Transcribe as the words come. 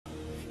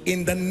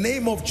in the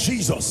name of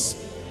Jesus,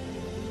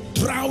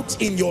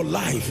 drought in your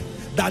life,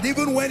 that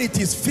even when it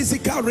is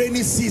physical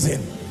rainy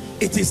season,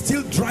 it is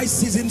still dry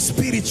season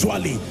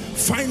spiritually,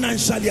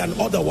 financially and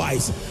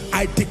otherwise.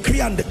 I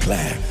decree and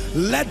declare,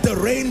 let the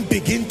rain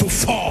begin to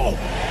fall.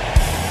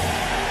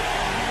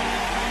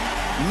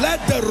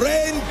 Let the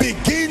rain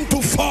begin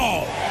to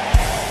fall.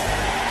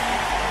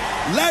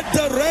 Let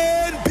the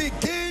rain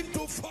begin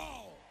to fall.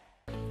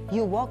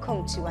 You're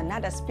welcome to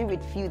another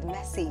spirit-filled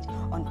message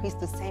on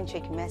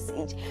Christocentric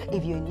Message.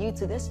 If you're new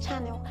to this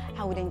channel,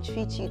 I would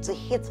entreat you to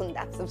hit on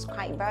that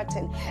subscribe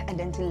button and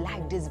then to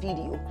like this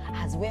video.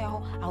 As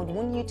well, I would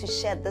want you to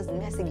share this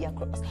message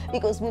across,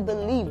 because we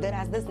believe that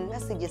as this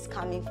message is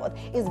coming forth,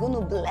 it's going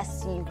to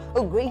bless you.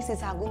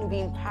 Graces are going to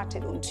be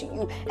imparted unto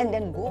you, and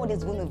then God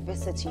is going to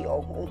visit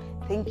your home.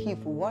 Thank you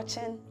for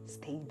watching.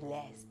 Stay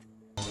blessed.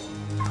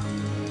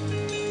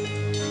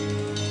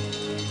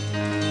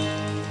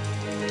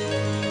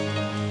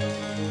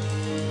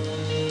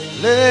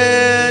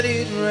 Let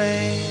it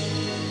rain,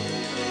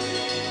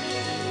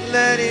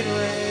 let it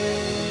rain.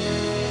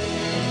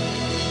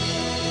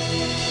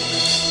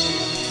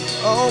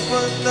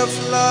 Open the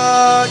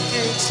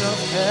floodgates of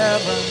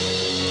heaven.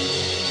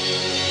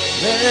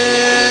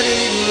 Let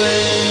it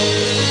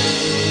rain,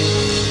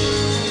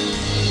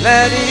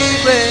 let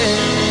it rain.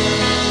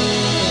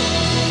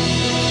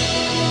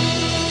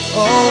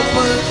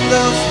 Open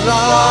the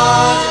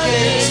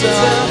floodgates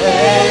of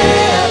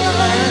heaven.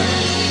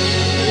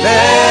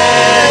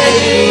 Let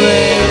it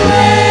rain,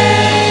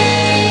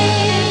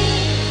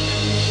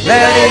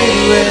 let it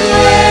rain.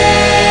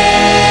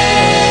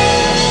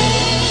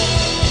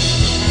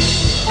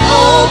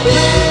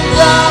 Open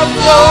the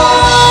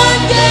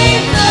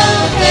floodgates of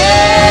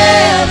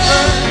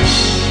heaven.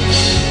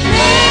 Let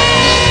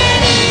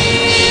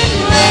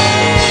it rain, let it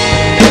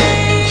rain.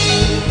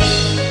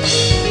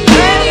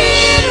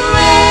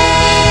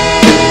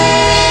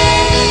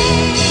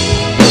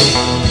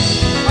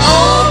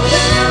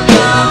 Open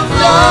the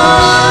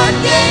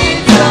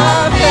floodgates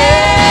of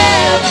heaven.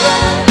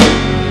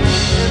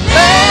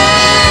 Let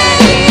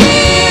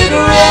it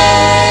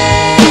rain,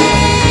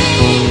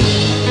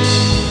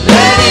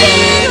 let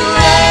it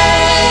rain.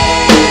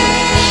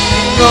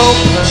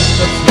 Open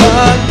the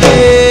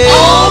floodgates.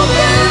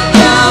 Open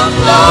the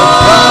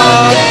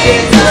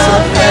floodgates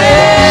of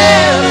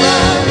heaven.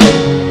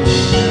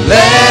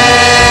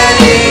 Let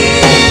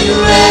it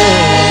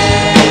rain,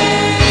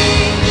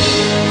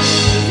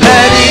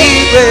 let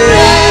it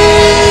rain.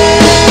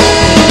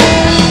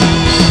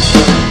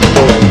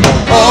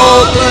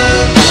 Open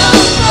the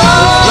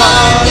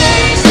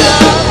floodgates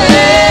of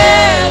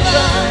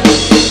heaven.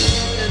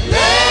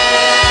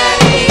 Let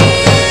it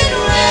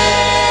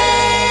rain,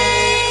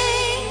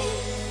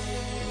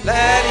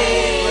 let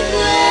it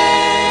rain.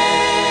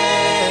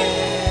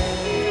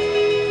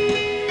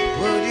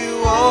 Would you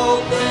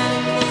open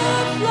the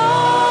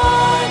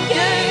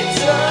floodgates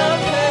of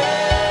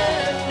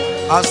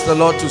heaven? Ask the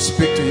Lord to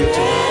speak to you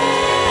tonight.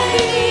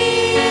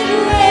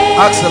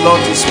 Ask the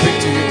Lord to speak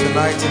to you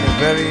tonight in a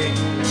very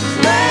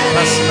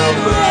personal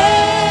way.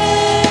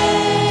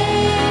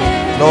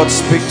 Lord,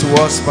 speak to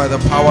us by the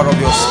power of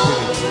your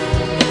Spirit.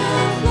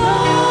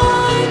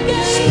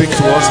 Speak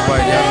to us by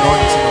the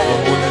anointing of the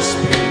Holy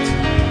Spirit.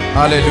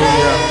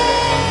 Hallelujah.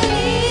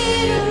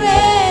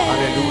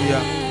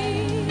 Hallelujah.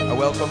 I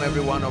welcome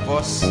every one of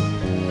us.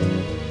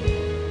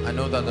 I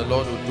know that the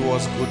Lord will do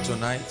us good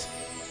tonight,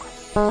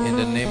 in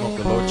the name of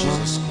the Lord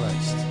Jesus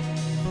Christ.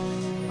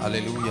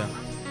 Hallelujah.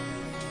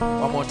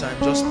 One more time,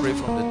 just pray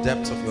from the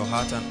depths of your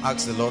heart and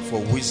ask the Lord for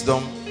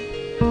wisdom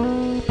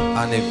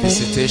and a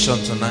visitation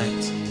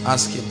tonight.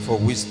 Ask him for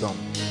wisdom.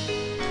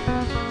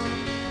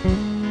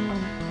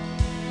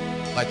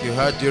 Like you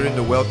heard during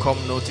the welcome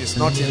note, it's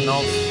not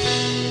enough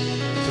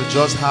to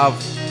just have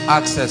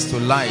access to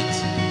light.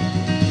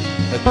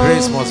 The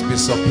grace must be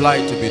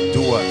supplied to be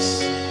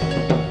doers.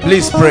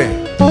 Please pray.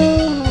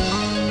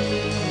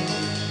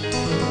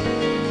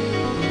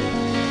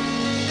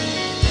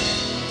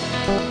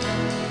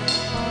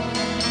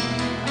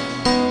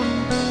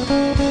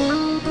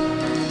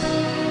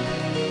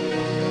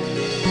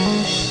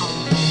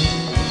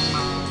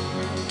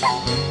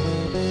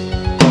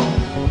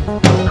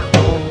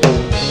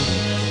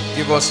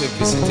 Give us a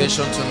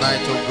visitation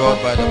tonight, oh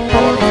God, by the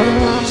power of the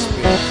Holy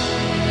Spirit.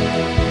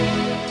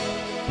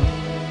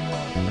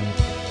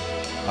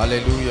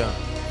 Hallelujah.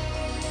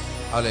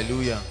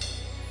 Hallelujah.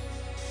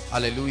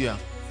 Hallelujah.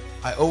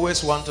 I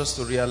always want us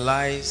to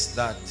realize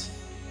that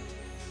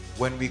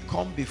when we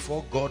come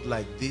before God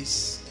like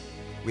this,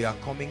 we are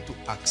coming to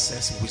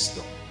access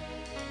wisdom.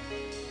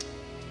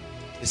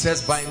 It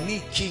says, by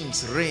me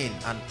kings reign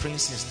and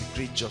princes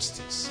decree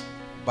justice.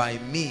 By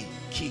me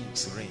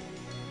kings reign.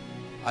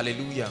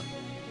 Hallelujah.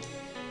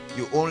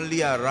 You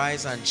only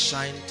arise and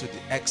shine to the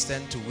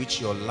extent to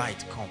which your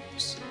light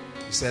comes.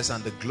 It says,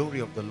 and the glory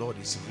of the Lord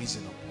is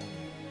risen upon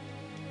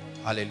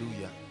you.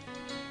 Hallelujah.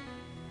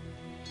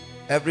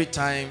 Every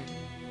time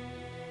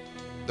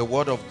the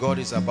word of God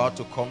is about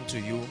to come to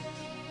you,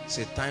 it's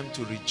a time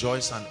to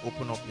rejoice and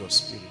open up your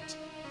spirit.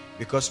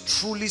 Because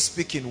truly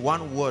speaking,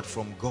 one word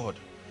from God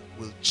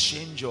will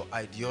change your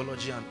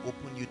ideology and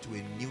open you to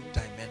a new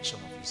dimension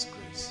of His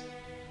grace.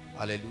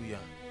 Hallelujah.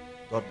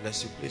 God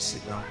bless you. Please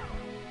sit down.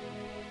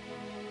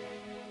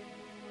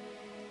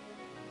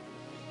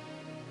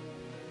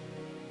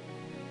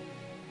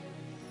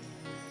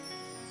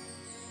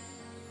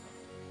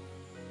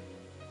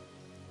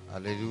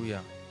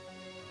 Hallelujah.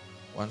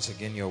 Once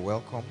again, you're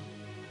welcome.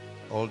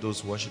 All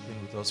those worshiping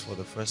with us for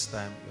the first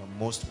time, you're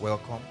most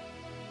welcome.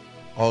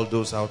 All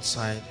those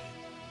outside,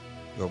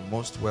 you're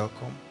most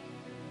welcome.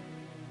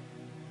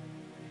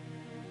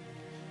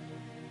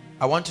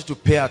 I want you to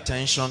pay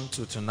attention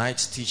to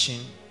tonight's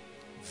teaching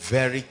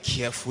very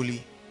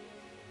carefully.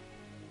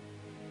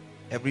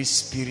 Every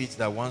spirit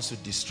that wants to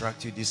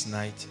distract you this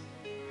night,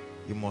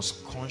 you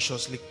must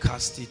consciously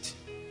cast it.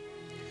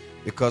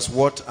 Because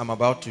what I'm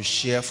about to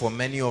share, for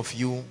many of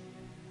you,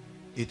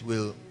 it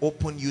will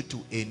open you to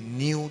a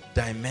new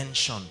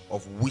dimension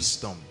of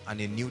wisdom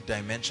and a new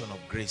dimension of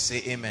grace.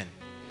 Say amen.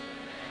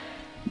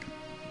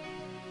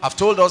 I've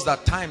told us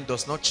that time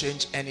does not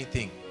change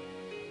anything.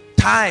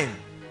 Time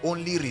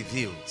only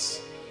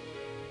reveals.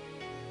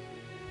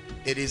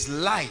 It is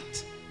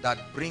light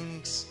that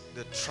brings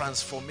the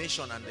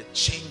transformation and the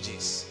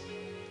changes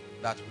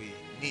that we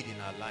need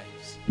in our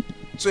lives.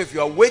 So if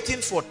you are waiting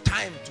for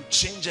time to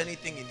change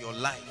anything in your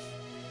life,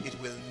 it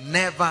will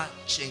never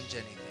change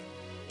anything.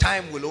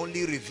 Time will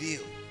only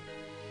reveal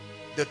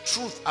the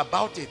truth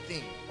about a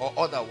thing or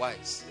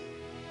otherwise.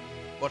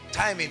 But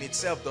time in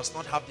itself does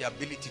not have the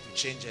ability to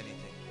change anything.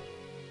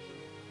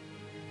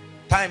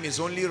 Time is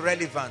only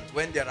relevant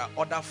when there are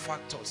other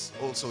factors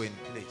also in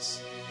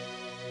place.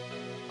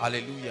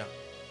 Hallelujah.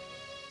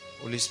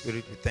 Holy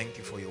Spirit, we thank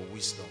you for your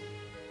wisdom.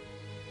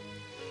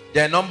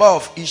 There are a number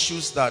of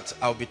issues that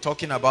I'll be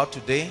talking about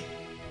today.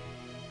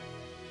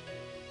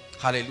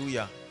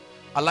 Hallelujah.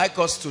 I'd like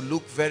us to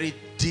look very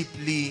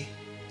deeply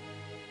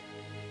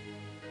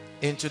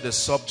into the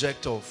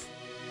subject of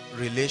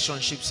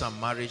relationships and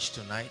marriage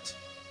tonight.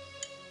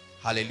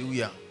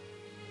 Hallelujah.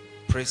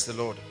 Praise the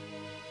Lord.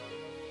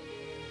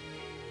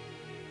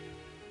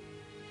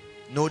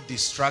 No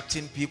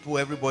distracting people.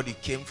 Everybody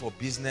came for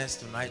business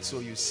tonight, so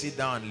you sit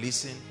down and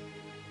listen.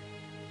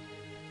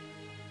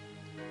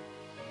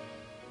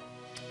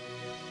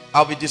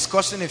 I'll be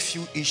discussing a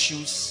few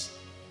issues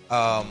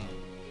that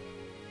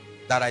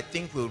I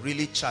think will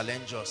really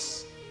challenge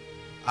us.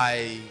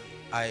 I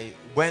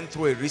went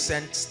through a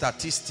recent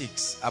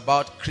statistics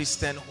about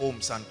Christian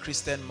homes and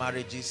Christian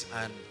marriages,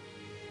 and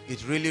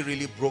it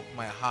really broke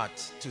my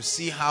heart to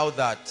see how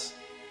that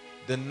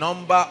the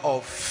number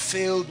of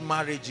failed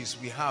marriages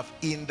we have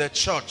in the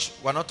church,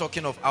 we're not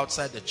talking of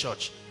outside the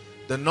church,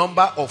 the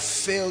number of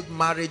failed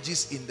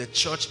marriages in the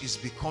church is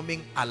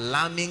becoming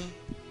alarming.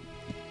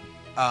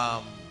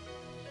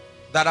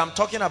 That I'm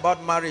talking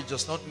about marriage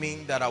does not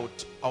mean that I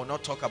will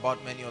not talk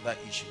about many other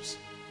issues.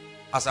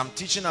 As I'm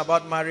teaching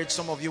about marriage,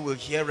 some of you will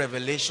hear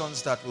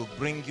revelations that will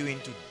bring you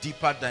into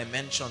deeper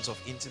dimensions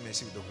of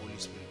intimacy with the Holy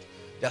Spirit.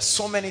 There are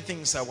so many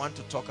things I want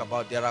to talk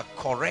about. There are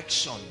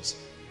corrections,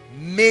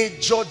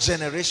 major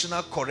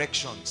generational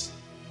corrections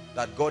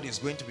that God is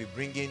going to be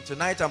bringing.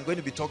 Tonight I'm going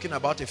to be talking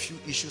about a few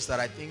issues that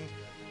I think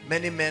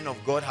many men of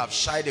God have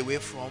shied away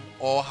from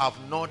or have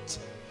not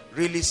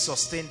really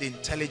sustained the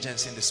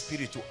intelligence in the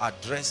spirit to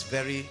address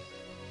very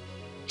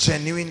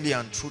genuinely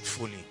and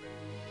truthfully.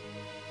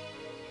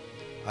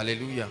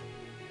 Hallelujah.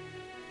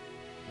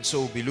 And so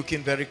we'll be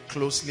looking very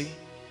closely.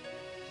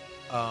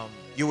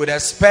 You would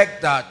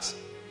expect that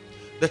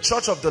the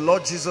Church of the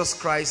Lord Jesus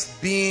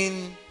Christ,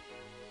 being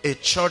a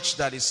church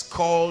that is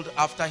called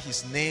after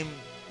his name,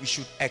 we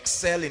should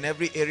excel in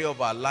every area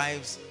of our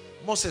lives,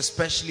 most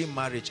especially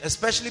marriage,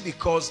 especially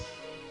because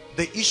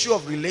the issue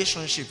of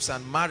relationships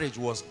and marriage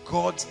was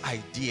God's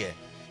idea.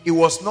 It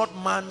was not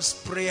man's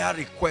prayer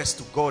request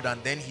to God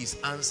and then his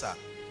answer.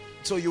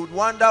 So you would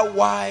wonder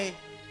why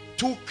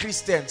two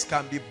Christians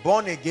can be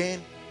born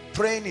again,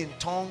 praying in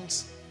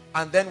tongues,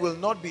 and then will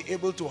not be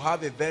able to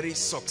have a very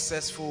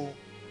successful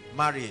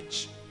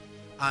marriage.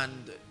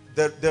 And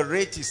the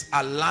rate is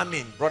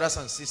alarming, brothers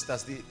and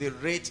sisters. The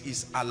rate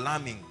is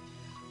alarming.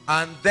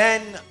 And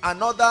then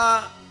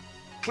another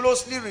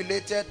closely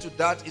related to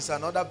that is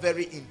another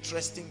very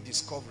interesting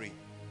discovery.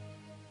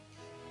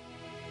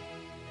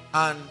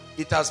 And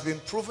it has been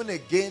proven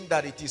again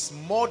that it is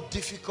more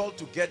difficult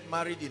to get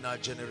married in our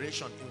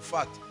generation. In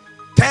fact,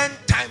 10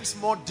 times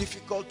more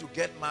difficult to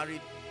get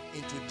married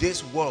in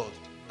today's world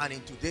and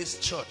in today's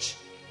church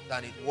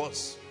than it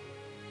was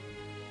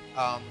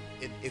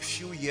a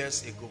few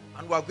years ago.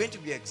 And we are going to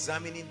be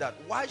examining that.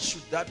 Why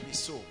should that be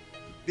so?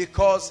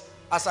 Because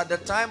as at the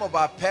time of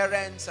our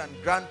parents and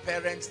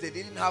grandparents, they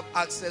didn't have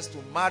access to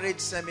marriage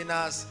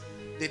seminars,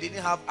 they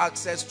didn't have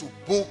access to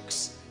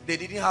books, they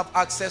didn't have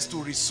access to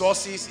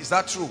resources. Is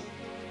that true?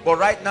 But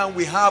right now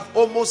we have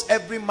almost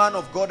every man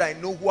of God I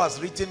know who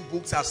has written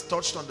books has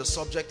touched on the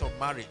subject of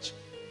marriage.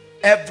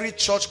 Every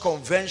church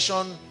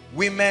convention,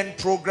 women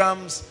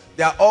programs,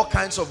 there are all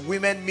kinds of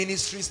women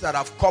ministries that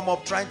have come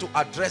up trying to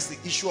address the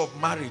issue of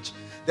marriage.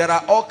 There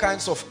are all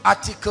kinds of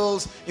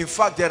articles. In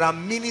fact, there are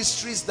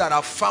ministries that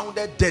are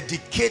founded,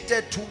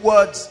 dedicated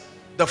towards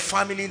the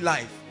family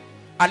life.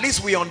 At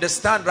least we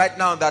understand right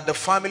now that the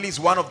family is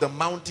one of the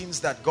mountains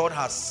that God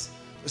has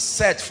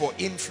set for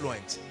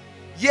influence.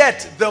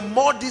 Yet, the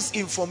more these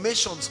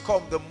informations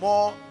come, the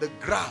more the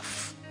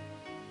graph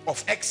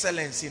of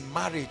excellence in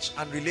marriage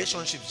and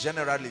relationships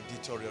generally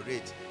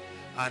deteriorate.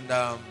 And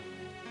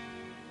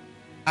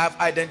I've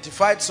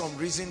identified some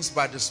reasons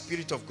by the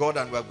Spirit of God,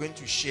 and we're going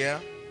to share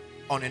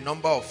on a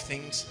number of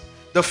things.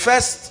 The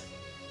first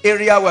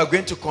area we're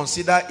going to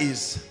consider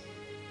is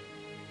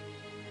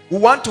we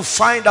want to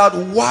find out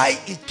why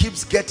it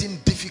keeps getting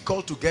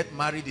difficult to get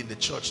married in the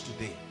church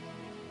today.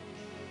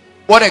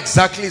 What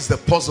exactly is the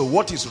puzzle?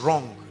 What is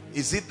wrong?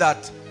 Is it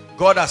that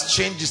God has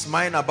changed his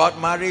mind about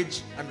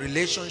marriage and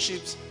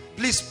relationships?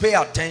 Please pay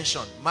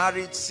attention.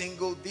 Married,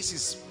 single, this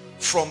is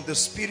from the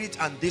Spirit,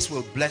 and this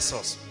will bless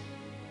us.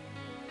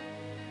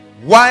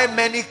 Why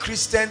many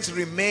Christians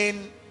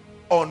remain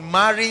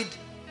unmarried,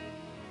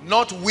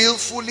 not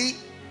willfully,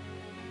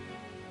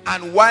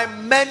 and why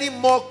many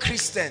more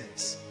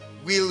Christians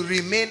will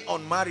remain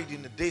unmarried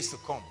in the days to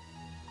come.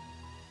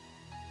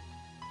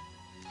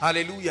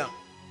 Hallelujah.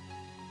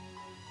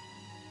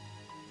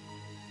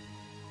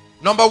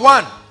 Number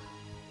one,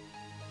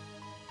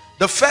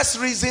 the first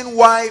reason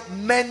why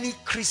many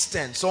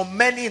Christians, or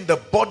many in the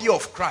body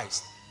of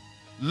Christ,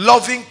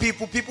 loving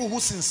people, people who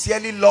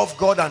sincerely love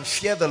God and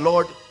fear the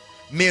Lord,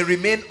 may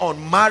remain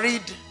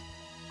unmarried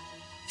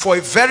for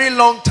a very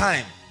long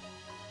time.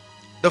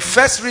 The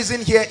first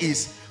reason here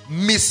is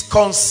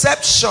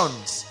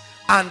misconceptions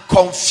and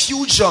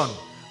confusion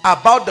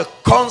about the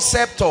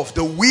concept of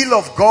the will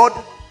of God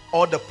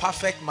or the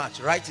perfect match.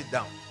 Write it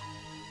down.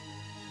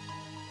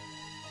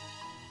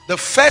 The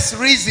first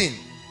reason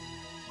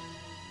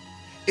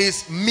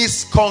is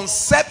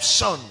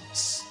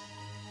misconceptions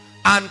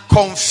and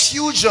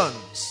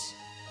confusions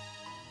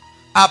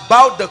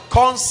about the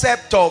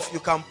concept of, you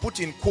can put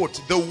in quote,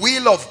 the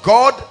will of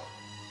God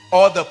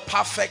or the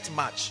perfect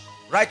match.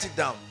 Write it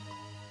down.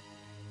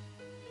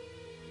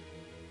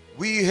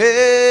 We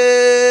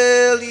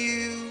hail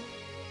you,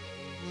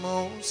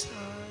 Most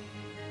High.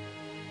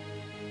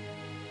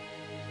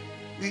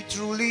 We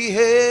truly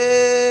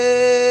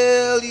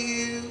hail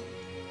you,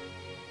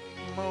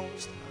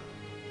 Most High.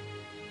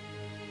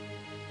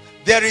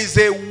 There is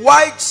a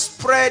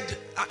widespread,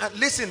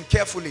 listen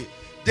carefully,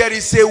 there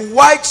is a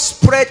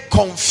widespread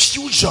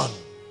confusion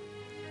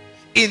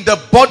in the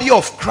body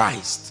of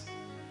Christ.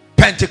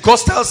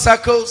 Pentecostal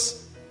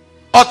circles,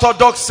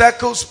 Orthodox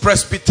circles,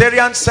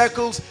 Presbyterian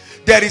circles,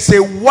 there is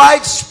a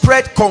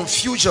widespread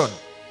confusion,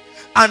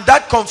 and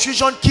that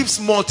confusion keeps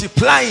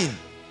multiplying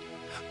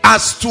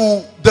as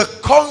to the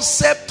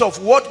concept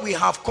of what we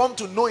have come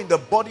to know in the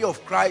body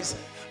of Christ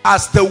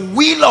as the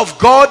will of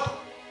God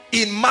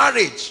in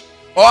marriage,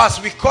 or as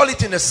we call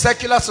it in a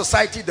secular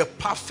society, the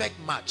perfect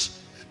match.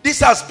 This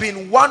has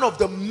been one of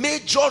the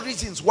major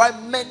reasons why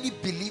many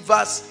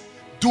believers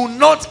do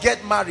not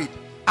get married,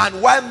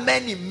 and why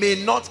many may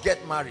not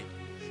get married.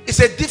 It's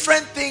a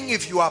different thing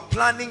if you are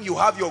planning, you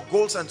have your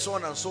goals and so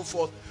on and so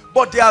forth.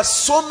 But there are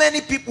so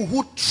many people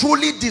who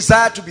truly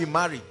desire to be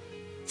married.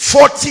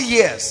 40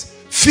 years,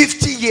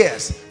 50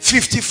 years,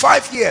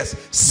 55 years,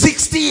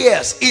 60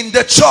 years in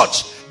the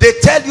church. They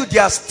tell you they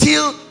are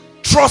still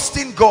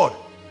trusting God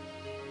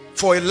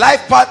for a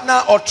life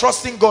partner or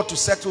trusting God to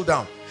settle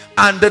down.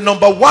 And the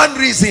number one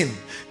reason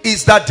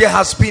is that there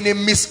has been a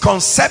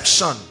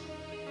misconception,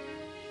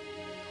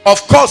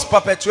 of course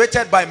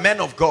perpetuated by men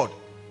of God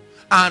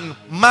and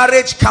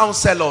marriage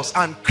counselors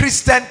and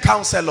Christian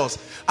counselors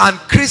and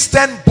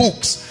Christian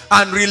books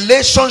and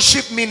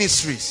relationship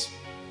ministries,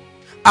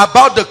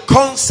 about the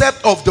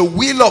concept of the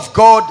will of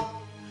God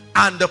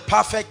and the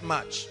perfect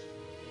match.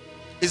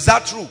 Is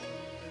that true?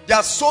 There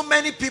are so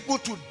many people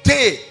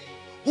today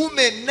who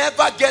may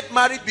never get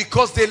married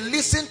because they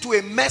listen to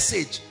a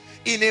message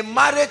in a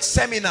marriage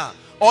seminar,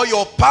 or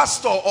your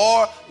pastor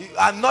or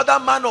another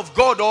man of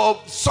God,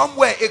 or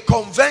somewhere, a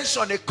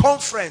convention, a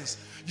conference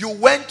you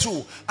went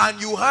to, and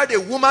you heard a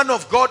woman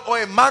of God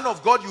or a man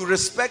of God you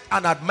respect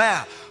and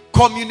admire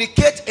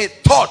communicate a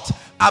thought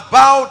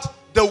about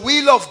the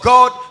will of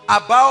God,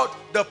 about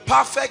the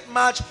perfect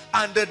match,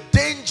 and the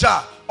danger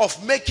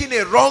of making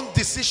a wrong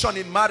decision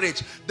in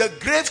marriage, the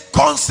grave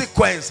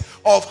consequence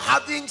of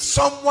having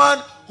someone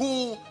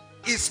who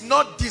is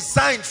not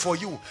designed for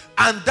you,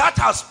 and that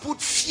has put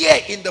fear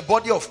in the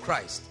body of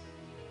Christ.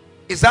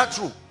 Is that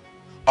true?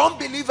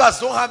 Unbelievers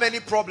don't have any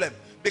problem,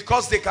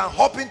 because they can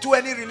hop into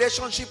any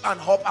relationship and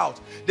hop out.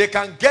 They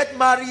can get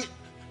married,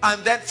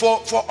 and then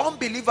for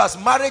unbelievers,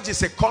 marriage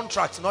is a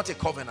contract, not a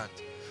covenant.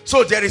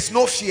 So there is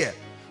no fear.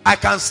 I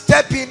can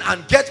step in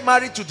and get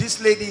married to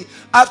this lady.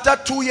 After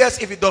 2 years,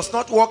 if it does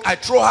not work, I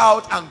throw her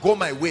out and go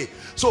my way.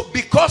 So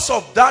because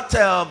of that,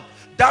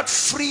 that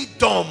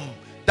freedom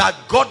that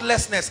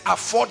godlessness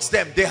affords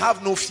them, they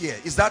have no fear.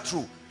 Is that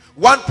true?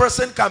 One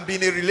person can be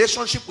in a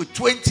relationship with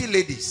 20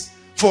 ladies,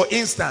 for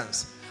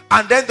instance,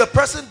 and then the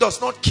person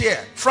does not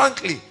care,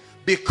 frankly,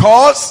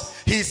 because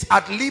he's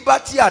at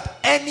liberty at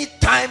any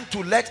time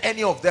to let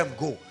any of them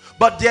go.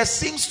 But there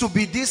seems to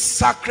be this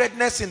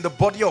sacredness in the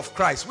body of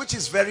Christ, which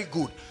is very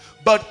good.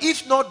 But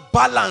if not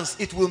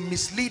balanced, it will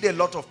mislead a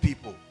lot of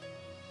people.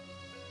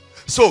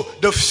 So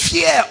the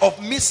fear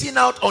of missing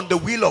out on the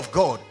will of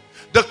God,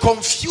 the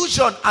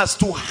confusion as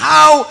to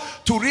how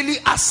to really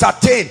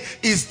ascertain,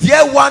 is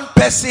there one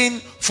person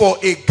for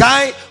a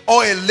guy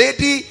or a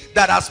lady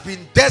that has been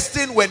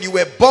destined when you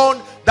were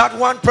born, that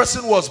one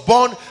person was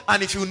born,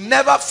 and if you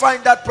never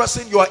find that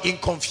person, you are in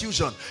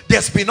confusion.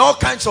 There's been all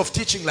kinds of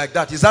teaching like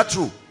that. Is that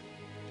true?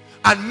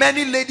 And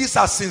many ladies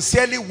are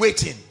sincerely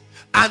waiting.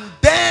 And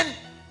then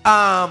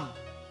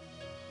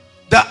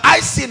the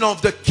icing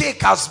of the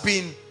cake has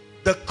been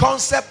the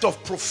concept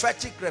of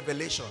prophetic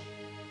revelation.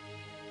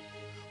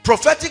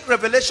 Prophetic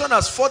revelation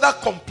has further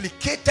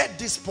complicated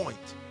this point,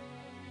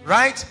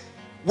 right?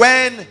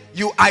 When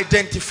you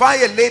identify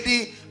a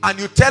lady and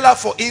you tell her,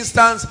 for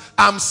instance,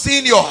 I'm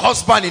seeing your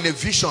husband in a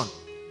vision.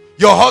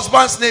 Your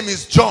husband's name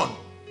is John.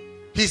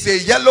 He's a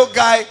yellow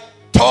guy,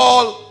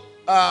 tall,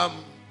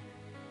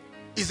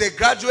 he's a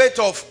graduate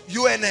of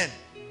UNN,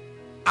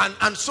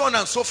 and so on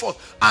and so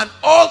forth. And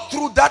all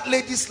through that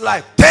lady's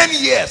life, 10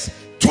 years,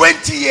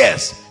 20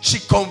 years, she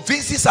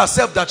convinces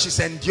herself that she's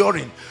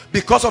enduring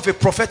because of a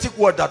prophetic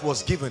word that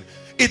was given.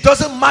 It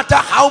doesn't matter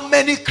how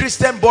many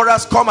Christian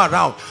brothers come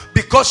around,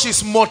 because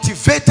she's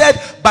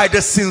motivated by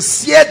the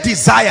sincere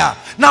desire.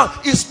 Now,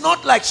 it's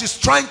not like she's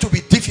trying to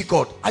be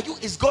difficult.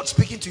 Is God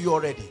speaking to you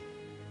already?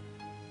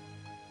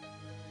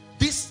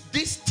 This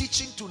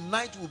teaching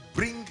tonight will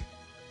bring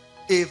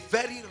a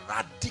very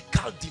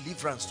radical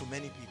deliverance to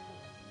many people.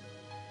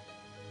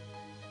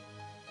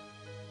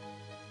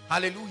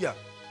 Hallelujah.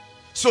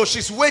 So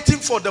she's waiting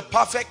for the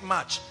perfect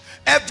match.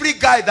 Every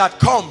guy that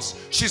comes,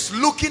 she's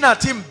looking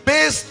at him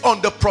based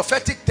on the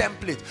prophetic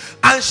template,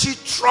 and she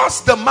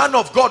trusts the man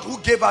of God who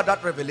gave her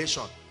that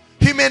revelation.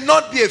 He may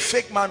not be a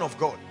fake man of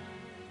God.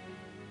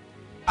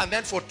 And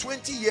then for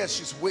 20 years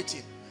she's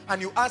waiting,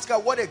 and you ask her,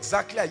 what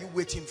exactly are you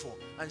waiting for?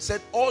 And said,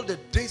 all the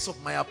days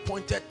of my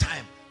appointed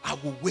time I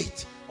will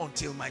wait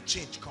until my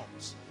change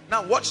comes.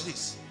 Now watch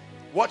this.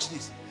 Watch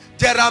this.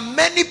 There are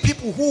many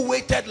people who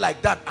waited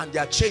like that and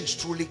their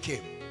change truly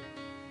came.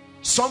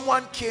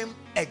 Someone came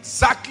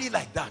exactly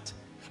like that,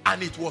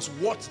 and it was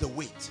worth the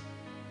wait.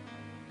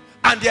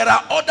 And there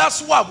are others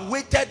who have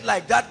waited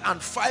like that,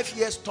 and 5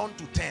 years turned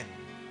to 10,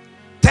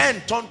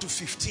 10 turned to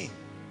 15,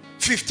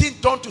 15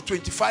 turned to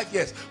 25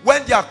 years.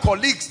 When their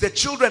colleagues, the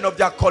children of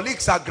their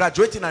colleagues, are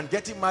graduating and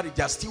getting married,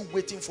 they are still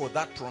waiting for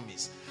that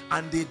promise,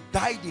 and they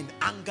died in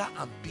anger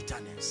and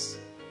bitterness.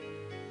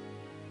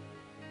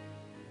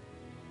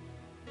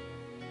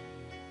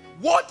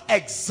 What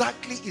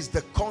exactly is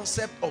the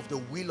concept of the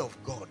will of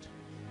God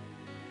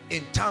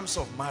in terms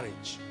of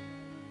marriage?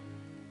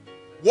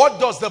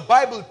 What does the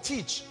Bible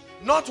teach?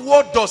 Not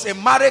what does a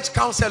marriage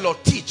counselor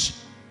teach.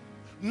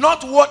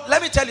 Not what,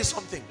 let me tell you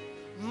something.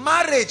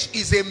 Marriage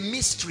is a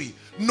mystery.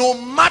 No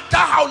matter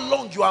how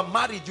long you are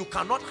married, you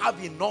cannot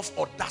have enough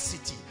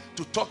audacity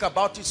to talk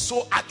about it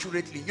so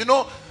accurately. You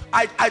know,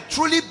 I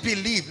truly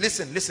believe,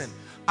 listen,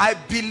 I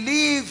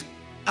believe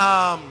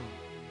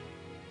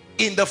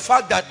in the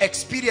fact that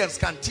experience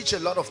can teach a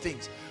lot of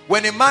things.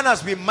 When a man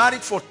has been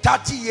married for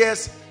 30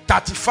 years,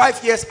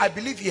 35 years, I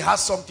believe he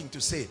has something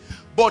to say.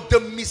 But the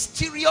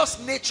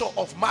mysterious nature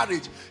of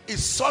marriage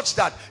is such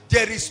that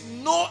there is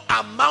no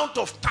amount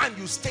of time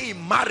you stay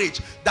in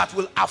marriage that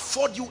will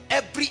afford you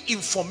every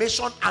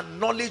information and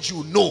knowledge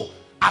you know,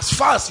 as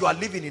far as you are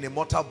living in a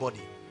mortal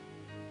body.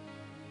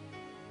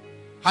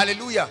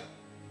 Hallelujah.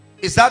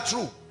 Is that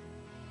true?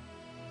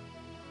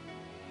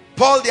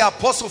 Paul the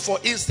apostle, for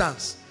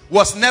instance,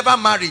 was never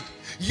married,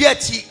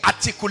 yet he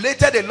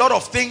articulated a lot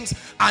of things,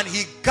 and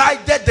he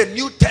guided the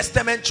New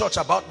Testament church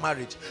about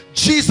marriage.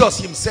 Jesus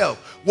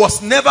himself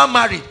was never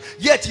married,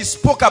 yet he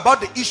spoke about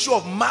the issue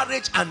of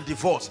marriage and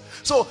divorce.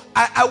 So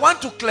I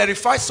want to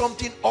clarify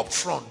something up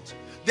front.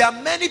 There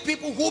are many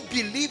people who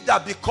believe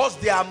that because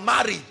they are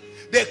married,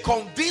 they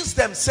convince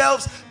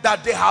themselves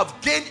that they have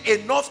gained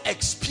enough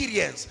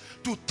experience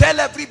to tell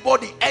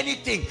everybody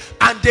anything,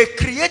 and they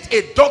create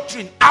a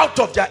doctrine out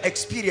of their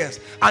experience,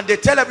 and they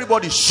tell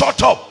everybody,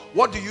 shut up.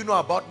 What do you know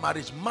about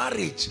marriage?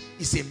 Marriage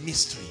is a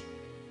mystery.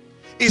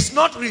 It's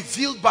not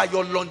revealed by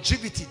your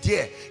longevity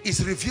there.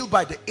 It's revealed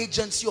by the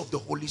agency of the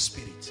Holy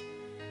Spirit.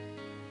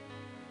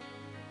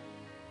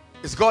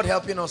 Is God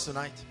helping us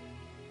tonight?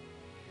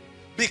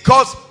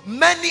 Because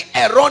many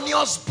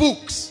erroneous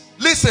books,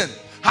 listen,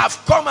 have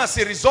come as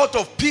a result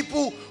of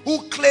people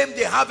who claim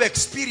they have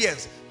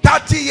experience.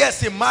 30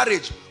 years in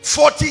marriage,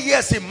 40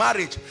 years in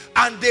marriage,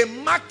 and they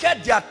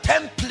market their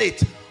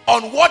template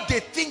on what they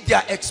think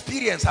their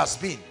experience has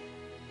been.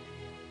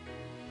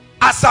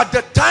 As at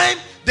the time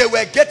they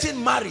were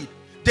getting married,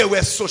 there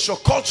were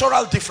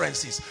socio-cultural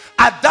differences.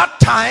 At that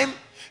time,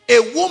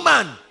 a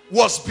woman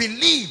was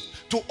believed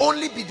to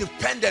only be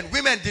dependent.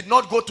 Women did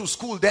not go to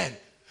school then.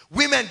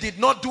 Women did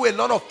not do a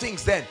lot of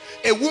things then.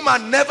 a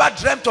woman never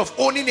dreamt of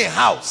owning a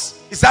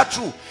house. Is that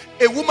true?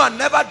 A woman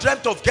never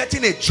dreamt of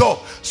getting a job.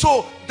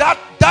 So that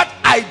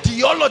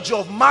ideology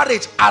of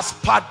marriage as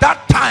per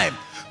that time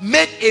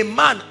made a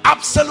man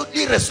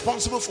absolutely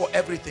responsible for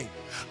everything.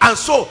 And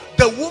so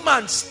the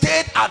woman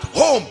stayed at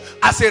home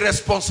as a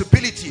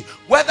responsibility.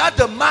 Whether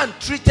the man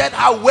treated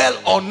her well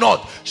or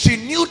not, she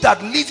knew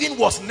that living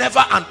was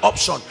never an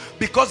option,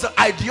 because the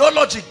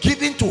ideology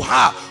given to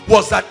her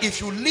was that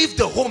if you leave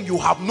the home, you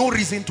have no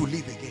reason to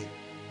live again.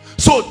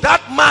 So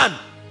that man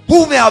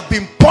who may have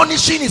been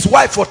punishing his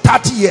wife for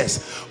 30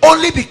 years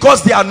only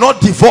because they are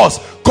not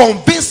divorced,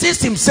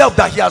 convinces himself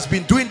that he has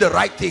been doing the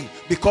right thing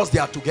because they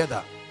are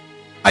together.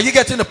 Are you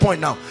getting the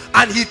point now?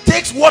 And he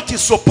takes what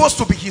is supposed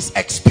to be his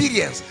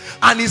experience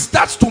and he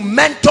starts to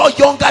mentor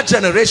younger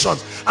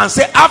generations and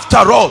say,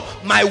 after all,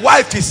 my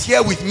wife is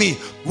here with me.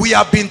 We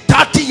have been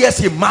 30 years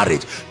in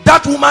marriage.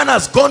 That woman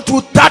has gone through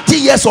 30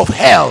 years of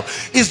hell.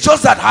 It's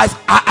just that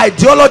her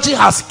ideology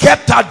has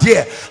kept her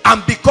there.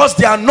 And because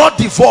they are not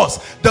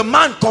divorced, the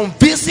man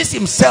convinces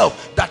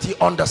himself that he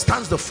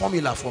understands the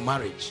formula for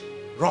marriage.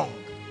 Wrong.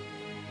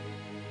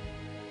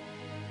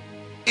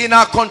 In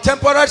our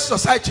contemporary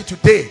society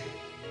today,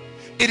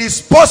 it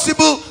is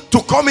possible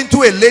to come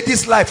into a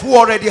lady's life who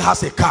already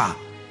has a car.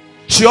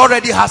 She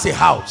already has a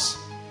house.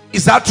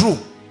 Is that true?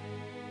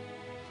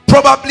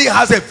 Probably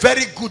has a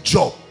very good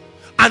job.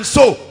 And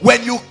so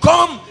when you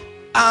come,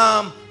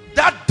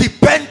 that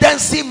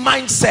dependency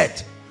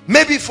mindset,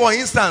 maybe for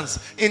instance,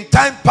 in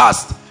time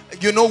past,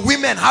 you know,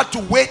 women had to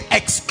wait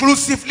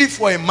exclusively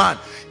for a man.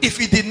 If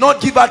he did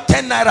not give her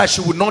 10 naira,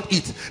 she would not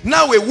eat.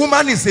 Now a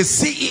woman is the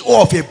CEO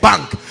of a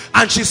bank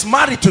and she's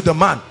married to the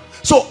man.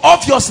 So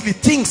obviously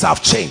things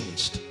have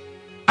changed.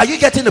 Are you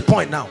getting the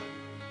point now?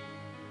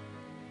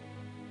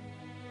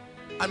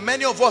 And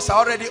many of us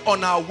are already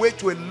on our way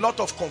to a lot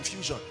of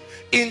confusion.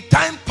 In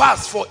time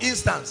past, for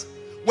instance,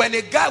 when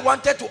a guy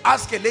wanted to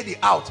ask a lady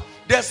out,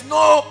 there's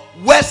no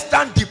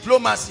Western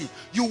diplomacy.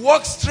 You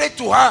walk straight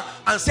to her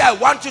and say, I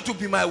want you to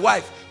be my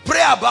wife.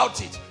 Pray about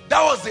it.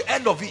 That was the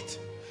end of it.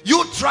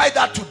 You try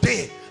that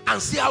today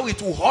and see how it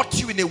will hurt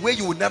you in a way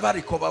you will never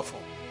recover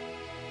from.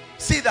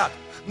 See that?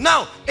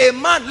 Now, a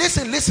man,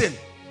 listen,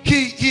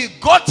 he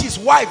got his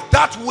wife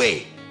that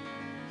way.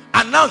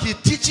 And now he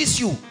teaches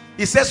you.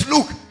 He says,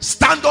 look,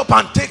 stand up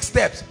and take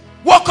steps.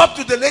 Walk up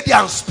to the lady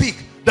and speak.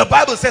 The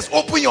Bible says,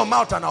 open your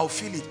mouth and I'll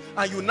feel it.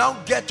 And you now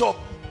get up,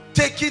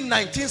 taking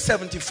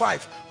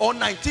 1975 or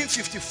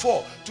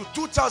 1954 to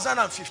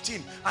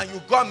 2015, and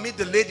you go and meet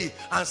the lady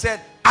and said,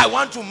 I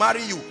want to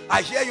marry you.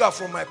 I hear you are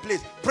from my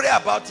place. Pray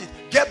about it.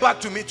 Get back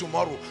to me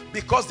tomorrow.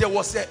 Because there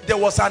was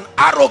an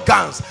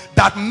arrogance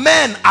that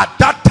men at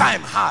that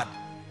time had.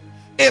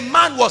 A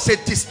man was a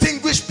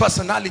distinguished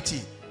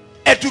personality,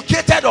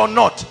 educated or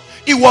not.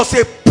 It was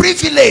a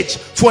privilege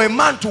for a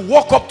man to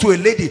walk up to a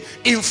lady.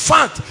 In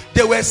fact,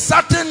 there were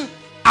certain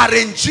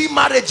arranged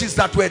marriages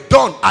that were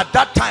done at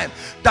that time,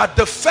 that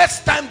the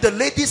first time the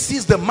lady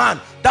sees the man,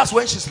 that's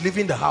when she's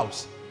leaving the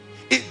house.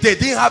 They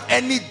didn't have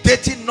any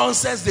dating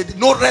nonsense. They did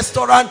no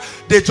restaurant.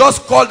 They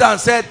just called her and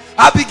said,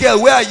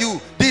 Abigail, where are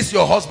you? This is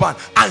your husband.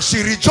 And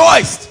she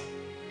rejoiced.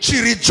 She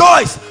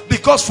rejoiced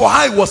because for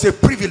her it was a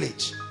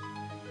privilege.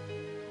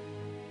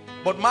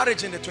 But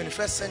marriage in the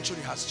 21st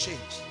century has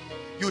changed.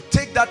 You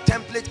take that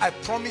template, I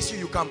promise you,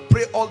 you can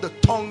pray all the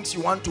tongues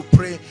you want to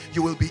pray.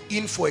 You will be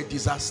in for a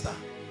disaster.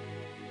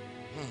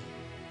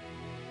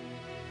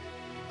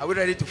 Are we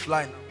ready to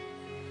fly now?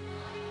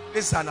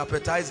 This is an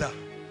appetizer.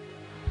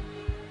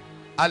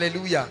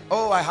 Hallelujah.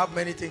 Oh, I have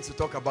many things to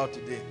talk about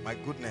today. My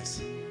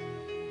goodness.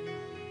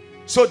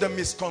 So the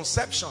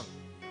misconception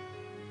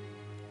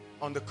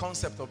on the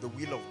concept of the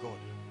will of God.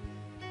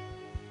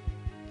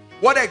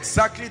 What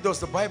exactly does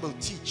the Bible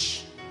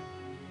teach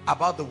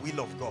about the will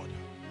of God?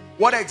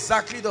 What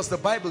exactly does the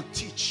Bible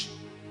teach?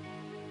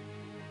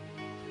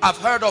 I've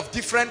heard of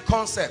different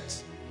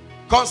concepts.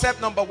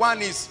 Concept number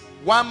one is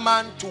one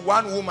man to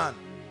one woman.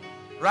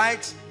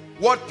 Right?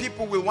 What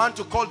people will want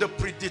to call the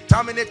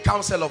predeterminate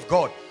counsel of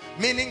God.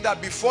 Meaning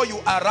that before you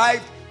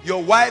arrived,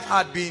 your wife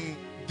had been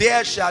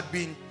there. She had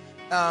been,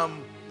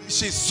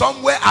 she's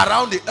somewhere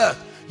around the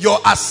earth. Your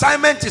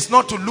assignment is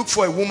not to look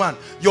for a woman.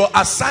 Your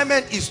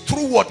assignment is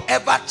through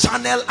whatever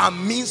channel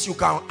and means you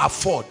can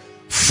afford.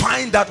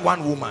 Find that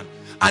one woman.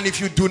 And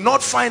if you do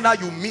not find her,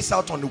 you miss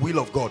out on the will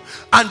of God.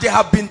 And there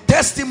have been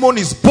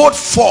testimonies both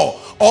for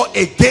or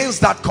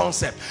against that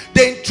concept.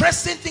 The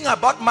interesting thing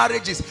about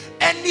marriage is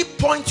any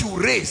point you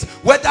raise,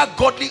 whether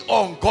godly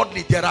or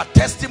ungodly, there are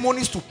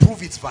testimonies to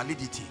prove its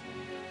validity.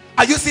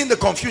 Are you seeing the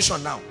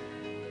confusion now?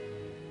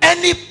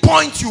 Any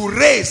point you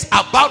raise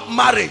about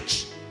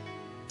marriage,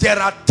 there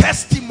are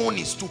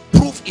testimonies to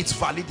prove its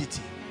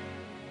validity.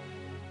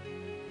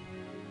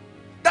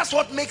 That's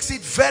what makes it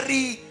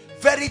very,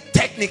 very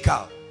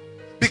technical.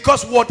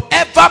 Because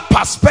whatever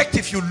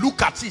perspective you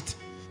look at it,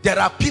 there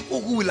are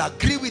people who will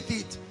agree with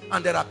it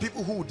and there are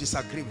people who will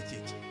disagree with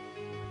it.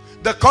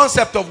 The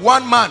concept of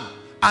one man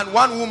and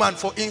one woman,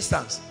 for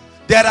instance,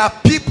 there are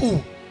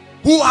people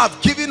who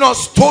have given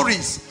us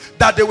stories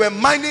that they were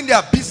minding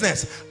their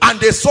business and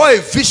they saw a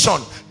vision.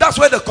 That's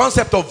where the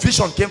concept of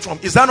vision came from.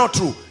 Is that not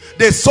true?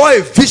 They saw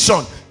a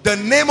vision, the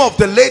name of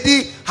the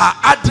lady, her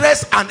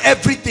address and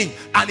everything,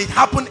 and it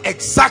happened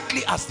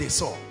exactly as they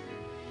saw.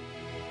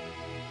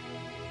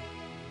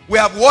 We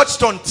have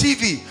watched on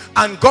TV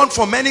and gone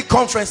for many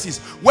conferences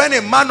when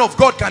a man of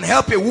God can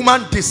help a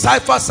woman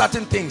decipher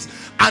certain things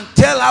and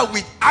tell her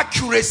with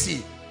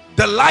accuracy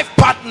the life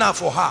partner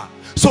for her.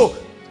 So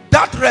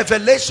that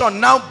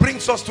revelation now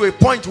brings us to a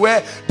point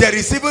where there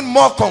is even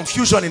more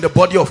confusion in the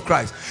body of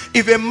Christ.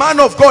 If a man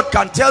of God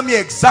can tell me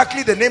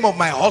exactly the name of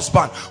my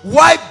husband,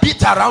 why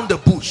beat around the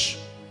bush?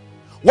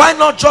 Why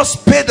not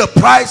just pay the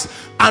price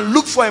and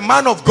look for a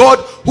man of God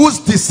whose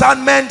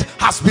discernment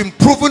has been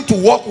proven to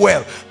work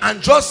well,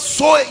 and just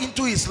sow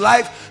into his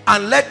life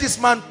and let this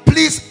man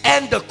please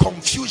end the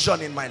confusion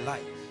in my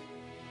life?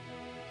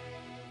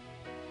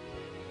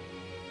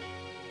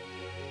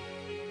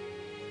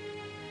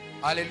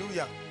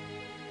 Hallelujah.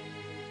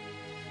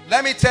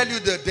 Let me tell you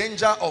the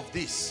danger of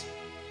this.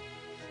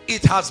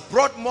 It has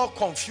brought more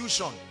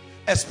confusion,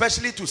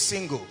 especially to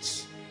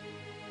singles.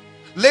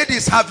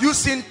 Ladies, have you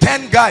seen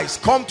 10 guys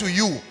come to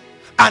you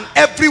and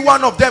every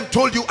one of them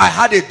told you, I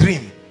had a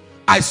dream,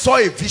 I saw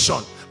a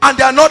vision, and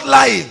they are not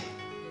lying,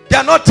 they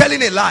are not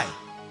telling a lie?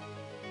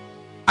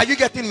 Are you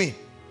getting me?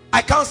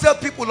 I counsel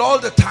people all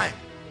the time,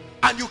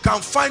 and you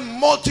can find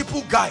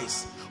multiple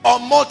guys or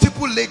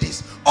multiple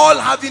ladies all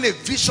having a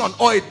vision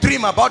or a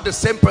dream about the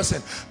same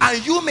person,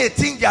 and you may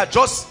think they are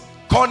just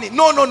conning.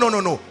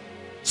 No.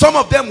 Some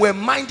of them were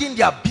minding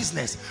their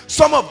business.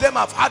 Some of them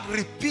have had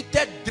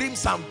repeated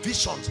dreams and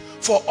visions,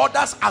 for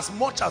others as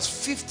much as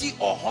 50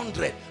 or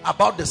 100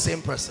 about the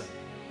same person.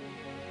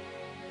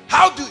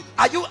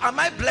 Am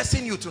I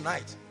blessing you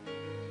tonight?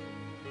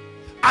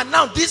 And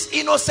now this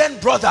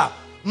innocent brother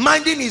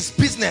minding his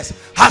business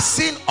has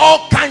seen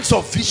all kinds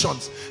of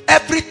visions.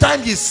 Every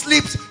time he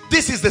sleeps,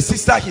 this is the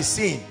sister he's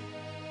seeing.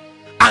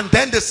 And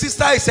then the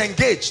sister is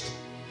engaged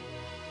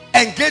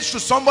to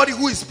somebody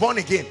who is born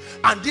again,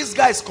 and this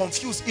guy is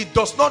confused. He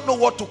does not know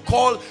what to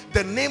call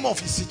the name of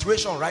his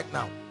situation right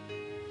now.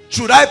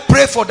 Should I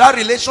pray for that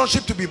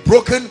relationship to be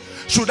broken?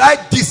 Should I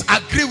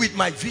disagree with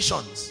my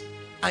visions?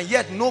 And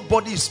yet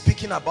nobody is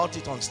speaking about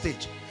it on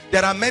stage.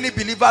 There are many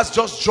believers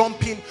just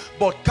jumping,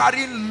 but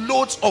carrying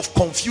loads of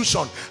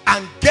confusion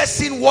and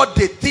guessing what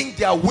they think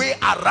their way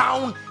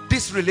around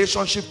this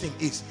relationship thing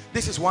is.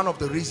 This is one of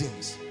the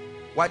reasons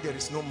why there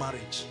is no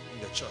marriage in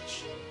the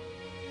church.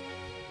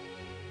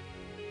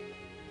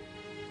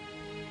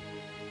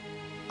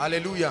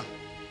 Hallelujah.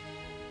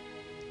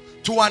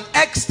 To an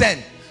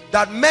extent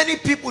that many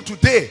people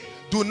today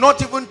do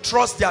not even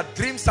trust their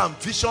dreams and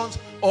visions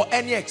or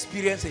any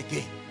experience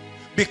again.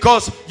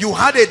 Because you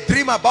had a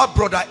dream about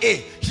brother A,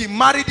 he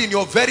married in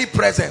your very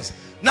presence.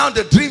 Now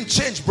the dream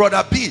changed,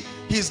 brother B,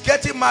 he's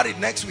getting married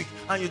next week,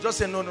 and you just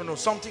say, no,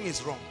 something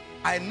is wrong.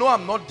 I know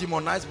I'm not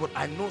demonized, but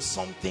I know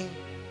something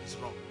is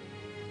wrong.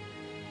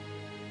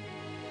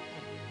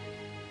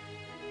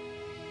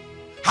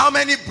 How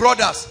many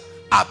brothers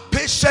are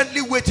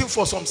patiently waiting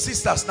for some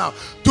sisters now?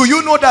 Do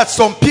you know that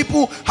some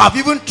people have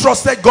even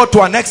trusted God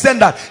to an extent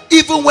that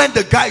even when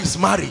the guy is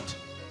married,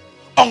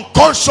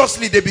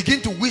 unconsciously they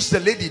begin to wish the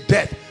lady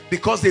dead,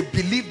 because they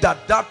believe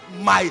that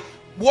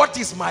what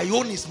is my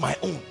own is my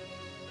own.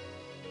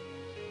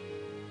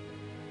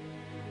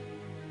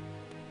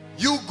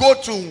 You go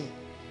to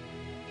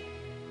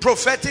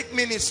prophetic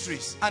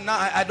ministries, and now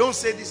I don't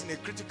say this in a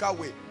critical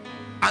way,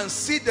 and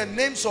see the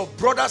names of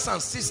brothers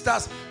and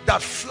sisters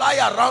that fly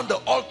around the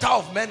altar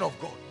of men of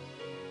God,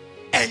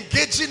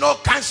 engaging all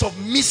kinds of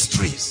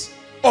mysteries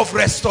of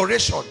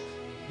restoration,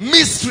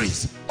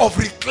 mysteries of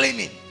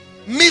reclaiming,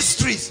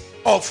 mysteries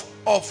of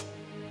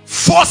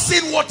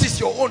forcing what is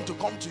your own to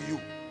come to you.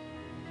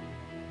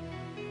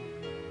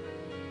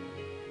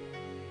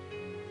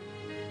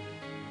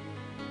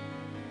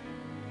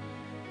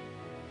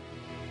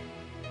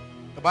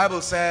 The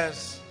Bible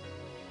says,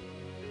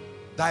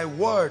 thy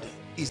word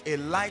is a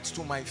light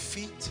to my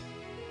feet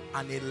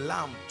and a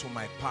lamp to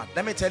my path.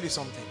 Let me tell you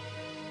something.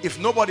 If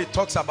nobody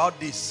talks about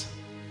this,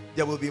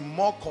 there will be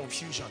more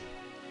confusion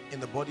in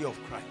the body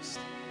of Christ.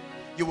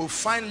 You will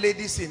find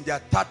ladies in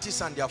their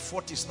 30s and their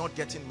 40s not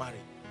getting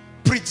married.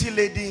 Pretty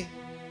lady,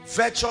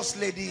 virtuous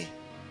lady,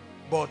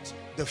 but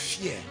the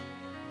fear.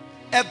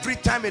 Every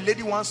time a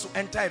lady wants to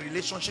enter a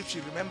relationship, she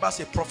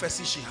remembers a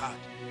prophecy she had.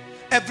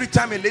 Every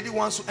time a lady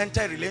wants to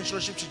enter a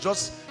relationship, she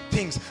just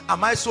thinks,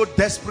 am I so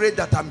desperate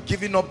that I'm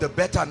giving up the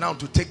better now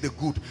to take the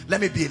good? Let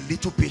me be a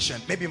little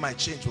patient. Maybe my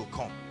change will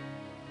come.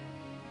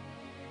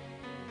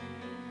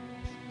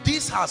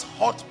 This has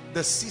hurt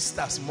the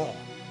sisters more.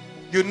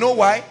 You know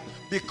why?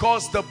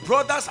 Because the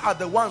brothers are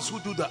the ones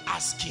who do the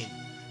asking.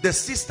 The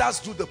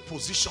sisters do the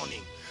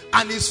positioning.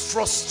 And it's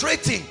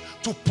frustrating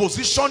to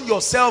position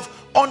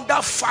yourself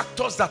under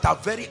factors that are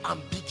very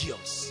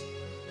ambiguous.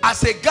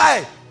 As a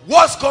guy,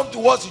 what's come to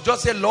us, you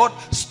just say, Lord,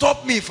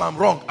 stop me if I'm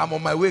wrong. I'm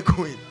on my way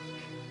going.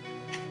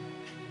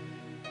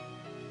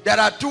 There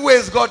are two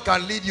ways God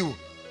can lead you.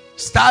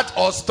 Start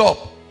or stop.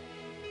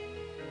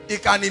 He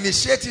can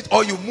initiate it,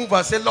 or you move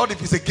and say, Lord,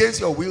 if it's against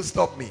your will,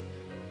 stop me.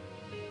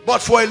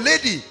 But for a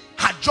lady,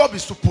 her job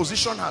is to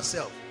position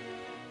herself.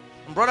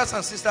 And brothers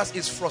and sisters,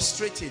 it's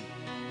frustrating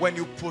when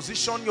you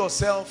position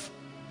yourself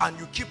and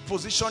you keep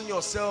positioning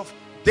yourself.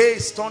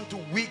 Days turn to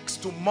weeks,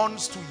 to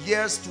months, to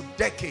years, to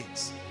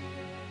decades.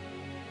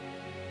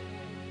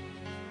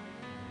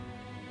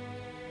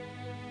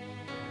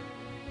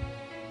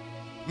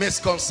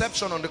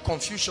 Misconception on the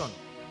confusion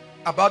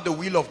about the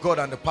will of God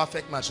and the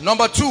perfect match.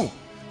 Number two,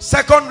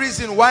 second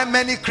reason why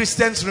many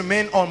Christians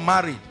remain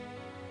unmarried.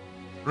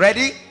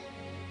 Ready?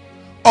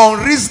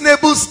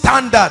 Unreasonable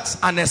standards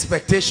and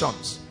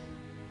expectations.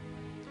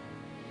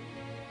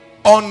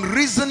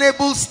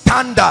 Unreasonable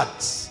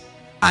standards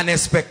and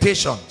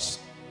expectations,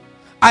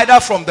 either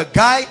from the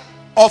guy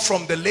or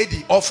from the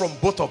lady or from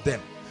both of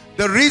them.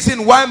 The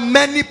reason why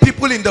many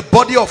people in the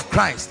body of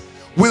Christ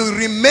will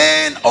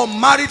remain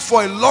unmarried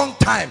for a long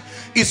time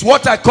is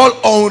what I call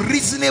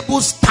unreasonable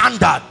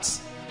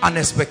standards and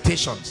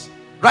expectations.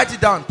 Write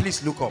it down,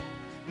 please look up.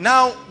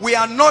 Now, we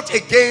are not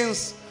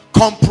against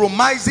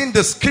compromising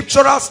the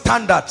scriptural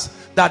standards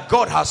that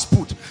God has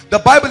put. The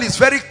Bible is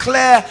very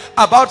clear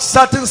about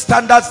certain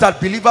standards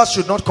that believers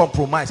should not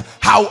compromise.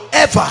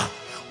 However,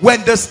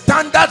 when the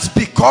standards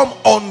become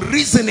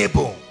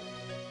unreasonable,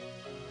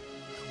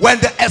 when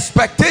the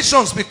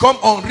expectations become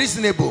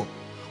unreasonable,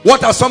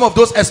 what are some of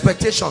those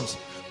expectations?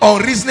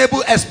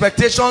 Unreasonable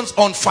expectations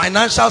on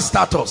financial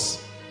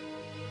status,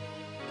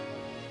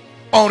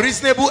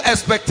 unreasonable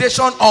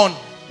expectation on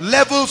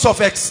levels of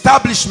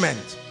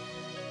establishment,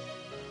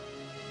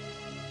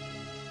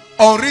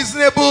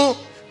 unreasonable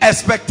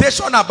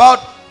expectation about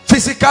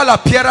physical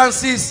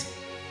appearances,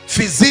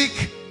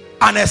 physique,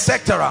 and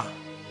etc.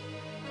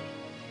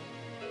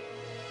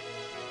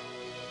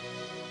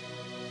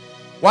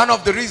 One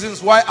of the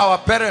reasons why our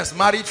parents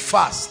married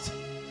fast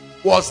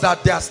was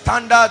that their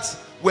standards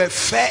were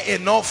fair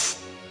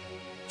enough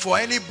for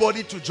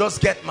anybody to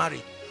just get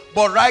married.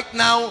 But right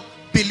now,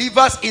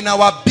 believers, in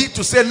our bid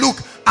to say, look,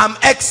 I'm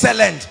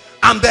excellent,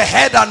 I'm the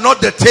head and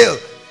not the tail,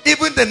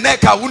 even the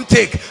neck I won't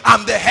take,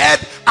 I'm the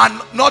head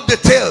and not the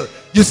tail.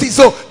 You see,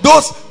 so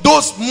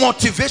those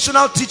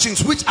motivational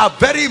teachings, which are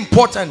very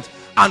important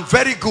and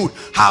very good,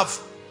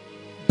 have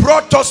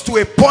brought us to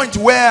a point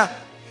where,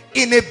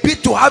 in a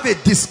bid to have a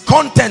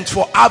discontent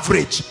for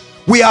average,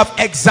 we have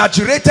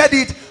exaggerated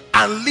it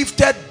and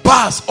lifted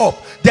bars up.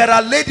 There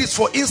are ladies,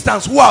 for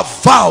instance, who have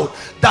vowed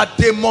that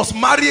they must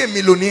marry a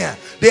millionaire.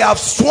 They have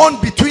sworn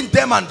between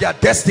them and their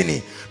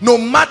destiny, no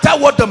matter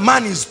what the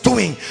man is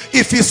doing,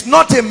 if he's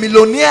not a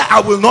millionaire,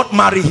 I will not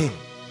marry him.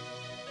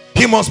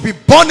 He must be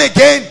born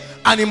again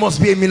and he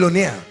must be a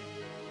millionaire.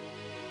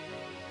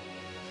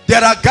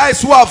 There are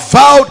guys who have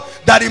vowed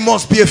that he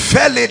must be a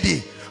fair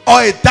lady,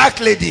 or a dark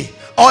lady,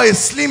 or a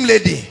slim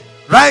lady,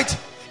 right?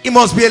 It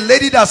must be a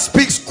lady that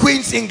speaks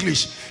Queen's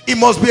English. It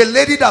must be a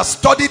lady that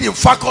studied in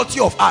Faculty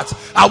of Arts.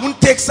 I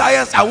won't take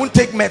science, I won't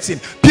take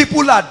medicine.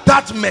 People are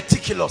that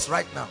meticulous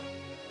right now.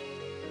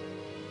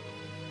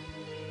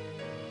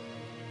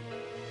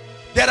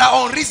 There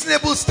are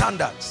unreasonable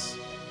standards.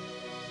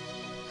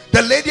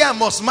 The lady I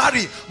must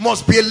marry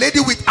must be a lady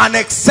with an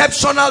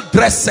exceptional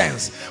dress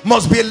sense,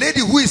 must be a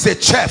lady who is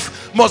a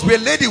chef, must be a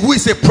lady who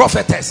is a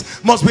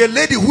prophetess, must be a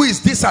lady who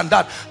is this and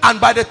that. And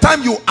by the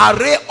time you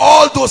array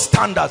all those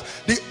standards,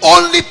 the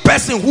only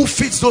person who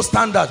fits those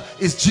standards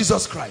is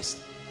Jesus Christ.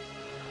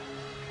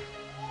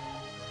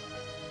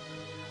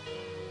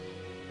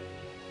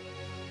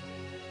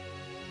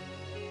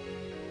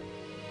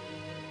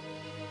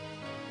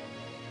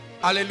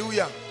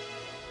 Hallelujah.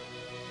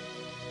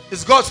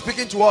 Is God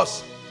speaking to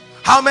us?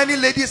 How many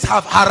ladies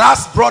have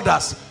harassed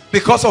brothers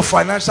because of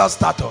financial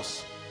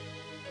status?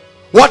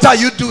 What are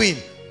you doing?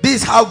 This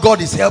is how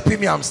God is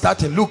helping me. I'm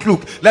starting. Look,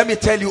 let me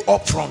tell you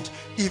up front.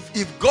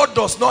 If God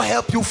does not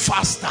help you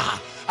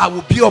faster, I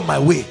will be on my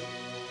way.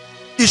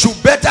 It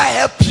should better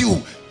help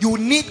you. You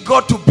need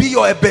God to be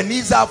your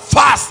Ebenezer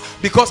fast,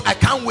 because I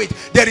can't wait.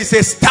 There is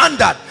a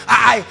standard.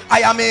 I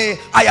am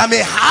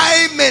a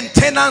high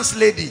maintenance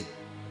lady.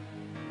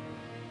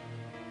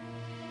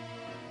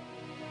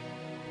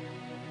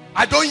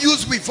 I don't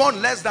use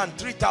Wivon less than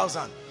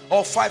 3,000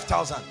 or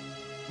 5,000.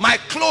 My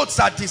clothes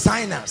are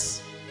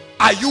designers.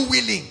 Are you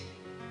willing?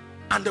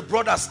 And the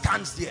brother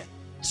stands there,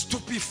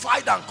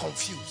 stupefied and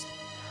confused,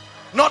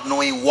 not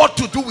knowing what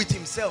to do with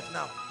himself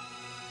now.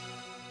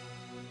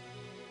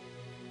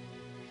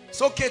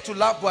 It's okay to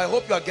laugh, but I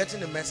hope you are getting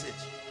the message.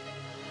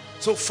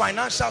 So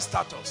financial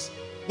status,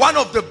 one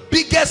of the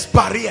biggest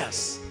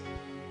barriers.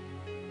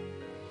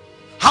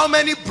 How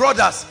many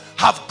brothers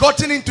have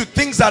gotten into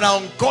things that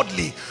are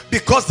ungodly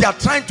because they are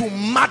trying to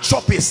match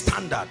up a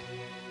standard?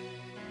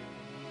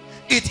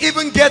 It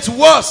even gets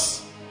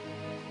worse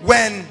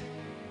when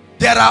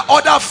there are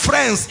other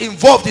friends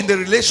involved in the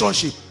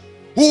relationship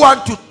who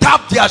want to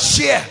tap their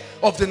share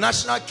of the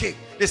national cake.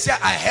 They say,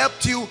 I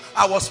helped you,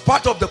 I was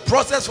part of the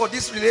process for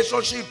this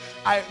relationship,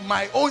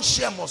 my own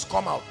share must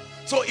come out.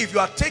 So if you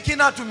are taking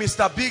her to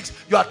Mr. Biggs,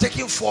 you are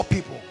taking 4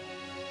 people.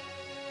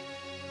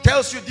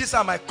 Tells you, these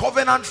are my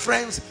covenant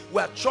friends, we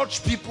are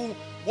church people,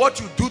 What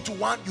you do to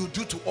one, you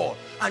do to all.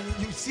 And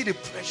you see the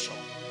pressure.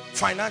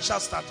 Financial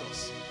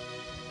status.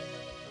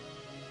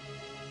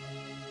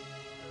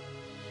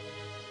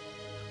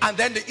 And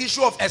then the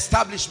issue of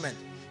establishment.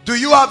 Do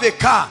you have a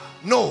car?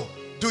 No.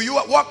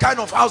 What kind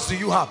of house do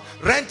you have?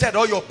 Rented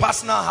or your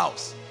personal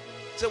house?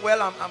 Say,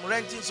 well, I'm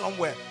renting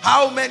somewhere.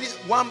 How many?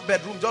 One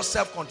bedroom, just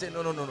self-contained?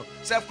 No.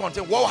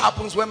 Self-contained. What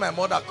happens when my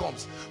mother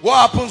comes?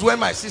 What happens when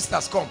my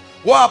sisters come?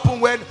 What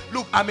happens when,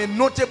 look, I'm a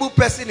notable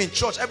person in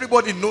church.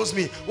 Everybody knows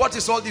me. What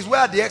is all this?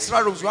 Where are the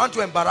extra rooms? You want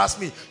to embarrass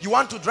me? You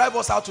want to drive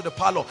us out to the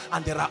parlor?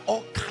 And there are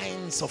all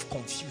kinds of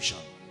confusion.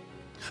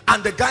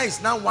 And the guy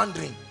is now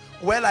wondering,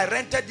 well, I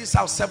rented this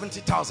house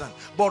 70,000,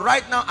 but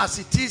right now as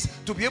it is,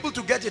 to be able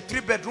to get a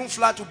 3-bedroom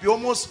flat would be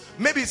almost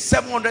maybe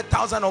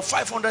 700,000 or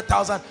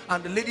 500,000.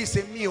 And the lady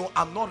say, me,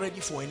 I'm not ready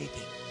for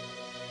anything.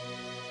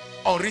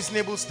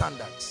 Unreasonable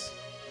standards.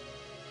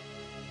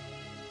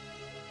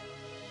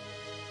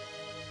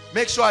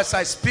 Make sure as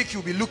I speak,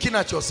 you'll be looking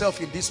at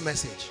yourself in this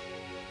message.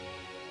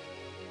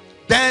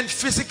 Then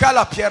physical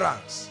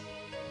appearance.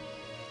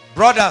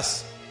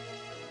 Brothers.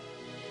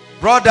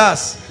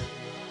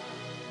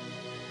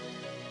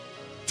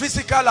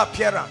 Physical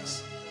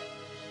appearance.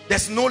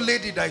 There's no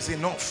lady that is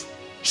enough.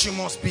 She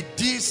must be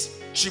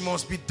this, she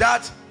must be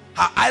that.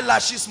 Her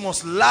eyelashes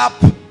must lap.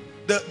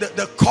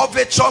 The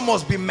curvature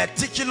must be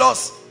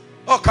meticulous.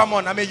 Oh, come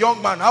on, I'm a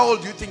young man. How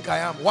old do you think I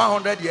am?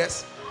 100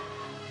 years?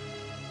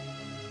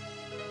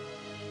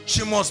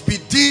 She must be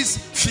this,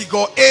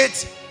 figure 8,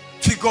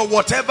 figure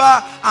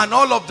whatever, and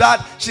all of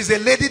that. She's a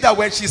lady that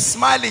when she's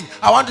smiling,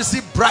 I want to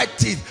see bright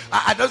teeth.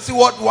 I don't see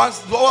what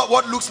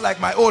looks like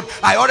my own.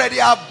 I already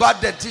have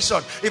bad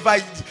dentition.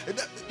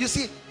 You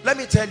see, let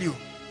me tell you,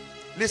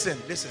 listen.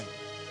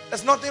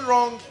 There's nothing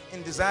wrong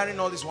in desiring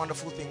all these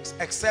wonderful things,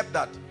 except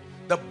that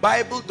the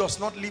Bible does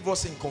not leave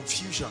us in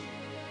confusion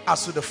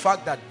as to the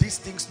fact that these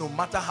things, no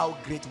matter how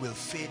great, will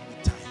fade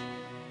with time.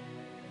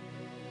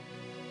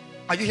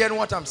 Are you hearing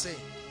what I'm saying?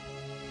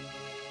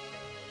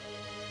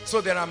 So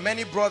there are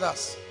many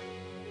brothers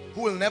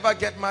who will never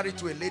get married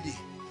to a lady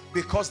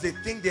because they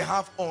think they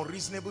have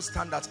unreasonable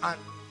standards. And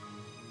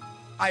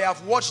I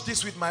have watched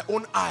this with my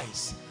own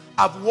eyes.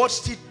 I've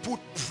watched it put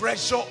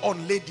pressure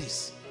on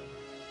ladies.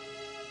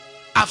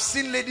 I've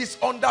seen ladies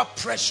under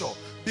pressure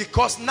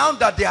because now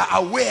that they are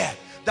aware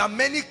that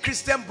many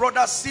Christian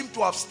brothers seem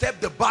to have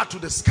stepped the bar to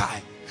the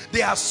sky,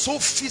 they are so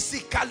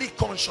physically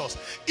conscious.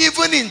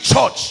 Even in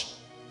church,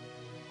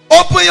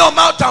 open your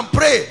mouth and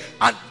pray,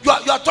 and you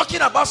are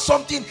talking about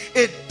something,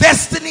 a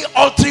destiny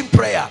altering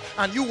prayer,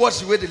 and you watch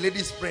the way the lady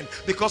is praying,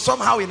 because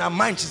somehow in her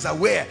mind she's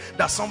aware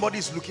that somebody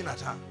is looking at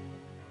her.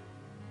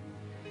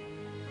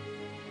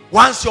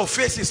 Once your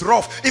face is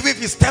rough, even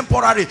if it's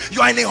temporary,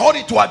 you are in a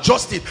hurry to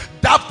adjust it.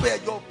 That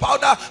your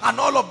powder and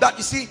all of that,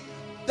 you see,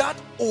 that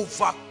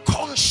over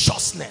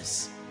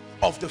consciousness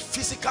of the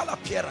physical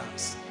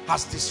appearance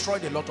has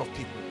destroyed a lot of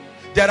people.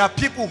 There are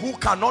people who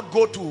cannot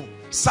go to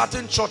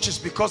certain churches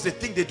because they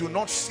think they do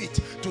not fit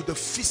to the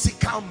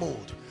physical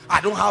mold.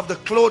 I don't have the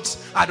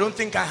clothes, I don't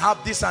think I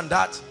have this and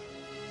that.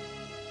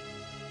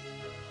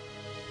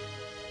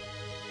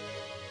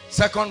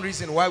 Second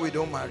reason why we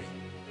don't marry: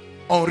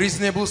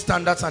 unreasonable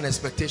standards and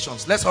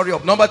expectations. Let's hurry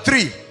up. Number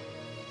 3,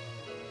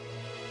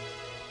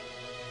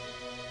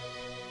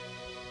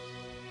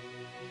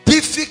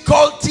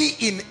 difficulty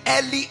in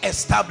early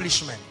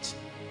establishment.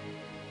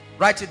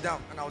 Write it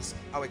down and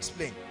I'll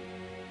explain.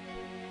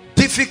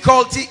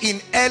 Difficulty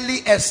in early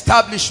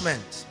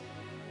establishment.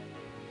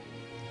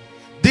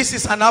 This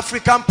is an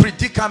African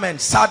predicament,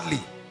 sadly.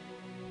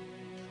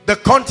 The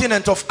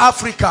continent of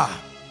Africa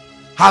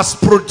has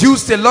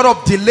produced a lot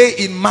of delay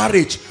in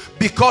marriage,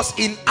 because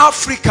in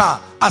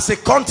Africa as a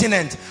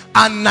continent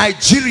and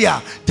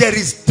Nigeria, there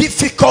is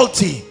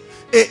difficulty.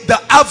 The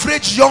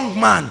average young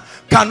man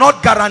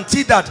cannot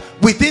guarantee that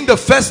within the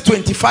first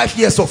 25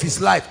 years of his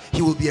life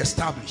he will be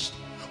established.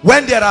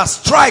 When there are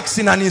strikes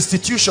in an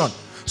institution,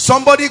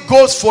 somebody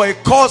goes for a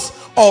course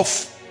of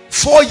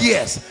 4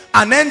 years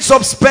and ends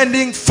up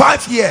spending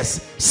 5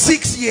 years,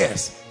 6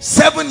 years,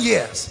 7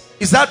 years.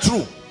 Is that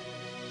true?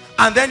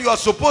 And then you are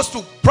supposed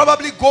to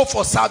probably go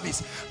for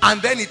service,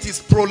 and then it is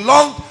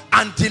prolonged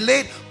and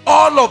delayed.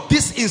 All of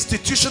these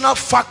institutional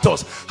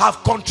factors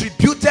have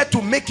contributed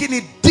to making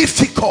it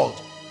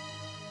difficult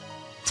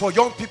for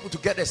young people to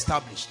get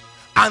established.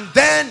 And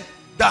then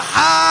the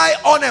high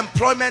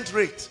unemployment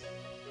rate.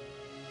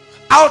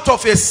 Out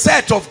of a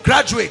set of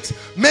graduates,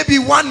 maybe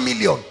 1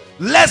 million,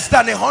 less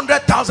than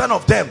 100,000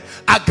 of them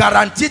are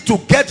guaranteed to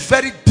get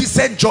very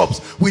decent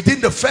jobs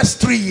within the first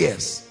 3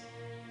 years.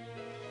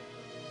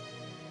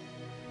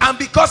 And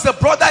because the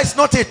brother is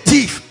not a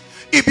thief,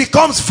 it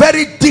becomes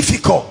very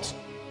difficult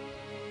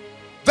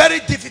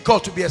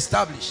to be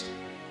established.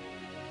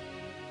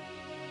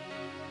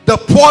 The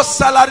poor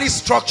salary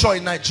structure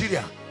in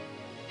Nigeria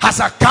has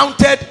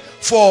accounted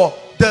for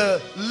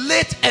the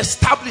late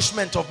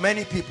establishment of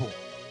many people.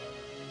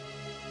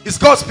 Is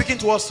God speaking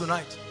to us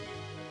tonight?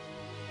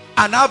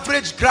 An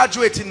average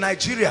graduate in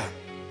Nigeria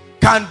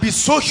can be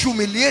so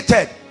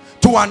humiliated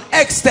to an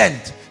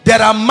extent.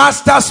 There are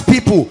masters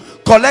people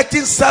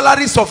collecting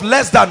salaries of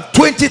less than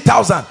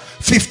 20,000,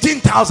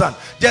 15,000.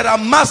 There are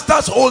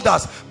masters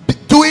holders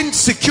doing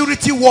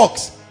security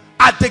works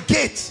at the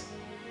gate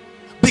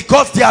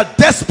because they are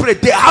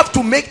desperate. They have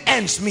to make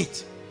ends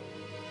meet.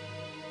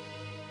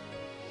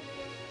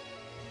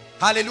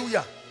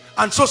 Hallelujah.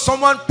 And so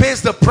someone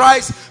pays the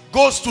price,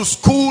 goes to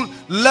school,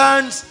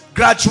 learns,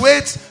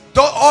 graduates,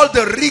 all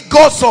the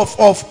rigors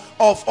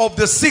of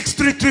the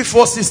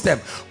 6334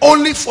 system,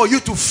 only for you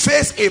to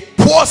face a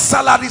poor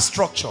salary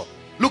structure.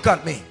 Look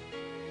at me.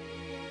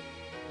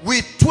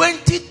 With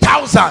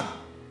 20,000,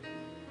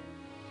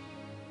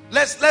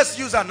 let's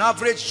use an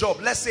average job.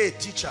 Let's say a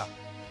teacher.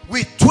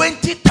 With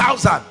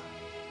 20,000,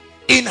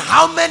 in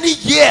how many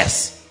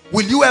years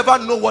will you ever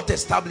know what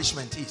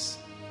establishment is?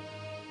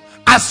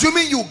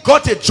 Assuming you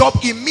got a job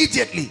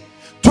immediately,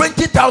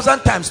 20,000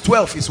 times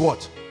 12 is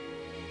what?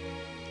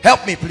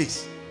 Help me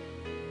please.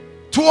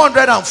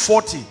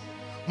 240.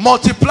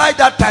 Multiply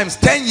that times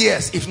 10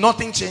 years if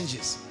nothing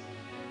changes.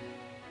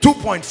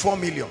 2.4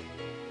 million.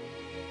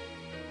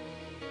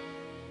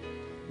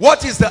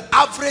 What is the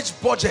average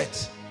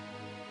budget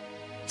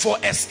for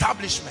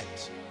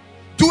establishment?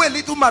 Do a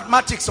little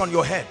mathematics on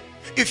your head.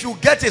 If you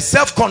get a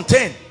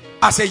self-contained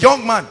as a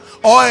young man,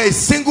 or a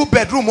single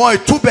bedroom or a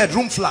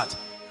 2-bedroom flat,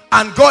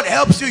 and God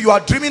helps you, you are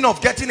dreaming of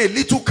getting a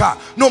little car,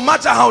 no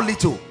matter how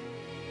little,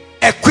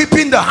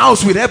 equipping the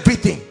house with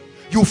everything,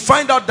 you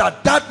find out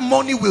that that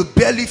money will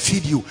barely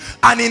feed you.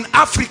 And in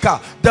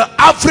Africa, the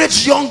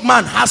average young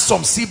man has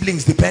some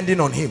siblings depending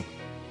on him,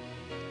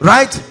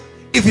 right?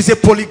 If it's a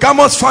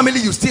polygamous family,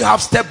 you still have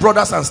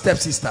stepbrothers and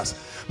stepsisters.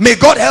 May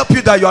God help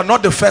you that you are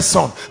not the first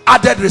son.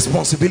 Added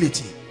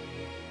responsibility.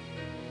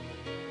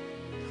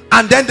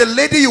 And then the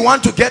lady you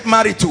want to get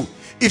married to,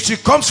 if she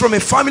comes from a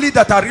family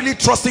that are really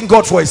trusting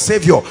God for a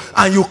savior,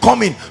 and you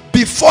come in,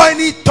 before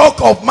any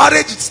talk of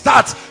marriage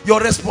starts,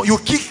 you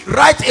kick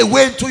right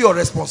away into your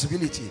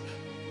responsibility.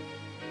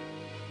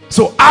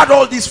 So add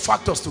all these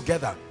factors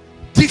together.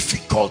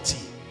 Difficulty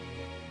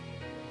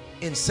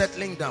in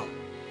settling down.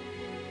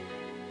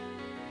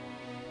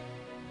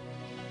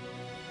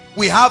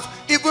 We have,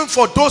 even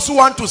for those who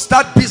want to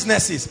start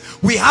businesses,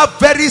 we have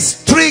very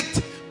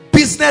strict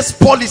business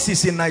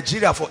policies in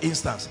Nigeria, for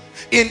instance.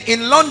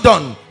 In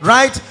London,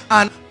 right,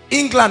 and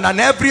England and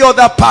every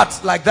other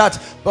part like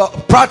that,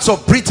 parts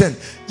of Britain,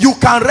 you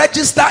can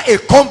register a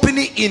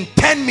company in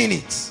 10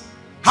 minutes.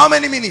 How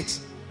many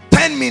minutes?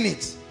 10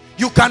 minutes.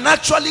 You can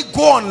actually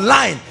go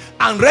online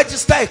and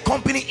register a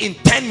company in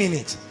 10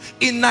 minutes.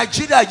 In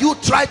Nigeria, you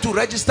try to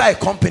register a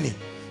company,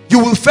 you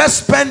will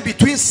first spend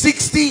between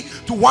 60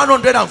 to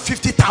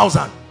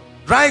 150,000,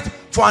 right,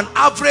 for an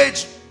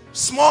average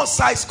small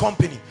size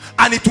company,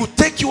 and it will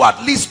take you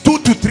at least 2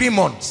 to 3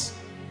 months.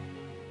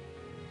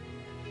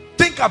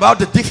 Think about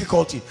the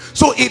difficulty.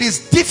 So it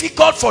is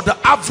difficult for the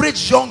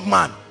average young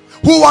man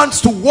who wants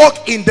to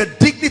walk in the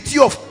dignity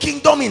of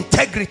kingdom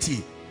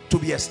integrity to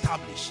be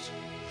established.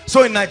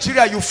 So in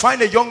Nigeria, you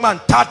find a young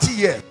man 30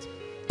 years,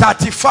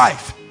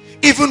 35,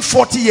 even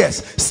 40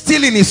 years,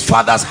 still in his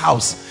father's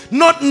house.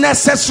 Not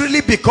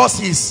necessarily because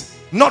he's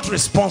not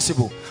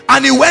responsible,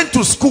 and he went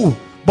to school,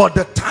 but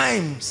the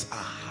times are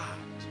hard.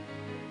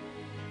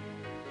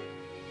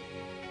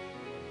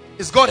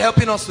 Is God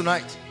helping us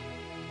tonight?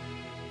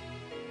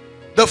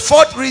 The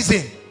fourth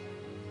reason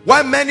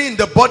why many in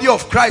the body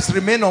of Christ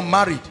remain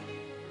unmarried,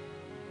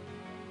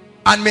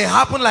 and may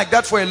happen like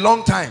that for a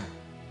long time.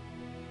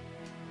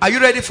 Are you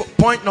ready for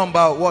point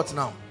number what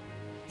now?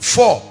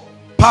 4.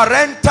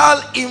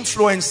 Parental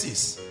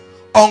influences.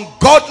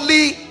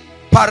 Ungodly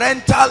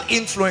parental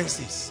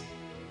influences.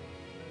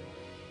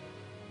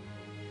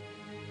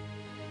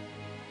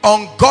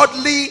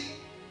 Ungodly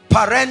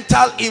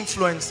parental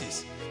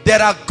influences.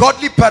 There are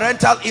godly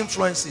parental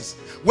influences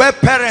where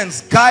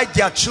parents guide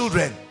their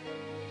children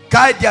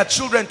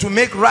to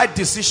make right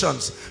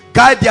decisions,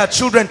 guide their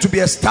children to be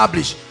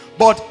established.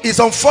 But it's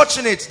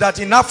unfortunate that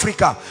in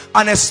Africa,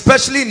 and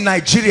especially in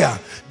Nigeria,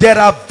 there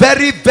are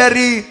very,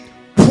 very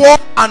poor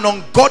and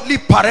ungodly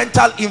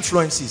parental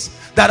influences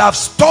that have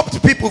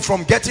stopped people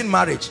from getting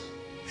married.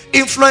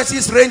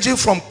 Influences ranging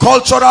from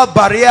cultural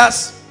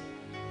barriers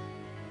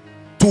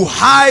to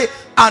high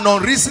and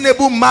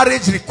unreasonable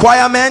marriage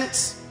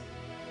requirements,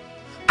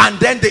 and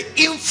then the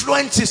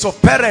influences of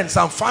parents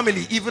and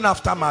family even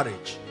after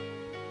marriage.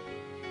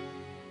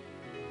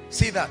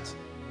 See that?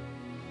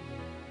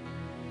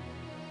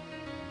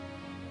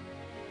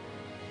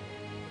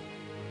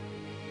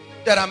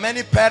 There are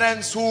many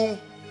parents who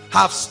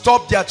have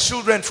stopped their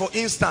children, for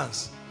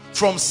instance,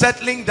 from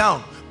settling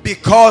down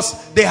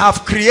because they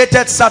have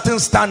created certain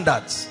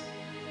standards.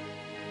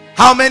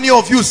 How many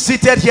of you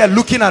seated here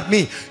looking at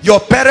me, your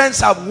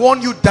parents have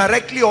warned you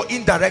directly or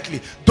indirectly,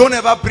 don't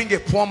ever bring a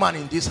poor man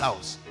in this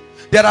house?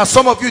 There are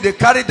some of you, they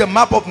carried the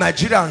map of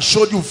Nigeria and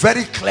showed you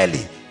very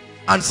clearly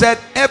and said,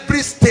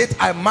 every state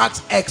I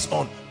marked X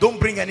on, don't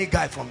bring any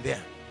guy from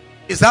there.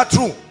 Is that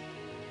true?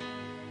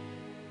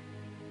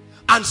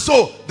 And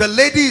so the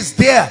lady is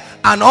there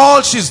and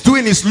all she's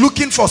doing is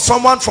looking for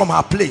someone from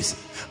her place,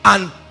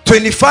 and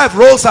 25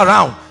 rolls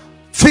around,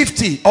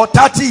 50 or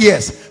 30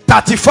 years,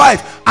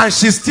 35, and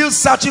she's still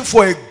searching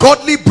for a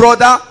godly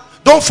brother.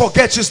 Don't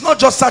forget, she's not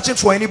just searching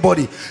for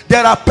anybody.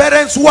 There are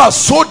parents who are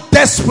so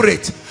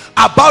desperate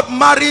about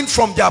marrying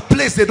from their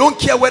place, they don't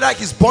care whether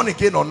he's born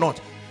again or not.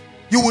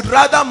 You would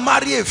rather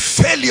marry a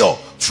failure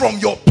from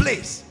your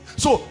place.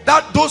 So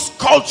that those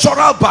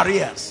cultural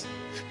barriers.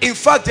 In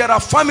fact, there are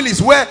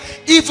families where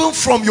even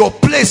from your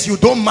place you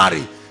don't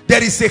marry.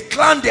 There is a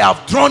clan they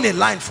have drawn a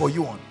line for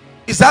you on.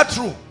 Is that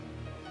true?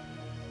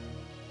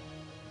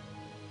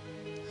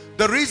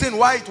 The reason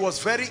why it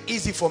was very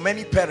easy for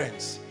many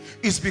parents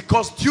is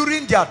because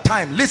during their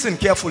time, listen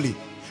carefully,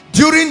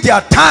 during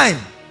their time,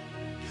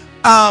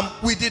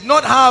 we did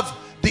not have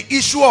the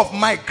issue of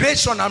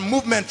migration and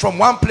movement from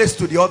one place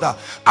to the other.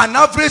 An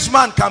average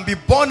man can be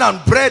born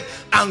and bred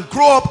and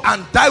grow up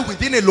and die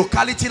within a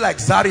locality like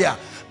Zaria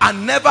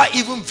and never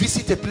even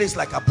visit a place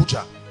like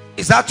Abuja.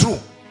 Is that true?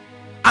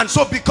 And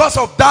so because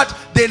of that,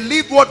 they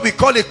live what we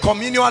call a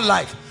communal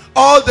life.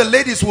 All the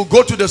ladies will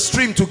go to the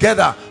stream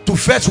together to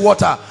fetch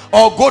water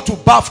or go to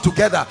bath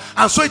together.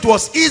 And so it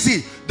was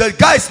easy. The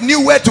guys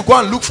knew where to go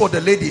and look for the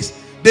ladies.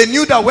 They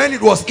knew that when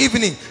it was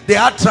evening, they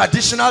had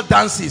traditional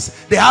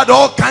dances. They had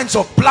all kinds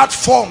of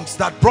platforms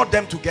that brought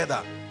them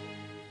together.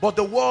 But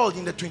the world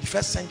in the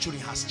 21st century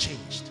has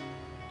changed.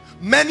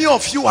 Many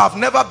of you have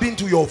never been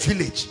to your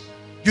village.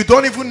 You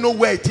don't even know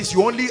where it is.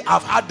 You only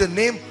have heard the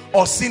name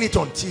or seen it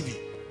on TV.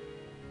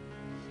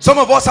 Some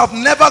of us have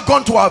never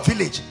gone to our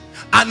village.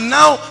 And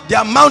now they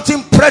are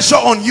mounting pressure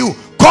on you.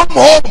 Come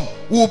home,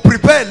 we'll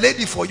prepare a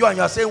lady for you. And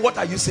you are saying, what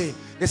are you saying?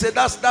 They say,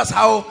 that's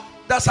how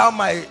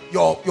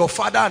your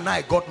father and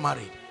I got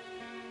married.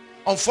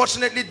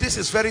 Unfortunately, this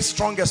is very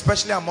strong,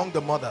 especially among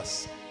the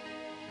mothers.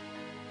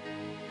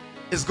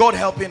 Is God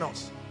helping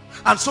us?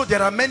 And so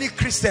there are many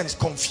Christians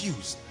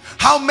confused.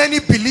 How many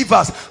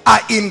believers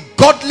are in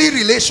godly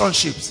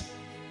relationships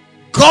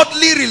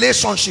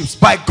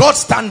by God's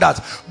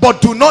standards,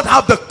 but do not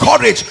have the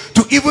courage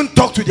to even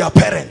talk to their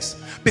parents?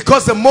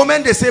 Because the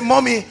moment they say,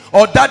 mommy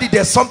or daddy,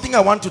 there's something I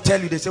want to tell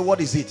you, they say, what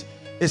is it?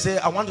 They say,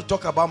 I want to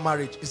talk about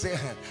marriage. You say,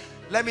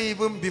 let me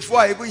even, before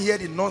I even hear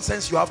the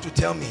nonsense you have to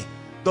tell me,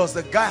 does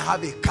the guy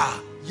have a car?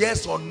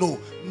 Yes or no?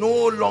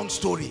 No long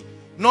story.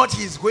 Not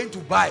he's going to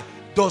buy.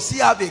 Does he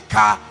have a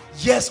car?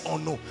 Yes or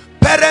no?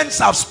 Parents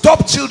have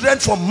stopped children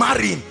from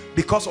marrying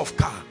because of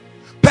car.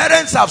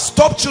 Parents have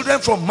stopped children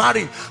from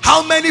marrying.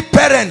 How many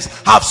parents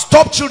have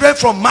stopped children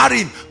from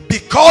marrying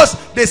because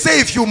they say,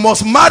 if you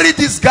must marry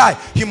this guy,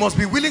 he must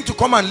be willing to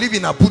come and live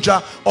in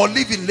Abuja or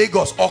live in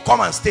Lagos or come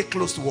and stay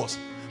close to us?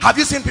 Have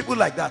you seen people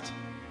like that?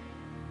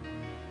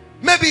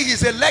 Maybe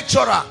he's a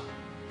lecturer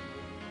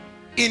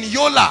in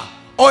Yola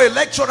or a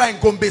lecturer in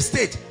Gombe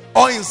State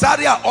or in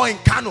Zaria or in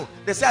Kano.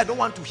 They say, I don't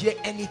want to hear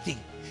anything.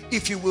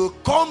 If you will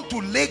come to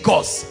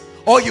Lagos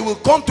or you will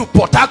come to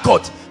Port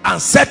Harcourt and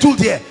settle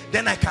there,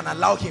 then I can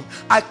allow him.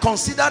 I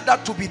consider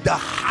that to be the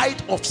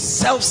height of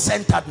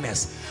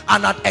self-centeredness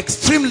and at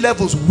extreme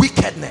levels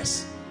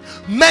wickedness.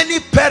 Many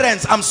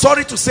parents, I'm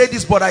sorry to say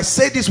this, but I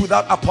say this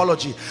without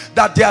apology,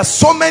 that there are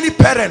so many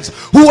parents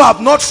who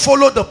have not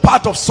followed the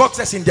path of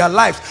success in their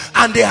life,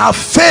 and they have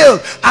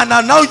failed and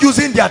are now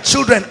using their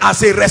children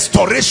as a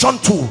restoration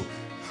tool.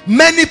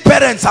 Many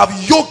parents have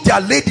yoked their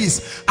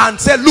ladies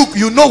and said, look,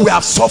 you know we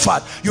have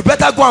suffered, you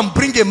better go and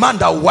bring a man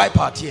that will wipe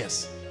our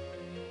tears.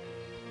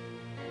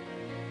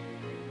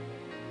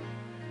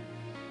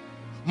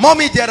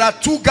 Mommy, there are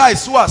two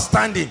guys who are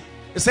standing.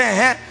 They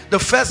say, the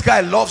first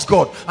guy loves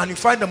God, and you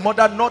find the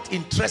mother not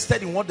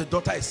interested in what the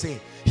daughter is saying.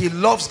 He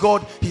loves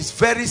God, he's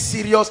very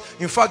serious.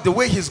 In fact, the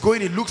way he's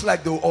going, it looks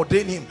like they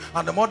ordain him,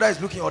 and the mother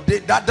is looking,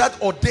 that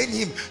ordain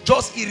him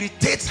just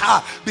irritates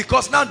her,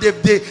 because now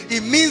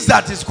it means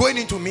that he's going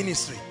into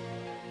ministry.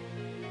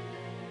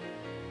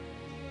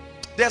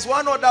 There's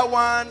one other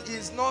one,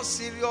 he's not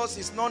serious,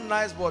 he's not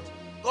nice, but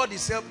God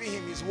is helping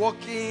him. He's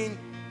working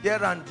here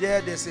and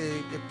there. There's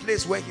a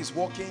place where he's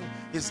working,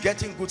 he's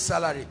getting good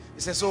salary.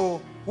 He says,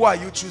 so who are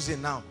you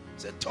choosing now?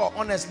 He said, oh,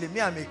 honestly,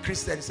 me, I'm a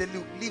Christian. He said,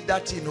 look, leave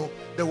that, you know,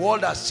 the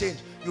world has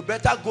changed. You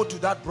better go to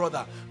that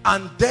brother.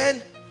 And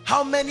then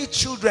how many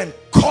children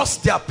curse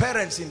their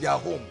parents in their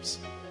homes?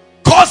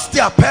 Curse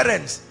their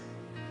parents.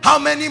 How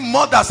many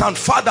mothers and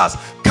fathers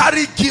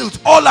carry guilt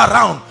all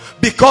around,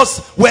 because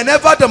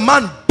whenever the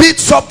man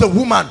beats up the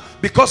woman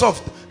because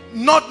of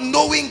not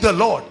knowing the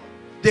Lord,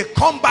 they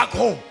come back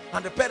home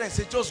and the parents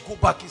say, just go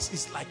back.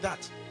 It's like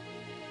that.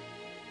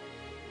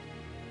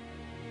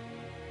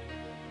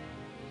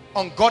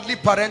 Ungodly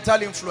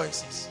parental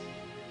influences.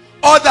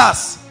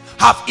 Others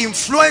have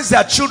influenced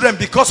their children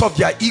because of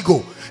their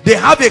ego. They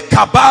have a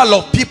cabal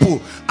of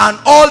people, and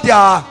all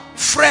their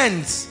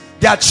friends,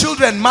 their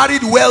children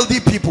married wealthy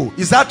people.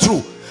 Is that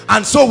true?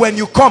 And so when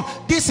you come,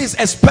 this is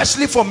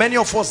especially for many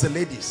of us, the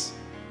ladies.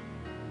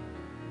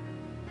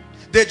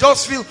 They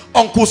just feel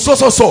Uncle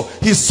so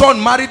his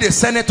son married a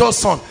senator's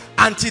son.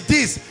 Auntie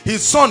this,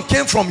 his son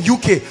came from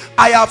UK.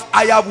 I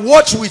have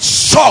watched with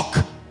shock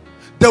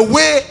the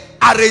way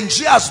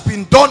arranging has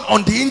been done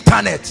on the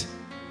internet.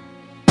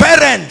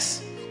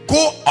 Parents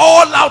go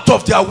all out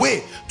of their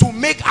way to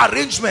make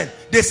arrangement.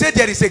 They say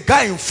there is a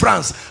guy in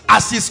France,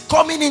 as he's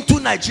coming into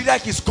Nigeria,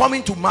 he's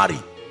coming to marry.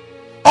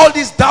 All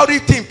this dowry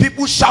thing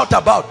people shout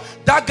about,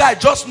 that guy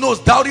just knows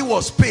dowry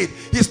was paid.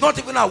 He's not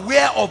even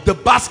aware of the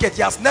basket.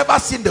 He has never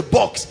seen the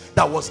box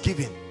that was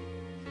given.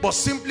 But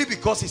simply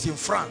because he's in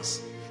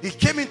France, he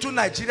came into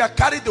Nigeria,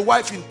 carried the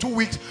wife in 2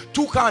 weeks,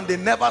 took her, and they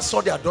never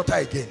saw their daughter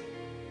again.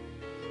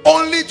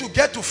 Only to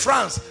get to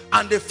France,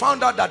 and they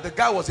found out that the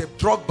guy was a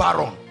drug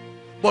baron.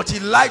 But he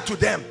lied to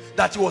them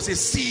that he was a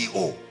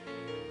CEO.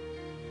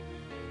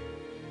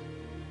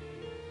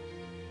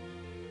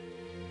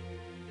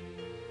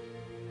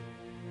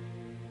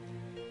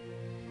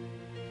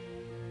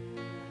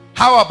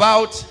 How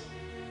about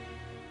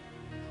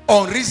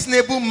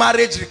unreasonable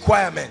marriage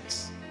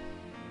requirements?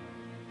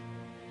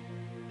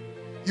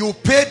 You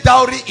pay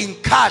dowry in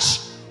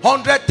cash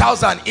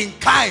 100,000, in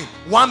kind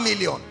 1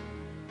 million.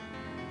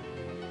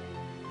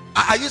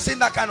 Are you seeing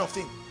that kind of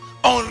thing?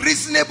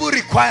 Unreasonable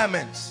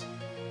requirements.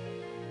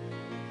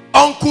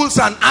 Uncles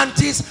and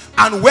aunties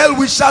and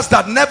well-wishers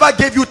that never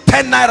gave you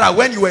 10 naira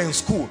when you were in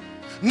school,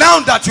 now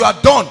that you are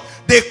done,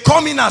 they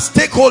come in as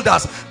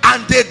stakeholders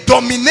and they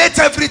dominate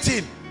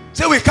everything.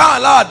 Say, we can't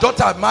allow our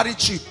daughter to marry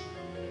cheap.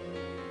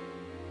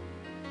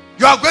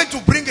 You are going to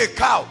bring a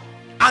cow,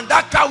 and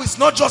that cow is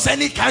not just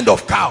any kind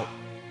of cow.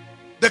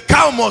 The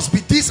cow must be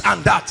this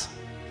and that.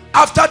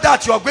 After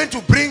that, you are going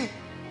to bring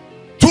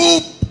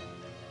two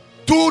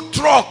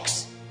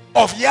trucks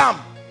of yam.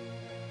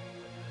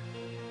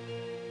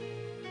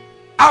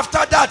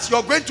 After that, you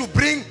are going to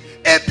bring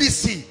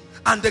ABC,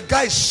 and the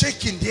guy is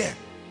shaking there.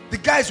 The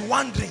guy is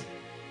wondering,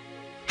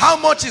 how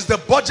much is the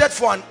budget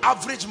for an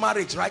average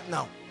marriage right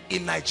now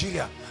in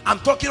Nigeria? I'm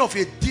talking of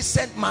a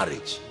decent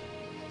marriage.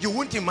 You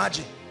wouldn't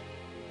imagine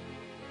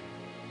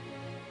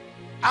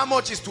how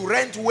much is to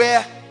rent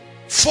where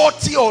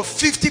 40 or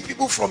 50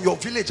 people from your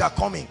village are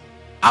coming.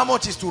 How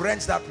much is to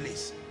rent that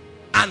place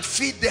and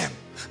feed them?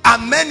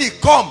 And many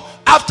come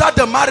after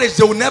the marriage,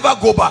 they will never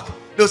go back.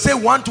 They'll say,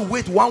 want to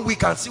wait 1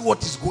 week and see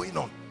what is going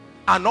on.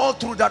 And all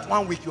through that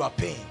 1 week you are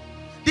paying.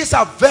 These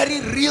are very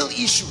real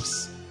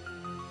issues.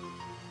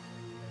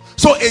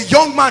 So a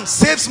young man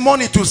saves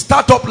money to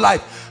start up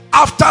life.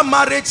 After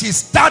marriage, he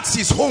starts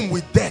his home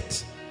with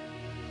debt.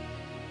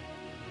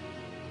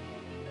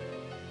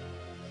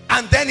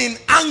 And then in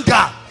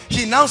anger,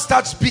 he now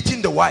starts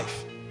beating the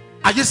wife.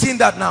 Are you seeing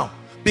that now?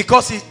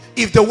 Because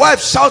if the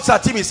wife shouts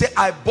at him, he says,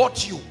 I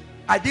bought you.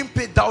 I didn't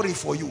pay dowry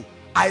for you.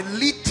 I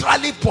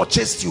literally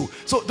purchased you.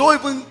 So don't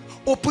even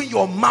open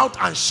your mouth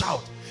and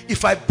shout.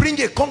 If I bring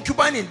a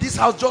concubine in this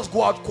house, just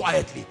go out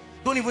quietly.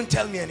 Don't even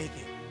tell me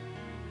anything.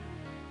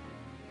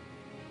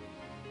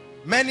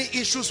 Many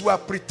issues we are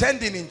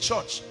pretending in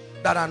church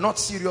that are not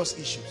serious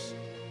issues.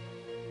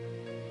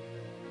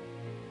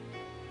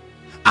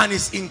 And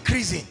it's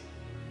increasing.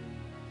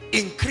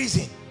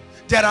 Increasing.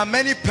 There are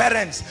many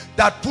parents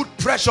that put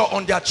pressure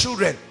on their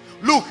children.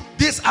 Look,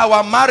 this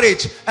our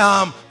marriage,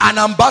 an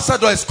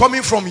ambassador is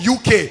coming from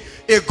UK,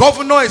 a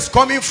governor is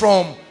coming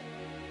from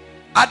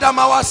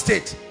Adamawa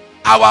State,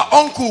 our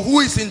uncle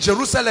who is in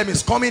Jerusalem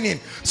is coming in.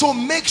 So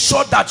make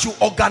sure that you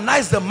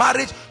organize the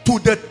marriage to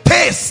the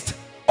taste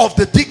of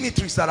the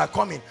dignitaries that are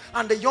coming.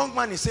 And the young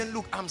man is saying,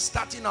 look, I'm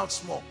starting out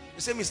small.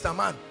 You say, Mr.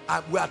 Man,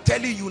 we are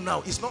telling you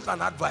now, it's not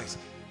an advice.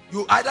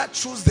 You either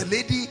choose the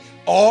lady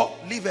or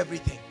leave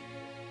everything.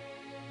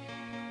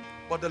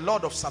 But the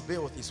Lord of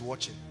Sabaoth is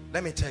watching.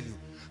 Let me tell you.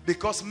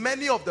 Because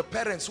many of the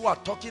parents who are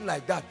talking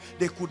like that,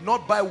 they could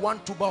not buy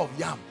 1 tuber of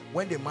yam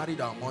when they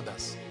married our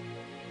mothers.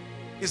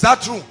 Is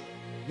that true?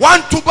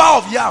 1 tuber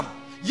of yam.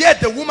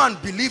 Yet the woman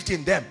believed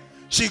in them.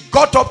 She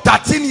got up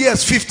 13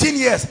 years, 15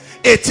 years,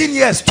 18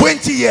 years,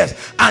 20 years,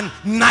 and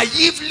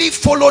naively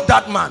followed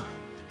that man.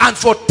 And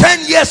for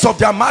 10 years of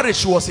their marriage,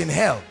 she was in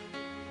hell.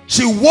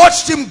 She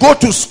watched him go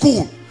to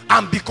school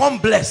and become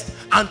blessed.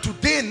 And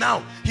today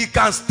now, he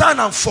can stand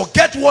and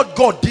forget what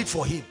God did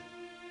for him.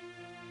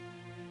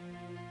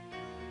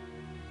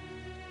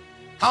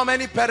 How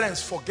many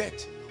parents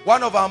forget?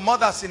 One of our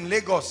mothers in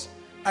Lagos,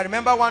 I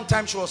remember one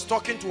time she was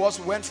talking to us.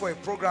 We went for a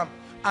program,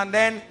 and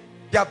then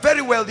they are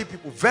very wealthy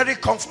people, very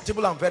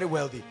comfortable and very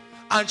wealthy.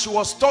 And she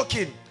was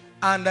talking,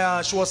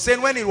 and she was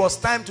saying when it was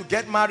time to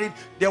get married,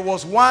 there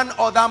was one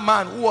other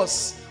man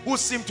who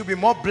seemed to be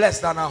more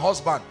blessed than her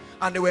husband,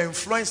 and they were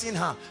influencing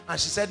her. And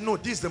she said, no,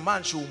 this is the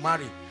man she will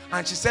marry.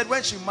 And she said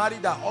when she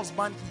married her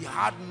husband, he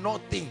had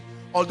nothing.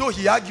 Although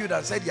he argued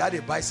and said he had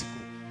a bicycle,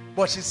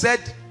 but she said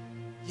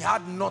he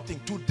had nothing.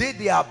 Today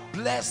they are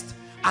blessed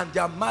and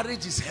their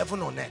marriage is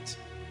heaven on earth.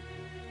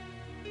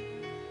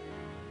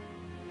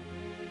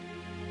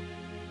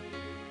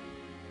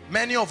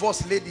 Many of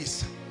us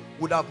ladies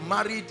would have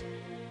married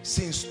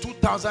since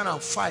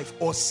 2005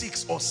 or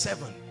 6 or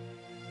 7.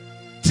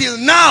 Till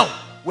now,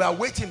 we are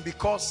waiting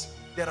because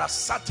there are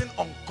certain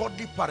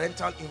ungodly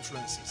parental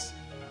influences.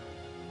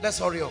 Let's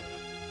hurry up.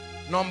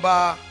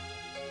 Number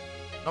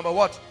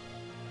what?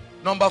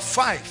 Number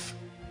 5.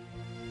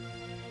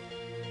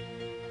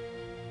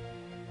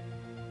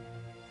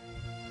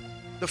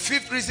 The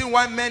 5th reason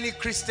why many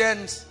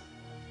Christians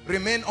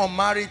remain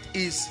unmarried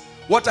is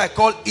what I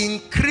call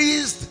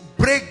increased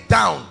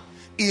breakdown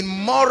in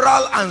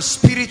moral and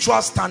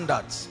spiritual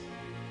standards.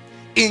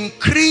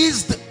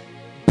 Increased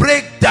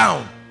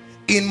breakdown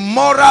in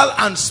moral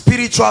and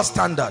spiritual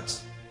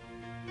standards.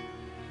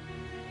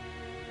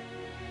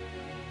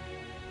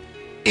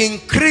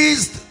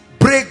 Increased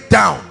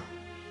breakdown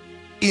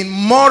in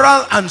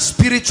moral and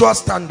spiritual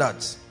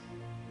standards.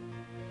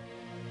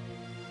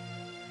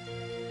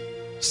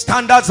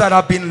 Standards that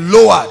have been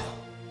lowered.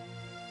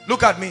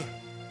 Look at me.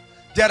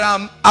 There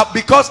are,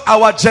 because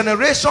our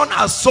generation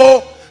has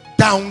so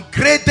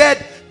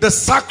downgraded the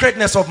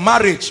sacredness of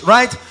marriage,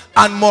 right,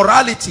 and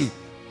morality.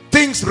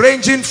 Things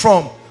ranging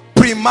from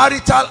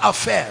premarital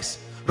affairs.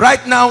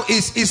 Right now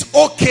is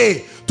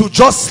okay to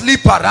just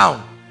sleep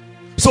around.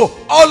 So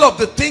all of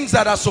the things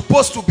that are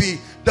supposed to be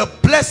the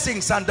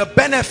blessings and the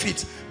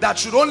benefits that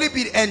should only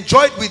be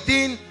enjoyed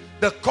within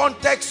the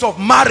context of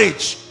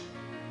marriage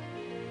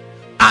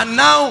are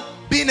now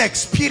being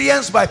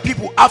experienced by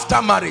people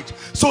after marriage.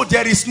 So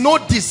there is no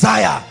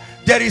desire,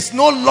 there is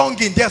no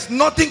longing, there's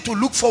nothing to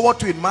look forward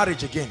to in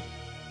marriage again.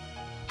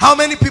 How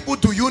many people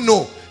do you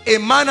know, a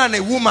man and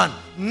a woman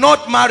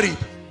not married,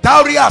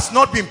 dowry has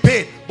not been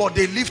paid, but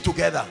they live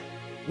together?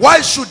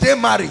 Why should they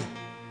marry?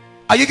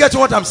 Are you getting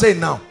what I'm saying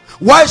now?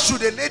 Why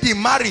should a lady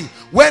marry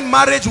when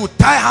marriage would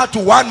tie her to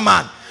one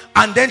man,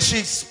 and then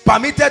she's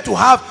permitted to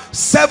have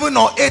 7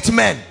 or 8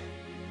 men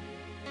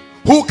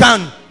who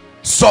can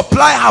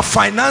supply her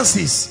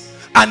finances,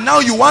 and now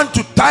you want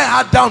to tie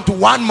her down to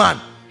one man?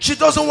 She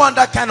doesn't want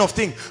that kind of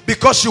thing,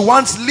 because she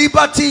wants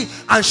liberty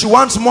and she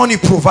wants money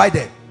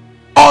provided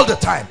all the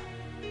time.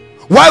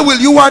 Why will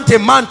you want a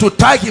man to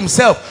tie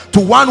himself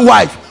to one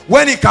wife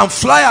when he can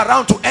fly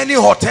around to any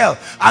hotel,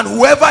 and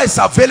whoever is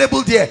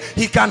available there,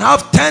 he can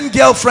have 10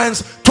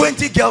 girlfriends,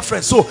 20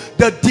 girlfriends? So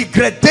the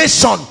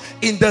degradation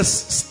in the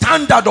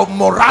standard of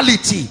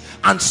morality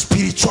and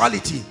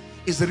spirituality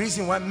is the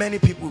reason why many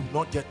people will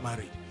not get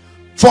married.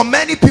 For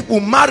many people,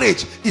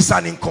 marriage is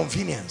an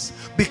inconvenience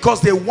because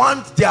they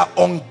want their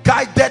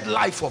unguided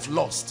life of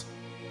lust.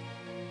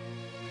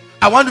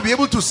 I want to be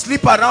able to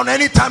sleep around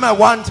anytime I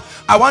want.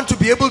 I want to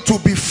be able to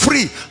be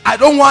free. I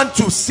don't want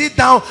to sit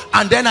down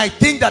and then I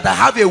think that I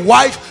have a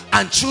wife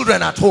and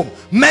children at home.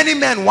 Many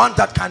men want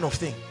that kind of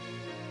thing.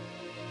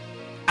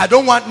 I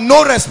don't want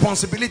no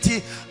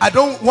responsibility. I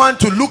don't want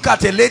to look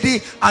at a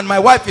lady and my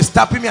wife is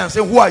tapping me and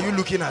saying, "Who are you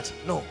looking at?"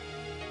 No.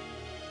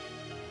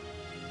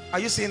 Are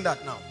you seeing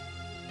that now?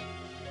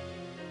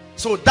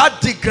 So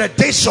that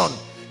degradation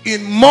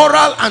in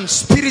moral and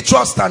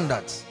spiritual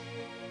standards.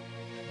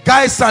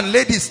 Guys and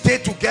ladies stay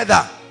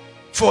together,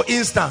 for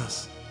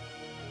instance.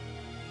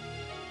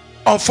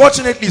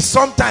 Unfortunately,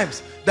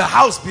 sometimes the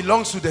house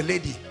belongs to the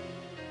lady,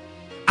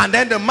 and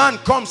then the man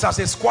comes as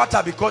a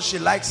squatter because she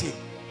likes him,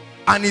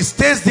 and he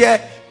stays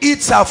there,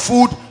 eats her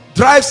food,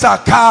 drives her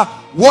car,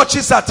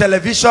 watches her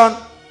television,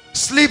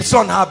 sleeps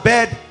on her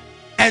bed,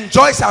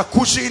 enjoys her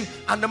cushion,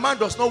 and the man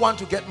does not want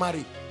to get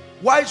married.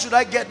 Why should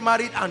I get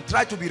married and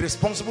try to be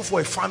responsible for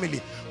a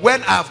family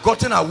when I have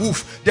gotten a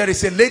woof? There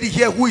is a lady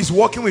here who is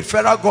working with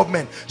federal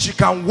government. She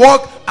can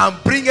work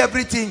and bring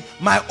everything.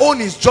 My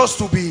own is just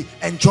to be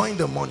enjoying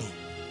the money.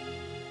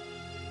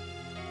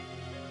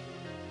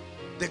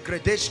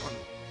 Degradation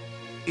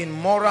in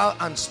moral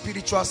and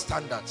spiritual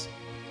standards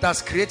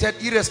that's created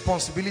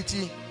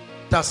irresponsibility,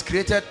 that's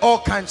created all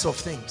kinds of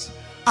things.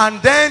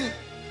 And then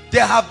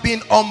there have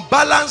been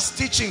unbalanced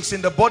teachings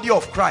in the body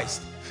of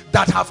Christ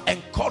that have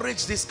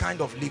encouraged this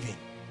kind of living,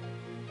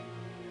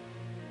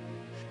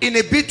 in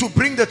a bid to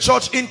bring the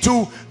church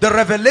into the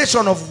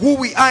revelation of who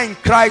we are in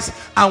Christ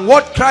and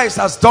what Christ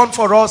has done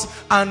for us,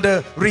 and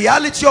the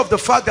reality of the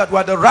fact that we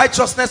are the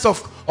righteousness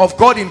of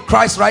God in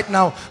Christ right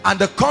now, and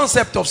the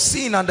concept of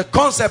sin and the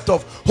concept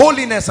of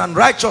holiness and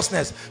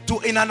righteousness,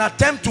 in an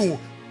attempt to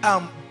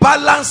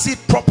balance it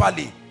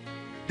properly.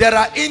 There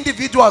are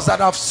individuals that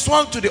have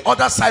swung to the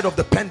other side of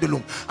the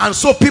pendulum, and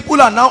so people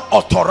are now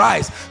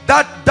authorized.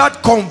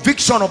 That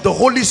conviction of the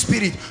Holy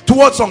Spirit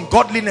towards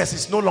ungodliness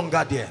is no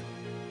longer there.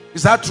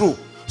 Is that true?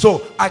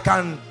 So I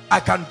can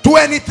do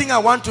anything I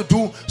want to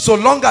do, so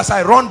long as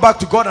I run back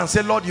to God and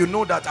say, "Lord, you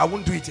know that I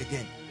won't do it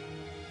again."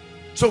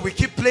 So we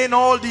keep playing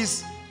all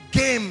these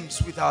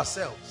games with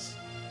ourselves.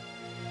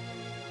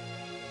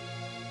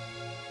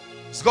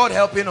 Is God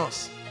helping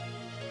us?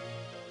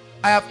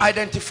 I have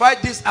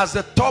identified this as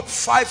the top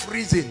 5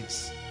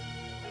 reasons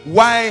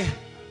why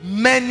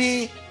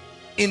many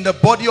in the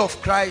body of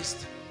Christ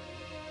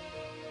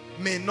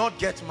may not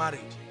get married.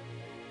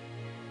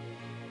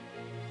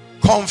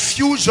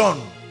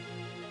 Confusion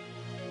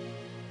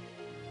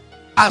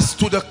as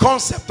to the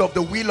concept of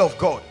the will of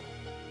God.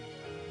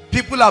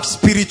 People have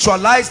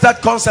spiritualized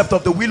that concept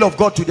of the will of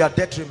God to their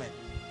detriment.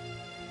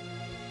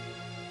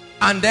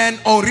 And then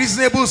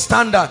unreasonable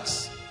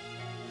standards.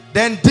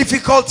 Then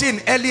difficulty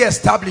in early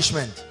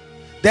establishment.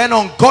 Then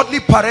ungodly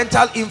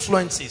parental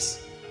influences.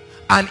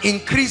 And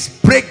increased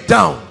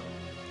breakdown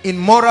in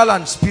moral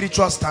and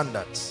spiritual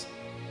standards.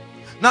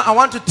 Now I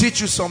want to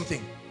teach you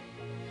something.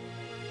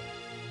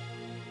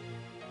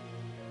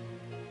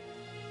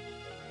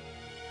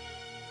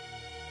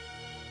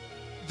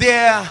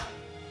 There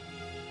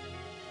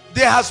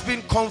there has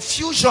been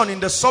confusion in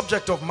the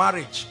subject of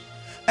marriage,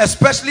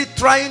 especially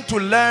trying to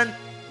learn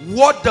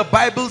what the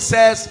Bible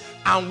says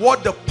and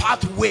what the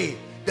pathway,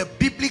 the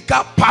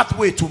biblical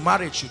pathway to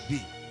marriage should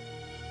be.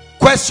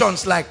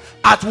 Questions like,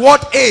 at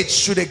what age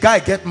should a guy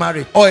get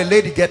married or a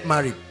lady get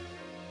married?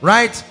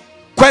 Right?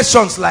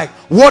 Questions like,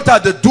 what are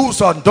the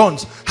do's and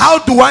don'ts? How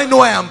do I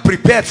know I am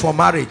prepared for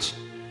marriage?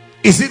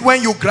 Is it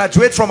when you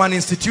graduate from an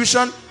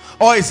institution?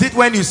 Or is it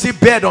when you see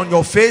beard on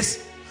your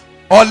face?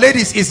 Or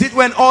ladies, is it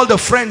when all the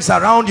friends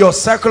around your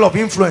circle of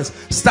influence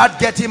start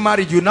getting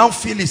married, you now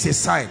feel it's a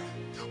sign?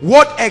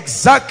 What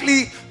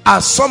exactly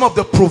are some of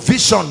the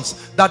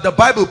provisions that the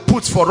Bible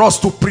puts for us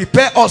to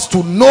prepare us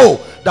to know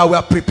that we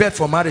are prepared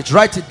for marriage?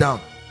 Write it down.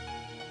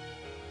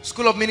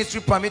 School of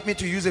Ministry, permit me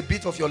to use a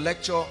bit of your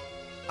lecture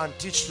and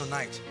teach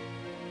tonight.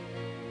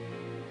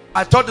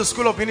 I taught the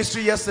School of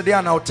Ministry yesterday,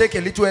 and I'll take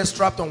a little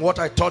extract on what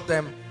I taught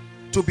them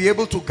to be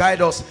able to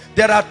guide us.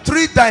 There are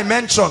 3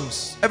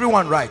 dimensions.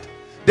 Everyone write.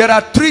 There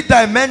are 3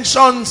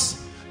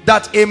 dimensions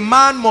that a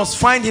man must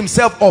find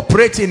himself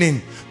operating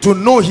in to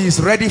know he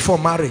is ready for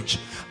marriage.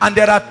 And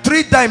there are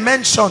 3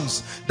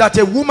 dimensions that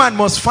a woman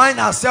must find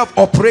herself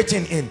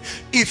operating in.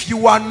 If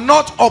you are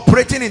not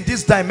operating in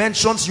these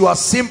dimensions, you are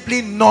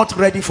simply not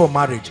ready for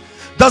marriage.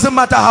 Doesn't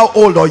matter how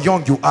old or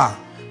young you are.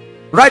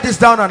 Write this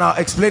down and I'll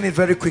explain it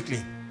very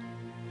quickly.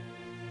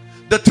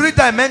 The 3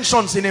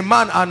 dimensions in a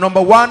man are: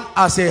 number 1,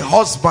 as a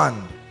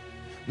husband;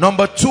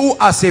 number 2,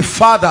 as a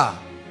father;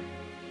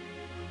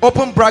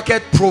 open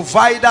bracket,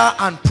 provider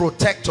and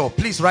protector.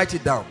 Please write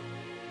it down.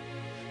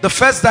 The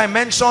first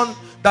dimension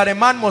that a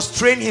man must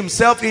train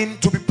himself in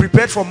to be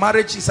prepared for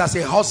marriage is as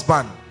a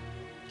husband.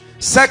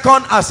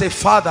 Second, as a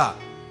father.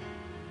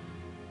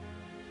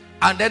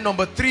 And then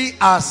number 3,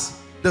 as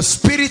the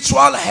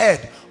spiritual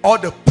head or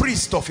the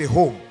priest of a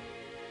home.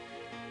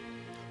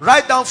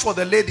 Write down for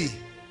the lady.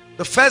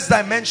 The first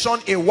dimension,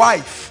 a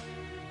wife.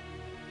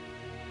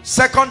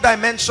 Second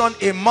dimension,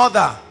 a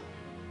mother.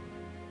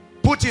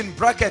 Put in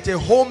bracket, a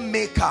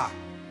homemaker.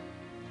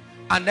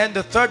 And then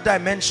the third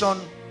dimension,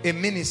 a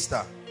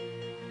minister.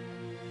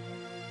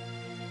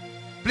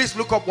 Please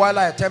look up while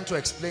I attempt to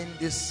explain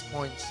this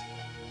point.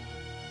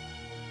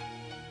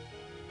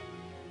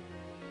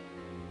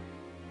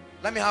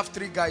 Let me have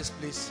 3 guys,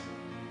 please.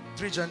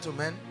 3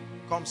 gentlemen.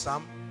 Come,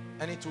 Sam.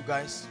 Any 2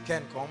 guys?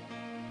 Ken, come.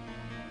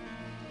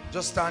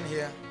 Just stand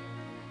here.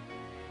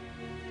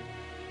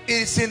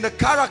 It's in the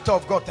character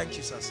of God. Thank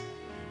you, sir.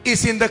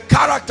 It's in the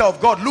character of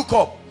God. Look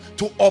up.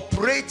 To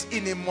operate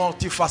in a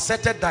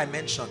multifaceted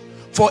dimension.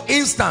 For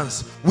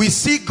instance, we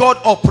see God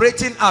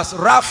operating as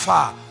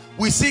Rapha.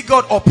 We see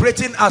God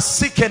operating as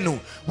Sikenu.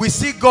 We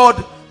see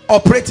God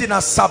operating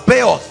as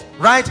Sabaoth,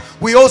 right?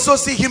 We also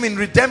see him in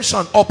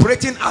redemption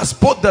operating as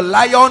both the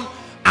lion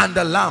and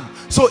the lamb.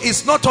 So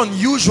it's not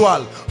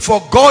unusual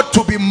for God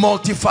to be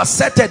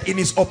multifaceted in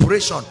his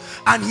operation.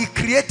 And he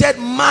created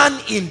man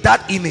in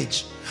that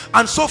image.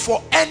 And so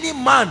for any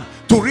man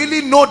to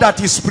really know that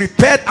he's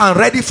prepared and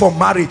ready for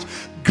marriage,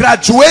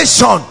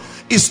 graduation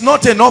is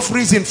not enough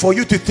reason for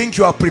you to think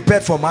you are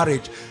prepared for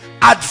marriage.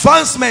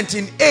 Advancement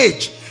in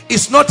age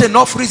is not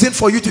enough reason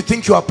for you to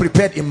think you are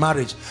prepared in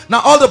marriage.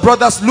 Now all the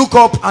brothers look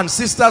up, and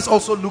sisters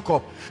also look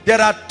up.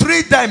 There are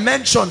 3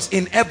 dimensions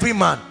in every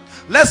man.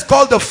 Let's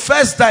call the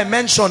first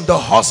dimension the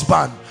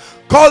husband,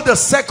 call the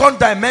second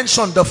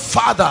dimension the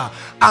father,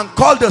 and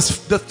call the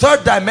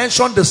third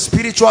dimension the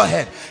spiritual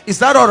head. Is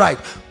that all right?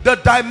 The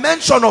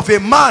dimension of a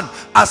man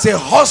as a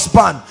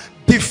husband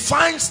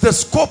defines the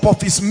scope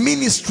of his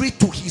ministry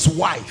to his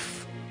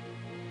wife.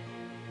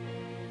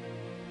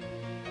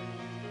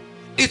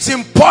 It's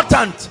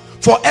important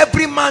for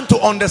every man to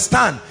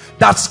understand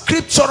that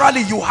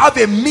scripturally you have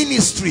a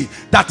ministry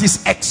that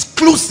is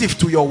exclusive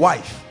to your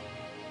wife.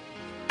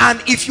 And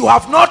if you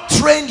have not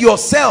trained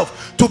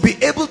yourself to be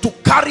able to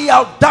carry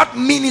out that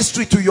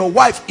ministry to your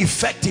wife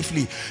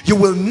effectively, you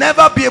will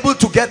never be able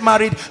to get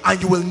married,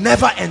 and you will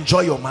never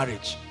enjoy your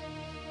marriage.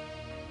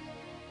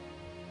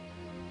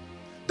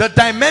 The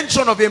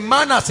dimension of a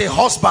man as a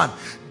husband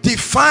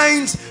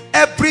defines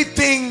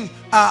everything,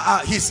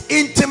 his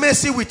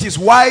intimacy with his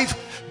wife,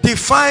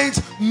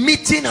 defines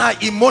meeting her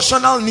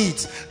emotional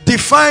needs,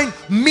 defines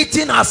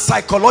meeting her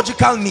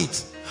psychological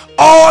needs.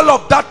 All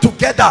of that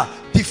together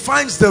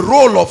defines the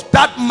role of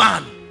that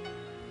man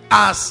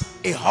as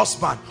a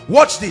husband.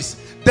 Watch this.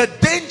 The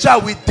danger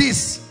with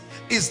this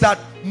is that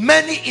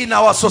many in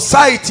our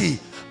society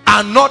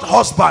are not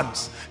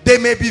husbands. They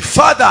may be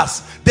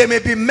fathers, they may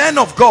be men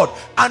of God,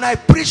 and I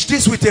preach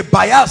this with a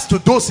bias to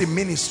those in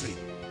ministry.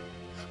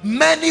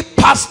 Many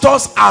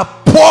pastors are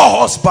poor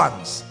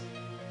husbands.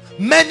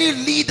 Many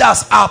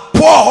leaders are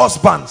poor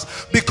husbands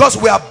because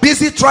we are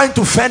busy trying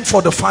to fend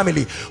for the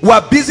family. We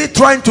are busy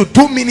trying to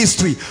do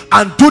ministry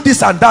and do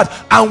this and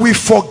that, and we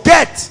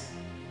forget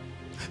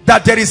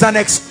that there is an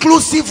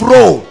exclusive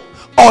role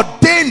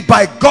ordained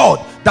by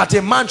God that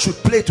a man should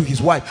play to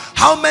his wife.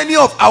 How many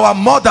of our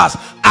mothers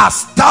are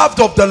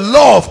starved of the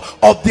love,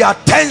 of the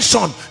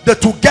attention, the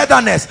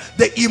togetherness,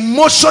 the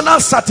emotional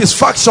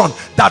satisfaction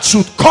that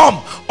should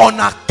come on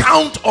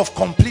account of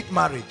complete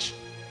marriage?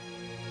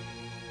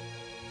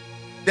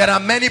 There are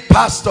many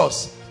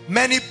pastors,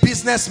 many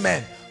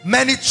businessmen,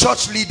 many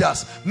church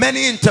leaders,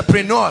 many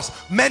entrepreneurs,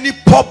 many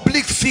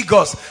public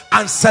figures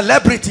and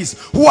celebrities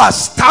who are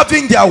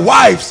starving their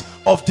wives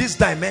of this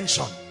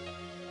dimension.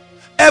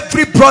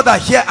 Every brother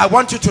here, I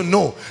want you to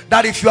know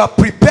that if you are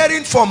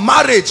preparing for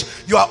marriage,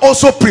 you are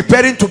also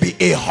preparing to be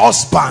a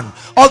husband.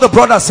 All the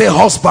brothers say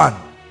husband.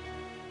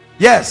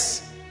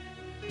 Yes,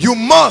 you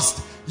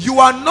must. You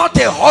are not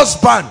a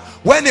husband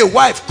when a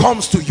wife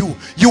comes to you.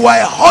 You are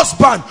a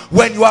husband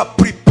when you are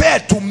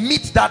prepared to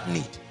meet that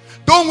need.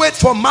 Don't wait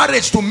for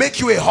marriage to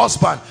make you a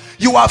husband.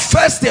 You are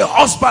first a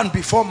husband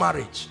before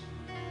marriage.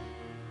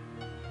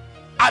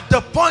 At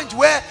the point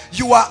where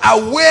you are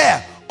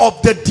aware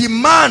of the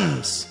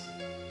demands,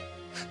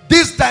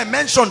 this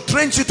dimension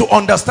trains you to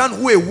understand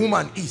who a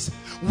woman is.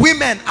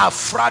 Women are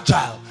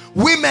fragile.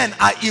 Women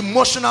are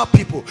emotional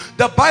people.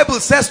 The Bible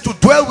says to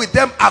dwell with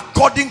them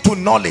according to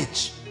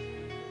knowledge.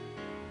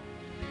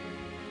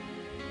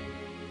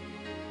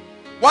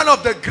 One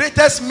of the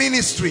greatest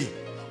ministry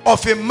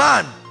of a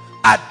man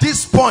at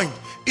this point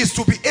is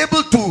to be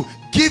able to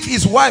give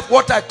his wife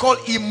what I call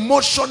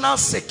emotional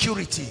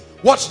security.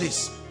 Watch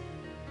this.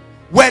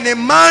 When a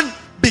man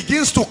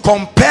begins to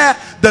compare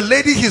the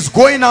lady he's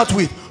going out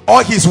with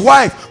or his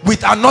wife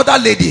with another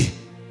lady,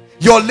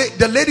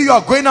 the lady you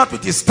are going out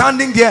with is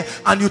standing there,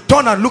 and you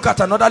turn and look at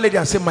another lady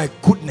and say, my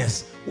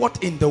goodness,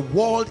 what in the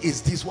world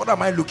is this? What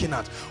am I looking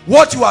at?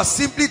 What you are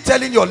simply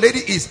telling your lady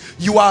is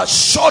you are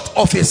short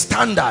of a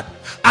standard,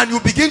 and you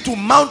begin to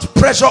mount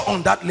pressure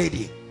on that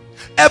lady.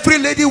 Every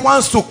lady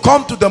wants to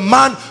come to the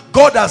man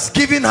God has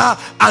given her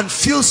and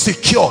feel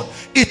secured.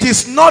 It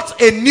is not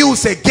a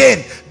news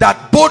again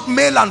that both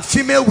male and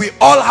female, we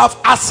all have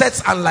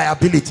assets and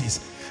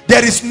liabilities.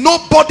 There is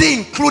nobody,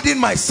 including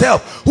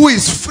myself, who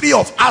is free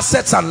of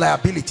assets and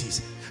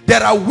liabilities.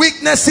 There are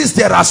weaknesses,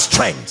 there are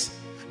strengths.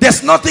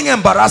 There's nothing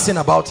embarrassing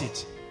about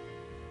it.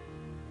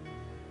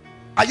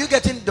 Are you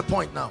getting the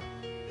point now?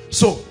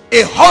 So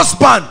a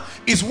husband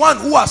is one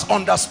who has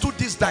understood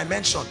this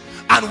dimension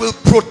and will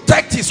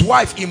protect his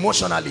wife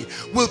emotionally,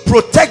 will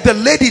protect the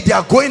lady they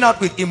are going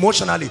out with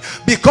emotionally,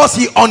 because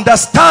he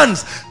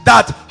understands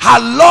that her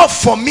love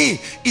for me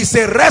is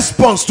a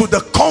response to the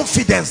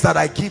confidence that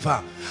I give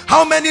her.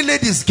 How many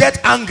ladies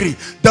get angry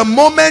the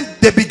moment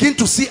they begin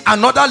to see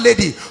another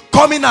lady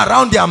coming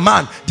around their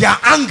man? They are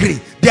angry,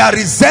 they are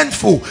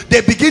resentful, they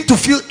begin to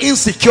feel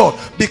insecure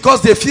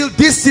because they feel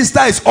this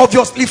sister is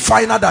obviously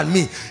finer than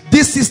me,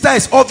 this sister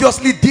is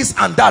obviously this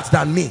and that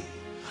than me.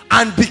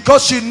 And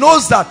because she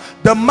knows that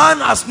the man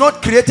has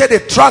not created a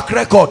track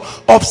record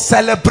of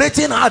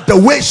celebrating her the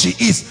way she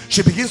is,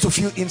 she begins to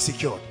feel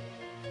insecure.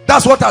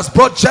 That's what has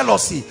brought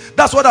jealousy.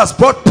 That's what has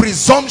brought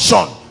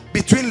presumption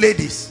between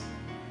ladies.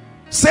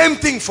 Same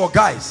thing for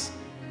guys.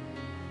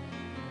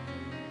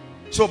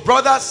 So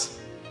brothers,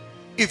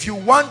 if you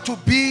want to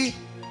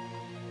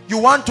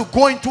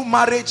go into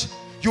marriage,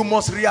 you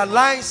must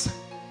realize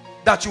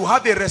that you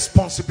have a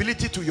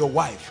responsibility to your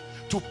wife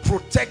to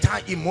protect her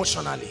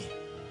emotionally.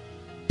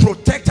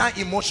 Protect her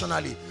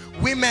emotionally.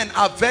 Women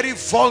are very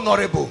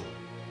vulnerable.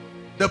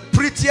 The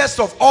prettiest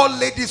of all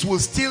ladies will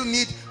still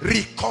need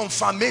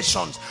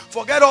reconfirmations.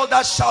 Forget all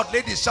that shout,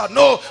 ladies shout.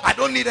 No, I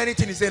don't need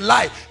anything. It's a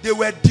lie. They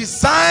were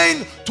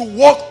designed to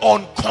work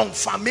on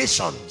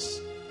confirmations,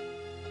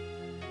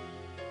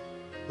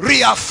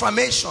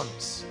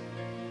 reaffirmations.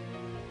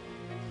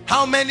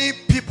 How many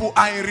people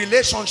are in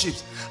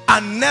relationships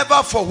and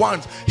never for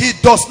once, he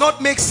does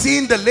not make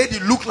seeing the lady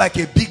look like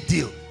a big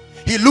deal.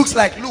 He looks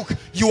like, look,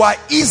 you are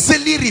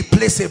easily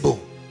replaceable.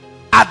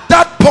 At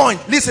that point,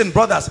 listen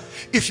brothers,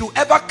 if you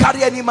ever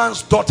carry any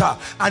man's daughter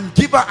and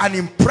give her an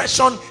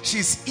impression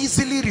she's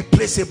easily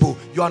replaceable,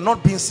 you are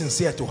not being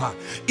sincere to her.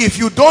 If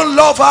you don't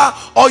love her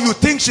or you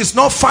think she's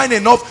not fine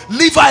enough,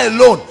 leave her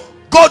alone.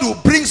 God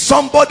will bring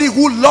somebody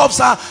who loves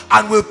her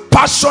and will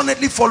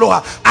passionately follow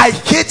her. I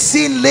hate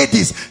seeing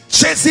ladies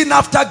chasing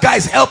after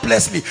guys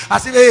helplessly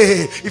as if,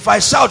 hey, if I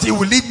shout he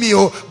will leave me.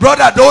 Oh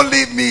brother, don't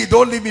leave me,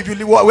 don't leave me. If you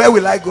leave, where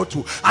will I go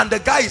to? And the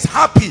guy is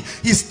happy.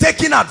 He's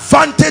taking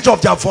advantage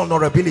of their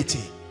vulnerability.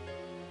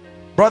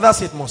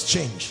 Brothers, it must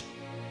change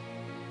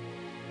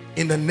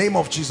in the name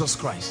of Jesus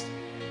Christ.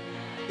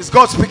 Is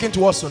God speaking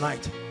to us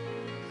tonight?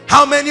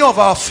 How many of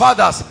our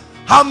fathers,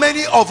 how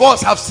many of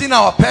us have seen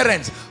our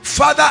parents,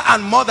 father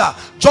and mother,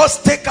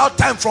 just take out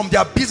time from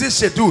their busy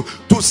schedule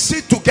to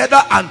sit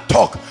together and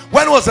talk?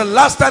 When was the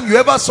last time you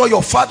ever saw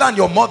your father and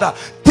your mother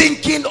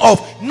thinking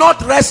of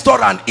not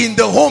restaurant, in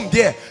the home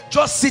there,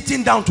 just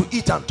sitting down to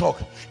eat and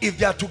talk? If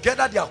they are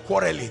together, they are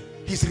quarreling.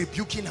 He's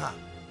rebuking her.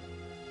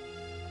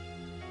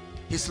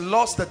 He's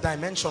lost the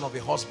dimension of a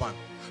husband.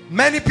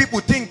 Many people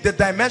think the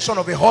dimension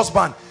of a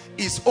husband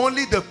is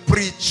only the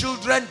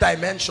pre-children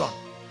dimension.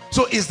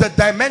 So it's the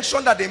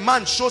dimension that a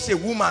man shows a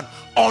woman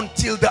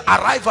until the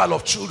arrival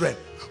of children.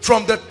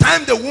 From the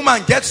time the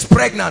woman gets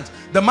pregnant,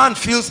 the man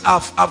feels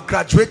I've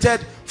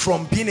graduated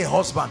from being a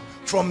husband.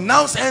 From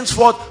now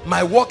henceforth,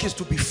 my work is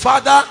to be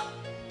father.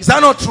 Is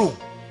that not true?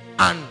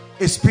 And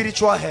a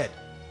spiritual head.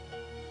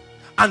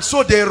 And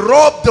so they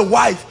rob the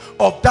wife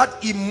of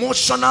that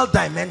emotional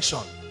dimension.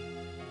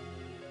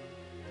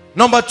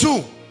 Number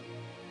two,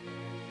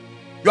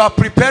 you are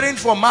preparing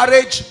for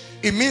marriage.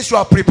 It means you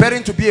are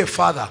preparing to be a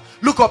father.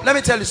 Look up, let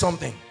me tell you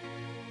something.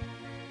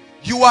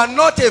 You are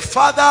not a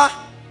father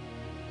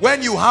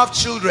when you have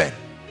children.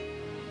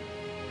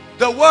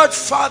 The word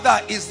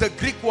father is the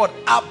Greek word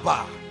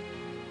Abba,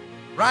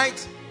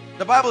 right?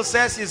 The Bible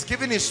says he's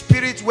given his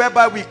spirit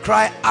whereby we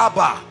cry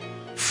Abba,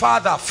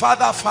 Father,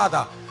 Father,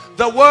 Father.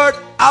 The word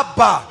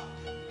Abba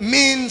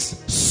means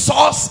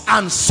source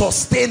and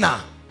sustainer,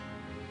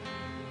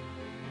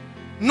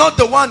 not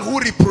the one who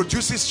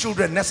reproduces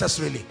children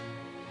necessarily.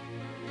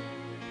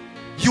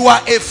 You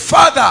are a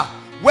father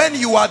when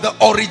you are the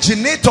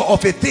originator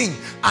of a thing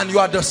and you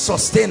are the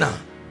sustainer.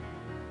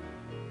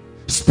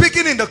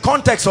 Speaking in the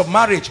context of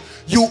marriage,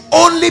 you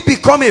only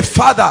become a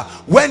father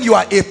when you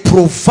are a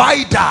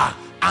provider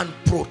and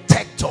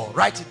protector.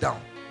 Write it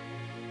down.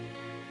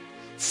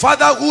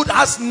 Fatherhood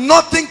has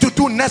nothing to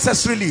do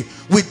necessarily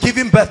with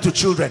giving birth to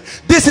children.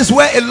 This is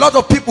where a lot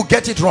of people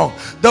get it wrong.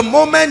 The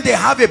moment they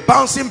have a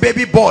bouncing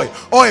baby boy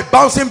or a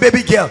bouncing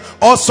baby girl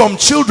or some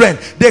children,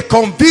 they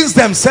convince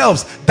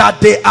themselves that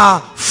they are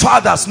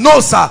fathers. No,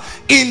 sir.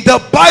 In the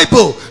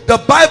Bible,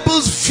 the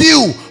Bible's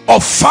view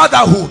of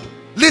fatherhood,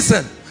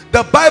 listen,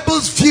 the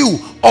Bible's view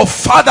of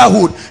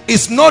fatherhood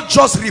is not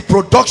just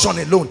reproduction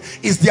alone.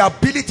 It's the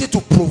ability to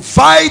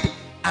provide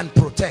and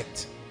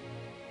protect.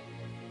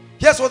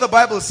 Here's what the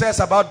Bible says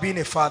about being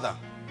a father.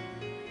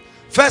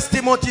 1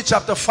 Timothy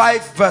chapter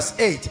 5 verse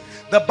 8.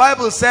 The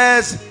Bible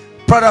says,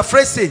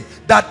 paraphrasing,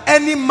 that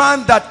any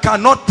man that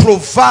cannot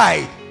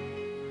provide,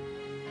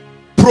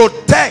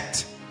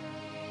 protect,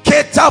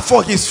 cater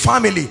for his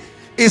family,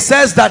 it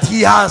says that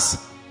he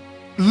has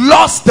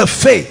lost the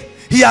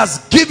faith. He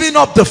has given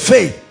up the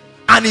faith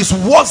and is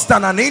worse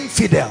than an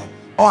infidel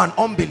or an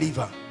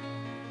unbeliever.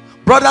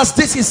 Brothers,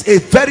 this is a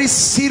very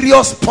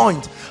serious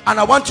point, and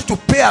I want you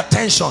to pay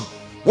attention.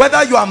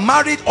 Whether you are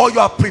married or you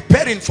are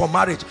preparing for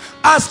marriage,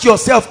 ask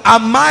yourself,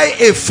 am I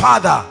a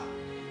father?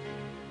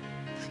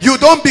 You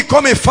don't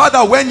become a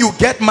father when you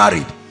get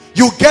married.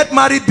 You get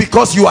married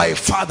because you are a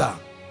father.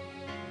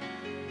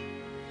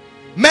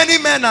 Many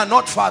men are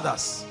not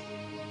fathers.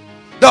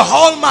 The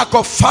hallmark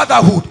of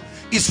fatherhood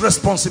is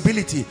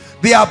responsibility,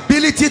 the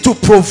ability to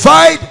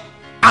provide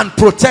and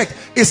protect.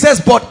 It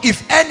says, but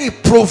if any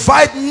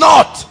provide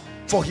not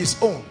for his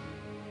own.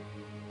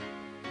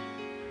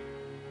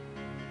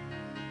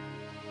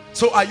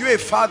 So are you a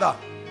father?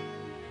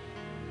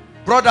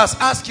 Brothers,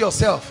 ask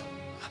yourself,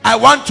 I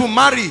want to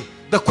marry.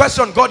 The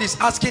question God is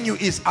asking you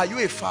is, are you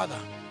a father?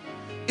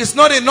 It's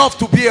not enough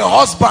to be a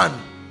husband.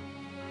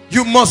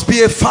 You must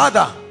be a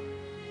father.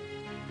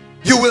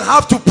 You will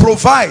have to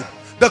provide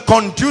the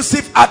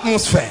conducive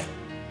atmosphere,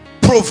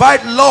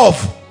 provide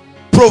love,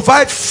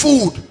 provide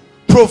food,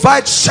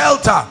 provide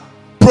shelter,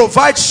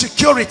 provide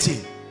security,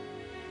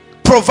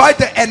 provide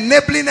the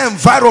enabling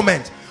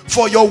environment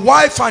for your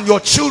wife and your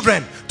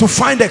children to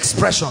find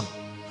expression,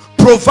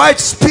 provide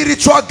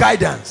spiritual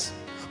guidance,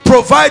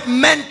 provide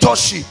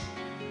mentorship.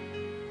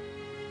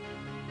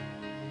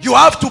 You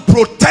have to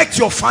protect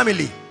your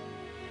family,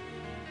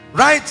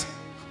 right?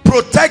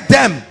 Protect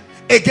them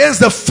against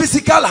the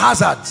physical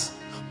hazards,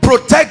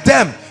 protect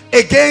them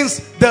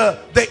against the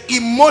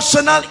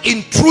emotional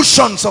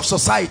intrusions of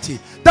society.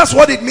 That's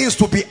what it means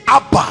to be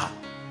Abba.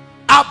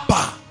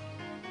 Abba.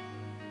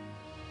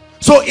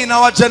 So in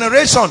our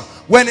generation,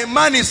 when a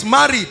man is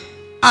married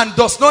and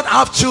does not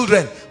have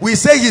children, we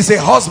say he's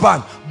a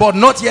husband but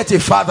not yet a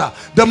father.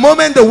 The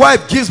moment the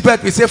wife gives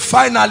birth, we say,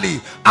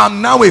 finally,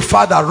 I'm now a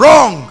father.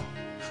 Wrong.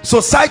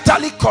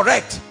 Societally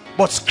correct,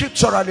 but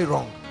scripturally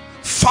wrong.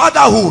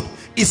 Fatherhood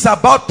is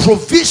about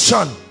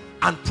provision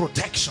and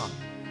protection.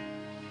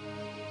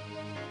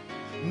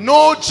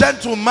 No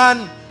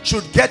gentleman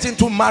should get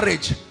into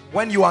marriage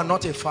when you are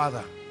not a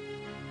father.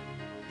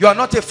 You are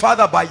not a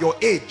father by your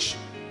age.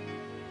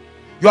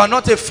 You are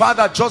not a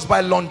father just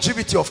by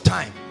longevity of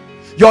time.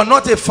 You are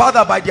not a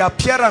father by the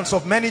appearance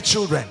of many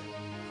children,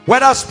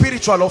 whether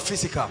spiritual or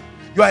physical.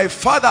 You are a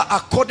father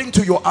according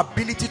to your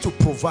ability to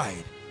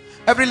provide.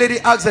 Every lady,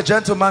 ask the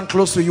gentleman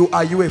close to you,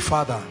 are you a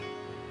father?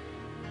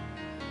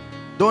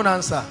 Don't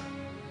answer.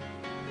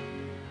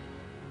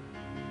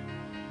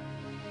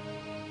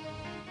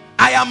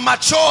 I am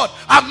matured.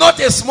 I'm not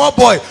a small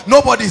boy.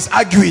 Nobody's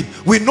arguing.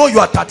 We know you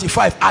are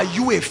 35. Are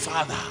you a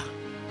father?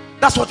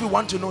 That's what we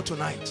want to know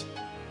tonight.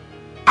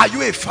 Are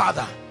you a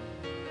father?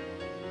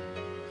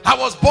 I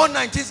was born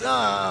 19. We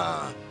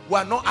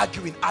are not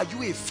arguing. Are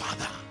you a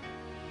father?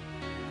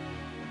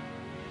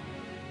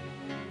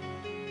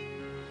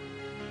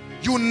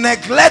 You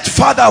neglect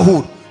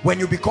fatherhood when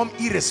you become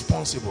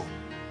irresponsible.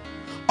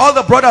 All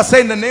the brothers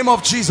say, in the name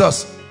of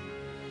Jesus,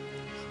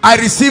 I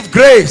receive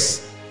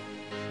grace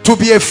to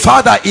be a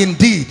father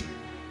indeed.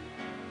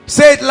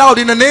 Say it loud.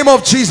 In the name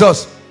of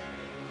Jesus,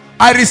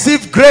 I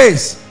receive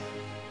grace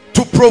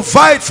to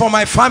provide for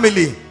my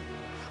family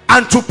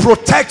and to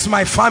protect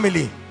my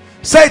family.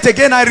 Say it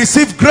again. I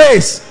receive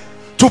grace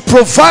to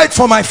provide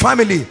for my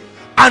family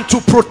and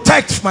to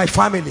protect my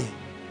family.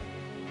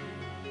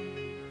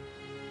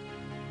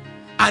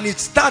 And it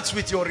starts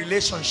with your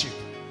relationship.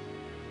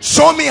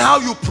 Show me how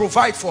you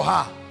provide for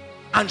her,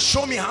 and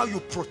show me how you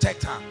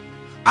protect her.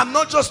 I'm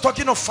not just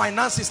talking of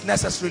finances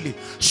necessarily.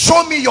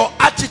 Show me your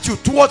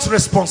attitude towards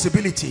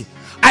responsibility.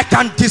 I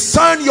can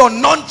discern your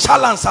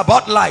nonchalance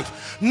about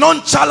life,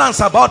 nonchalance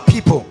about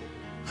people.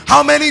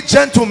 How many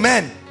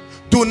gentlemen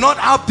do not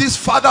have this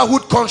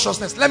fatherhood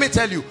consciousness? Let me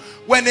tell you,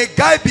 when a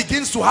guy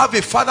begins to have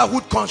a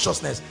fatherhood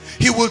consciousness,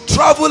 he will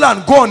travel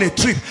and go on a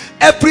trip.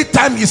 Every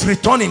time he's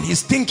returning,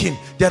 he's thinking,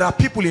 there are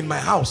people in my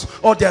house,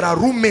 or there are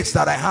roommates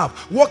that I have.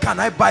 What can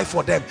I buy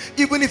for them?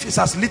 Even if it's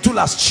as little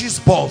as cheese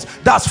balls.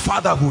 That's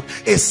fatherhood.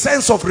 A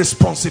sense of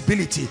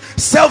responsibility.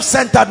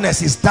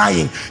 Self-centeredness is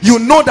dying. You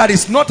know that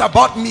it's not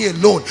about me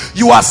alone.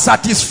 You are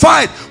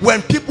satisfied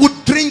when people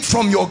drink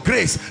from your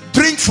grace,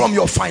 drink from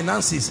your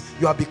finances.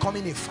 You are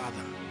becoming a father.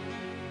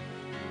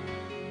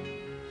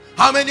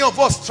 How many of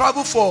us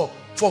travel for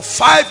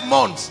 5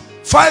 months,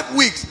 5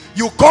 weeks?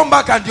 You come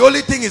back and the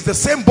only thing is the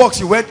same box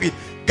you went with.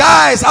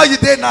 Guys, how you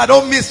doing? Now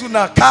don't miss you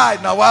now, car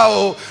now,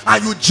 wow.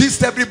 And you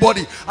gist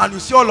everybody, and you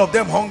see all of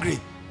them hungry.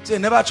 Say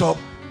never chop,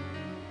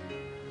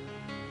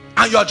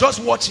 and you are just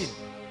watching.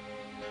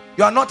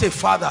 You are not a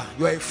father,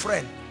 you are a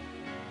friend.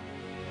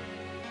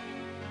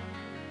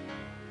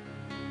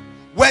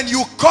 When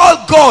you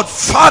call God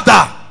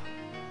Father,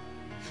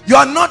 you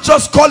are not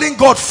just calling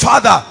God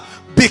Father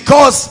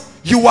because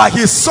you are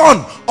his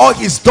son or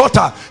his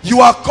daughter. You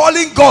are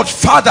calling God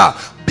Father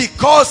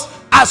because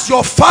as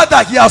your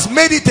father, he has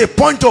made it a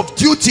point of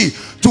duty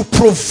to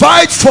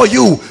provide for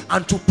you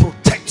and to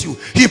protect you.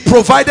 He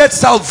provided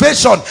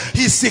salvation.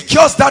 He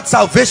secures that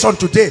salvation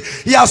today.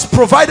 He has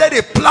provided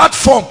a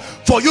platform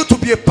for you to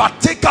be a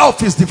partaker of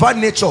his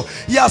divine nature.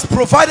 He has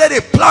provided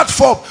a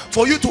platform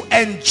for you to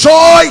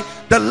enjoy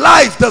the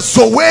life, the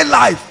Zoe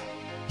life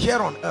here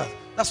on earth.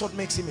 That's what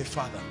makes him a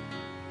father.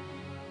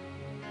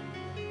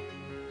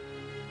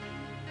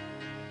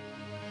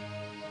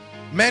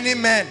 Many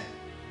men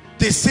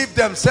deceive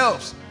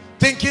themselves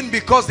thinking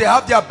because they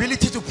have the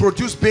ability to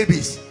produce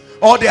babies,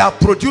 or they have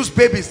produced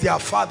babies, they are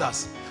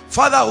fathers.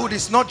 Fatherhood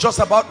is not just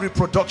about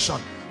reproduction.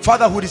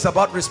 Fatherhood is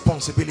about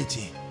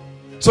responsibility.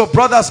 So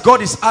brothers,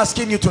 God is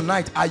asking you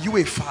tonight, are you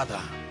a father?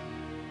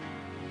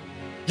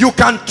 You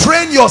can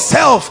train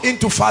yourself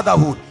into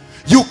fatherhood.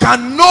 You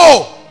can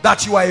know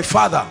that you are a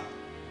father.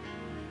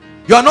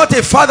 You are not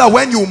a father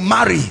when you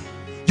marry.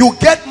 You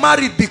get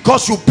married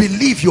because you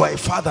believe you are a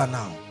father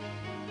now.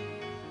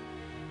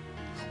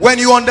 When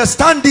you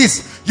understand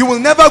this, you will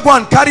never go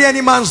and carry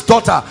any man's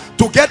daughter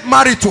to get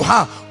married to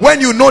her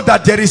when you know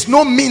that there is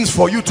no means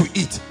for you to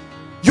eat.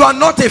 You are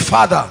not a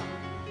father.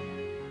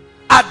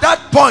 At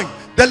that point,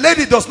 the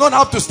lady does not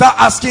have to start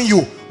asking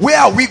you, where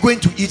are we going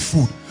to eat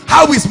food?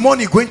 How is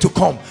money going to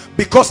come?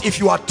 Because if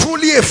you are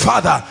truly a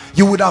father,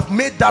 you would have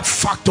made that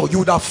factor. You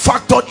would have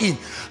factored in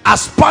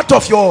as part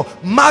of your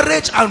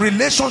marriage and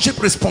relationship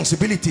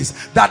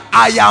responsibilities that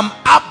I am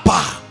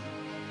Abba,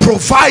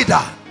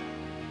 provider,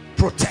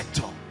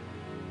 protector.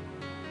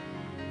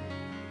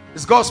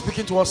 Is God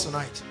speaking to us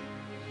tonight?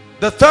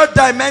 The third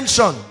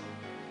dimension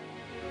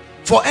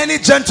for any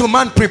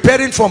gentleman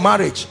preparing for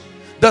marriage,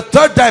 the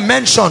third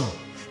dimension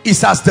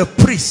is as the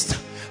priest.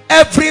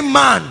 Every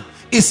man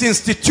is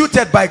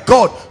instituted by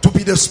God to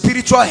be the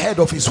spiritual head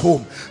of his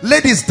home.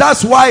 Ladies,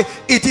 that's why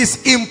it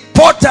is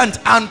important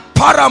and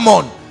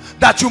paramount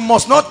that you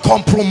must not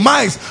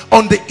compromise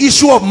on the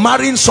issue of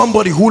marrying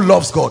somebody who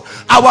loves God.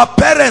 Our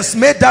parents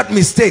made that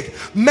mistake.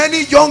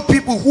 Many young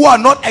people who are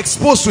not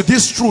exposed to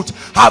this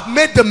truth have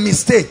made the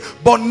mistake,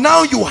 but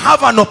now you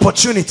have an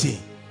opportunity.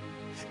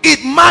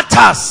 It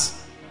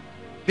matters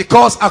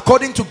because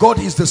according to God,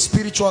 he is the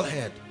spiritual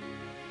head.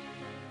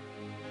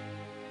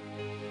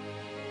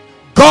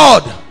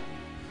 God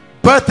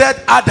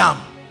birthed Adam,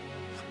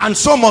 and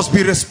so must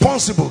be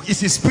responsible. Is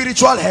his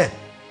spiritual head.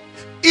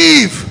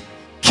 Eve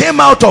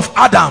came out of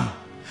Adam.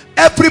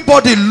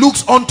 Everybody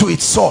looks onto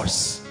its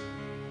source.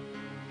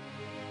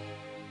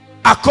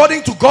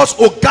 According to God's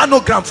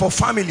organogram for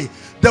family,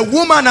 the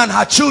woman and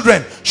her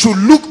children should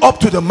look up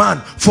to the man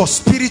for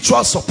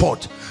spiritual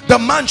support. The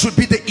man should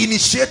be the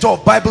initiator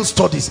of Bible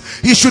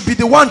studies. He should be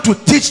the one to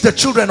teach the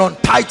children on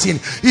tithing.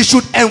 He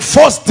should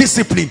enforce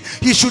discipline.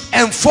 He should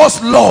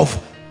enforce love.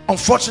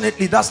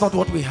 Unfortunately, that's not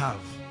what we have.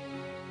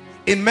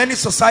 In many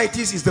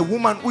societies, it's the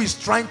woman who is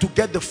trying to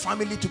get the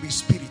family to be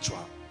spiritual.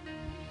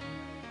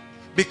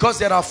 Because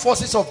there are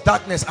forces of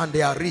darkness and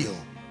they are real.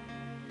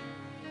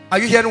 Are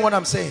you hearing what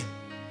I'm saying?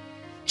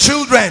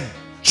 Children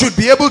should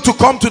be able to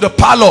come to the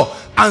parlor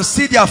and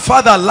see their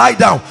father lie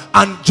down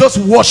and just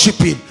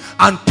worshiping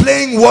and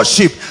playing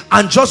worship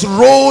and just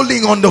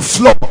rolling on the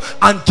floor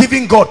and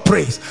giving God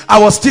praise. I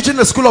was teaching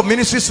the school of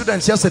ministry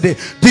students yesterday.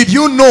 Did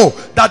you know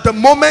that the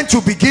moment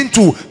you begin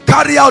to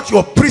carry out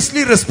your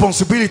priestly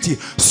responsibility,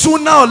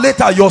 sooner or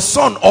later your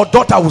son or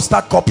daughter will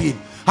start copying?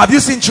 Have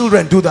you seen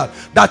children do that?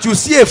 That you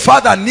see a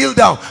father kneel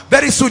down,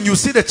 very soon you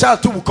see the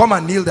child too will come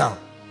and kneel down.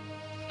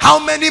 How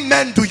many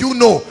men do you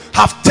know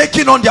have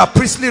taken on their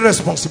priestly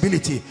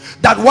responsibility,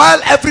 that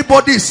while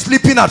everybody is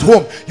sleeping at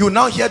home, you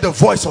now hear the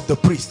voice of the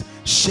priest,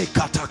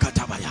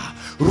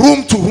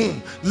 room to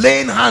room,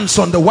 laying hands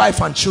on the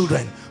wife and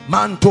children,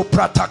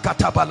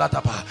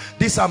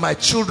 These are my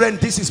children,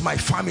 this is my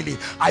family.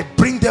 I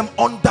bring them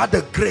under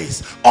the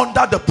grace,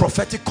 under the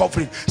prophetic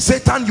covering.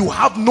 Satan, you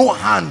have no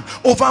hand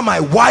over my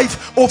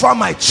wife, over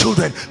my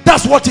children.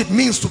 That's what it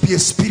means to be a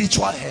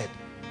spiritual head.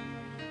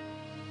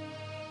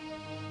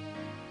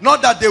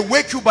 Not that they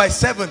wake you by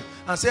 7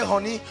 and say,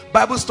 honey,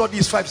 Bible study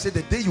is 5. Say,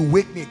 the day you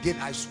wake me again,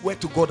 I swear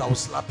to God I will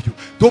slap you.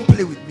 Don't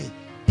play with me.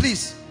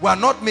 Please, we are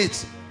not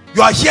mates.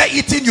 You are here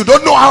eating, you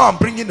don't know how I'm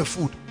bringing the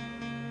food.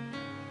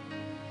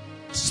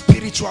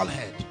 Spiritual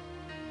head.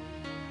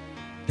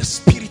 The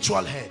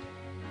spiritual head.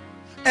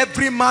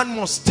 Every man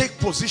must take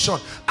position,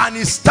 and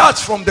it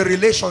starts from the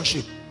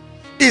relationship.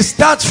 It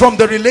starts from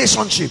the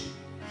relationship.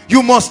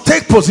 You must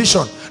take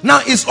position.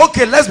 Now it's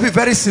okay, let's be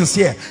very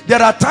sincere.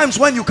 There are times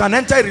when you can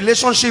enter a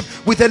relationship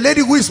with a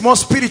lady who is more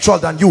spiritual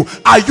than you.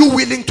 Are you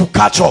willing to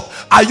catch up?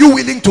 Are you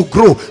willing to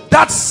grow?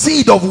 That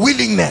seed of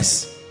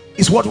willingness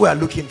is what we are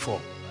looking for.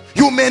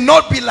 You may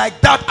not be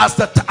like that as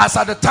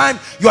at the time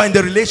you are in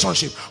the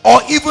relationship or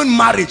even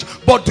marriage,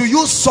 but do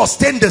you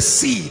sustain the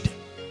seed?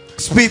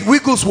 Speed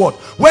Wigglesworth,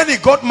 when he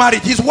got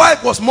married, his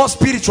wife was more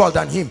spiritual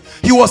than him.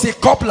 He was a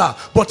coupler,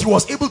 but he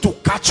was able to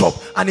catch up,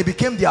 and he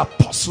became the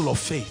apostle of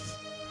faith.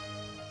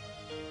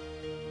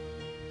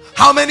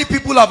 How many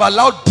people have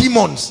allowed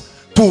demons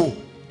to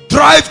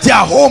drive their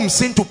homes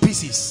into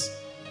pieces?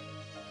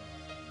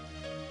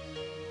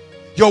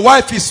 Your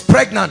wife is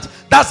pregnant.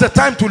 That's the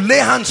time to lay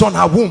hands on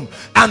her womb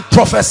and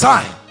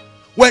prophesy.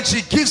 When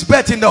she gives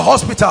birth in the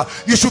hospital,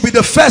 you should be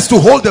the first to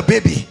hold the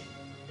baby.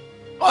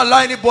 Don't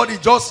allow anybody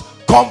just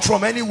come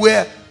from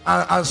anywhere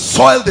and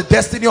soil the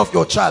destiny of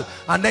your child,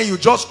 and then you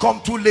just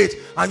come too late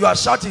and you are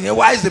shouting, hey,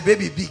 why is the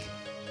baby big?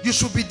 You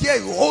should be there.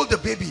 You hold the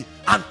baby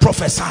and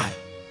prophesy.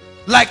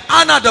 Like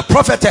Anna the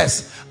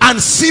prophetess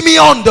and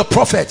Simeon the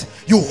prophet,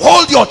 you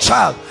hold your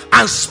child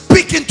and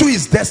speak into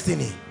his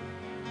destiny.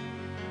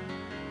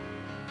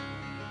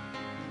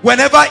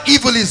 Whenever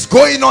evil is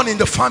going on in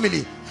the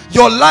family,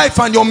 your life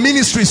and your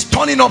ministry is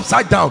turning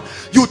upside down,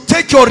 you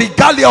take your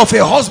regalia of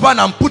a husband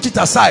and put it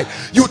aside.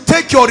 You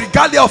take your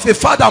regalia of a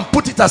father and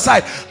put it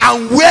aside,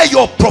 and wear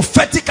your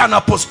prophetic and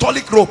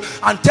apostolic robe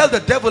and tell the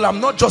devil, I'm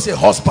not just a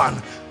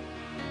husband,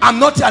 I'm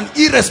not an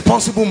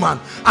irresponsible man.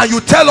 And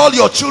you tell all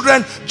your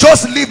children,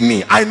 just leave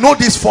me, I know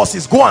these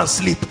forces, go and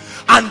sleep.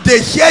 And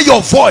they hear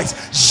your voice.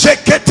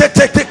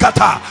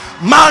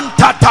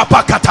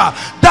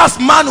 That's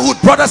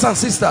manhood, brothers and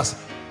sisters.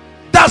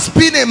 That's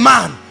being a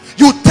man.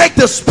 You take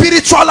the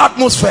spiritual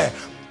atmosphere,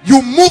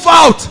 you move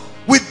out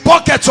with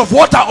buckets of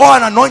water, oil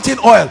and anointing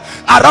oil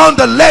around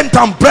the length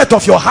and breadth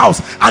of your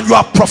house, and you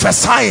are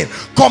prophesying,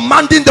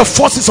 commanding the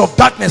forces of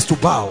darkness to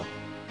bow.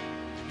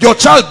 Your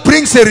child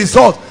brings a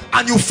result,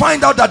 and you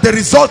find out that the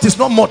result is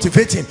not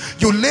motivating.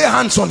 You lay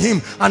hands on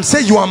him and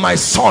say, you are my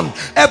son.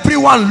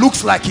 Everyone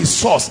looks like his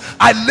source.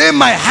 I lay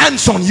my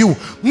hands on you,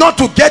 not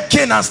to get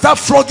cane and start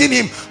flogging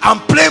him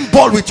and playing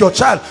ball with your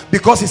child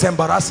because he's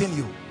embarrassing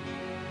you.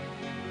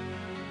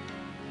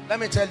 Let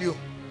me tell you,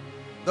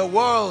 the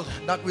world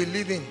that we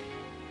live in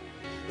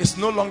is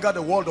no longer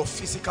the world of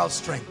physical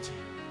strength.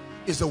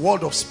 It's the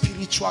world of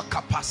spiritual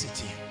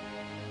capacity.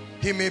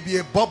 He may be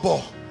a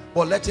bubble,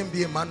 but let him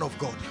be a man of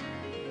God.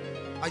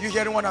 Are you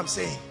hearing what I'm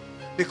saying?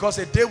 Because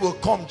a day will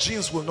come,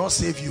 jeans will not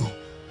save you.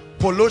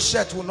 Polo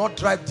shirt will not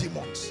drive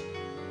demons.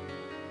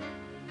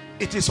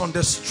 It is on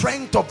the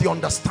strength of the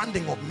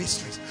understanding of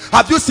mysteries.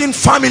 Have you seen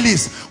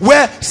families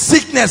where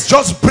sickness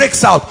just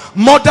breaks out?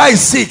 Mother is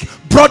sick,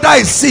 brother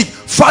is sick,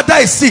 father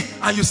is sick,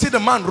 and you see the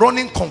man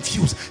running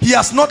confused. He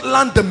has not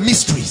learned the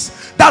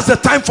mysteries. That's the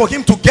time for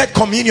him to get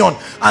communion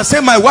and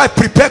say, my wife,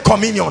 prepare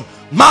communion.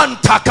 Man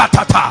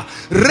takatata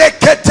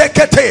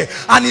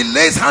reketekete, and he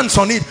lays hands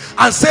on it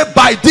and say,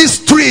 by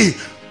this tree,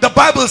 the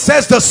Bible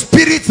says, the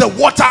spirit, the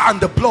water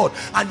and the blood,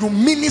 and you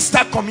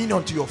minister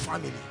communion to your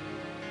family.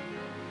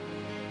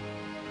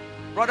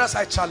 Brothers,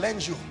 I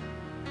challenge you,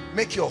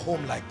 make your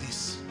home like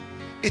this.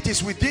 It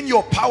is within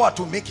your power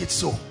to make it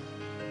so.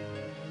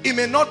 It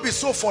may not be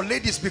so for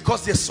ladies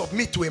because they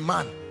submit to a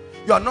man.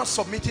 You are not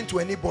submitting to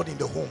anybody in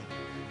the home.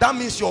 That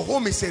means your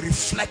home is a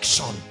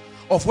reflection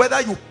of whether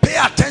you pay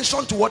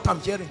attention to what I'm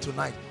hearing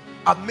tonight.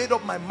 I've made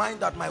up my mind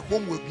that my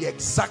home will be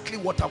exactly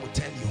what I will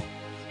tell you.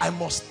 I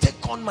must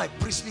take on my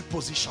priestly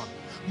position.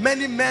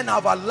 Many men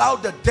have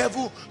allowed the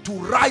devil to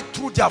ride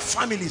through their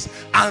families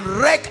and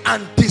wreck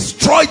and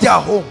destroy their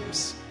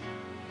homes.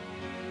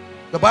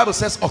 The Bible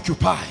says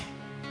occupy.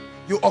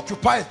 You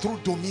occupy through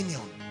dominion.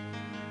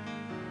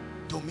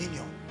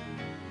 Dominion.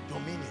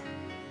 Dominion.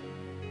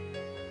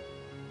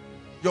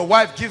 Your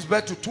wife gives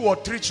birth to 2 or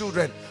 3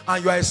 children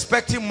and you are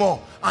expecting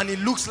more, and it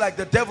looks like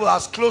the devil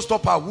has closed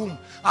up her womb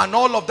and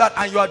all of that,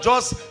 and you are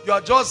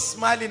just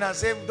smiling and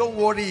saying, don't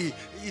worry,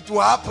 it will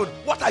happen.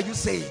 What are you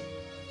saying?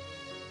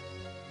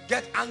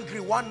 Get angry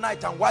one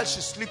night, and while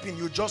she's sleeping,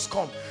 you just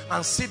come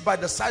and sit by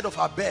the side of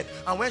her bed,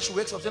 and when she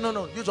wakes up, say,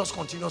 no, you just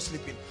continue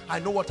sleeping. I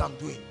know what I'm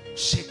doing.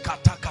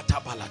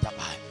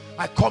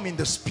 I come in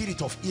the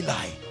spirit of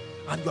Eli,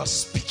 and you are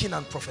speaking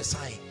and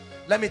prophesying.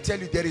 Let me tell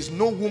you, there is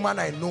no woman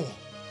I know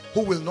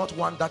who will not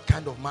want that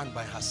kind of man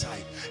by her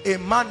side. A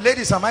man,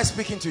 ladies, am I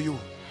speaking to you?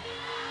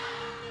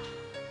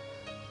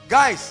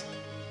 Guys,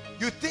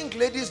 you think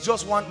ladies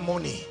just want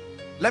money?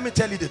 Let me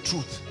tell you the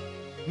truth.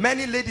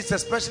 Many ladies,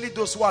 especially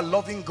those who are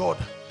loving God,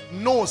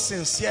 know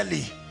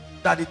sincerely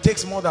that it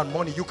takes more than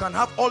money. You can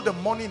have all the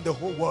money in the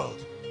whole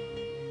world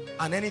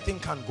and anything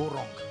can go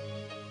wrong.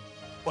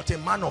 But a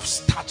man of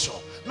stature,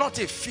 not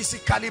a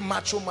physically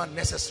macho man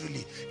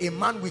necessarily, a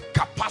man with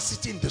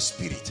capacity in the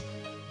spirit,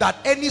 that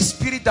any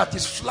spirit that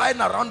is flying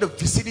around the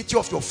vicinity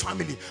of your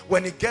family,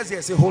 when it gets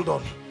there, say, hold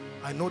on,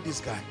 I know this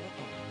guy.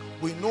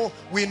 We know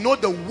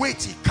the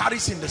weight he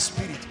carries in the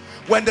spirit.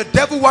 When the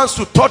devil wants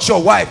to touch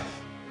your wife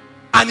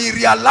and he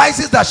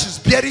realizes that she's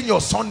bearing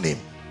your son name,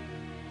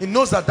 he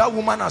knows that that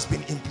woman has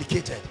been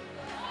implicated.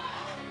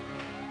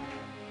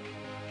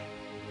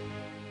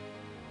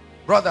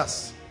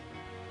 Brothers,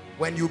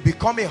 when you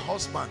become a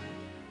husband,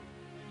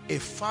 a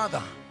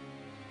father,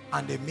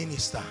 and a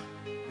minister,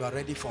 you are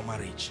ready for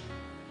marriage.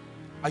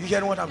 Are you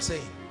hearing what I'm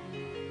saying?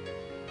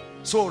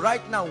 So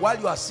right now, while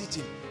you are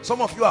sitting,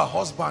 some of you are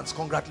husbands,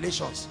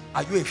 congratulations.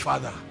 Are you a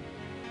father?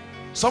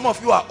 Some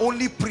of you are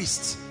only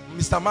priests.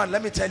 Mr. Man,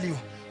 let me tell you,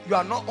 you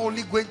are not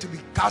only going to be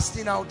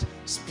casting out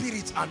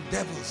spirits and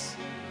devils.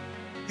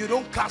 You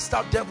don't cast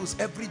out devils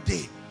every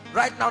day.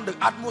 Right now the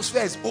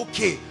atmosphere is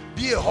okay.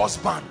 Be a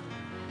husband.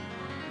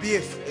 Be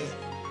a...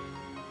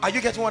 Are you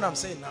getting what I'm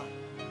saying now?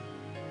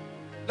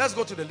 Let's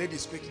go to the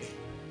ladies quickly.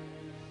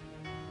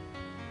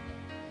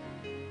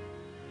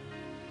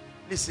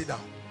 Please sit down.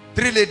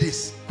 3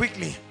 ladies,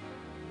 quickly.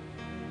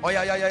 Oh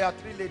yeah,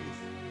 3 ladies.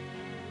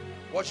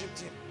 Worship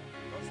team.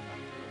 1, 2,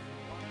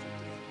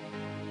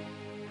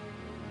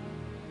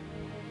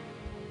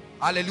 3.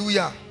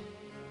 Hallelujah.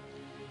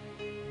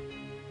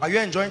 Are you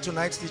enjoying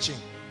tonight's teaching?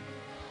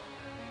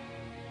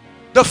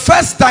 The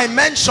first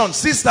dimension,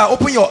 sister,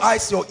 open your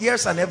eyes, your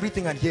ears and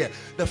everything and hear.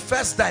 The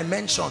first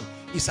dimension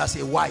is as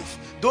a wife.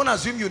 Don't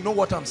assume you know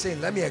what I'm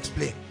saying. Let me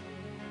explain.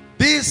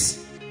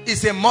 This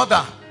is a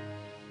mother.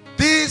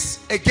 This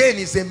again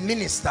is a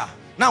minister.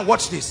 Now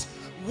watch this.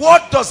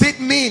 What does it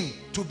mean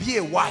to be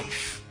a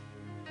wife?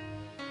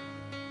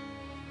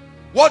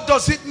 What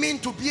does it mean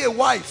to be a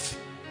wife?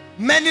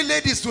 Many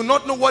ladies do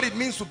not know what it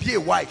means to be a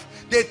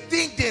wife. They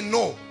think they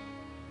know.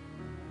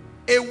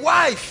 A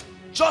wife,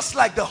 just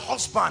like the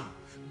husband,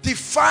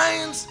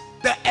 defines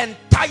the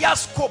entire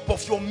scope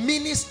of your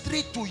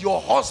ministry to your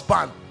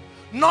husband.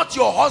 Not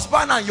your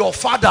husband and your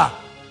father.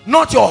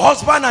 Not your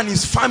husband and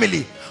his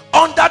family.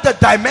 Under the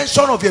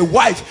dimension of a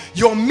wife,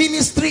 your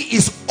ministry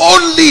is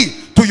only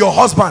to your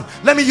husband.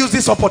 Let me use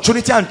this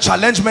opportunity and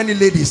challenge many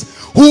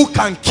ladies who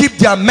can keep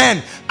their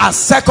men as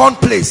second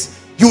place.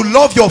 You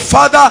love your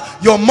father,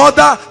 your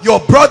mother,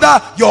 your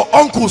brother, your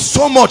uncle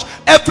so much.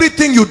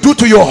 Everything you do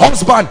to your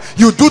husband,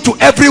 you do to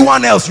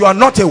everyone else. You are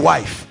not a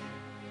wife.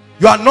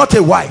 You are not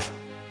a wife.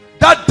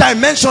 That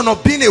dimension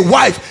of being a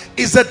wife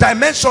is a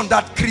dimension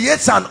that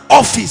creates an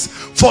office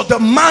for the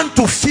man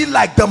to feel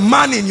like the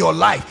man in your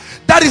life.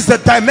 That is the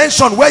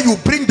dimension where you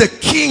bring the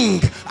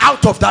king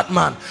out of that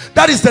man.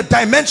 That is the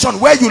dimension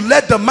where you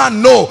let the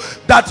man know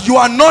that you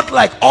are not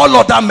like all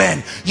other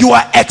men. You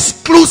are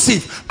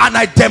exclusive, and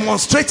I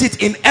demonstrate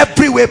it in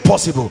every way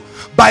possible.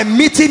 By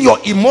meeting your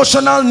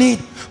emotional need,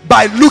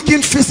 by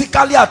looking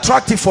physically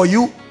attractive for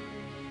you.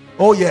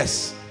 Oh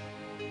yes.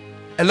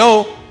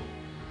 Hello.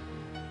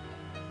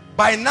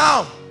 By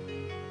now,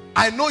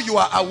 I know you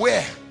are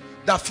aware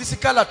that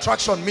physical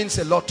attraction means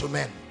a lot to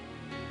men.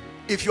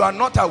 If you are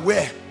not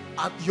aware,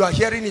 you are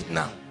hearing it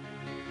now.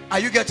 Are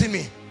you getting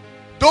me?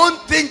 Don't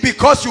think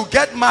because you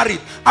get married.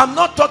 I'm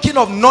not talking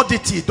of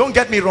nudity. Don't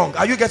get me wrong.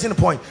 Are you getting the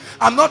point?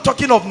 I'm not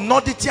talking of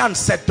nudity and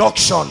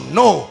seduction.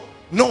 No.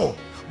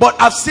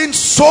 But I've seen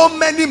so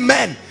many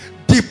men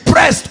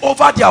depressed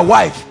over their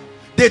wife.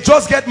 They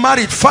just get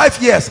married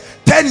 5 years,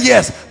 10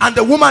 years, and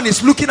the woman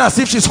is looking as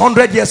if she's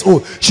 100 years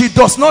old. She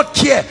does not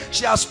care.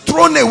 She has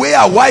thrown away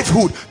her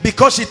wifehood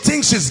because she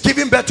thinks she's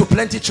giving birth to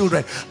plenty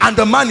children, and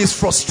the man is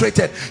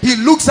frustrated. He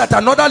looks at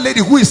another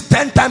lady who is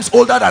 10 times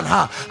older than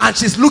her, and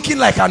she's looking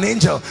like an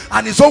angel,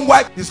 and his own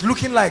wife is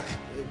looking like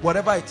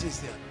whatever it is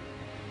there.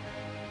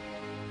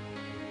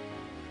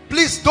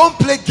 Please don't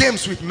play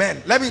games with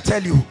men. Let me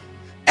tell you,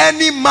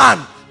 any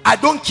man, I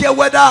don't care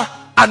whether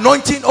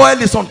anointing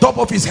oil is on top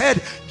of his head,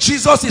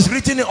 Jesus is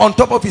written on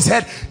top of his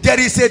head, there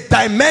is a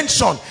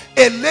dimension.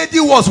 A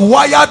lady was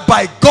wired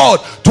by God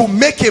to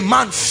make a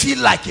man feel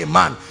like a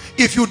man.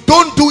 If you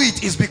don't do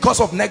it, it's because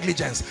of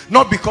negligence,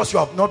 not because you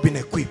have not been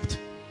equipped.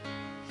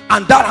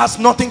 And that has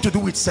nothing to do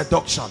with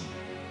seduction.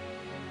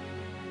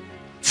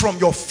 From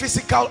your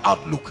physical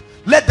outlook,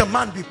 let the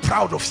man be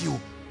proud of you.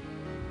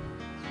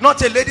 Not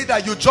a lady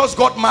that you just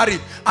got married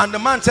and the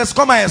man says,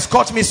 come and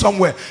escort me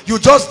somewhere. You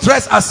just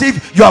dress as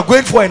if you are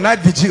going for a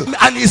night vigil,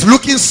 and he's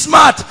looking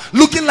smart,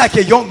 looking like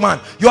a young man.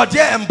 You are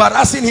there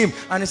embarrassing him,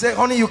 and he said,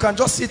 honey, you can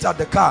just sit at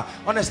the car.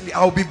 Honestly,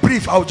 I'll be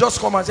brief. I'll just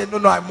come and say,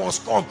 no, I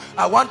must come.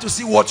 I want to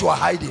see what you are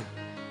hiding.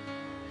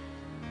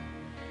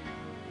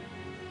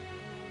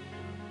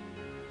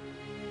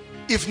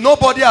 If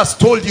nobody has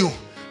told you,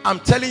 I'm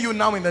telling you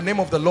now in the name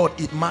of the Lord,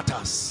 it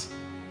matters.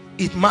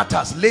 It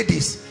matters.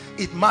 Ladies,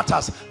 it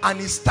matters. And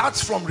it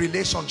starts from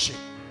relationship.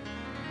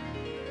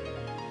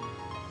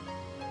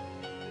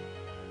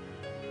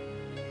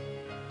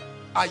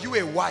 Are you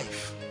a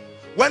wife?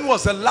 When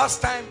was the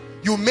last time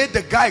you made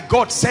the guy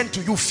God sent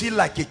to you feel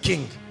like a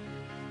king?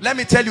 Let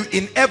me tell you,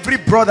 in every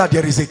brother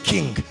there is a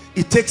king.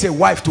 It takes a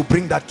wife to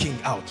bring that king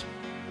out.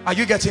 Are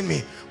you getting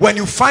me? When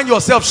you find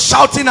yourself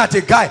shouting at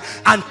a guy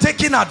and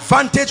taking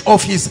advantage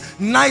of his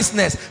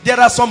niceness, there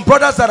are some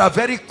brothers that are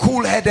very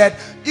cool-headed.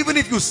 Even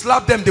if you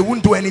slap them, they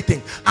won't do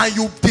anything. And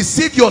you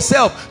deceive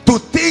yourself to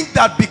think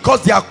that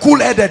because they are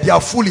cool-headed, they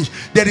are foolish.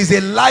 There is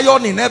a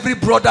lion in every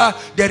brother.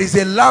 There is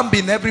a lamb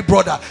in every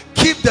brother.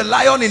 Keep the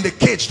lion in the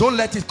cage. Don't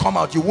let it come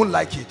out. You won't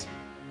like it.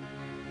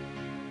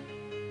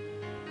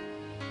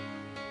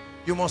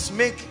 You must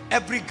make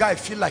every guy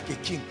feel like a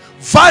king.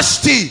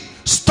 Vashti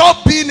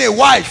stopped being a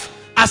wife.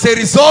 As a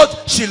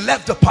result, she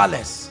left the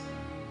palace.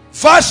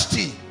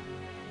 Vashti,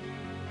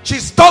 she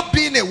stopped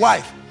being a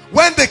wife.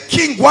 When the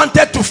king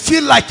wanted to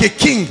feel like a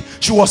king,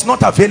 she was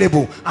not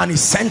available, and he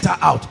sent her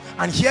out.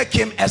 And here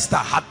came Esther,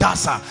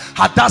 Hadassah.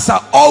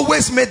 Hadassah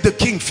always made the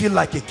king feel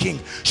like a king.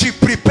 She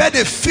prepared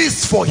a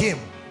feast for him.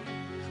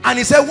 And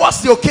he said,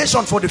 what's the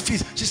occasion for the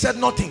feast? She said,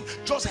 nothing,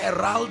 just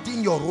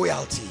heralding your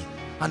royalty.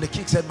 And the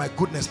king said, my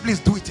goodness, please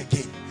do it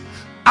again.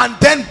 And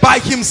then by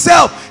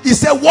himself, he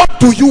said, what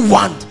do you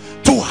want?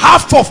 To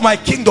half of my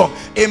kingdom.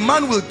 A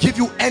man will give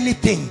you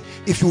anything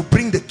if you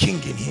bring the king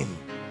in him.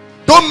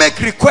 Don't make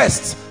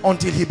requests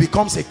until he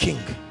becomes a king.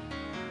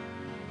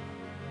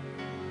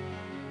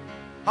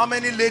 How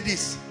many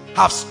ladies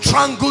have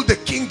strangled the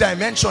king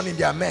dimension in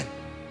their men?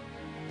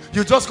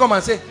 You just come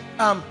and say,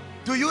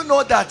 do you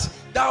know that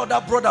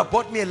other brother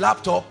bought me a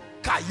laptop?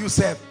 Can you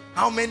say,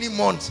 how many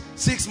months?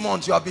 6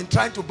 months you have been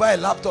trying to buy a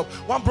laptop.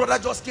 One brother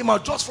just came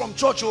out just from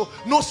church, oh,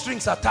 no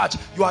strings attached.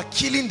 You are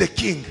killing the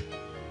king.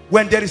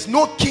 When there is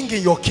no king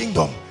in your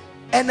kingdom,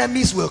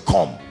 enemies will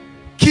come.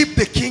 Keep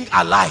the king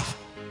alive.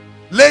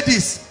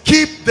 Ladies,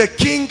 keep the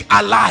king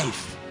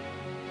alive.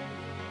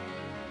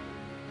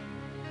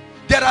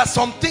 There are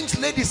some things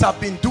ladies have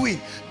been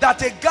doing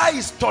that a guy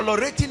is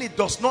tolerating. It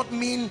does not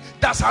mean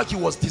that's how he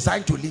was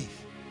designed to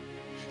live.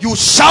 You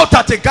shout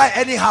at a guy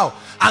anyhow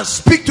and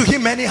speak to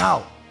him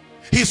anyhow.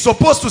 He's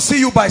supposed to see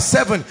you by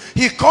 7.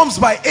 He comes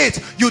by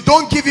 8. You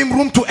don't give him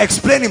room to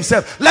explain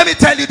himself. Let me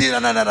tell you this.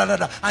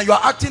 And you are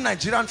acting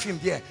Nigerian film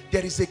there.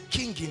 There is a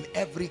king in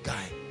every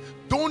guy.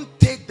 Don't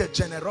take the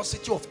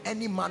generosity of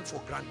any man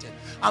for granted.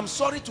 I'm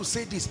sorry to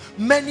say this.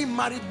 Many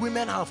married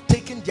women have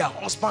taken their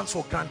husbands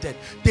for granted.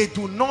 They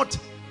do not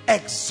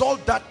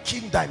exalt that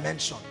king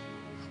dimension.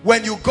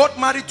 When you got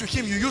married to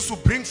him, you used to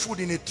bring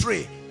food in a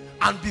tray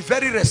and be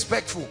very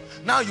respectful.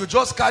 Now you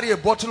just carry a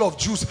bottle of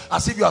juice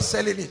as if you are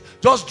selling it.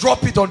 Just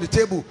drop it on the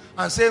table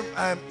and say,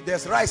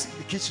 there's rice in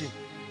the kitchen.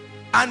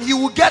 And he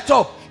will get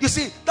up. You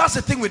see, that's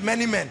the thing with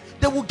many men.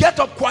 They will get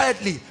up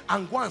quietly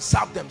and go and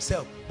serve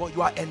themselves. But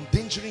you are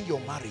endangering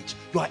your marriage.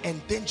 You are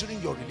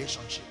endangering your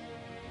relationship.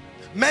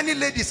 Many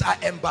ladies are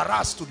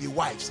embarrassed to be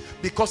wives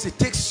because it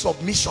takes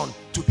submission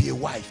to be a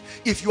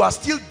wife. If you are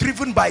still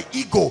driven by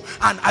ego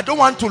and I don't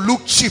want to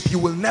look cheap, you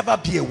will never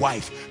be a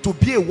wife. To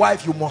be a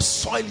wife, you must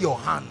soil your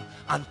hand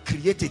and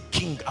create a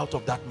king out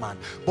of that man.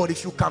 But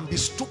if you can be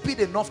stupid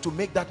enough to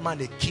make that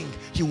man a king,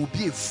 he will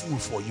be a fool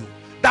for you.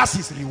 That's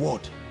his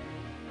reward.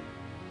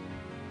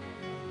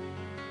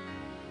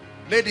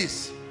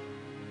 Ladies,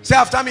 say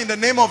after me, in the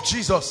name of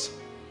Jesus.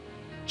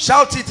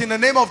 Shout it, in the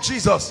name of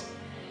Jesus.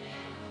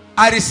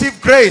 I receive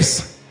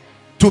grace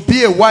to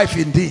be a wife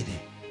indeed.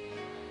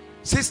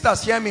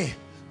 Sisters, hear me.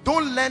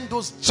 Don't learn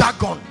those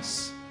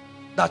jargons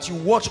that you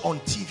watch on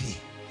TV.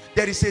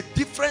 There is a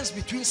difference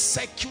between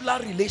secular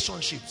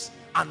relationships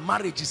and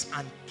marriages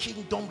and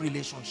kingdom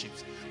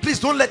relationships. Please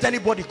don't let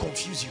anybody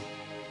confuse you.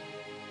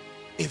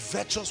 A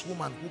virtuous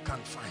woman who can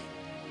find.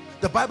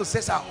 The Bible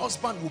says her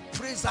husband will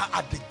praise her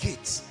at the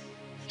gates.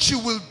 She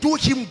will do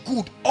him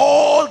good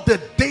all the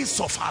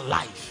days of her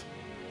life.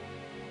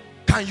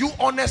 Can you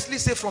honestly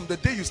say from the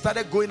day you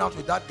started going out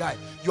with that guy,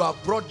 you have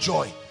brought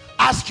joy?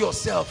 Ask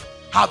yourself,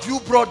 have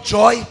you brought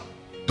joy?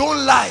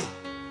 Don't lie.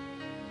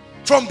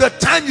 From the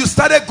time you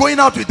started going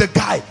out with the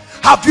guy,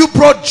 have you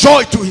brought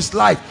joy to his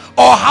life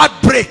or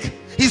heartbreak?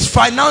 His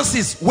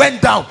finances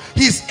went down.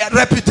 His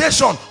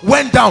reputation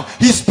went down.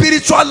 His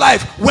spiritual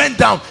life went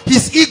down.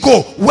 His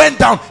ego went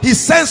down. His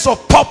sense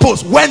of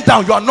purpose went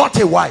down. You are not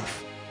a wife.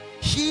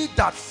 He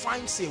that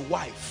finds a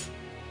wife,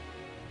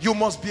 you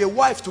must be a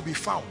wife to be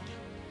found.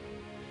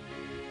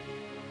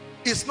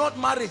 It's not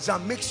marriage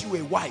that makes you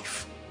a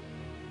wife.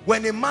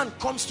 When a man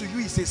comes to you,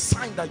 it's a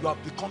sign that you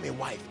have become a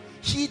wife.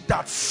 He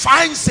that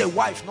finds a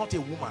wife, not a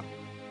woman.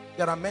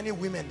 There are many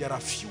women, there are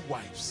few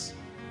wives.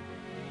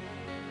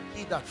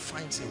 He that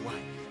finds a wife.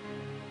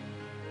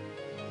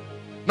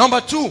 Number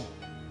 2,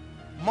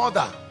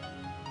 mother.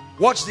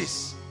 Watch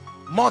this.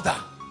 Mother.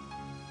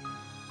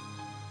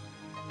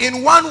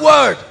 In one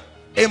word,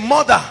 a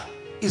mother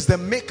is the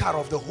maker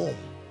of the home.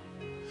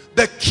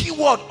 The key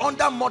word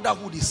under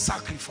motherhood is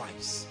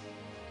sacrifice.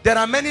 There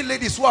are many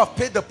ladies who have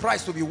paid the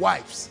price to be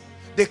wives.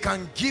 They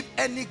can give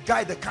any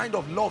guy the kind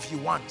of love he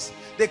wants.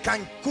 They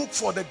can cook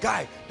for the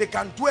guy. They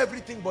can do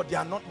everything, but they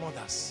are not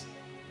mothers.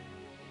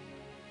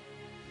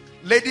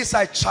 Ladies,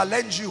 I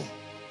challenge you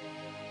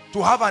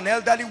to have an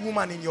elderly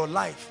woman in your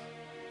life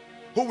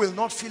who will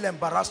not feel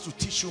embarrassed to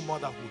teach you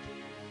motherhood.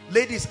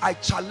 Ladies, I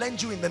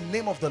challenge you in the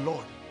name of the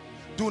Lord.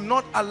 Do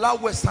not allow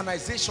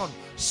westernization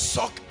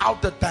suck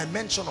out the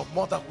dimension of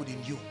motherhood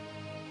in you.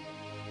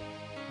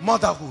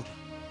 Motherhood.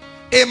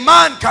 A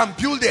man can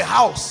build a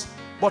house,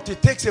 but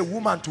it takes a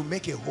woman to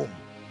make a home.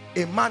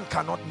 A man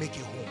cannot make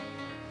a home.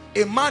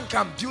 A man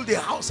can build a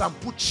house and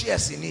put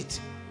chairs in it.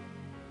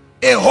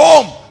 A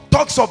home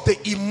talks of the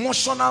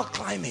emotional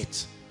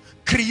climate,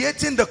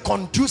 creating the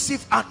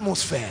conducive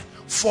atmosphere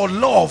for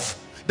love,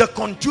 the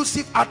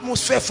conducive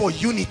atmosphere for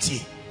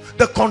unity,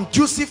 the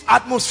conducive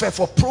atmosphere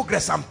for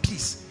progress and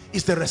peace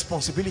is the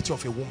responsibility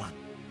of a woman.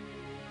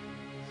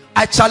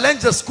 I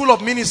challenged the school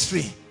of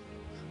ministry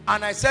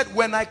and I said,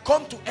 when I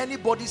come to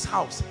anybody's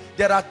house,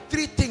 there are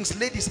 3 things,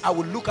 ladies, I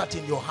will look at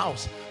in your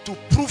house to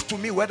prove to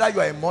me whether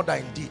you are a mother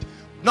indeed.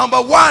 Number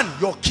 1,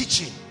 your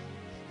kitchen.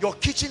 Your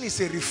kitchen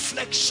is a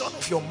reflection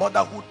of your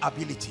motherhood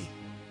ability.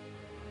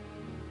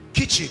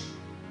 Kitchen.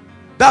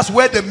 That's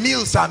where the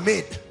meals are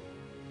made.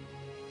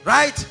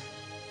 Right?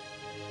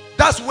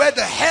 That's where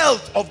the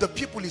health of the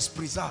people is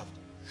preserved.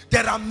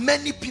 There are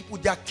many people,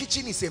 their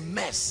kitchen is a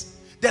mess.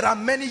 There are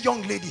many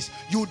young ladies,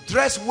 you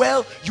dress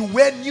well, you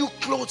wear new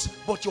clothes,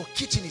 but your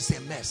kitchen is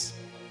a mess.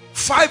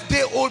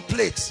 5-day-old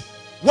plates,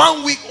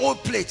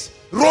 1-week-old plates,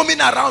 roaming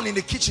around in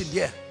the kitchen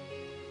there.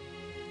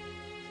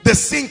 The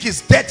sink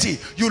is dirty.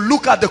 You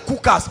look at the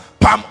cookers,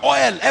 palm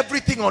oil,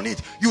 everything on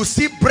it. You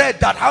see bread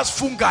that has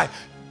fungi.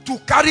 To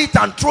carry it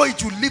and throw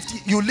it,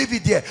 you leave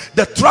it there.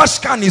 The trash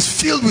can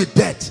is filled with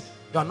dirt.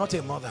 You are not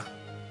a mother.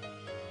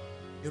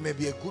 You may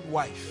be a good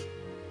wife,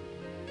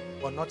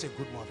 but not a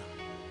good mother.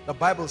 The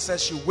Bible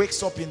says she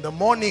wakes up in the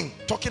morning,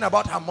 talking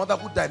about her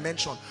motherhood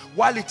dimension,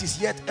 while it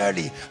is yet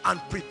early, and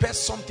prepares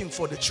something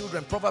for the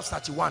children, Proverbs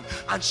 31,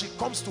 and she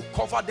comes to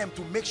cover them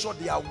to make sure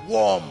they are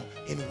warm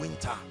in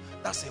winter.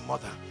 That's a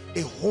mother,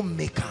 a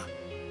homemaker.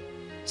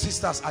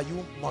 Sisters, are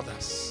you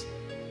mothers?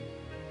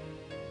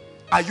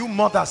 Are you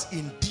mothers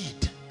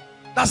indeed?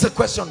 That's the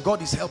question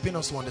God is helping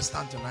us to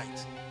understand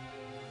tonight.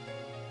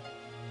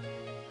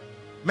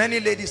 Many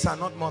ladies are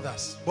not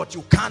mothers, but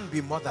you can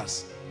be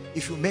mothers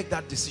if you make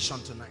that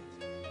decision tonight.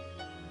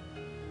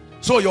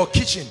 So your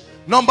kitchen.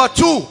 Number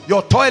 2,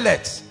 your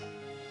toilet.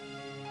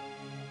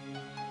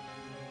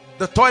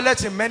 The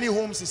toilet in many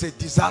homes is a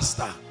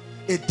disaster.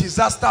 A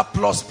disaster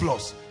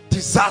plus.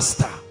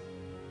 Disaster.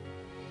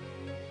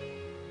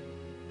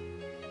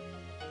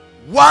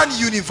 One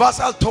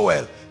universal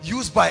towel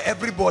used by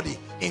everybody,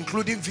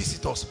 including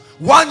visitors.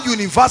 One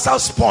universal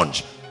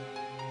sponge.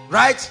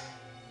 Right?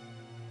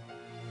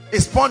 A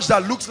sponge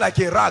that looks like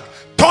a rag,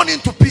 torn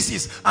into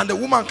pieces, and the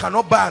woman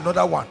cannot buy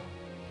another one.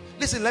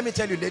 Listen, let me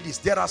tell you, ladies,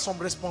 there are some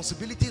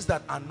responsibilities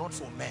that are not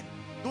for men.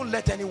 Don't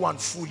let anyone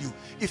fool you.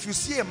 If you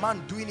see a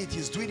man doing it,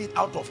 he's doing it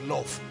out of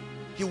love.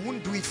 He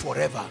won't do it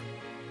forever.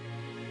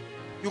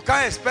 You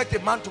can't expect a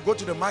man to go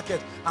to the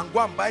market and go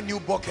and buy new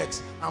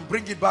buckets and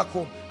bring it back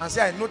home and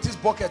say, I notice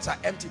buckets are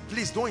empty.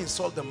 Please don't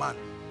insult the man.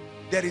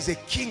 There is a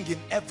king in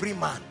every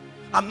man.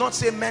 I'm not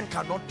saying men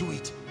cannot do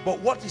it, but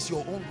what is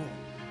your own role?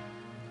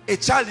 A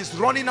child is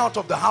running out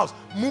of the house,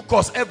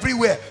 mucus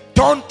everywhere,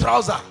 torn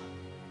trouser.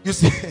 You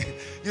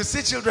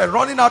see children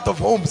running out of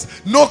homes,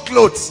 no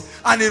clothes,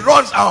 and he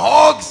runs and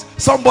hugs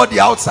somebody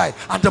outside,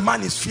 and the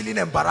man is feeling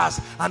embarrassed,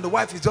 and the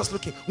wife is just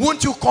looking.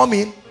 Won't you come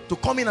in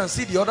and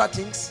see the other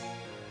things?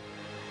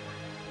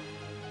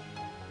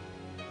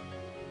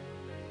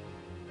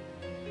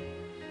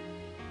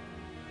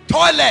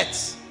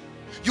 Toilets.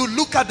 You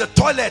look at the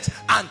toilet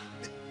and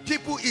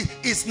people,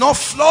 it's not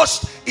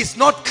flushed, it's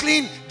not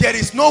clean, there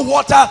is no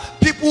water.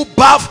 People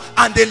bath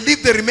and they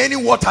leave the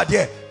remaining water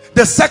there.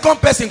 The second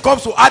person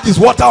comes to add his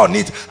water on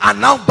it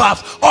and now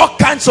baths. All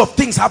kinds of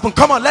things happen.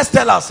 Come on, let's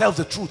tell ourselves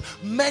the truth.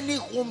 Many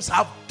homes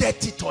have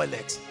dirty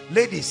toilets.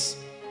 Ladies,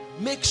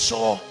 make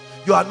sure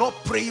you are not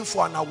praying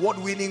for an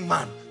award-winning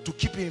man to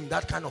keep him in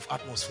that kind of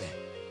atmosphere.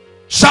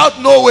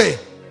 Shout no way.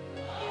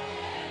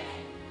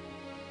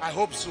 I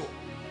hope so.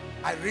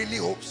 I really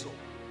hope so.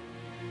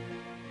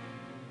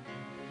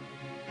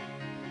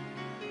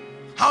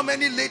 How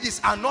many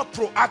ladies are not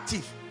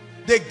proactive?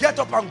 They get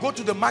up and go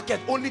to the market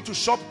only to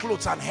shop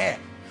clothes and hair,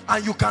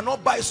 and you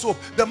cannot buy soap.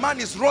 The man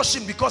is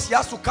rushing because he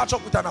has to catch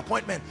up with an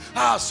appointment.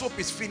 Soap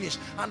is finished,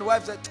 and the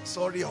wife said,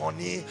 sorry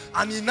honey,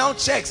 and he now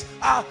checks,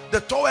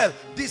 the towel,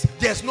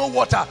 there's no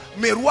water,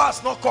 Merua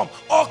has not come.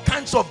 All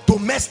kinds of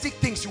domestic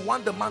things. You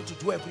want the man to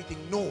do everything.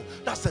 No,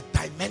 that's the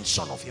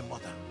dimension of a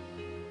mother.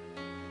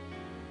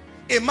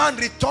 A man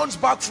returns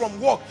back from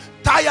work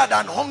tired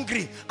and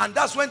hungry, and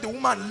that's when the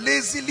woman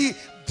lazily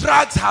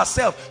drags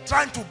herself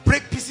trying to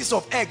break pieces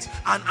of eggs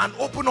and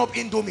open up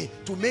Indomie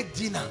to make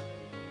dinner.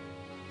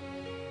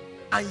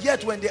 And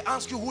yet when they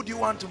ask you, who do you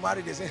want to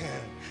marry? They say,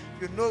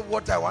 you know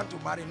what I want to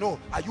marry. No,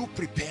 are you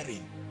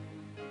preparing?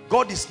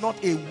 God is not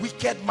a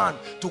wicked man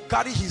to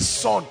carry his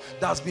son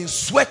that's been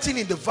sweating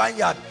in the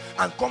vineyard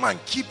and come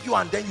and keep you,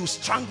 and then you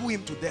strangle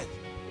him to death.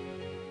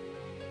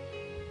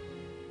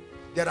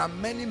 There are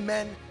many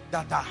men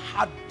that are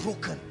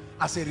heartbroken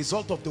as a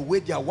result of the way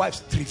their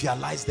wives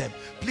trivialize them.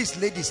 Please,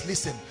 ladies,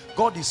 listen.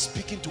 God is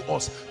speaking to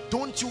us.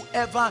 Don't you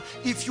ever,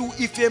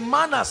 if a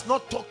man has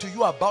not talked to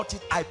you about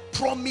it, I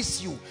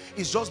promise you,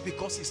 it's just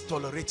because he's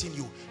tolerating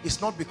you.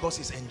 It's not because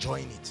he's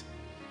enjoying it.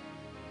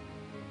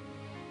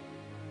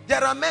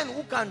 There are men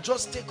who can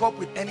just take up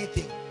with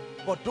anything,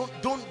 but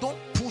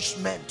don't push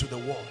men to the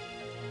wall.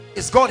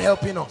 Is God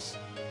helping us?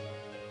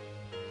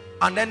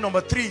 And then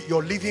number 3,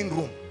 your living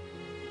room,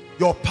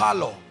 your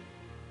parlor.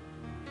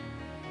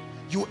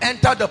 You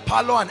enter the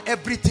parlor and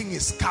everything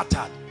is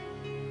scattered.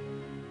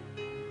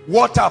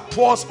 Water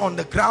pours on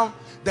the ground.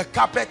 The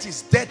carpet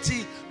is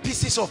dirty.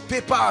 Pieces of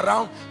paper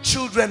around.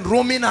 Children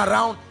roaming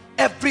around.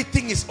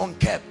 Everything is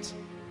unkept.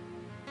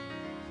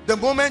 The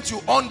moment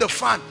you on the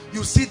fan,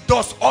 you see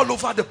dust all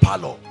over the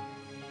parlor.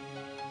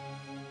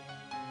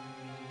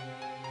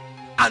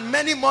 And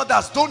many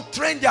mothers don't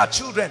train their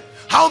children.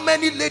 How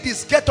many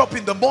ladies get up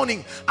in the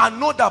morning and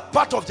know that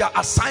part of their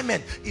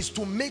assignment is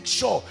to make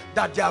sure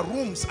that their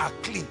rooms are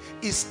clean?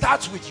 It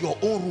starts with your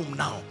own room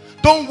now.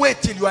 Don't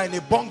wait till you are in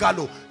a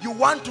bungalow. You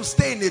want to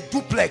stay in a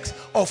duplex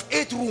of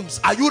 8 rooms.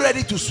 Are you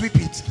ready to sweep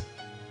it?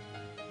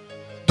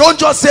 Don't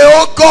just say,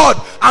 oh God,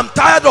 I'm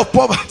tired of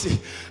poverty.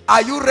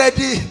 Are you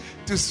ready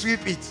to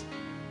sweep it?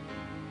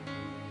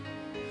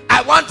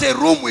 I want a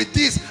room with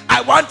this.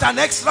 I want an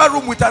extra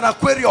room with an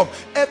aquarium.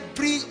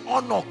 Every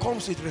honor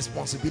comes with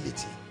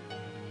responsibility.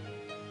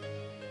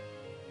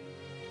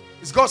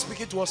 Is God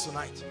speaking to us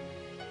tonight?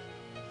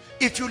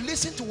 If you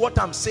listen to what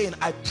I'm saying,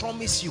 I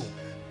promise you,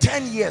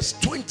 10 years,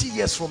 20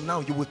 years from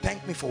now, you will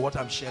thank me for what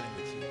I'm sharing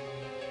with you.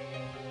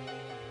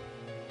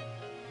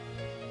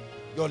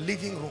 Your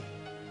living room.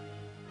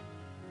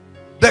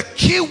 The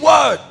key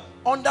word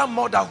under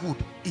motherhood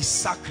is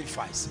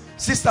sacrifice.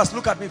 Sisters,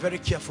 look at me very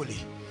carefully.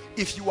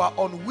 If you are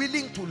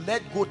unwilling to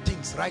let go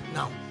things right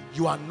now,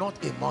 you are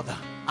not a mother.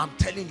 I'm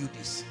telling you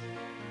this.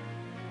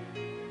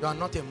 You are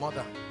not a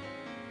mother.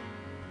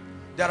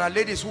 There are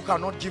ladies who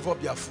cannot give up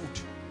their food.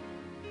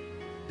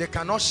 They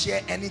cannot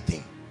share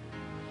anything.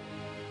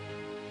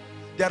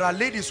 There are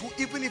ladies who,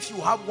 even if you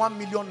have 1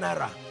 million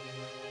naira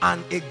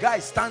and a guy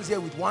stands here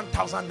with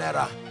 1,000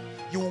 naira,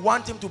 you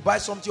want him to buy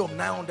something of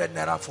 900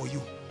 naira for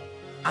you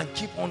and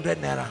keep 100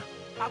 naira.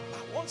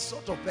 What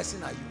sort of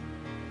person are you?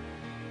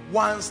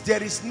 Once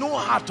there is no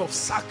heart of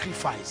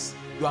sacrifice,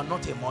 you are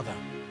not a mother.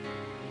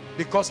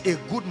 Because a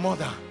good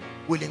mother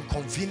will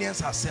inconvenience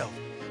herself.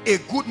 A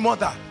good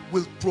mother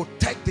will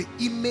protect the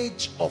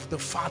image of the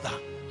father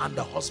and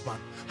the husband.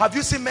 Have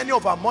you seen many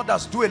of our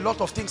mothers do a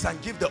lot of things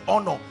and give the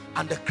honor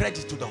and the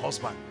credit to the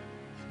husband?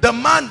 The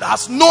man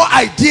has no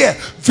idea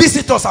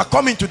visitors are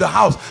coming to the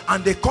house,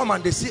 and they come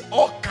and they see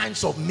all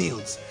kinds of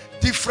meals,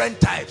 different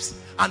types,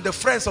 and the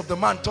friends of the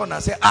man turn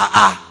and say,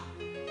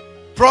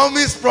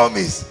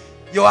 promise,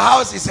 your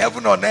house is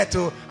heaven on earth.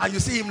 And you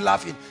see him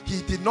laughing.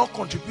 He did not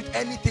contribute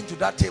anything to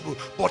that table,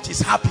 but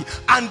he's happy.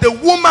 And the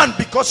woman,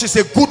 because she's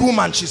a good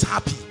woman, she's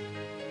happy.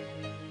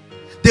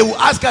 They will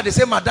ask her, they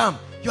say, madam,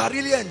 you are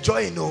really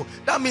enjoying,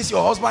 that means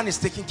your husband is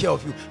taking care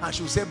of you. And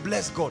she will say,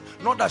 bless God.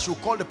 Not that she'll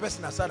call the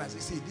person aside and say,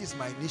 see, this is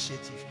my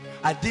initiative.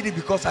 I did it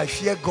because I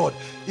fear God.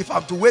 If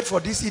I'm to wait for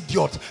this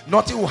idiot,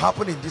 nothing will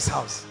happen in this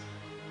house.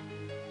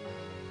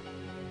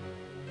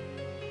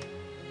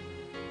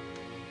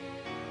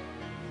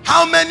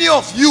 How many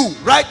of you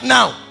right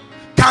now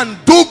can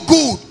do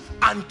good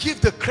and give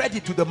the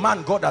credit to the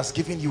man God has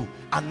given you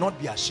and not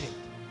be ashamed?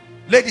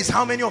 Ladies,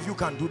 how many of you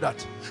can do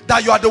that?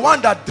 That you are the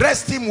one that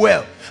dressed him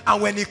well,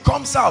 and when he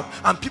comes out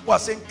and people are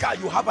saying, Kai,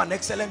 you have an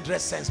excellent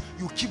dress sense,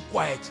 you keep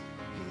quiet.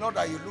 Not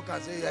that you look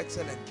and say,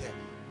 excellent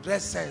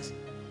dress sense.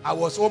 I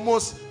was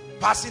almost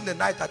passing the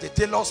night at a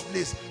tailor's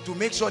place to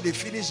make sure they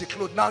finish the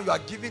clothes. Now you are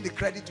giving the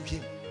credit to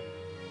him.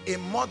 A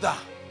mother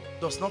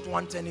does not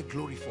want any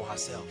glory for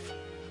herself.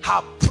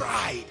 Her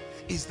pride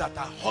is that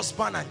her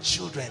husband and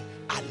children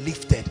are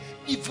lifted,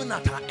 even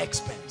at her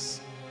expense.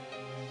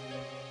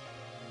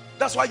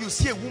 That's why you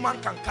see a woman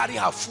can carry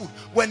her food.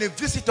 When a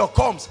visitor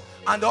comes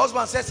and the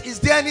husband says, is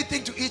there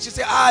anything to eat? She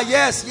says,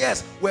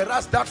 yes.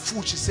 Whereas that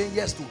food she's saying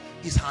yes to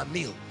is her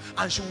meal.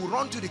 And she will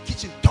run to the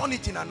kitchen, turn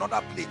it in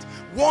another plate,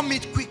 warm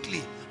it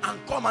quickly,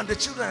 and come. And the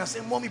children are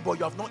saying, mommy, but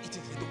you have not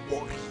eaten it.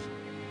 Don't worry.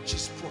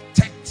 She's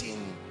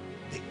protecting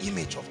the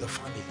image of the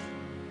family.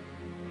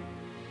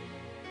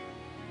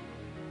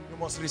 You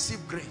must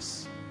receive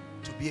grace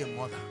to be a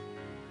mother.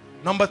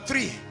 Number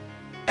 3,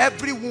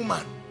 every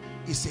woman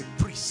is a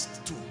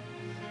priest too.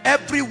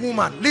 Every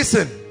woman,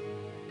 listen,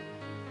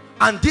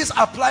 and this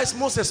applies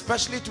most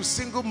especially to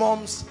single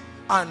moms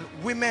and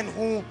women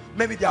who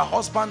maybe their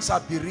husbands are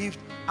bereaved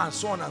and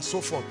so on and so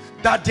forth,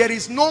 that there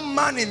is no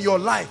man in your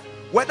life,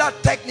 whether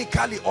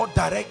technically or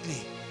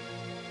directly.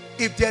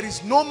 If there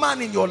is no man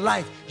in your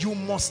life, you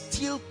must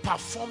still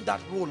perform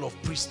that role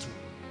of priesthood.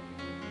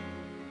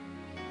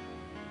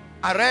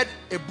 I read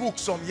a book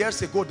some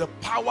years ago, The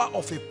Power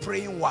of a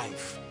Praying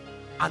Wife.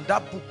 and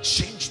that book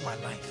changed my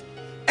life.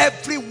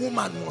 Every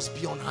woman must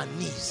be on her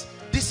knees.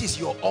 This is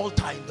your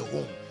altar in the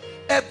home.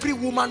 Every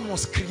woman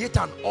must create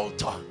an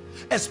altar,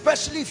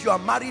 especially if you are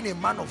marrying a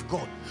man of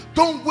God.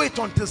 Don't wait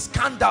until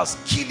scandals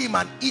kill him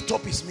and eat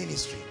up his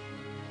ministry.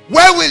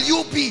 Where will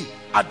you be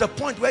at the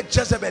point where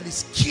Jezebel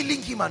is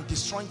killing him and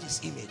destroying his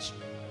image?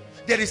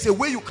 There is a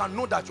way you can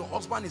know that your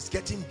husband is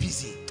getting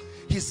busy.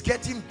 He's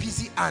getting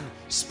busy and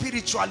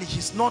spiritually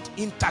he's not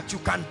intact. You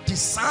can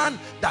discern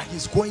that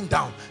he's going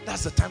down.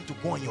 That's the time to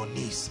go on your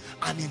knees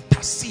and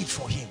intercede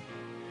for him.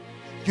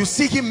 You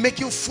see him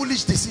making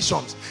foolish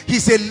decisions.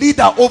 He's a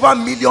leader over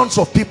millions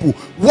of people.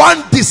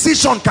 One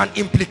decision can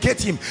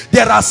implicate him.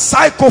 There are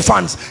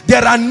sycophants,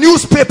 there are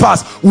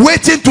newspapers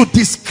waiting to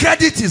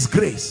discredit his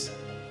grace.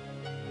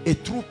 A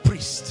true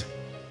priest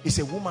is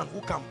a woman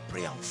who can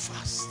pray and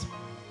fast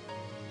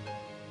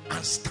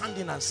and stand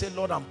in and say,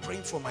 Lord, I'm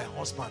praying for my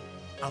husband,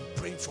 I'm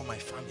praying for my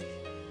family.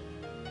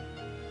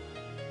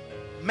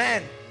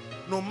 Men,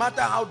 no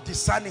matter how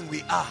discerning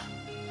we are,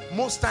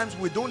 most times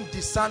we don't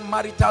discern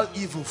marital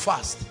evil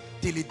fast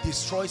till it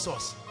destroys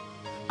us.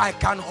 I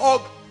can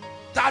hug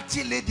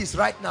 30 ladies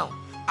right now,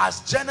 as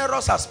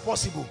generous as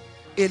possible.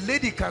 A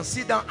lady can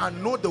sit down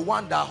and know the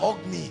one that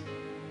hugged me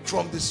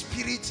from the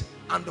spirit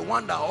and the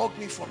one that hugged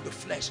me from the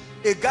flesh.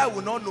 A guy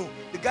will not know.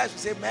 The guys will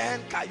say,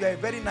 man, Kai, you're a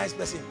very nice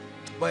person.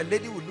 But a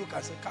lady will look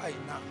and say, Kai,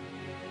 nah,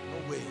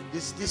 no way.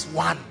 This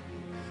one,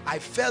 I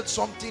felt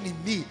something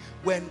in me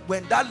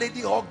when that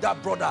lady hugged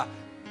that brother.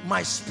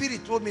 My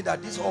spirit told me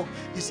that this hug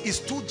is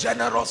too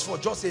generous for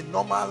just a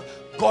normal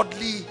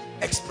godly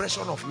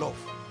expression of love.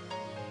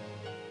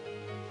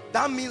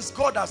 That means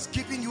God has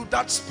given you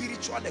that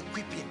spiritual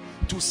equipping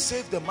to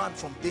save the man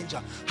from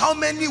danger. How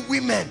many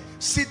women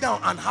sit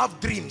down and have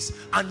dreams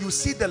and you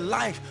see the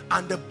life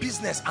and the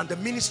business and the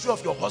ministry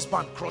of your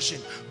husband crushing?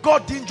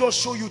 God didn't just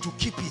show you to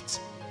keep it.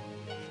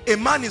 A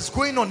man is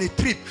going on a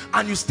trip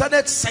and you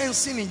started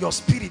sensing in your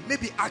spirit,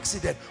 maybe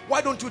accident.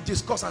 Why don't you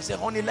discuss and say,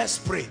 honey, let's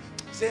pray?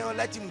 Say, oh,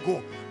 let him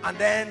go. And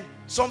then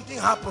something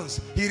happens.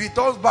 He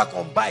returns back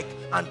on bike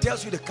and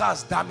tells you the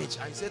car's damaged.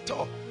 And you say,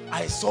 oh,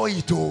 I saw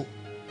it. Oh,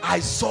 I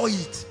saw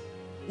it.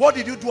 What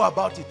did you do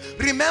about it?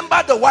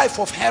 Remember the wife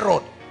of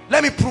Herod.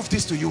 Let me prove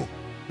this to you.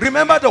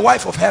 Remember the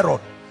wife of Herod.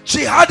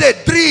 She had a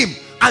dream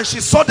and she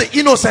saw the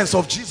innocence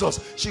of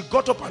Jesus. She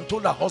got up and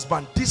told her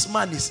husband, this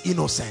man is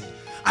innocent.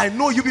 I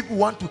know you people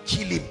want to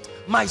kill him.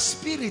 My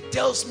spirit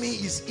tells me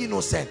he's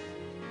innocent.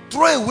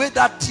 Throw away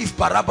that thief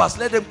Barabbas.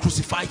 Let them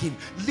crucify him.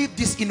 Leave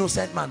this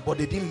innocent man. But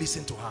they didn't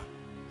listen to her.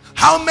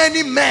 How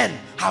many men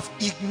have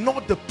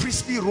ignored the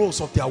priestly roles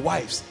of their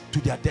wives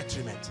to their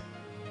detriment?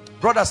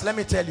 Brothers, let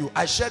me tell you,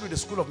 I shared with the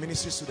School of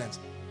Ministry students,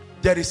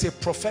 there is a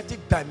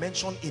prophetic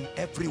dimension in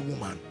every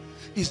woman.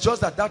 It's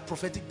just that that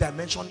prophetic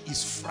dimension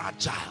is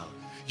fragile.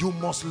 You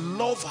must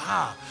love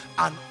her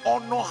and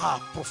honor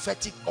her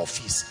prophetic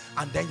office,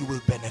 and then you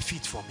will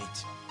benefit from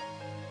it.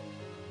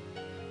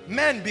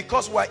 Men,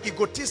 because we are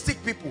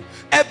egotistic people,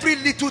 every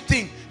little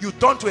thing you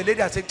turn to a lady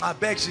and say, I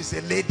beg, she's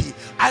a lady.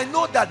 I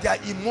know that they are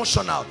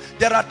emotional.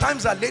 There are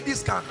times that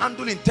ladies can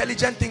handle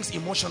intelligent things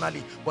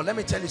emotionally, but let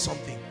me tell you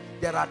something.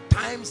 There are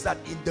times that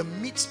in the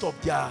midst of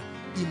their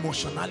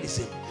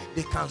emotionalism,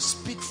 they can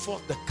speak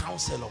forth the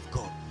counsel of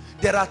God.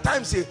 There are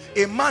times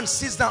a man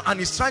sits down and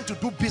is trying to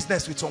do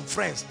business with some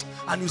friends,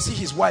 and you see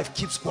his wife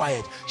keeps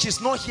quiet.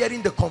 She's not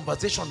hearing the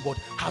conversation, but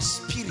her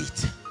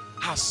spirit,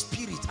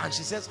 and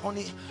she says,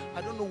 honey,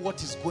 I don't know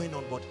what is going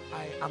on, but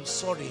I'm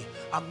sorry.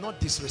 I'm not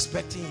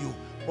disrespecting you,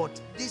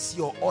 but this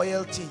your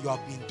oil thing you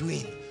have been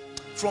doing,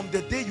 from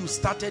the day you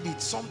started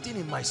it, something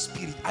in my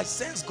spirit, I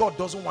sense God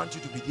doesn't want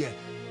you to be there.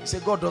 You say,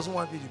 God doesn't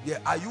want me to be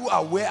there. Are you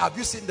aware? Have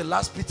you seen the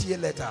last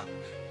PTA letter?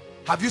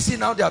 Have you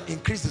seen how they have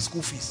increased the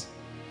school fees?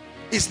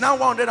 It's now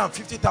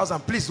 150,000.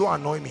 Please don't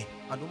annoy me.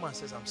 And the woman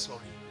says, I'm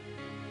sorry.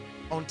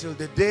 Until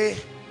the day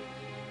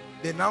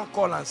they now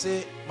call and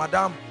say,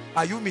 Madam,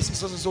 are you Mrs.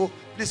 So-so-so?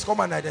 Please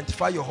come and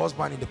identify your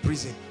husband in the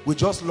prison. We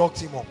just locked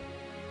him up.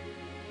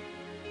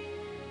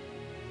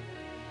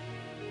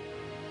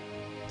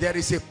 There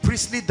is a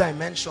priestly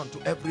dimension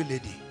to every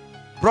lady.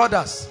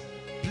 Brothers,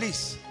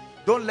 please,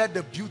 don't let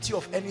the beauty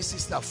of any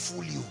sister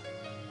fool you.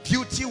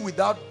 Beauty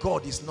without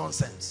God is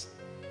nonsense.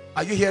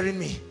 Are you hearing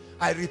me?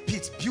 I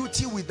repeat,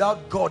 beauty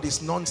without God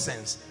is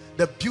nonsense.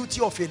 The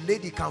beauty of a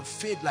lady can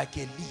fade like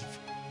a leaf.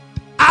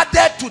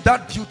 Added to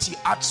that beauty,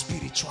 add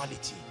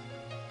spirituality.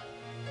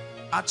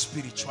 Add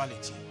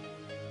spirituality.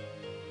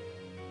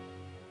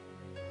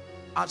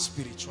 Add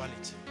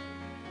spirituality.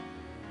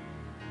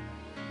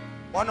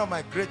 One of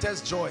my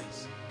greatest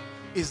joys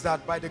is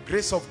that by the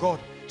grace of God,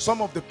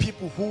 some of the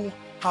people who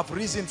have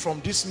risen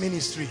from this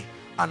ministry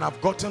and have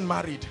gotten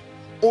married,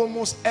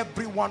 almost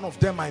every one of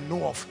them I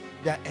know of,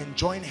 they are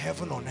enjoying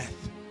heaven on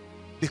earth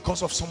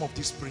because of some of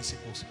these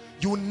principles.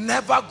 You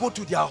never go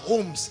to their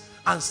homes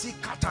and see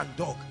cat and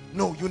dog.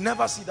 No, you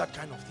never see that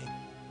kind of thing.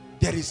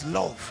 There is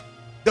love.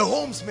 The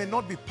homes may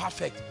not be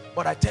perfect,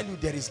 but I tell you,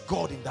 there is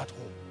God in that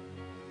home.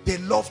 They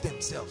love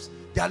themselves.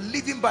 They are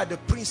living by the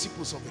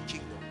principles of the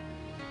kingdom.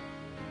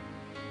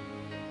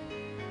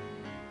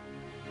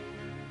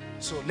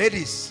 So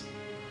ladies,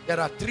 there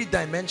are 3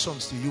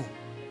 dimensions to you.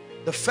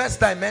 The first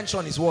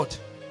dimension is what?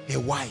 A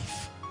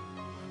wife.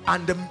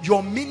 And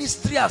your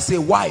ministry as a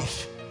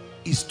wife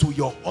is to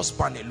your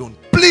husband alone.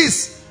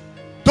 Please,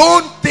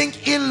 don't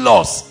think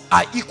in-laws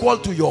are equal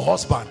to your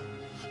husband.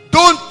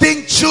 Don't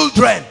think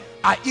children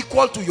are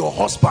equal to your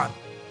husband.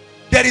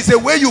 There is a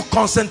way you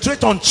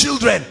concentrate on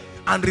children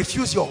and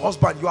refuse your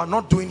husband. You are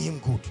not doing him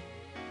good.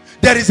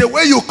 There is a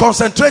way you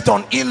concentrate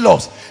on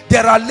in-laws.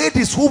 There are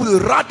ladies who will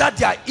rather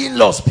their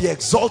in-laws be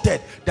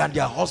exalted than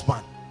their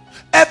husband.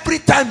 Every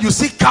time you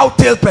see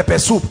cow-tail pepper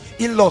soup,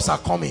 in-laws are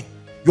coming.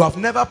 You have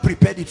never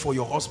prepared it for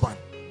your husband.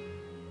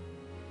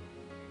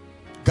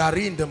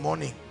 Gari in the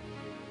morning,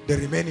 the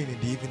remaining in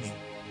the evening.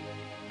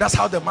 That's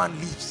how the man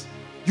lives.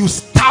 You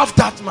starve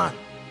that man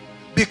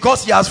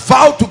because he has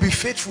vowed to be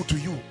faithful to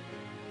you.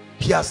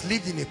 He has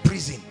lived in a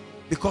prison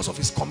because of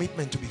his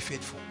commitment to be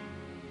faithful.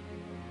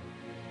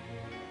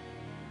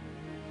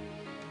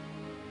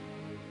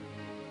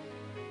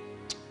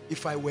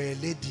 If I were a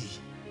lady,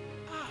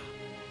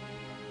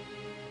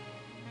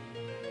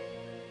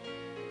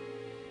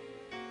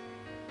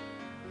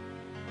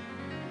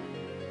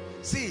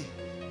 see,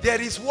 there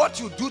is what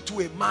you do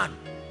to a man.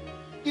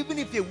 Even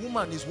if a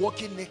woman is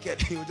walking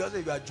naked, you just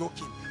say you are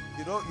joking.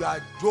 You know, you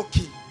are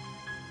joking.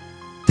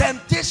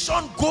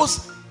 Temptation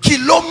goes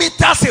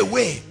kilometers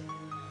away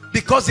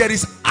because there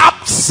is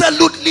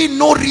absolutely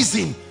no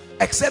reason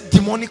except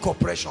demonic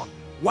oppression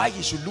why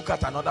he should look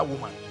at another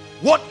woman.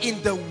 What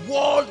in the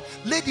world?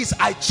 Ladies,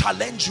 I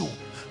challenge you.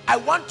 I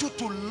want you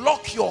to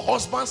lock your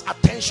husband's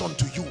attention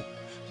to you.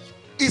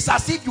 It's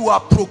as if you are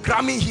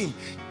programming him.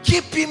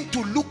 Keep him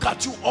to look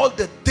at you all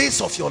the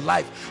days of your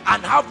life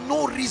and have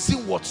no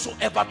reason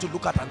whatsoever to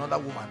look at another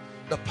woman.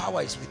 The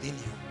power is within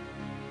you.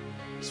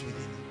 It's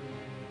within you.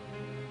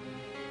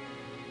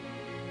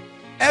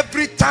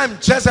 Every time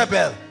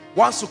Jezebel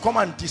wants to come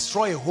and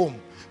destroy a home,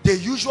 they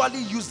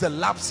usually use the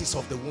lapses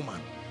of the woman.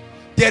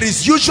 There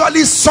is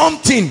usually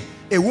something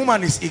a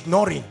woman is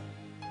ignoring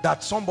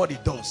that somebody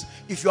does.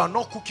 If you are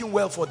not cooking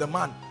well for the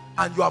man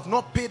and you have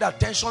not paid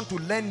attention to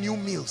learn new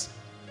meals,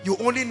 you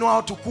only know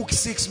how to cook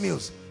 6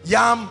 meals: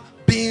 yam,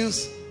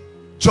 beans,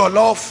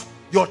 jollof,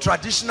 your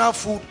traditional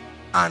food,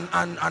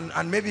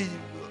 and maybe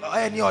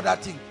any other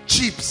thing,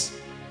 chips.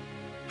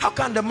 How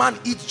can the man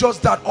eat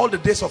just that all the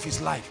days of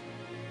his life?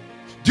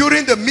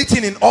 During the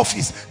meeting in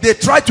office, they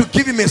try to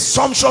give him a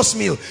sumptuous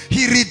meal.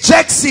 He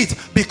rejects it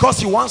because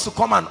he wants to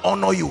come and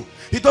honor you.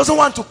 He doesn't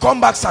want to come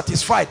back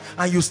satisfied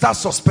and you start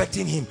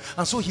suspecting him.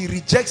 And so he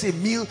rejects a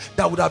meal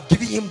that would have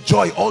given him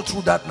joy all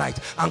through that night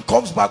and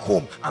comes back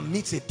home and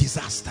meets a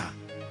disaster.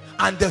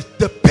 And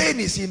the pain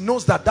is he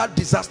knows that that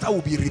disaster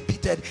will be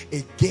repeated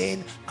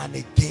again and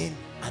again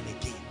and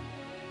again.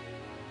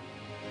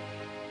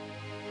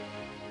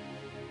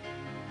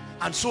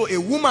 And so a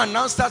woman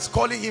now starts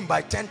calling him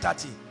by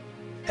 10:30.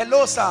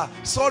 Hello sir,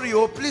 sorry,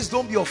 oh please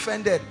don't be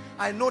offended.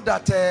 I know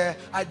that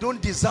I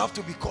don't deserve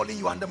to be calling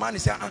you. And the man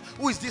is saying,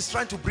 who is this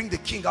trying to bring the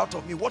king out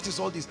of me? What is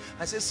all this?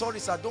 I say, sorry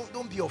sir,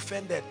 don't be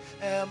offended.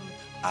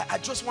 I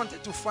just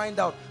wanted to find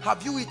out,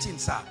 have you eaten,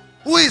 sir?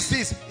 Who is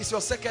this? It's your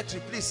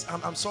secretary. Please,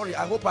 I'm sorry.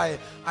 I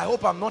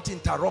hope I'm not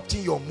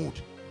interrupting your mood.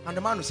 And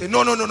the man will say,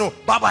 no,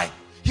 bye bye.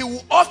 He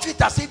will off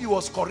it as if he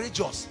was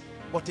courageous,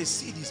 but a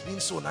seed is being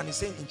sown and he's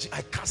saying,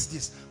 I cast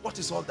this. What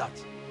is all that?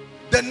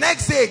 The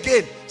next day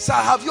again, sir,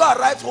 have you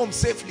arrived home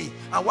safely?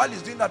 And while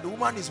he's doing that, the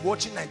woman is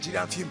watching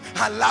Nigerian film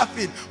and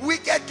laughing.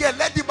 Wicked girl,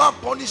 let the man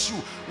punish you.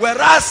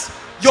 Whereas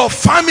your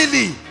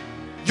family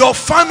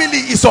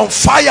is on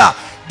fire.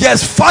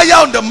 There's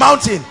fire on the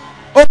mountain.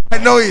 Oh, I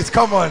know it.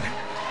 Come on.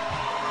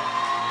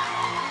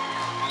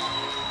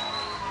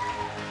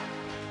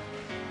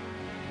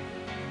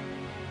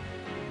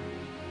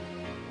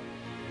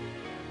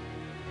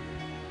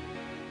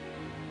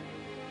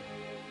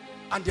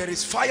 And there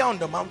is fire on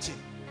the mountain.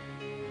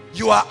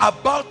 You are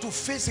about to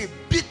face a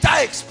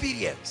bitter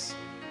experience.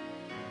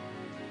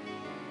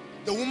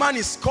 The woman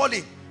is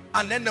calling,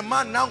 and then the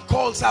man now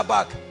calls her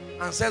back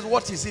and says,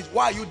 what is it?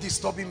 Why are you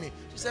disturbing me?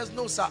 She says,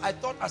 no sir, I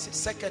thought as a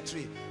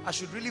secretary I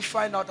should really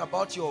find out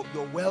about your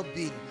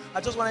well-being.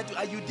 I just wanted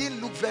to, you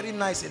didn't look very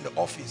nice in the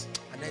office.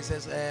 And then he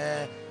says,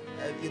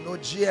 you know,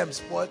 GM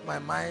spoiled my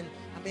mind.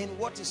 I mean,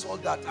 what is all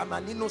that? I'm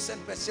an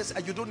innocent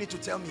person. You don't need to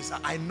tell me, sir.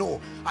 I know.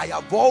 I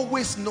have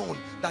always known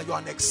that you're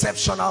an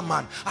exceptional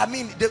man. I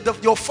mean,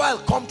 your file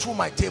come through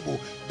my table.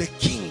 The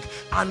king,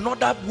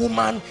 another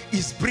woman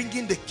is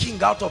bringing the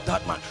king out of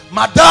that man.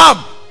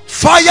 Madam,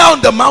 fire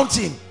on the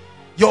mountain.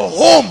 Your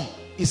home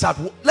is at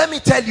war. Let me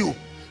tell you,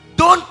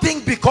 don't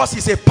think because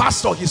he's a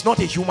pastor, he's not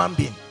a human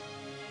being.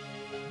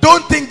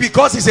 Don't think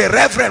because he's a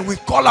reverend, we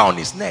collar on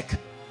his neck.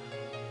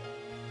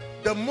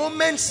 The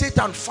moment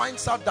Satan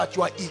finds out that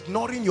you are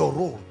ignoring your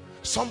role,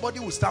 somebody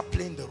will start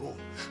playing the role.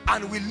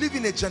 And we live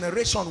in a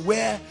generation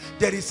where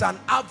there is an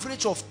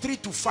average of 3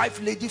 to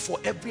 5 ladies for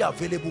every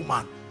available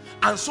man.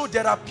 And so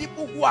there are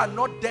people who are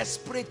not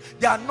desperate.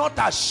 They are not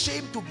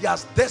ashamed to be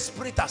as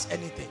desperate as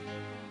anything.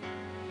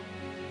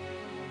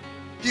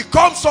 He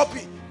comes up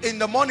in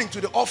the morning to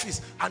the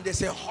office and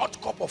there's a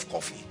hot cup of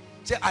coffee.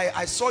 Say,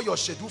 I saw your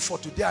schedule for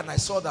today and I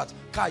saw that,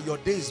 your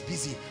day is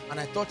busy and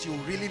I thought you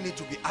really need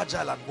to be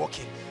agile and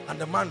working. And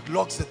the man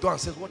locks the door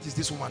and says, what is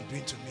this woman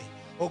doing to me?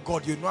 Oh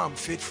God, you know I'm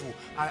faithful.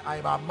 I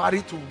am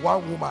married to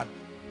one woman.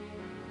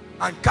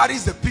 And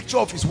carries the picture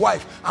of his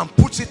wife and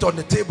puts it on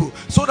the table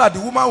so that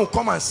the woman will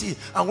come and see.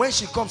 And when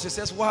she comes, she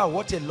says, wow,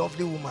 what a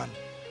lovely woman.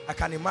 I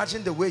can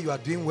imagine the way you are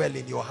doing well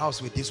in your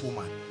house with this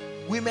woman.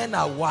 Women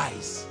are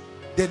wise.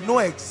 They know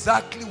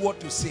exactly what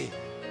to say.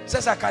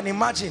 Says, I can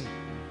imagine.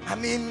 I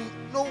mean,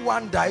 no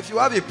wonder if you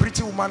have a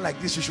pretty woman like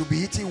this, you should be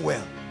eating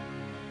well.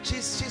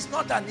 She's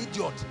not an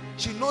idiot.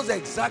 She knows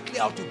exactly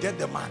how to get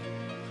the man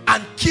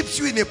and keeps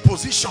you in a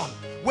position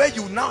where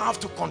you now have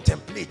to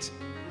contemplate.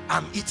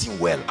 I'm eating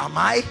well. Am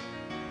I?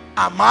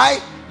 Am I?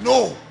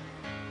 No.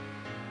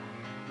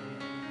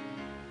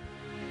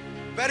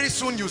 Very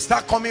soon you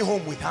start coming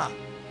home with her.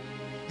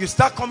 You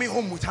start coming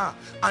home with her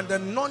and the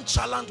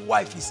nonchalant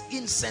wife is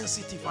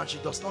insensitive and she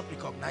does not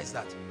recognize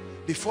that.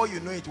 Before you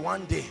know it,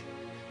 one day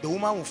the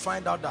woman will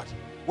find out that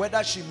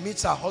whether she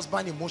meets her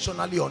husband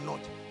emotionally or not,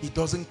 he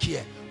doesn't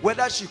care.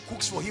 Whether she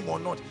cooks for him or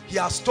not, he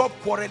has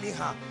stopped quarreling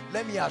her.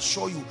 Let me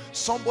assure you,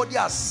 somebody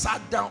has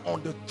sat down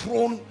on the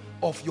throne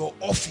of your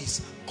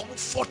office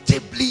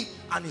comfortably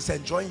and is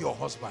enjoying your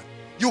husband.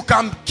 You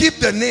can keep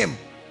the name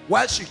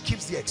while she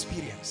keeps the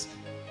experience.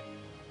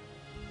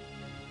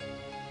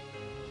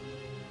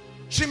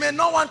 She may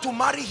not want to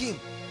marry him.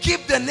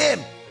 Keep the name,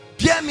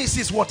 dear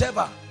Mrs.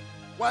 whatever,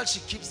 while she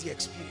keeps the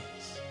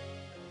experience.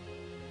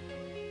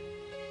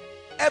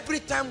 Every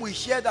time we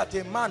hear that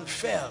a man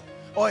fell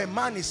or a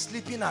man is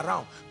sleeping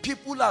around,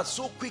 people are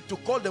so quick to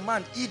call the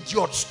man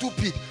idiot,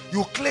 stupid.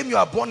 You claim you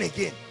are born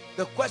again.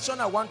 The question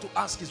I want to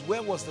ask is,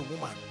 where was the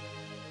woman?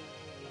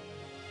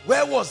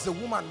 Where was the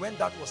woman when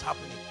that was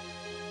happening?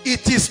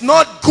 It is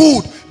not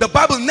good. The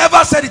Bible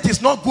never said it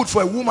is not good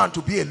for a woman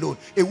to be alone.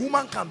 A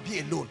woman can be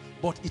alone,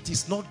 but it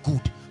is not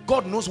good.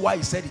 God knows why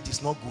he said it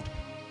is not good.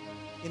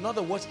 In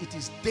other words, it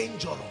is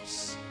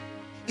dangerous.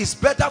 It's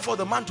better for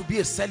the man to be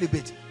a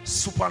celibate.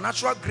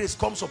 Supernatural grace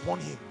comes upon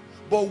him.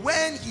 But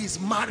when he is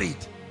married,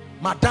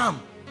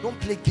 madam, don't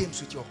play games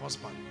with your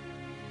husband.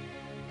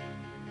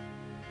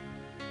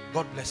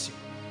 God bless you.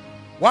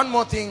 One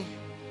more thing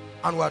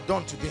and we are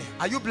done today.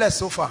 Are you blessed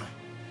so far?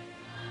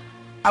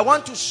 I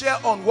want to share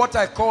on what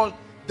I call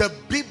the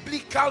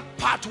biblical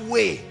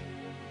pathway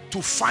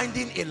to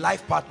finding a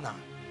life partner.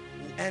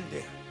 We'll end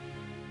there.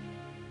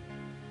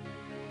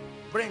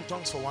 Pray in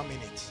tongues for 1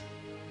 minute.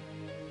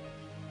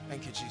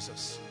 Thank you,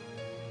 Jesus.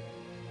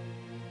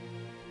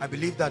 I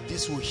believe that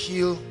this will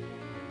heal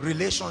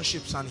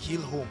relationships and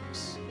heal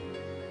homes.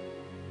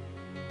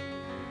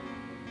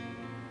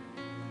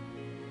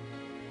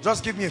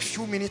 Just give me a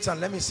few minutes and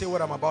let me say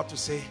what I'm about to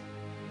say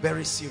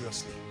very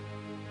seriously.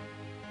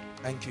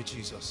 Thank you,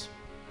 Jesus.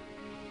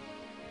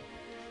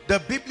 The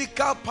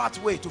biblical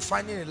pathway to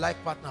finding a life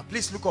partner.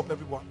 Please look up,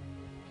 everyone.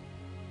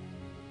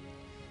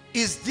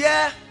 Is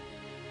there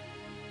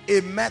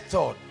a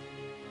method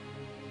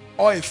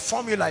or a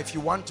formula, if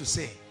you want to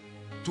say,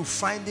 to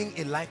finding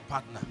a life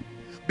partner?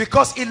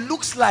 Because it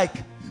looks like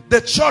the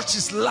church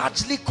is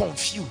largely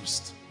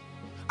confused.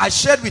 I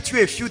shared with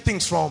you a few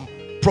things from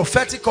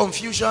prophetic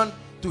confusion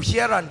to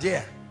here and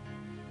there.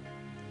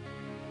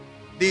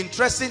 The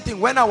interesting thing,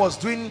 when I was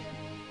doing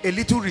a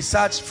little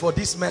research for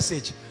this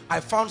message, I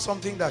found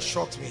something that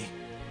shocked me.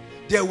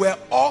 There were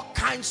all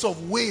kinds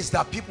of ways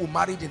that people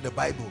married in the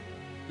Bible.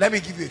 Let me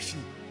give you a few.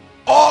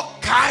 All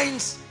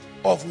kinds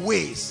of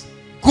ways.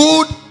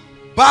 Good,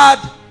 bad,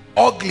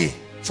 ugly.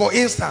 For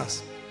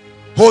instance,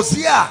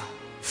 Hosea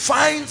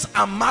finds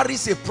and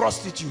marries a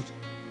prostitute.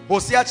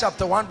 Hosea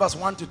chapter 1 verse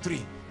 1 to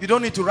 3. You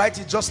don't need to write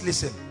it, just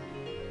listen.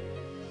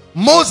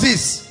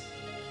 Moses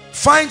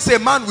finds a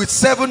man with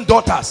 7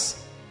 daughters.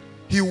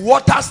 He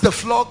waters the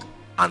flock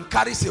and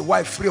carries a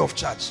wife free of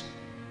charge.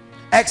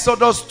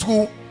 Exodus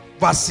 2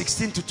 verse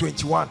 16 to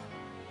 21.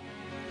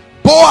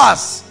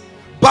 Boaz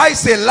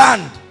buys a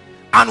land,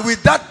 and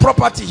with that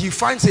property he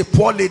finds a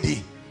poor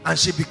lady and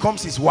she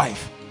becomes his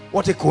wife.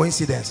 What a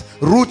coincidence.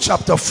 Ruth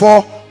chapter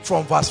 4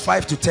 from verse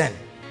 5 to 10.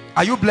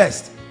 Are you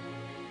blessed?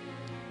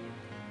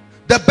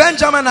 The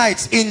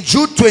Benjaminites in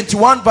Jude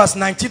 21 verse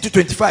 19 to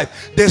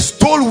 25, they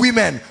stole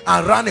women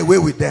and ran away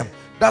with them.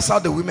 That's how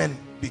the women,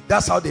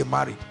 that's how they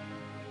married.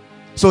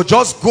 So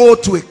just go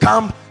to a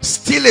camp,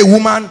 steal a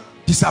woman,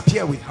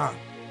 disappear with her.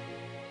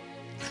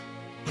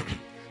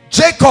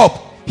 Jacob,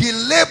 he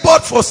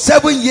labored for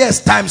 7 years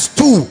times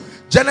 2.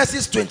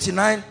 Genesis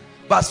 29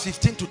 verse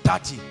 15 to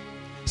 30.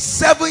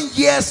 7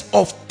 years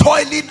of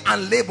toiling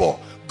and labor.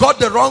 Got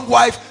the wrong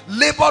wife,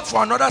 labored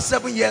for another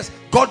 7 years,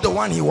 got the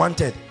one he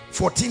wanted.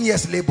 14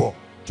 years labor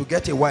to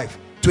get a wife.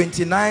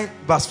 29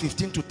 verse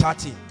 15 to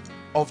 30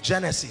 of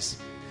Genesis.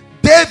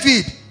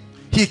 David,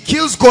 he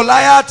kills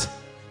Goliath,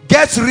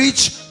 gets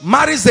rich,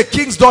 marries the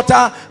king's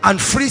daughter,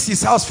 and frees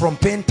his house from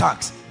paying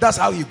tax. That's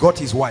how he got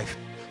his wife.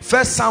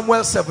 1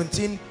 Samuel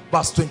 17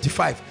 verse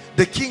 25.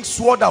 The king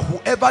swore that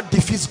whoever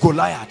defeats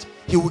Goliath,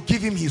 he will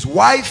give him his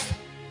wife,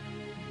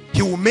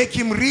 he will make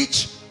him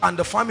rich, and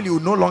the family will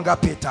no longer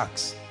pay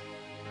tax.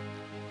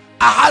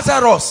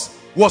 Ahasuerus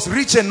was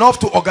rich enough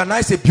to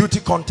organize a beauty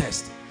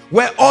contest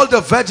where all the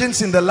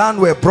virgins in the land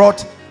were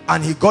brought,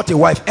 and he got a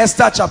wife.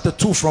 Esther chapter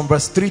 2 from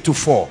verse 3 to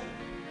 4.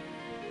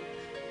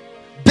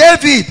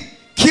 David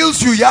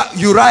kills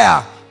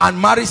Uriah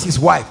and marries his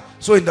wife.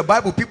 So in the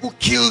Bible, people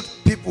killed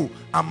people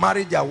and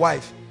married their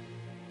wife.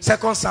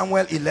 2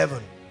 Samuel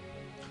 11.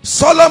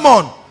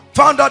 Solomon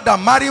found out that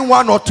marrying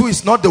one or two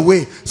is not the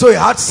way, so he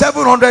had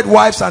 700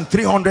 wives and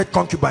 300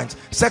 concubines.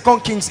 2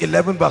 Kings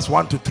 11 verse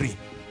 1 to 3.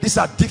 These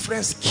are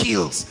different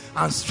skills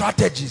and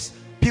strategies.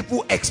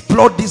 People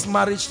explore this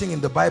marriage thing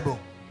in the Bible.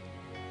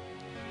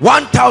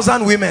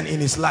 1,000 women in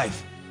his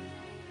life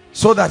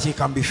so that he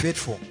can be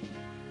faithful.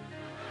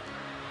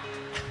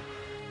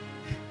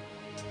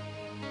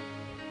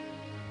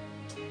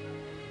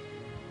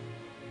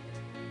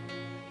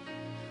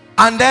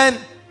 And then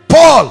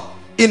Paul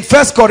in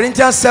 1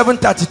 Corinthians 7,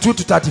 32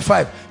 to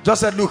 35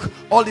 just said, look,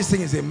 all this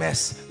thing is a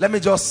mess. Let me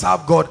just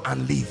serve God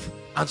and live.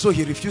 And so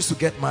he refused to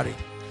get married.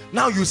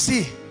 Now you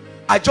see,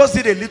 I just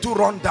did a little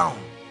rundown.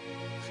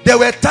 There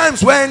were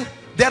times when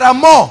there are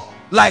more,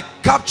 like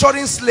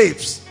capturing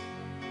slaves.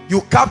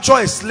 You capture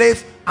a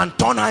slave and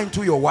turn her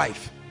into your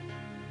wife.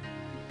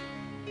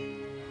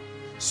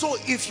 So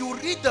if you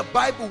read the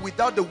Bible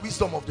without the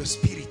wisdom of the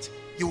Spirit,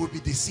 you will be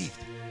deceived.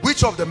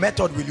 Which of the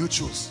method will you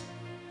choose?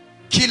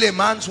 Kill a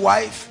man's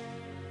wife,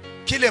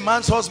 kill a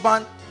man's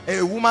husband,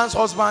 a woman's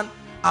husband,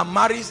 and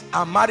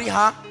marry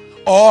her,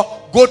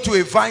 or go to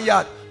a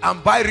vineyard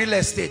and buy real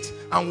estate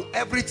and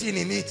everything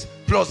in it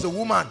plus the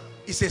woman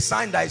is a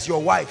sign that is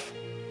your wife,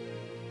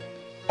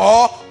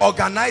 or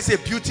organize a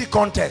beauty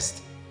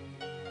contest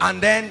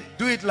and then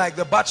do it like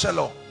the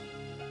Bachelor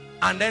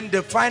and then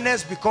the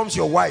finest becomes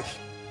your wife,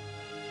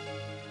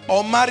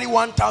 or marry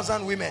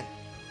 1,000 women,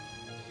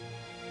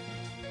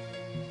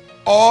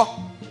 or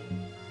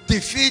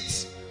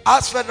defeat,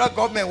 ask federal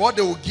government what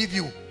they will give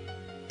you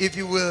if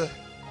you will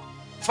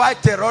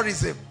fight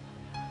terrorism.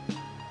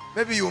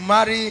 Maybe you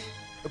marry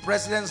the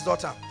president's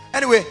daughter.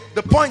 Anyway,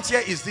 the point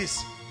here is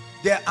this: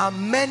 there are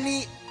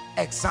many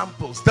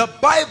examples. The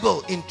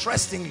Bible,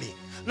 interestingly,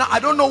 now I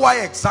don't know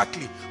why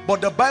exactly,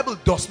 but the Bible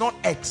does not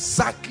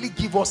exactly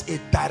give us a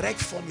direct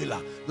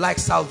formula like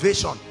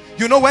salvation.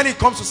 You know, when it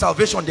comes to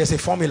salvation, there's a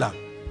formula.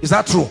 Is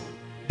that true?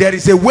 There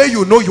is a way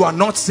you know you are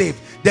not saved.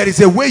 There is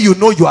a way you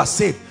know you are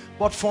saved.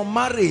 But for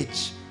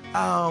marriage,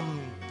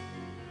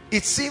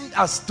 it seemed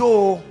as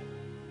though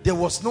there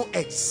was no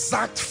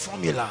exact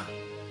formula.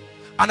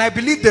 And I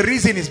believe the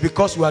reason is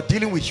because we are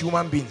dealing with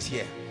human beings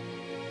here.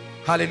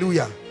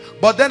 Hallelujah.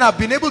 But then I've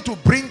been able to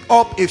bring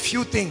up a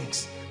few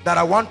things that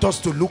I want us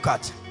to look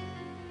at.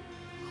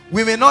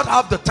 We may not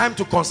have the time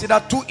to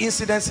consider two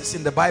incidences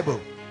in the Bible.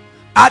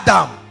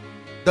 Adam,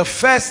 the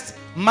first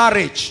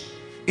marriage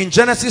in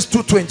Genesis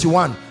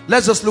 2:21.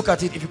 Let's just look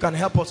at it if you can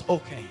help us.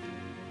 Okay.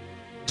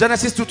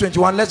 Genesis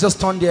 2:21. Let's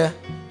just turn there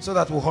so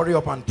that we'll hurry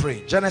up and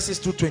pray. Genesis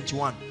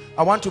 2:21.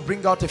 I want to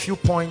bring out a few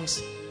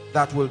points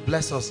that will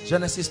bless us.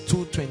 Genesis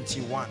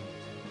 2:21.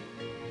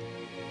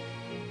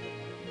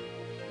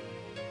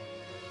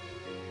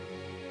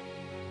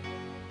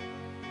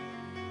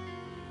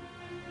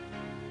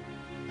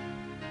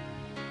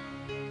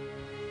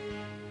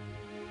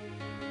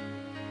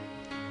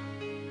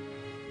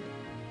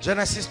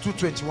 Genesis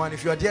 2:21.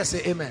 If you are there,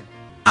 say amen.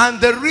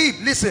 And the rib,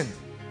 listen,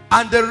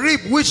 and the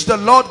rib which the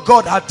Lord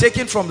God had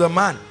taken from the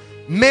man,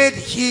 made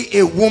he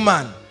a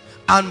woman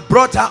and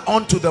brought her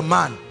unto the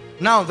man.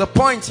 Now the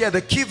point here,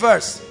 the key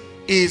verse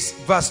is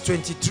verse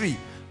 23.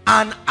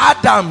 And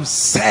Adam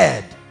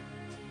said,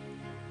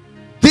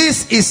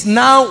 this is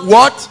now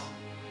what?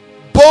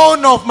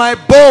 Bone of my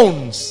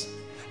bones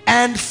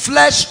and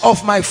flesh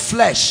of my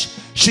flesh.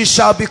 She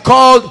shall be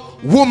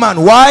called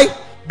woman. Why?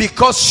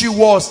 Because she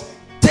was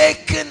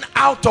taken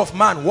out of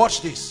man.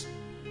 Watch this.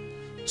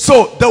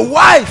 So the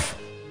wife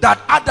that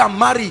Adam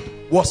married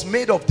was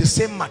made of the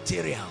same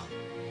material,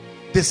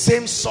 the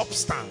same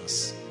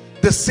substance,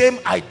 the same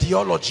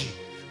ideology,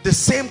 the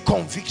same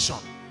conviction.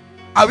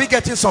 Are we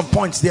getting some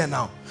points there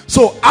now?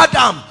 So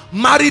Adam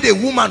married a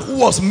woman who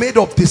was made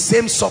of the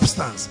same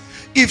substance.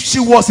 If she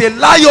was a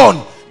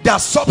lion, their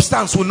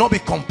substance will not be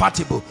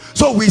compatible.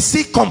 So we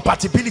see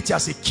compatibility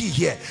as a key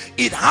here.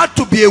 It had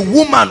to be a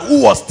woman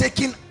who was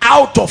taken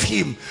out of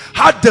him,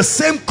 had the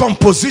same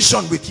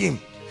composition with him.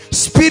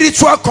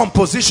 Spiritual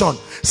composition,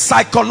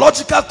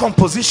 psychological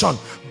composition,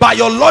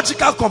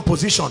 biological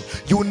composition.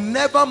 You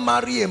never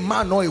marry a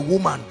man or a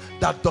woman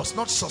that does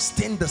not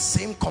sustain the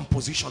same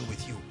composition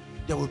with you.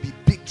 There will be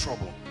big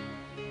trouble.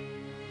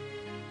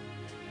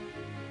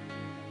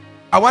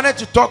 I wanted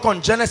to talk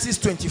on Genesis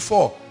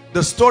 24,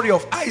 the story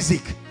of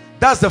Isaac.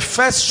 That's the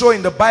first show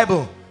in the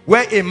Bible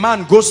where a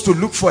man goes to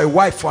look for a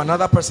wife for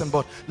another person.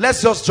 But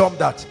let's just jump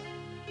that.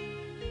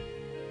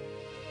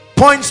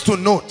 Points to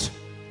note: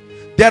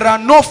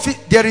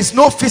 there is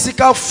no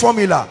physical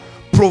formula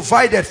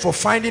provided for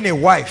finding a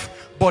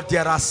wife, but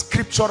there are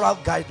scriptural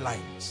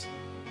guidelines.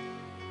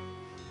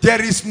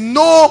 There is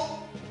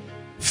no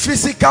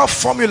physical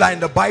formula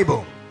in the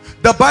Bible.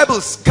 The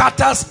Bible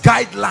scatters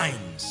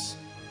guidelines,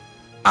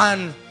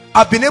 and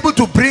I've been able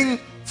to bring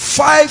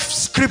 5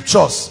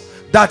 scriptures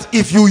that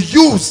if you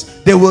use,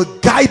 they will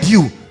guide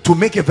you to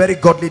make a very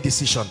godly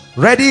decision.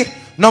 Ready?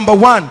 Number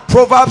 1,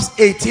 Proverbs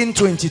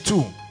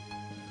 18:22.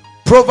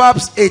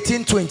 Proverbs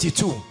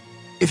 18:22.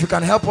 If you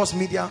can help us,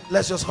 media,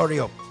 let's just hurry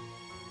up.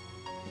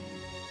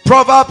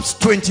 Proverbs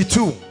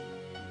 22.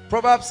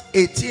 Proverbs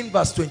 18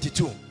 verse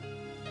 22.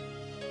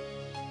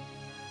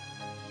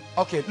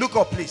 Okay, look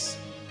up please.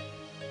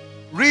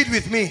 Read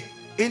with me,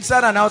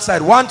 inside and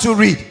outside. 1, 2,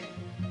 read.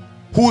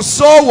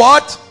 Whoso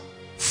what?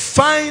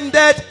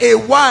 Findeth a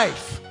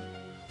wife,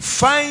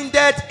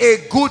 findeth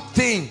a good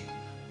thing,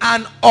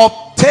 and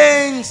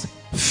obtains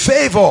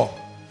favor.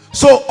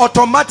 So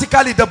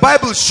automatically the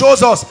Bible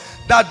shows us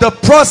that the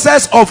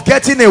process of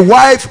getting a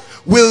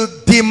wife will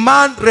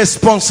demand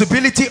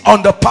responsibility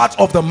on the part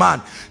of the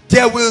man.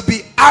 There will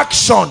be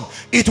action.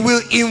 It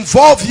will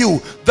involve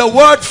you. The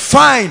word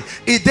find,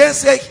 it then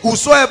says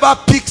whosoever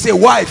picks a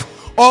wife,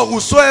 or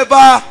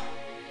whosoever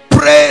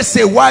prays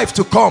a wife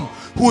to come,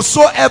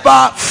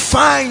 whosoever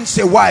finds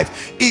a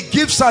wife. It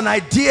gives an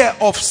idea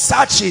of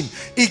searching.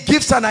 It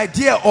gives an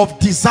idea of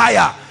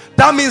desire.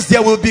 That means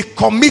there will be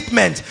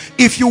commitment.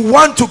 If you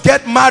want to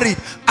get married,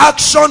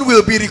 action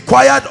will be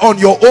required on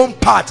your own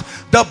part.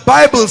 The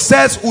Bible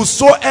says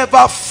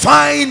whosoever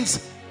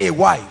finds a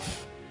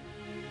wife.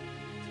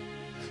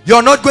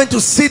 You're not going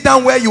to sit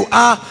down where you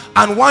are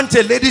and want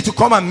a lady to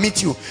come and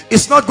meet you.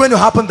 It's not going to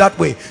happen that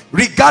way.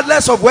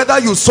 Regardless of whether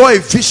you saw a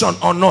vision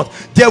or not,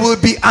 there will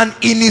be an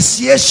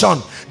initiation.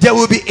 There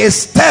will be a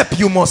step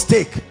you must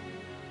take.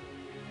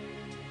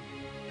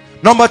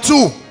 Number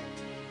 2,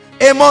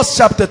 Amos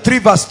chapter 3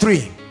 verse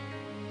 3.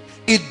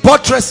 It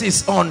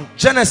buttresses on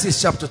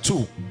Genesis chapter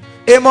 2.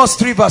 Amos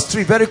 3 verse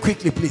 3, very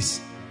quickly please.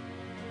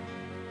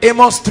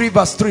 Amos 3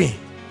 verse 3.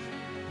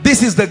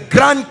 This is the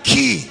grand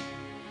key,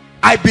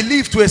 I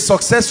believe, to a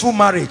successful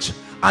marriage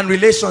and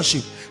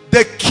relationship.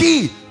 The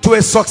key to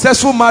a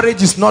successful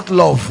marriage is not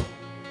love.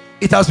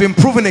 It has been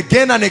proven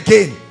again and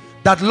again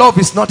that love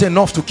is not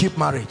enough to keep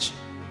marriage.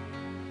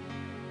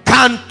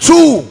 Can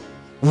two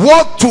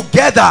work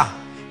together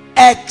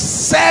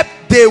except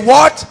they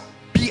what?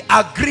 Be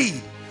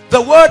agreed.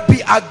 The word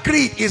be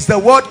agreed is the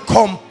word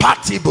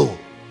compatible.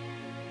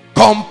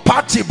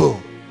 Compatible.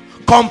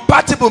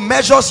 Compatible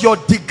measures your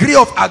degree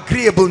of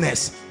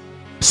agreeableness.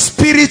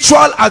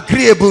 Spiritual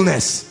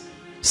agreeableness,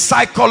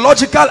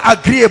 psychological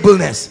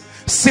agreeableness,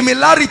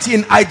 similarity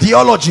in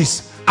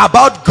ideologies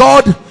about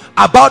God,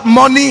 about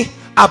money,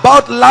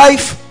 about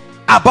life,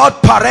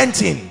 about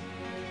parenting.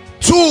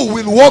 Two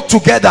will work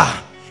together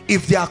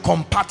if they are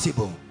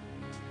compatible.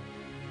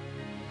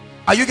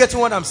 Are you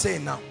getting what I'm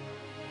saying now?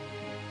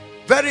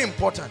 Very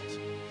important.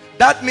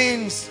 That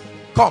means,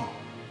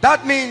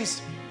 that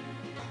means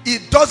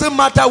it doesn't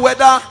matter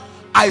whether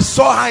I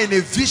saw her in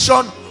a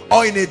vision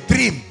or in a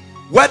dream.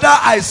 Whether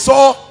I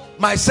saw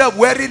myself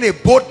wearing a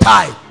bow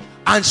tie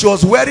and she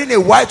was wearing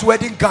a white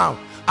wedding gown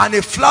and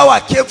a flower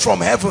came from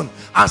heaven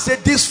and said,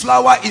 this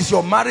flower is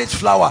your marriage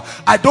flower.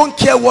 I don't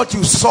care what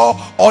you saw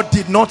or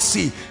did not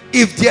see.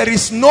 If there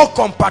is no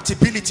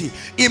compatibility,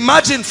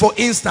 imagine for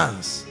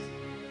instance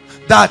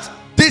that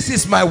this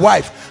is my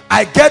wife.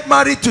 I get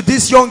married to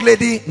this young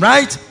lady,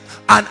 right?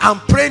 And I'm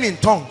praying in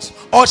tongues,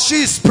 or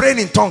she is praying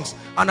in tongues,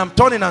 and I'm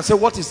turning and say,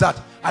 what is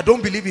that? I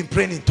don't believe in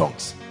praying in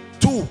tongues.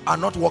 Two are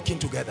not working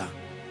together.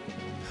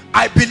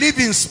 I believe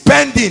in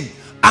spending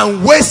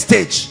and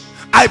wastage.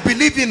 I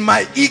believe in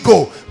my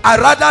ego. I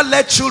rather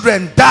let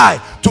children die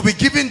to be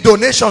giving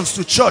donations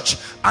to church,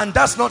 and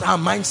that's not her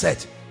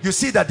mindset. You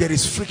see that there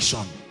is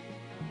friction.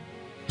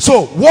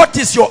 So what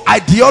is your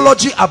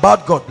ideology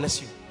about God?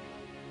 Bless you.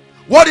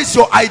 What is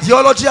your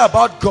ideology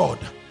about God?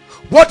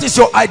 What is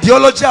your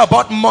ideology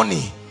about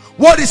money?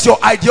 What is your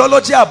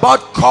ideology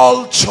about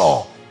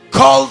culture?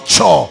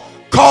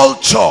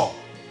 Culture.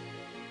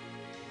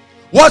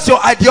 What's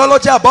your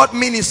ideology about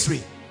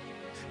ministry?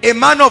 A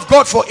man of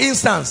God, for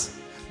instance,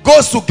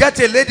 goes to get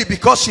a lady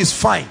because she's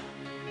fine.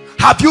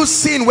 Have you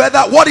seen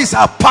what is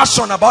her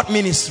passion about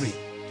ministry?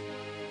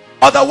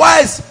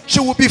 Otherwise, she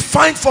will be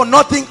fine for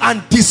nothing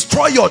and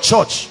destroy your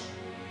church.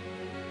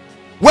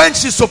 When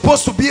she's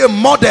supposed to be a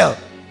model,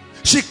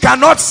 she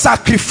cannot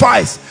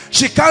sacrifice.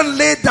 She can't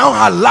lay down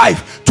her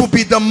life to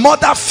be the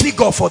mother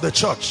figure for the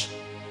church.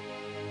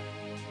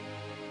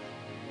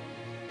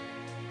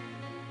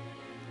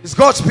 Is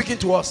God speaking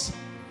to us?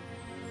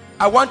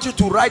 I want you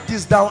to write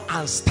this down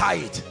and star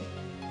it.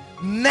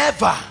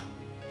 Never,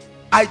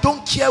 I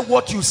don't care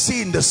what you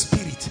see in the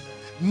spirit,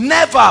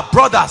 never,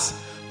 brothers,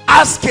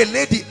 ask a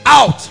lady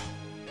out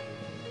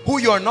who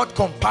you are not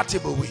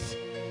compatible with.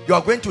 You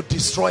are going to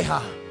destroy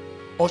her,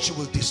 or she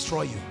will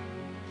destroy you.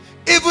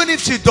 Even if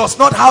she does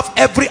not have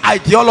every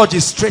ideology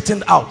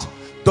straightened out,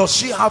 does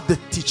she have the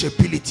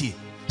teachability?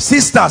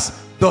 Sisters,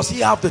 does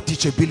he have the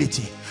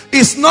teachability?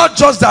 It's not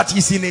just that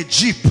he's in a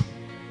jeep.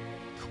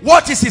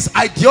 What is his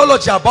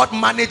ideology about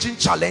managing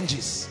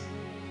challenges?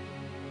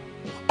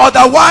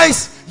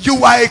 Otherwise,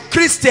 you are a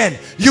Christian,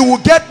 you will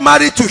get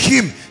married to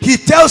him, he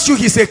tells you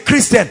he's a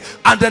Christian,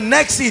 and the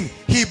next thing,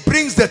 he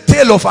brings the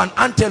tail of an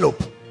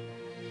antelope.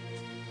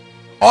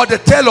 or the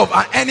tail of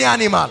any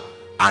animal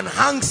and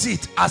hangs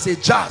it as a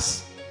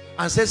jazz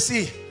and says,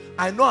 see,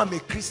 I know I'm a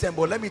Christian,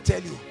 but let me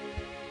tell you,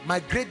 my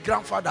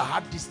great-grandfather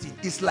had this thing.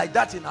 It's like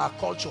that in our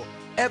culture.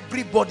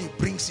 Everybody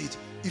brings it.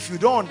 If you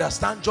don't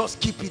understand, just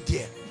keep it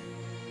there.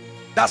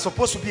 That's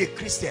supposed to be a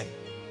Christian.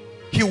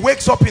 He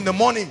wakes up in the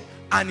morning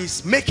and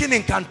is making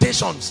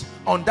incantations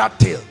on that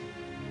tail.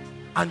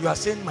 And you are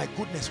saying, my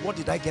goodness, what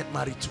did I get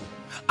married to?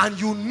 And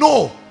you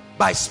know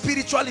by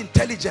spiritual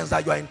intelligence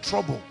that you are in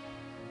trouble.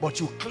 But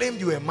you claimed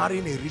you were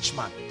marrying a rich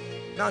man.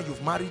 Now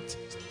you've married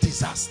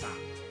disaster.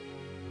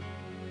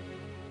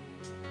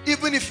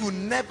 Even if you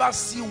never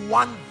see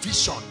one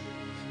vision,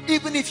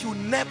 even if you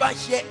never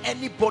hear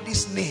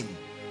anybody's name,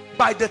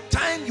 by the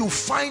time you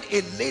find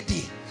a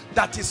lady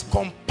that is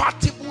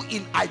compatible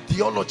in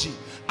ideology,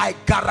 I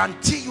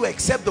guarantee you,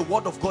 except the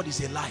word of God is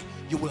a lie,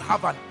 you will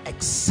have an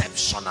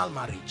exceptional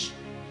marriage.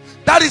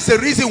 That is the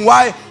reason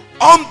why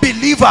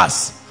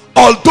unbelievers,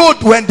 although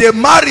when they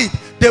married,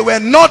 they were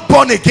not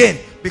born again,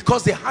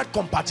 because they had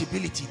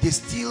compatibility, they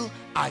still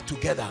are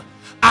together.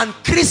 And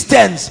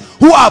Christians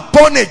who are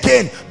born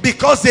again,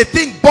 because they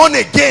think born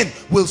again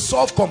will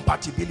solve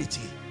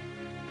compatibility.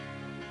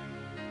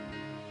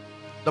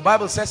 The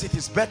Bible says it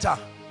is better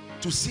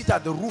to sit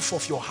at the roof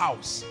of your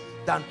house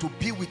than to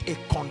be with a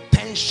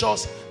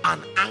contentious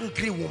and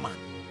angry woman.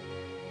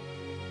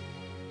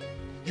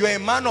 You're a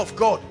man of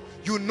God.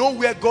 You know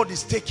where God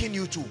is taking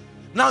you to.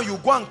 Now you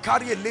go and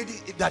carry a lady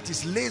that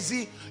is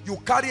lazy. You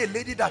carry a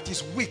lady that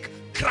is weak,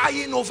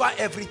 crying over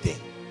everything.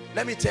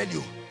 Let me tell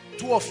you,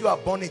 two of you are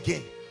born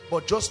again,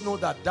 but just know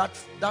that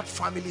that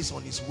family is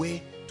on its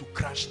way to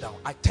crash down.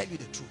 I tell you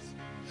the truth.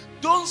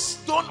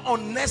 Don't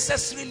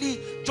unnecessarily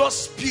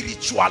just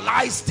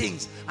spiritualize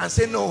things and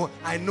say, no,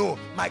 I know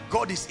my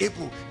God is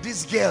able.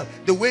 This girl,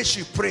 the way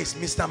she prays,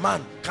 Mr.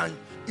 Man,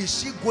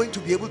 is she going to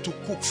be able to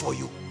cook for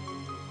you?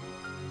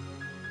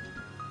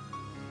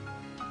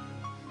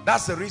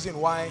 That's the reason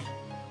why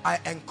I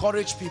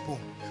encourage people,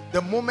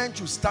 the moment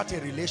you start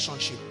a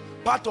relationship,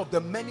 part of the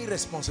many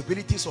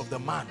responsibilities of the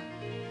man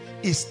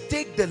is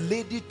take the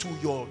lady to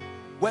your,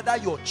 whether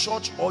your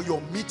church or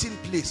your meeting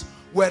place,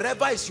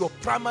 wherever is your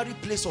primary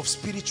place of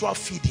spiritual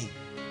feeding.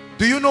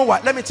 Do you know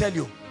what? Let me tell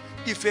you,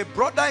 if a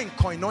brother in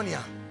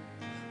Koinonia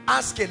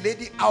asks a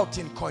lady out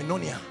in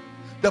Koinonia,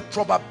 the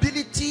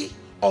probability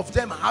of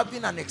them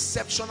having an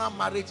exceptional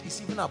marriage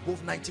is even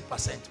above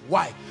 90%.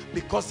 Why?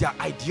 Because their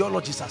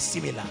ideologies are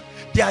similar.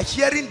 They are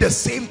hearing the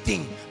same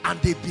thing and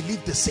they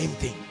believe the same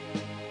thing.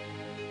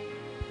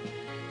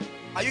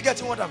 Are you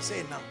getting what I'm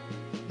saying now?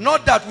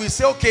 Not that we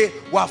say, okay,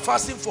 we are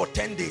fasting for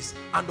 10 days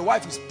and the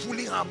wife is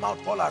pulling her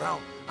mouth all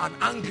around and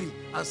angry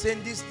and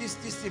saying this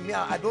thing, me,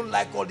 I don't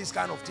like all these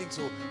kind of things.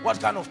 So what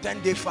kind of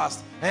 10-day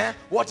fast?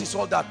 What is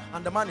all that?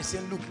 And the man is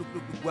saying, look,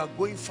 we are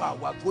going far,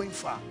 we are going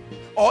far.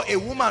 Or a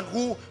woman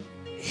who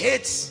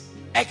hates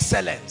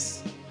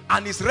excellence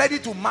and is ready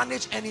to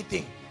manage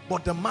anything,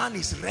 but the man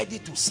is ready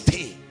to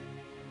stay.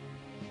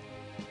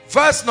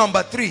 Verse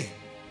number 3.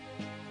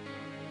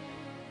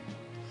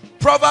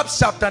 Proverbs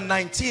chapter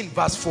 19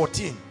 verse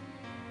 14.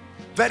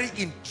 Very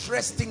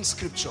interesting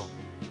scripture.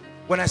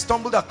 When I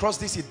stumbled across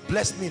this, it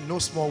blessed me in no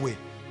small way.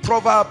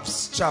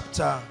 Proverbs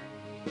chapter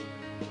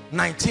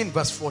 19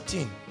 verse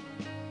 14.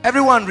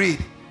 Everyone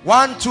read.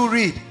 1, 2,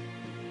 read.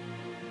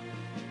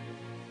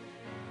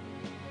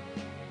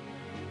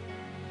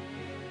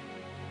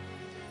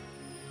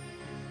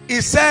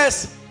 It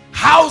says,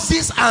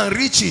 houses and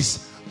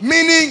riches,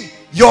 meaning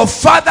your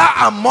father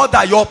and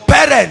mother, your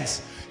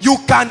parents, you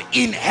can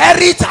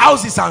inherit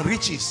houses and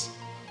riches.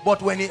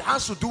 But when it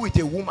has to do with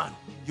a woman,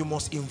 you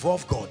must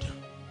involve God.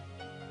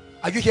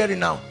 Are you hearing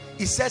now?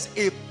 It says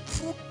a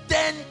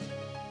prudent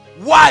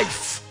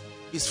wife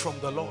is from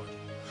the Lord.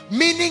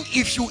 Meaning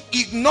if you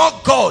ignore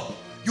God,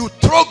 you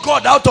throw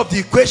God out of the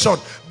equation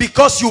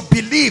because you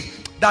believe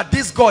that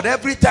this God,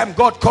 every time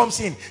God comes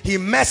in, he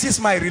messes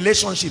my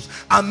relationships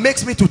and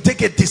makes me to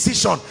take a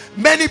decision.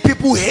 Many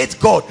people hate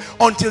God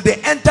until they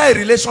enter a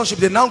relationship.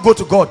 They now go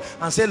to God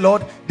and say,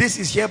 Lord, this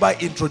is hereby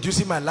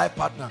introducing my life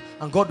partner.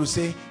 And God will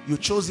say, you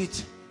chose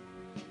it,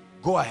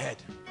 go ahead.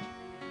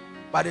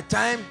 By the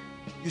time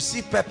you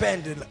see Pepper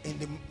in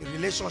the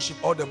relationship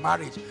or the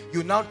marriage,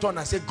 you now turn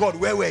and say, God,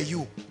 where were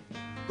you?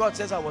 God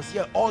says, I was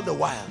here all the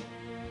while.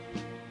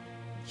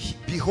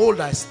 Behold,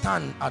 I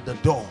stand at the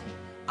door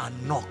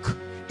and knock.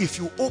 If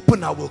you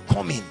open, I will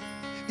come in.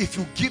 If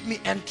you give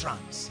me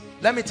entrance.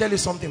 Let me tell you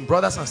something,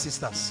 brothers and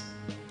sisters.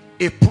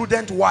 A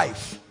prudent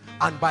wife,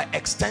 and by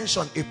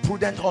extension a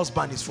prudent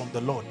husband, is from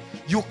the Lord.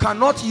 You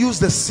cannot use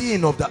the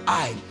seeing of the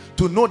eye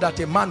to know that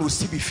a man will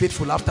still be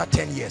faithful after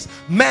 10 years.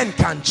 Men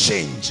can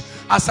change.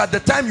 As at the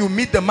time you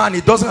meet the man,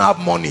 he doesn't have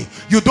money.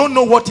 You don't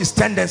know what his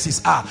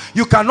tendencies are.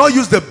 You cannot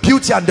use the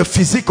beauty and the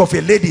physique of a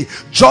lady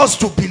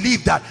just to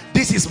believe that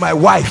this is my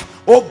wife.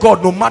 Oh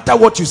God, no matter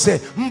what you say,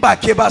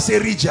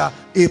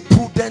 a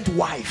prudent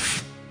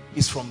wife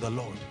is from the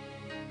Lord.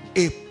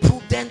 A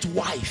prudent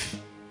wife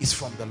is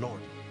from the Lord.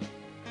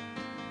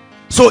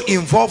 So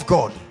involve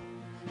God.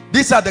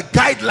 These are the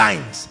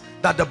guidelines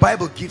that the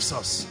Bible gives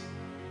us.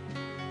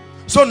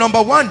 So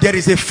number one, there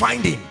is a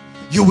finding.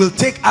 You will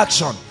take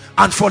action.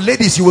 And for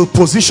ladies, you will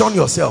position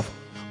yourself.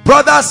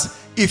 Brothers,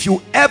 if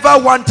you ever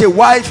want a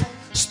wife,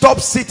 stop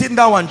sitting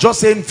down and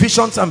just saying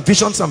visions and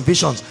visions and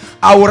visions.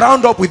 I will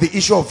round up with the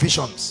issue of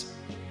visions.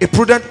 A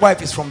prudent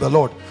wife is from the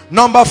Lord.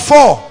 Number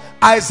 4,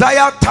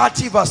 Isaiah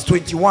 30 verse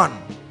 21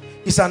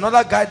 is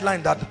another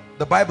guideline that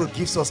the Bible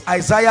gives us.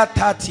 Isaiah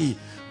 30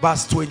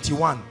 verse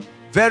 21.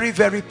 Very,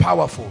 very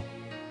powerful.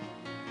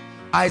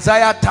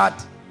 Isaiah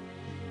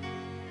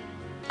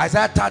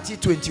 30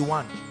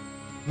 21.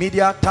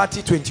 Media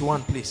 30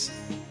 21, please.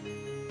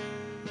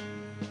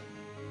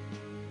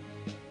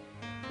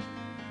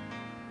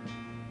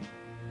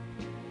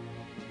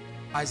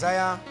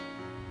 Isaiah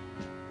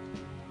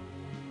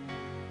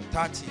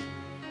 30.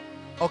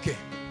 Okay.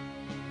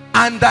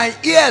 And thine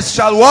ears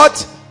shall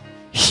what?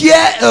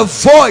 Hear a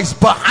voice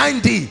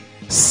behind thee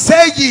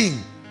saying,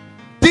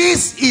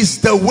 this is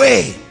the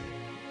way,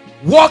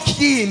 walk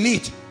ye in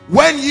it.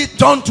 When ye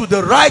turn to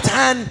the right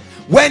hand,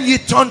 when ye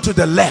turn to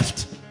the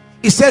left,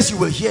 it says you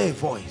will hear a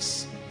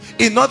voice.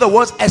 In other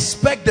words,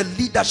 expect the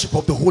leadership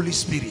of the Holy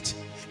Spirit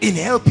in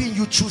helping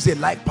you choose a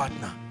life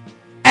partner.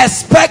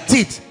 Expect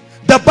it.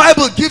 The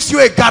Bible gives you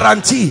a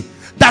guarantee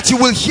that you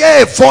will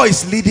hear a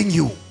voice leading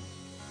you.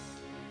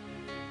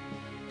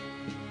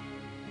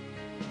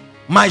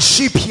 My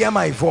sheep hear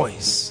my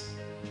voice.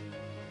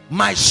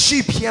 My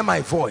sheep hear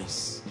my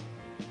voice.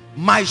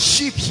 My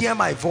sheep hear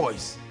my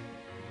voice.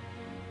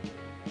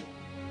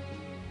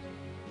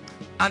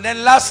 And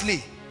then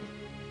lastly,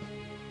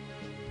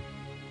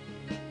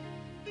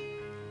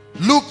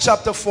 Luke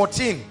chapter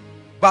 14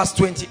 verse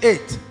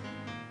 28.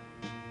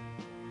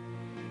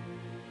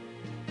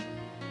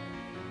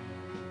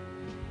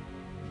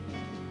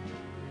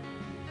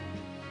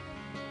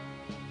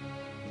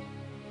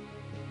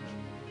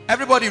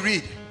 Everybody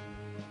read.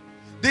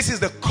 This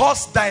is the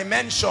cost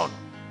dimension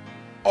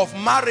of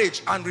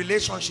marriage and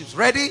relationships.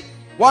 Ready?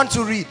 1,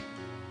 2, read.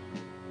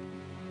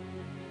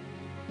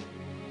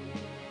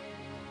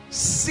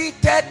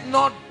 Seated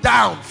not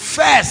down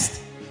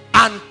first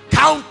and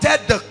counted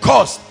the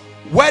cost,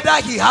 whether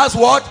he has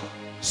what?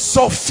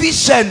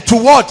 Sufficient to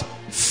what?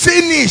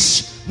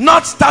 Finish,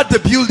 not start the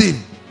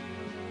building,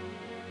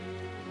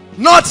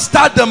 not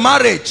start the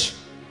marriage.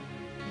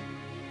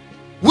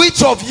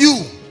 Which of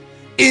you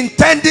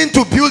intending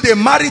to build a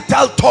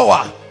marital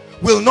tower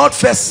will not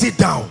first sit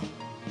down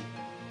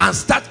and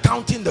start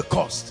counting the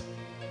cost?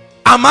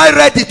 Am I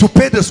ready to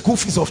pay the school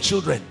fees of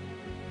children?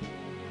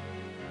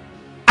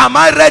 Am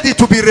I ready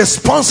to be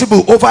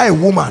responsible over a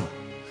woman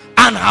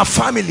and her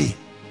family?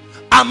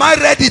 Am I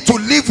ready to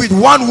live with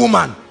one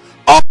woman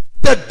all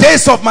the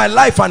days of my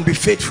life and be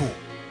faithful?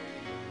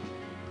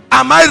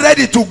 Am I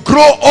ready to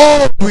grow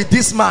old with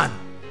this man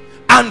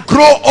and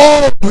grow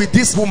old with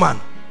this woman?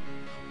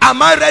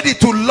 Am I ready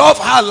to love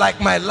her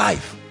like my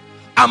life?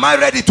 Am I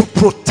ready to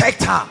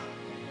protect her?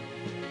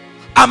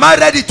 Am I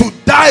ready to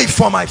die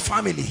for my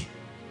family?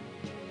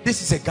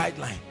 This is a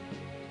guideline.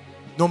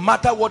 No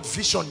matter what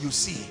vision you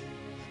see,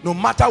 no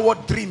matter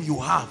what dream you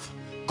have,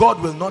 God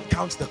will not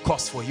count the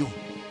cost for you.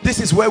 This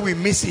is where we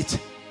miss it.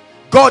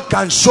 God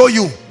can show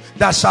you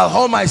that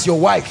Shalhoma is your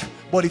wife,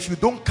 but if you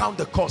don't count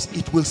the cost,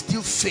 it will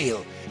still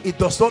fail. It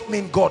does not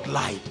mean God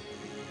lied.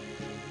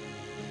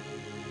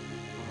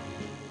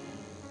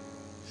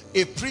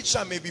 A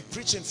preacher may be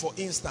preaching, for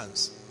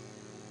instance,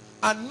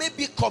 and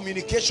maybe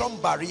communication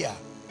barrier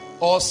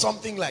or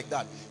something like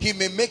that. He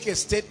may make a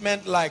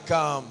statement like,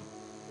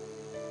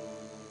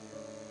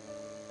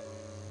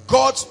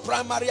 God's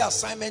primary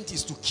assignment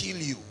is to kill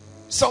you.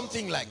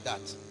 Something like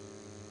that.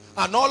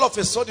 And all of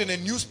a sudden a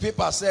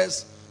newspaper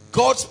says,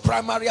 God's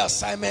primary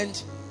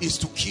assignment is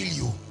to kill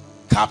you.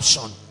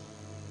 Caption: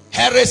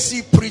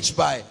 heresy preached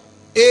by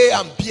A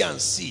and B and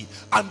C.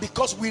 And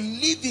because we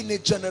live in a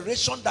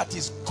generation that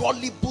is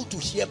gullible to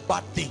hear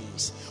bad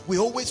things, we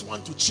always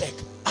want to check.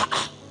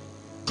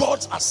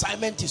 God's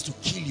assignment is to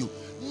kill you.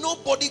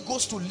 Nobody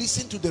goes to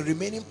listen to the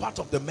remaining part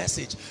of the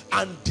message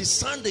and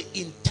discern the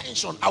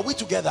intention. Are we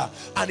together?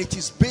 And it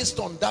is based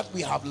on that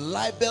we have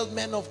libeled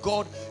men of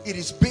God. It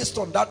is based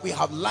on that we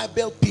have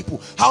libeled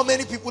people. How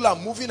many people are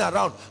moving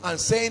around and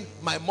saying,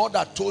 my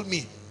mother told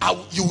me,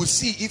 you will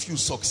see if you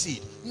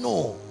succeed?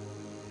 No.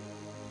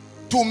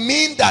 To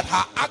mean that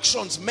her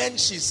actions meant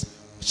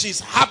she's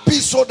happy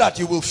so that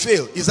you will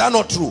fail. Is that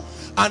not true?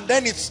 And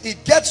then it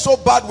gets so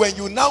bad when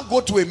you now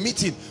go to a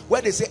meeting where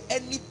they say,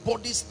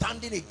 anybody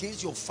standing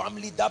against your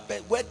family,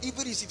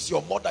 even if it's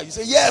your mother, you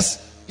say,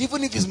 yes,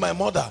 even if it's my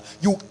mother.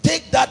 You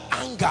take that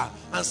anger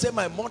and say,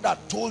 my mother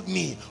told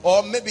me,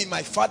 or maybe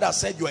my father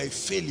said you are a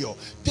failure.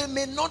 They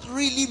may not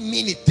really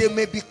mean it. They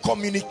may be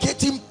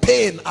communicating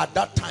pain at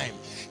that time.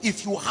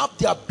 If you have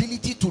the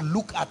ability to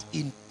look at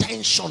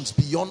intentions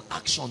beyond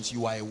actions,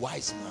 you are a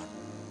wise man.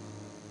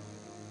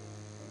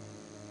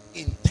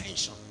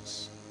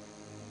 Intentions.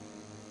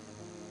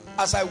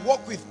 As I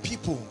work with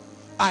people,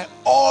 I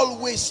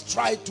always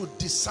try to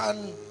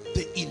discern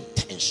the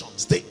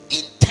intentions, the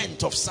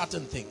intent of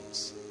certain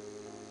things.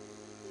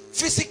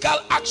 Physical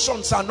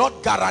actions are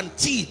not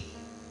guaranteed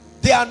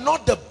They are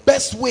not the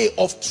best way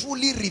of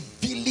truly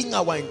revealing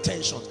our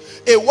intentions.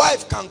 A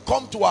wife can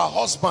come to her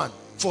husband,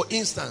 for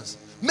instance,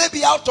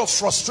 maybe out of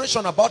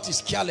frustration about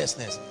his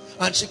carelessness,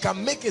 and she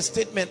can make a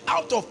statement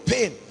out of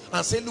pain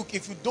and say, look,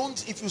 if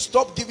you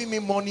stop giving me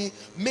money,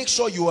 make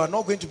sure you are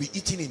not going to be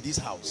eating in this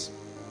house.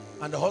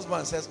 And the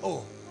husband says,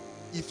 oh,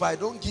 if I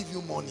don't give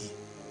you money,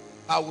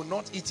 I will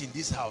not eat in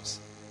this house.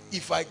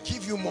 If I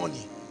give you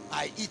money,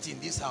 I eat in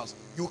this house.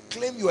 You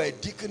claim you are a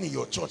deacon in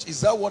your church.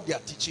 Is that what they are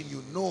teaching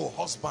you? No,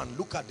 husband,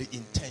 look at the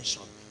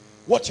intention.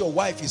 What your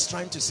wife is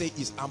trying to say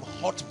is, I'm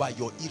hurt by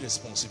your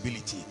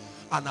irresponsibility,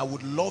 and I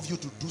would love you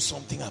to do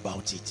something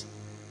about it.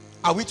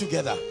 Are we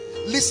together?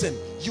 Listen,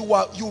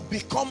 you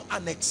become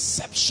an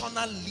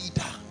exceptional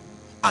leader,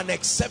 an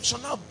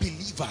exceptional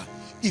believer,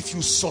 if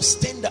you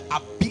sustain the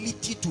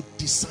ability to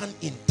discern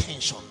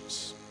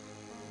intentions.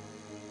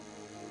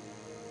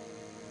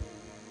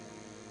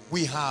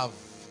 We have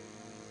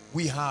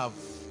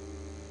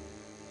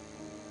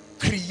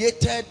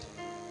created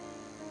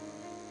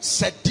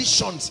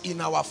seditions in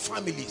our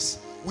families.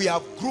 We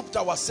have grouped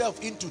ourselves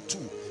into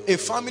two. A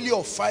family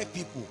of 5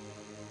 people.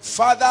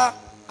 Father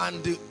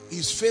and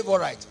his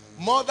favorite,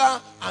 mother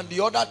and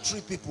the other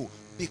 3 people,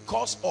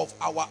 because of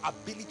our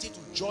ability to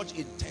judge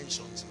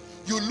intentions.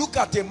 You look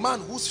at a man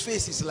whose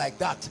face is like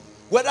that,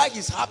 whether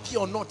he's happy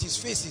or not, his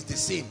face is the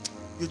same.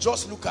 You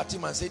just look at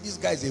him and say, this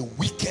guy is a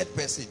wicked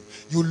person.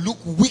 You look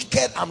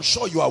wicked, I'm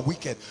sure you are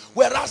wicked.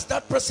 Whereas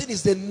that person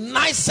is the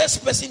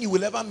nicest person you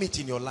will ever meet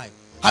in your life.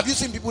 Have you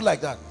seen people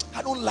like that?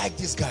 I don't like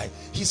this guy.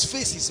 His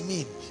face is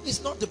mean.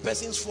 It's not the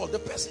person's fault. The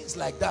person is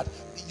like that.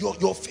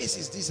 Your face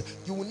is this.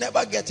 You will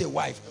never get a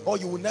wife, or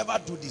you will never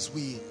do this.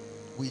 We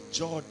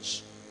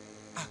judge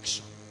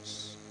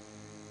actions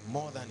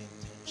more than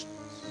intentions.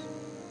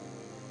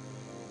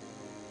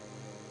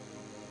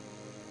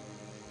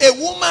 A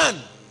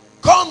woman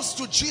comes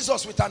to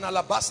Jesus with an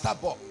alabaster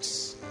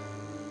box.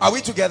 Are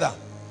we together?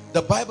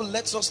 The Bible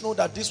lets us know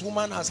that this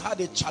woman has had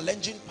a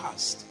challenging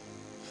past.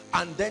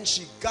 And then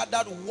she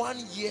gathered 1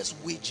 year's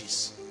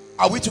wages.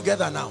 Are we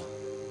together now?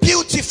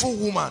 Beautiful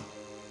woman.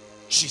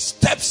 She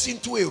steps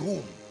into a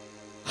room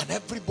and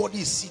everybody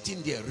is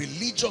sitting there,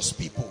 religious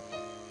people,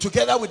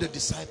 together with the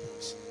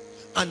disciples.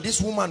 And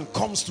this woman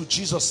comes to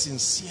Jesus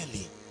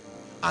sincerely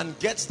and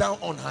gets down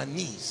on her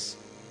knees.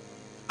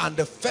 And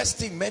the first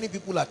thing many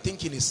people are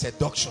thinking is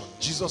seduction.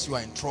 Jesus, you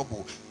are in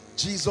trouble.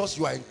 Jesus,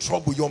 you are in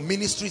trouble. Your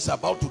ministry is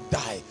about to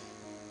die.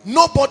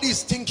 Nobody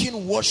is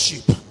thinking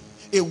worship.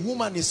 A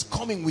woman is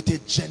coming with a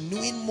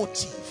genuine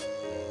motive.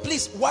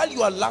 Please, while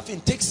you are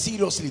laughing, take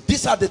seriously.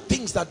 These are the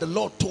things that the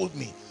Lord told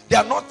me. They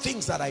are not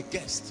things that I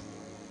guessed.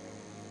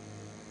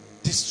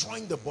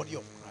 Destroying the body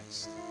of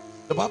Christ.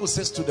 The Bible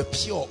says, to the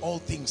pure, all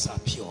things are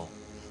pure.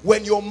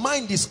 When your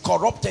mind is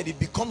corrupted, it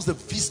becomes the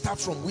vista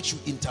from which you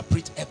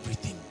interpret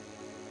everything.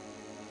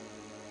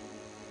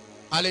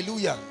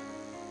 Hallelujah.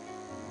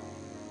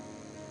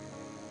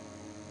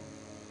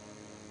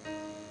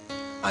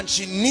 And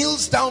she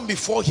kneels down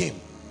before him.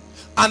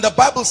 And the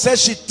Bible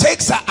says she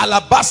takes her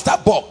alabaster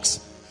box,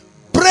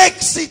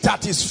 breaks it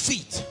at his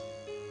feet.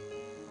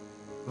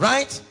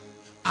 Right?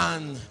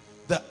 And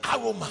the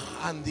aroma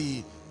and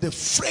the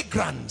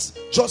fragrance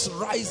just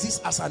rises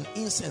as an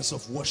incense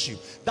of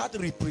worship. That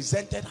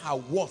represented her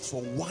worth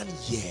for 1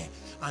 year.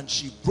 And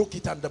she broke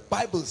it. And the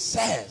Bible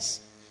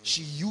says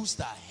she used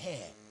her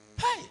hair.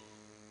 Hey!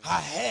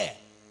 Her hair.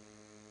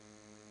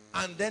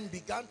 And then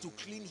began to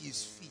clean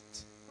his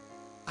feet.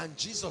 And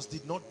Jesus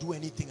did not do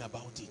anything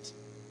about it.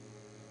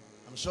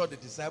 I'm sure the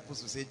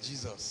disciples will say,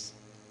 Jesus,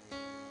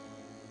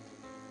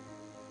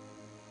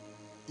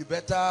 you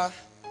better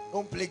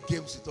don't play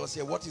games with us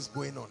here. What is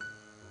going on?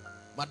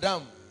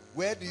 Madam,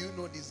 where do you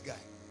know this guy?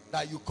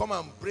 That you come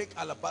and break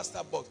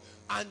alabaster box.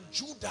 And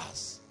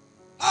Judas,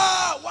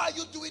 why are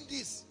you doing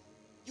this?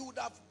 You would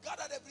have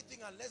gathered everything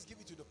and let's give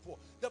it to the poor.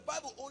 The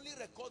Bible only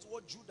records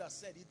what Judas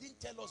said. He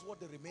didn't tell us what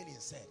the remaining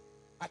said.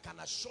 I can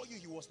assure you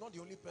he was not the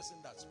only person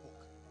that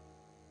spoke.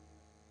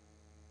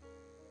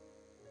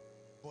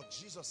 But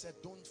Jesus said,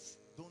 don't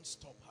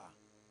stop her.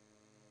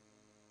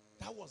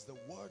 That was the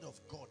word of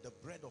God, the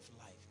bread of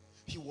life.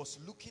 He was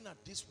looking at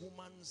this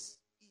woman's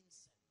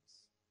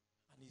incense.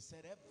 And he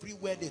said,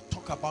 everywhere they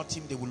talk about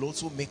him, they will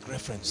also make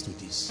reference to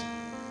this.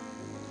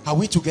 Are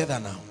we together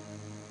now?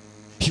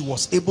 He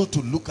was able to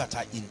look at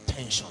her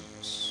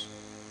intentions.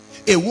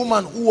 A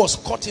woman who was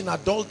caught in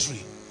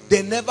adultery,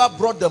 they never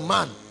brought the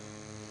man.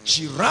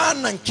 She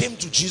ran and came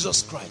to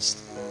Jesus Christ.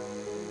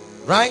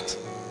 Right?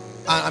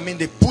 I mean,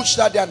 they pushed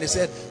her there and they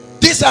said,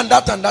 this and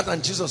that and that.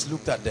 And Jesus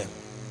looked at them.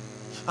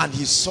 And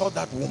he saw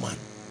that woman.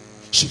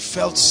 She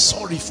felt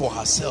sorry for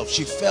herself.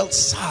 She felt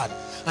sad.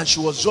 And she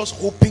was just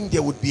hoping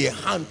there would be a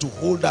hand to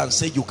hold her and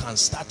say, you can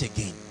start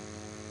again.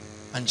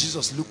 And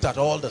Jesus looked at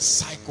all the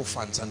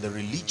sycophants and the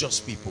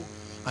religious people.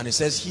 And he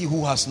says, he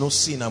who has no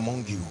sin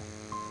among you,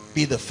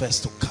 be the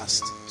first to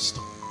cast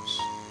stones.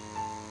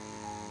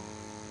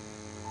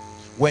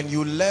 When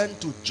you learn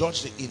to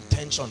judge the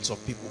intentions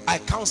of people, I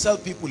counsel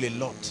people a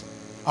lot.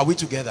 Are we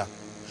together?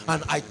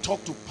 And I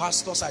talk to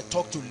pastors, I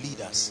talk to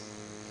leaders.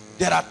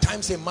 There are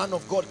times a man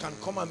of God can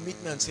come and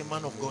meet me and say,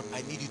 man of God,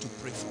 I need you to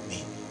pray for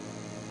me.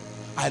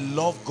 I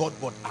love God,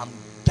 but I'm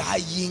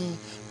dying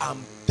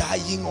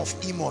of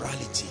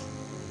immorality.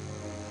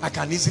 I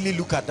can easily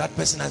look at that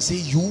person and say,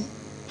 you,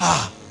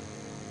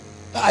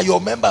 are your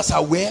members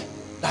aware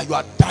that you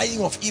are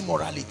dying of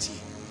immorality?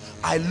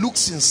 I look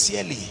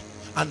sincerely,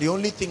 and the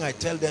only thing I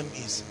tell them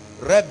is,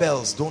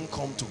 rebels don't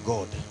come to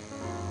God,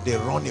 they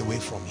run away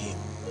from him.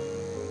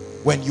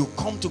 When you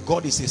come to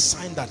God, it's a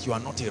sign that you are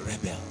not a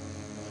rebel.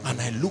 And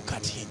I look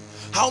at him.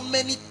 How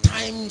many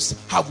times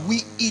have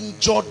we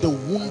injured the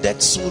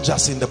wounded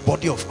soldiers in the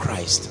body of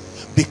Christ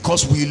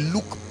because we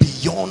look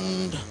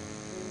beyond?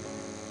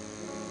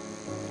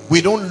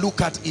 We don't look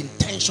at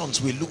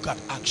intentions, we look at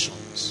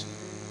actions.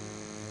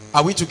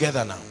 Are we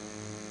together now?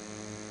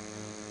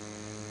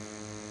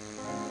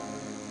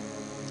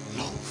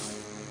 Love.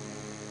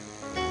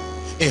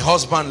 A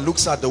husband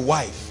looks at the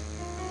wife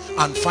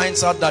and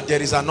finds out that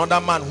there is another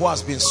man who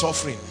has been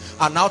suffering,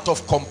 and out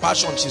of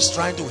compassion she's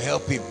trying to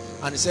help him,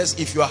 and he says,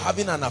 if you are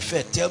having an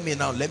affair, tell me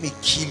now, let me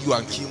kill you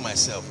and kill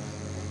myself.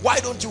 Why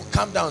don't you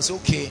calm down and say,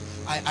 okay,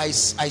 I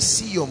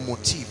see your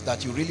motive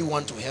that you really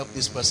want to help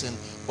this person,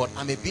 but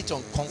I'm a bit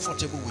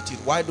uncomfortable with it.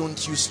 Why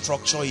don't you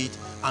structure it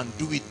and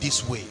do it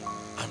this way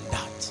and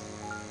that?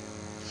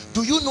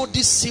 Do you know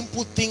this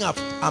simple thing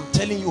I'm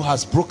telling you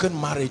has broken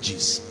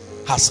marriages,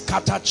 has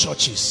scattered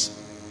churches?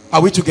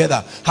 Are we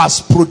together?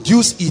 Has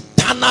produced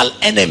eternal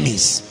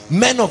enemies,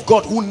 men of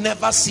God who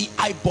never see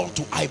eyeball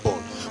to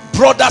eyeball,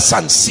 brothers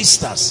and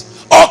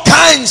sisters, all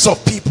kinds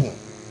of people,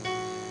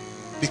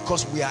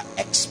 because we are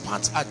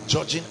experts at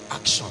judging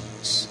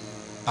actions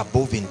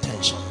above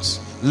intentions.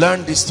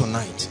 Learn this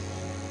tonight.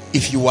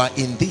 If you are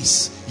in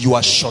this, you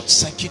are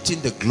short-circuiting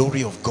the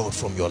glory of God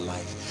from your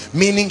life,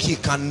 meaning he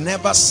can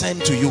never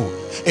send to you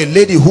a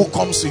lady who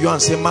comes to you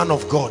and say, man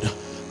of God,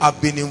 I've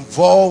been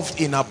involved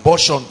in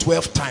abortion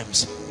 12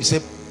 times. You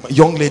say,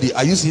 young lady,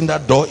 are you seeing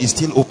that door is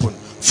still open?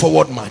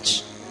 Forward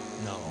march.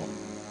 No.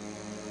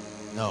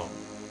 No.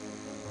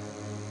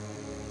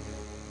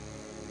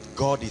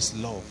 God is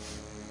love.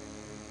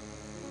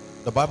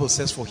 The Bible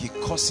says, for he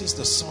causes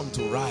the sun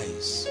to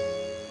rise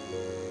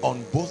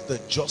on both the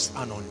just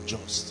and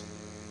unjust.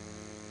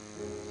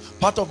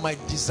 Part of my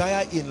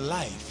desire in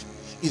life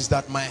is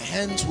that my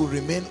hands will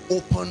remain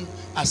open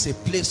as a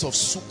place of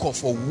succor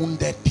for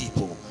wounded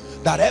people.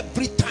 That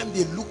every time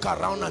they look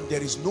around and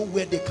there is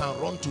nowhere they can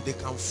run to, they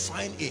can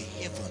find a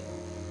haven.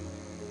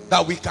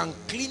 That we can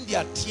clean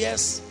their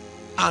tears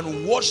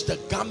and wash the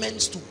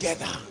garments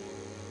together.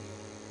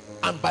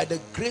 And by the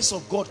grace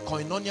of God,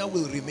 Koinonia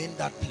will remain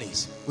that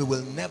place. We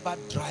will never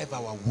drive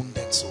our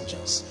wounded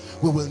soldiers.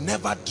 We will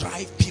never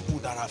drive people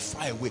that are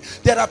far away.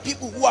 There are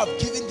people who have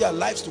given their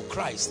lives to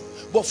Christ,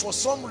 but for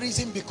some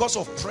reason, because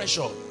of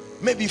pressure,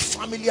 maybe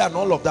family and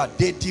all of that,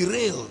 they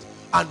derailed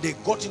and they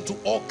got into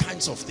all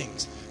kinds of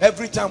things.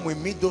 Every time we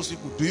meet those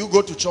people, do you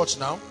go to church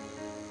now?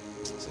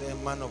 Say,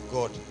 man of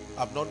God,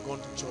 I've not gone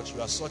to church.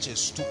 You are such a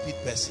stupid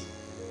person.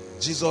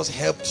 Jesus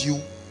helped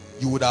you.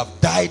 You would have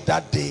died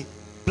that day.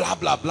 Blah,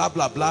 blah, blah,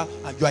 blah, blah.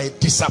 And you are a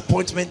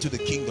disappointment to the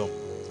kingdom.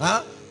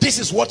 Huh? This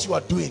is what you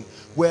are doing.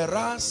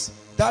 Whereas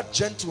that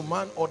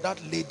gentleman or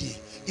that lady,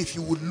 if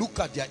you would look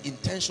at their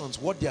intentions,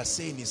 what they are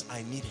saying is,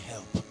 I need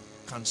help.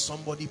 Can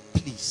somebody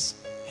please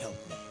help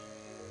me?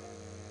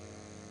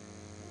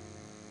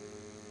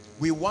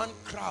 We want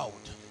crowd.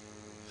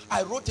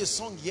 I wrote a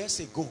song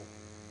years ago.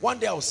 One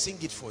day I'll sing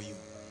it for you.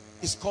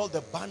 It's called The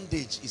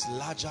Bandage is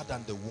Larger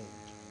Than the Wound.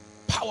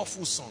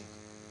 Powerful song.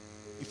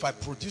 If I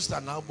produced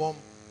an album,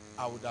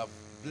 I would have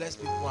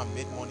blessed people and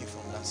made money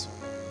from that song.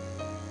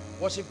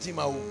 Worship team,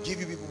 I will give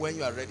you people when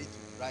you are ready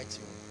to write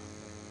your.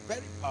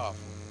 Very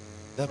powerful.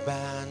 The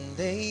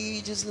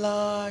bandage is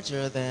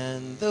larger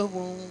than the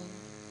wound.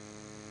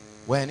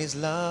 When his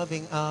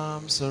loving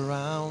arms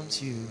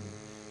surround you,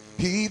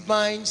 he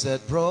binds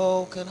that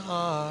broken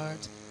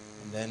heart.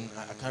 And then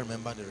I can't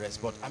remember the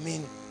rest, but I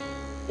mean,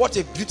 what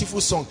a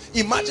beautiful song.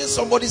 Imagine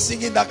somebody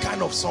singing that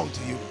kind of song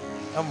to you.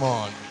 Come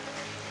on.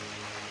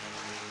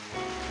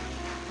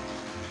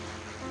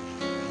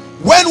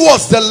 When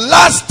was the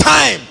last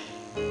time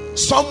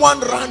someone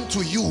ran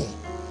to you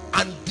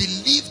and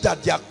believed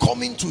that they are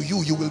coming to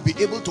you? You will be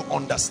able to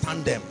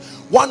understand them.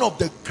 One of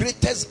the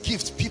greatest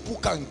gifts people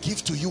can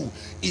give to you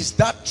is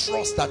that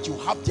trust that you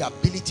have the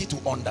ability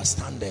to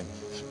understand them.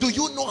 Do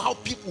you know how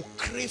people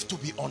crave to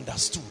be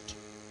understood?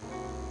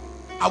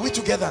 Are we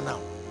together now?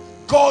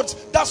 God,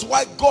 that's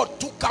why God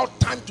took out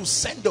time to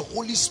send the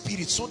Holy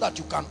Spirit so that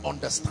you can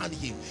understand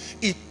him.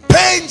 It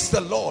pains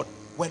the Lord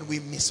when we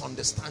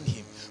misunderstand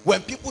him.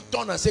 When people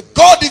turn and say,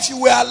 God, if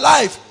you were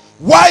alive,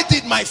 why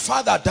did my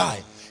father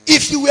die?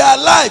 If you were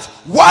alive,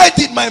 why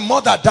did my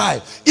mother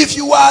die? If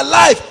you were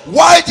alive,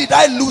 why did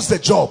I lose the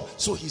job?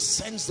 So he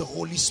sends the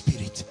Holy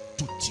Spirit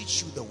to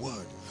teach you the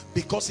word.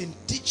 Because in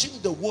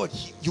teaching the word,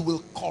 you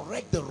will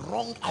correct the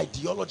wrong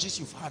ideologies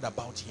you've had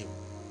about him.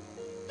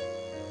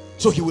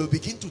 So he will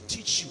begin to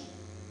teach you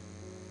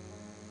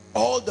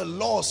all the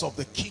laws of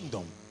the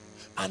kingdom.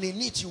 And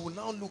in it, you will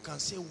now look and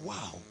say,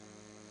 wow,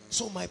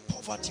 So my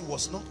poverty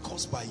was not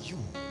caused by you.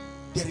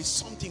 There is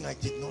something I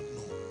did not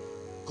know.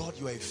 God,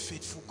 you are a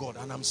faithful God,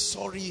 and I'm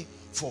sorry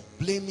for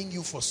blaming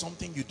you for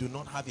something you do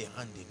not have a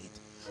hand in it.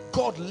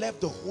 God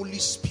left the Holy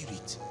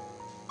Spirit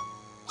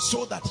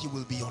so that he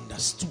will be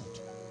understood.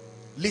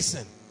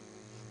 Listen,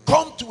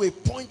 come to a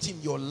point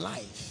in your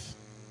life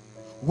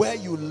where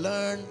you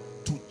learn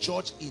to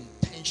judge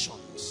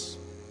intentions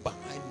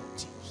behind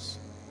motives.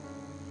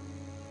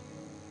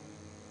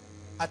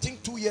 I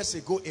think 2 years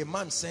ago, a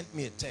man sent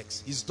me a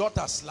text. His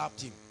daughter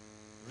slapped him.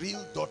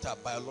 Real daughter,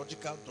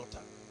 biological daughter.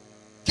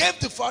 Gave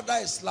the father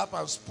a slap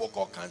and spoke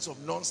all kinds of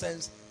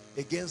nonsense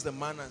against the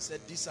man and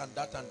said this and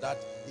that and that.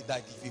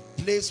 That if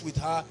he plays with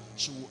her,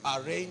 she will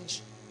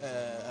arrange,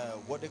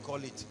 what they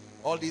call it,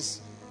 all these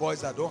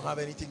boys that don't have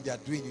anything they are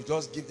doing, you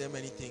just give them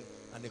anything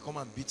and they come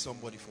and beat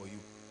somebody for you.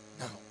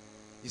 Now,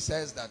 he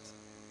says that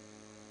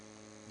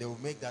they will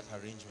make that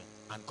arrangement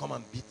and come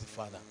and beat the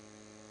father.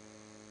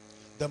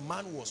 The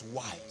man was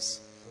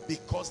wise,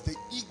 because the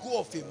ego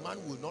of a man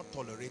will not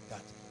tolerate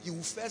that. He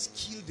will first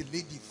kill the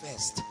lady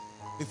first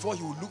before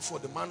he will look for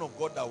the man of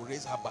God that will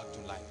raise her back to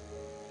life.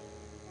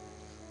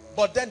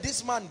 But then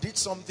this man did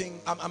something.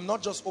 I'm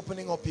not just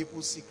opening up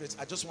people's secrets.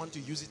 I just want to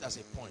use it as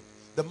a point.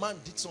 The man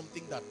did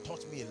something that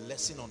taught me a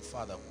lesson on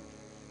fatherhood.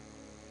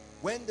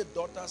 When the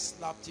daughter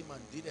slapped him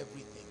and did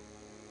everything,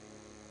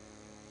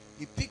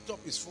 he picked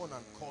up his phone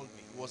and called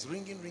me. It was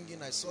ringing.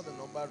 I saw the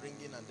number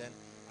ringing, and then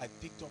I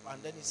picked up,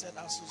 and then he said,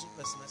 "Asusu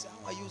person." I said,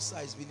 "How are you, sir?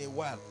 It's been a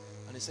while."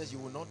 And he says, "You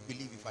will not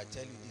believe if I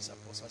tell you this,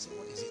 Apostle." I said,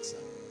 "What is it, sir?"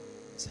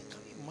 He said, "Can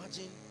you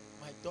imagine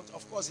my daughter?"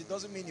 Of course, it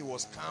doesn't mean he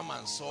was calm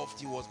and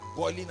soft. He was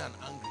boiling and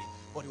angry,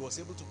 but he was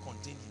able to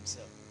contain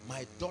himself.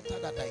 My daughter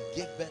that I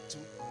gave birth to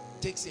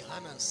takes a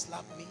hand and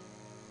slapped me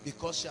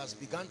because she has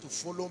begun to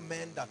follow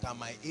men that are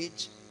my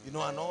age, you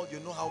know, and all, you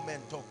know how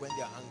men talk when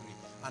they are angry,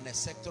 and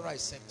etc.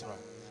 etc.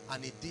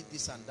 And he did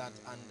this and that,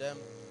 and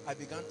I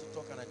began to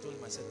talk, and I told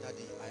him, I said,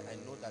 "Daddy, I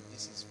know that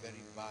this is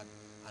very bad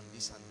and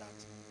this and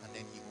that." And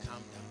then he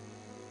calmed down.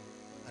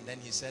 And then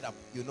he said,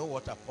 "You know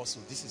what,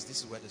 Apostle, this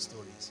is where the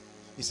story is."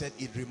 He said,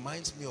 "It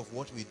reminds me of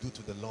what we do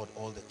to the Lord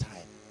all the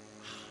time."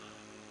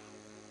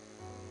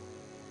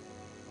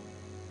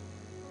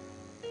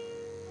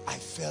 I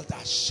felt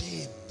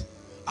ashamed.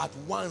 At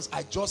once,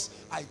 I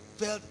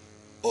felt,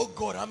 oh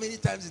God, how many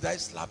times did I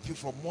slap you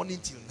from morning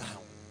till now?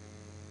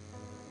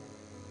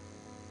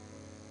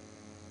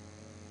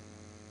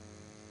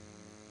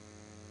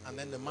 And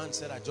then the man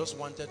said, "I just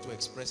wanted to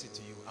express it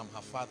to you. I'm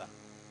her father.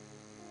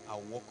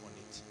 I'll work on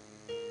it."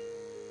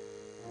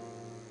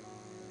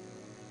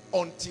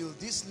 Until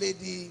this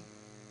lady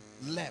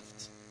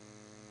left,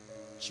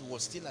 she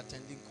was still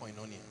attending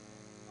Koinonia.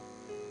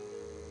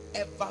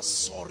 Ever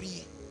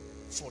sorry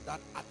for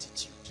that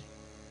attitude.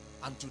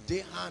 And today,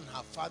 her and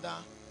her father,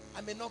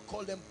 I may not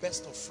call them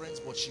best of friends,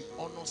 but she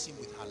honors him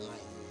with her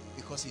life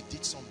because he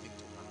did something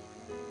to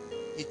her.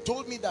 He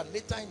told me that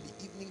later in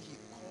the evening, he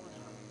called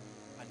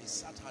her and he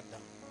sat her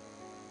down.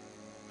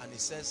 And he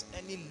says,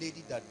 any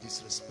lady that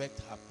disrespects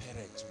her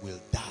parents will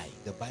die.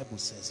 The Bible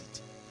says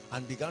it.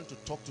 And began to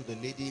talk to the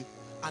lady.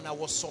 And I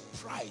was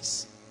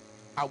surprised.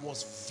 I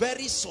was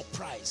very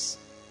surprised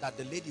that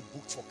the lady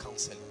booked for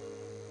counseling.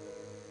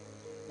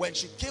 When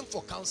she came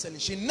for counseling,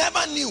 she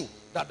never knew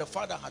that the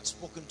father had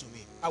spoken to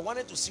me. I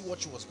wanted to see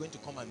what she was going to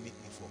come and meet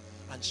me for.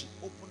 And she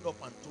opened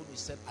up and told me,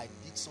 said, "I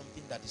did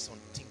something that is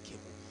unthinkable.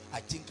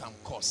 I think I'm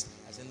cursed."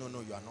 I said, "No, no,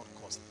 you are not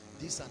cursed.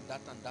 This and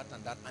that and that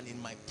and that." And in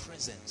my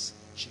presence,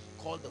 she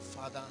called the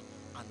father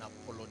and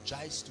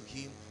apologized to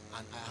him.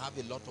 And I have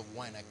a lot of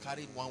wine. I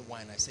carried one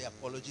wine. I say,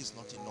 "Apology is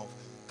not enough.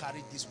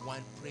 Carry this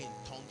wine, pray in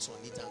tongues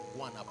on it, and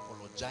go and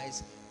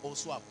apologize.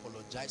 Also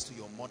apologize to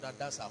your mother.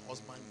 That's her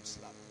husband you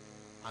slapped."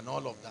 And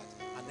all of that.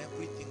 And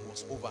everything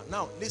was over.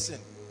 Now,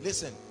 listen.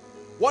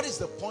 What is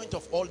the point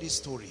of all this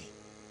story?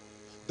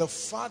 The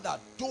father,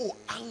 though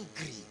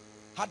angry,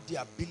 had the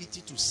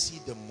ability to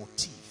see the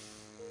motive,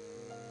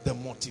 the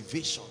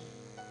motivation,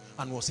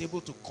 and was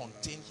able to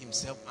contain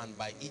himself, and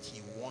by it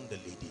he won the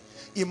lady.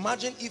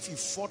 Imagine if he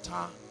fought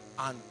her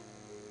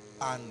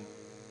and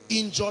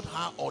injured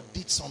her or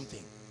did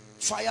something.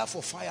 Fire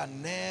for fire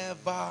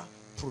never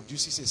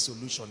produces a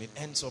solution. It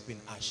ends up in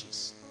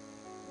ashes.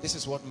 This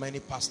is what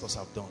many pastors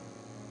have done.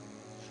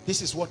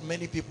 This is what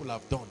many people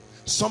have done.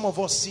 Some of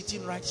us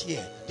sitting right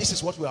here, this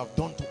is what we have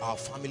done to our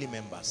family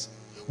members.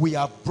 We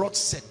have brought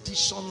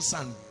seditions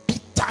and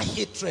bitter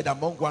hatred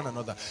among one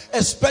another,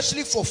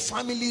 especially for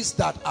families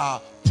that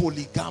are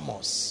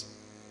polygamous.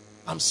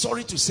 I'm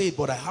sorry to say it,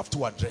 but I have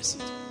to address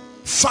it.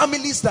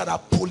 Families that are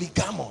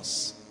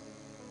polygamous.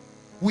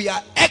 We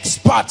are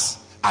experts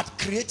at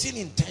creating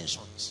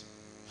intentions.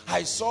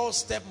 I saw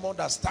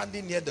stepmother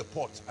standing near the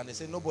pot and they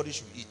say nobody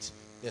should eat.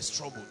 There's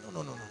trouble.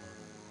 No.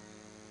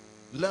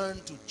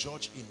 Learn to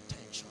judge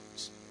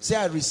intentions. Say,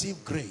 I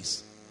receive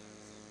grace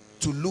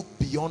to look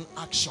beyond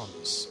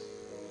actions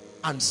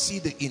and see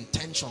the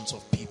intentions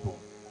of people.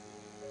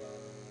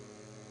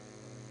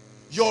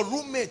 Your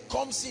roommate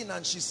comes in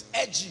and she's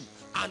edgy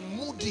and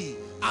moody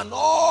and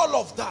all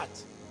of that.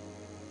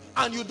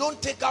 and you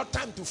don't take out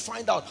time to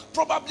find out.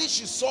 Probably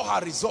she saw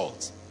her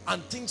results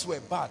and things were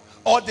bad,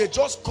 or they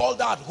just called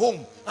her at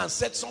home and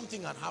said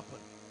something had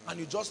happened, and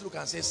you just look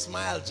and say,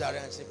 smile, Jerry,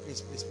 and say,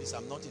 please, please, please,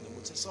 I'm not in the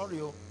mood. Say, sorry,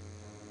 oh,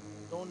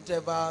 don't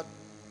ever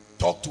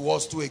talk to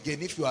us too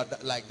again if you are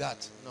like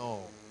that.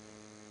 No.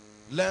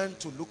 Learn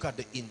to look at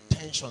the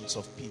intentions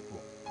of people.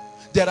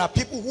 There are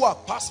people who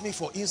have passed me,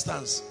 for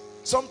instance.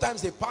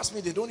 Sometimes they pass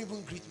me, they don't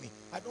even greet me.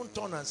 I don't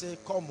turn and say,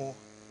 come on,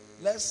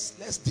 let's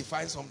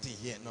define something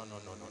here. No, no,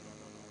 no, no,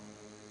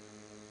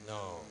 no, no, no.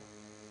 No.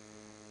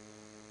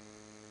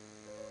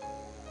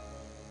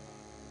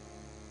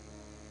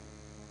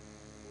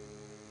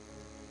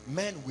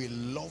 Men will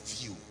love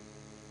you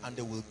and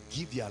they will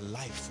give their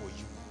life for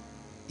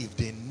you if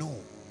they know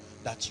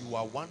that you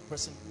are one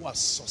person who has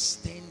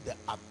sustained the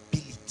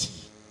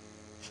ability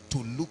to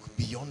look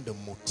beyond the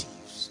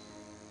motives.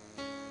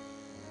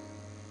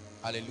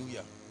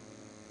 Hallelujah.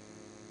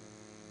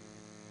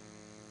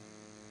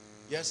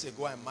 Years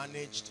ago, I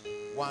managed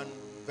one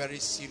very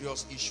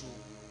serious issue.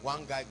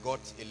 One guy got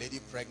a lady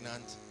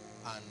pregnant,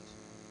 and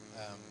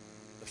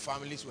the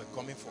families were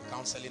coming for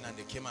counseling, and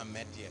they came and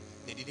met there.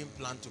 They didn't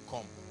plan to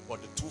come,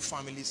 but the two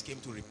families came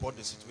to report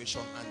the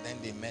situation, and then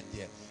they met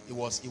there. It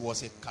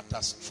was a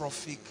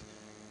catastrophic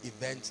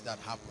event that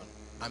happened.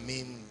 I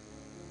mean,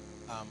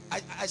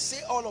 I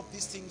say all of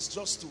these things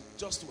just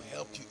to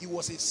help you. It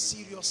was a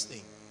serious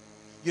thing,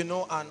 you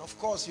know. And of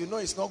course, you know,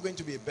 it's not going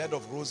to be a bed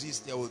of roses.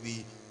 There will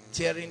be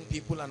tearing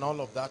people and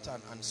all of that,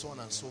 and so on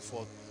and so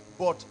forth.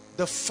 But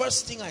the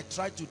first thing I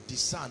tried to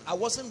discern, I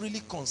wasn't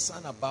really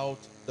concerned about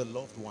the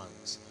loved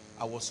ones.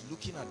 I was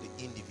looking at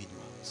the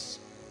individuals.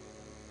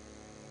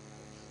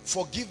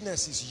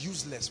 Forgiveness is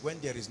useless when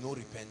there is no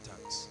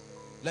repentance.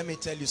 Let me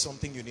tell you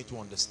something you need to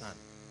understand.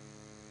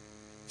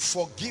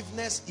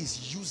 Forgiveness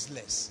is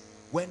useless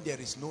when there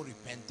is no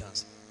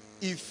repentance.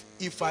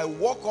 If I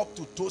walk up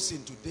to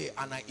Tosin today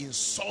and I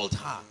insult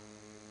her,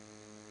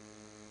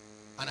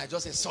 and I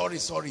just say, sorry,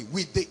 sorry,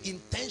 with the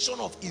intention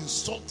of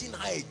insulting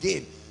her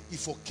again,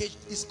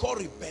 it's called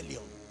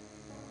rebellion.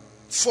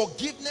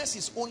 Forgiveness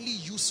is only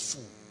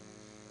useful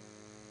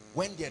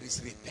when there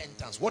is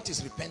repentance. What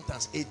is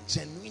repentance? A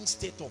genuine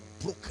state of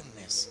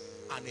brokenness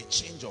and a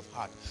change of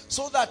heart,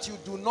 so that you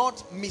do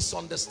not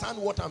misunderstand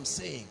what I'm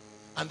saying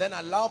and then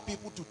allow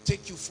people to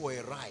take you for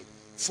a ride.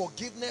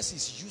 Forgiveness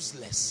is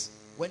useless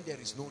when there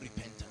is no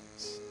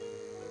repentance.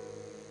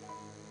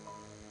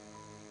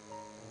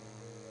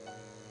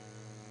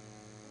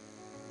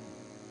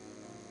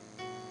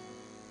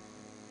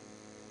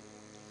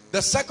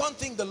 The second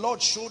thing the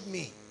Lord showed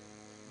me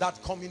that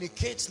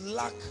communicates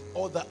lack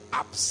or the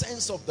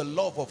absence of the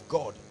love of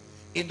God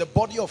in the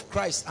body of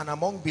Christ and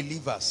among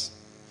believers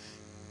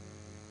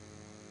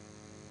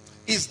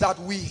is that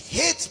we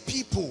hate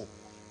people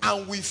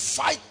and we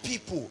fight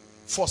people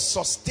for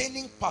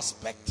sustaining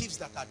perspectives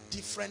that are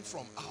different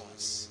from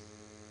ours.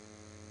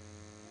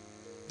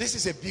 This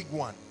is a big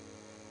one.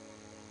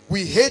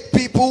 We hate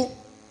people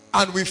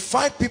and we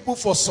fight people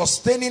for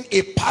sustaining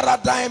a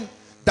paradigm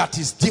that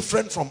is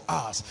different from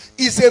ours.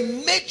 Is a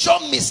major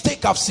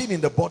mistake I've seen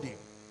in the body.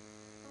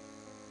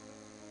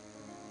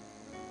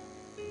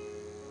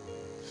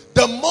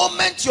 The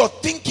moment your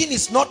thinking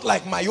is not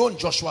like my own,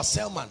 Joshua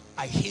Selman,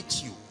 I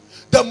hate you.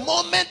 The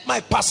moment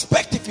my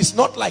perspective is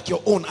not like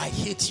your own, I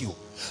hate you.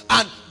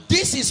 And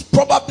this is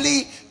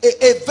probably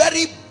a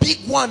very big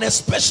one,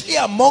 especially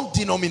among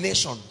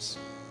denominations,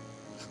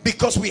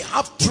 because we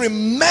have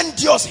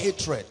tremendous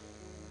hatred.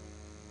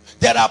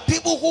 There are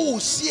people who will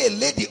see a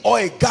lady or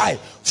a guy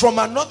from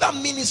another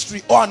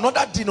ministry or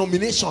another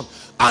denomination,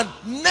 and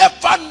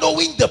never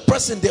knowing the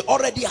person, they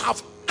already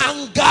have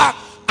anger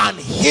and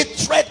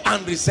hatred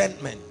and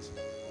resentment.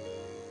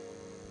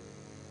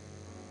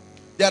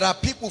 There are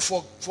people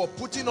for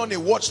putting on a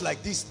watch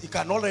like this, you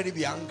can already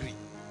be angry.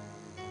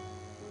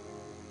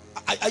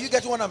 Are you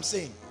getting what I'm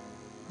saying?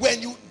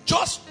 When you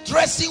just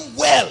dressing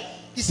well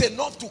is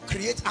enough to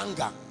create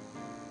anger.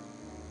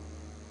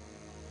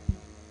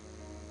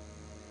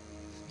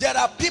 There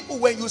are people,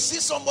 when you see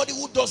somebody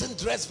who doesn't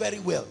dress very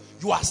well,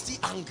 you are still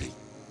angry.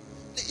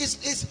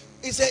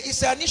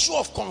 It's an issue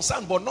of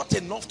concern, but not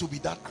enough to be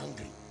that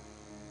angry.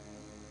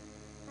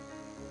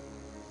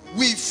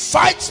 We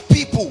fight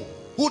people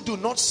who do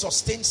not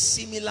sustain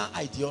similar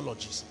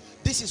ideologies.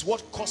 This is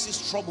what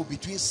causes trouble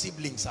between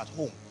siblings at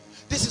home.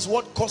 This is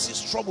what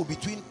causes trouble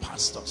between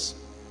pastors.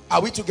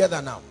 Are we together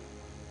now?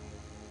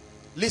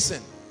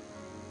 Listen,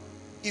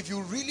 if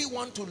you really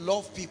want to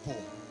love people,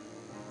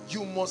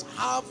 you must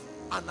have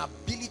an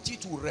ability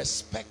to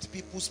respect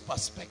people's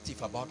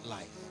perspective about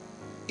life.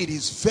 It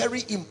is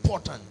very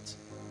important.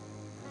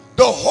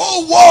 The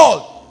whole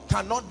world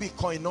cannot be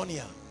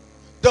koinonia.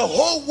 The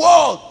whole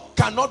world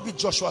cannot be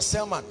Joshua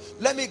Selman.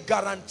 Let me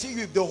guarantee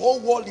you, if the whole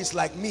world is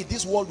like me,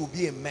 this world will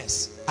be a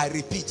mess. I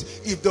repeat,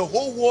 if the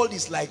whole world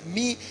is like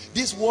me,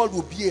 this world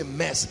will be a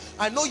mess.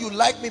 I know you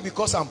like me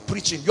because I'm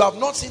preaching. You have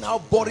not seen how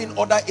boring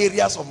other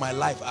areas of my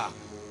life are.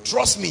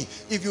 Trust me,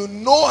 if you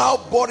know how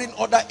boring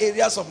other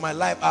areas of my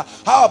life are,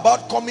 how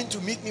about coming to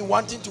meet me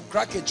wanting to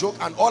crack a joke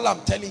and all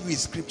I'm telling you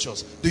is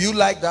scriptures? Do you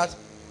like that?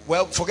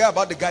 Well, forget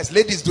about the guys.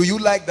 Ladies, do you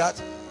like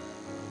that?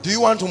 Do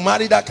you want to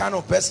marry that kind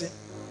of person?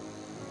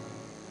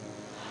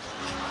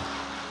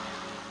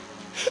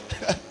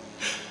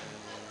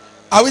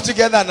 Are we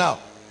together now?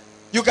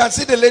 You can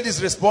see the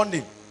ladies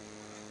responding.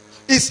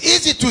 It's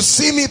easy to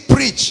see me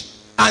preach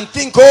and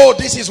think, oh,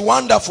 this is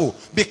wonderful,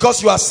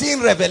 because you are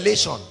seeing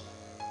revelation.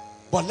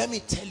 But let me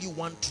tell you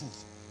one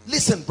truth.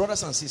 Listen,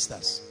 brothers and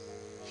sisters.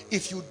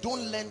 If you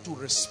don't learn to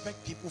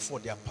respect people for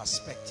their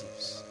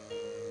perspectives.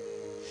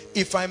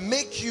 If I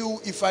make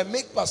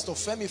Pastor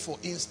Femi, for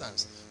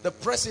instance, the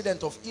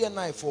president of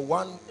ENI for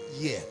 1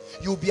 year,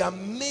 you'll be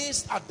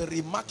amazed at the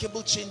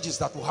remarkable changes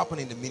that will happen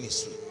in the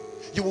ministry.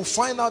 You will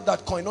find out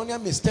that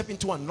Koinonia may step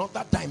into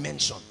another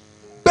dimension.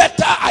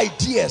 Better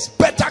ideas,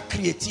 better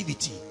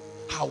creativity.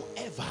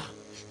 However,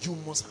 you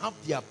must have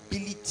the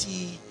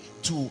ability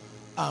to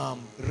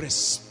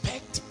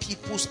respect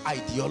people's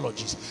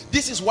ideologies.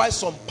 This is why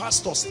some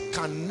pastors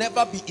can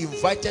never be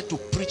invited to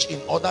preach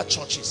in other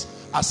churches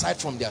aside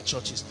from their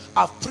churches.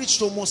 I've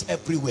preached almost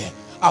everywhere.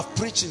 I've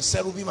preached in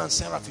Cherubim and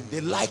Seraphim.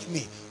 They like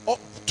me.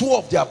 2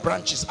 of their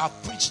branches,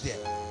 I've preached there.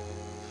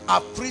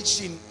 I've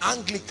preached in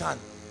Anglican.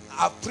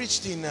 I've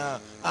preached in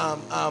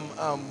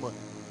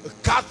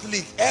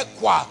Catholic,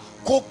 Equa,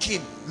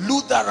 Cokin,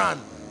 Lutheran.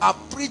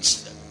 I've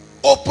preached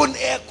open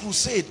air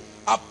crusade.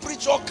 I've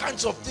preached all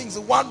kinds of things.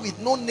 The one with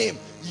no name,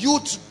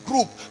 youth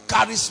group,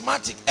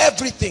 charismatic,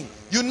 everything.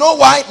 You know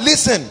why?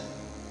 Listen,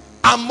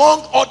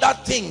 among other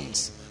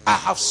things, I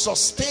have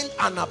sustained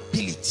an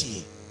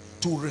ability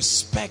to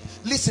respect.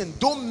 Listen,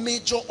 don't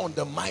major on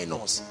the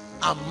minors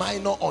and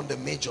minor on the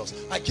majors.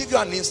 I give you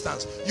an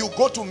instance. You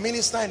go to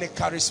minister in a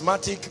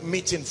charismatic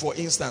meeting, for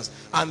instance,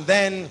 and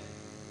then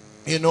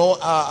you know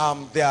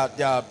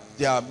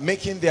they are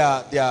making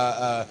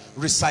their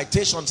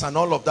recitations and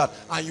all of that,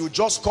 and you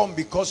just come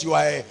because you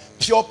are a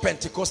pure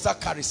Pentecostal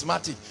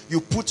charismatic.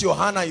 You put your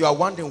hand and you are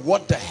wondering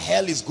what the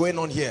hell is going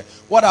on here.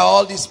 What are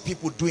all these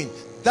people doing?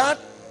 That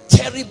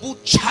terrible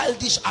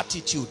childish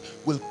attitude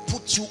will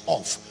put you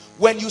off.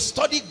 When you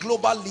study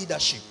global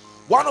leadership,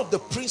 one of the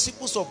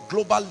principles of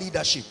global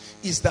leadership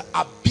is the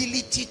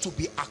ability to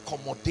be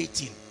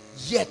accommodating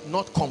yet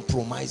not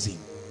compromising.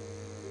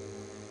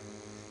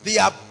 The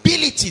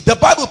ability, the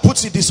Bible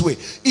puts it this way.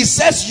 It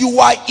says you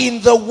are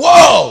in the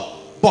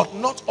world but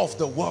not of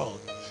the world.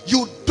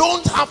 You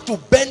don't have to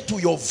bend to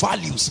your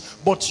values,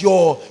 but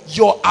your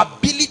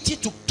ability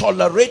to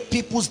tolerate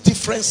people's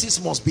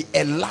differences must be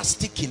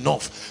elastic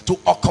enough to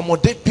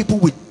accommodate people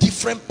with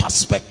different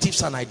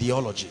perspectives and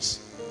ideologies.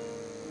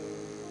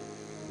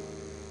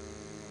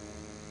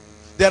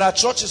 There are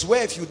churches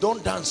where if you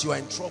don't dance, you are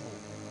in trouble.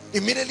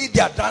 Immediately they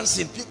are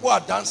dancing, people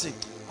are dancing,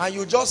 and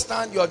you just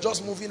stand, you are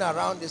just moving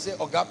around. They say,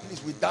 "Oh God,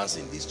 please, we dance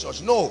in this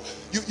church." No,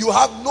 you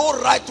have no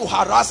right to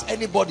harass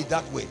anybody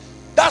that way.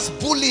 That's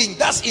bullying,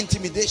 that's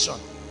intimidation.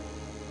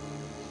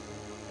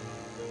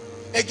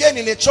 Again,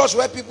 in a church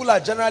where people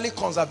are generally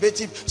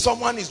conservative,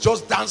 someone is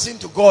just dancing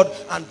to God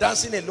and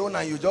dancing alone,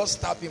 and you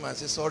just tap him and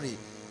say, "Sorry,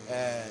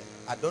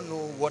 I don't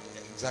know what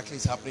exactly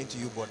is happening to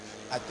you, but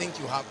I think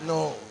you have."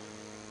 No,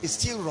 it's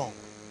still wrong.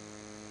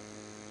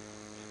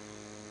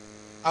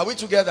 Are we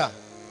together?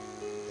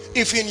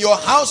 If in your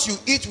house you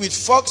eat with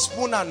fork,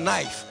 spoon and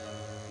knife,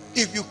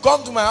 if you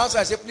come to my house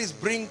and say, "Please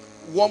bring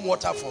warm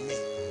water for me,"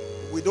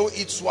 we don't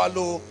eat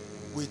swallow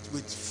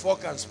with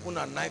fork and spoon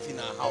and knife in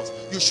our house.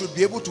 You should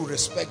be able to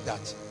respect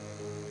that.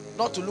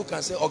 Not to look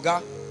and say,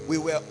 "Oga, we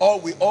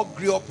all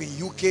grew up in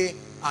UK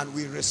and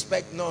we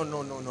respect." No.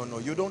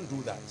 You don't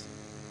do that.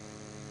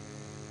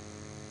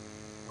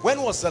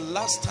 When was the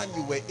last time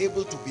you were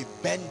able to be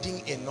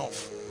bending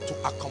enough to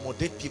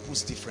accommodate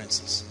people's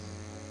differences?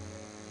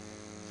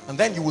 And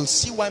then you will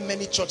see why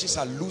many churches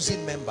are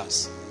losing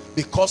members,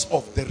 because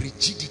of the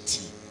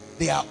rigidity.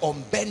 They are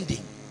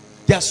unbending.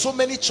 There are so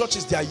many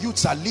churches, their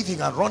youths are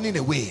leaving and running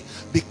away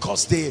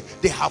because they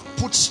have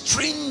put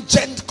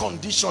stringent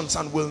conditions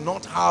and will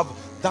not have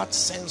that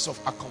sense of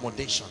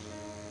accommodation.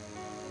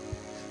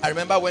 I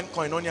remember when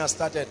Koinonia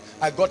started,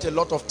 I got a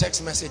lot of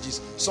text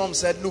messages. Some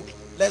said, "Look,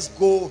 let's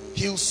go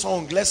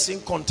Hillsong, let's sing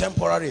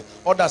contemporary."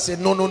 Others said,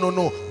 no,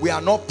 we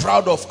are not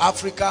proud of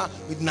Africa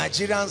with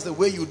Nigerians the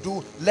way you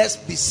do. Let's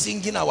be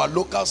singing our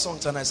local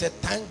songs. And I said,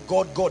 thank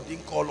God God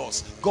didn't call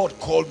us. God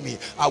called me.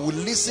 I will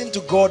listen to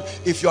God.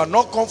 If you are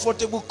not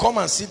comfortable, come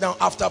and sit down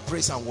after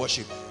praise and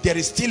worship. There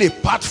is still a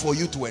part for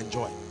you to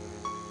enjoy.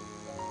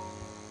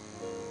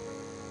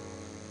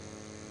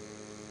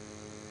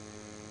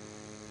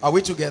 Are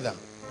we together?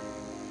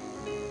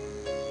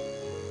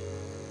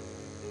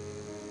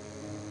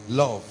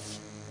 Love.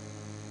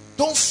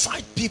 Don't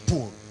fight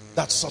people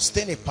that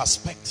sustain a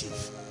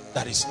perspective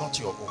that is not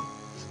your own.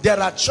 There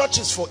are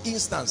churches, for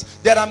instance,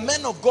 there are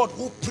men of God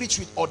who preach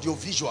with audio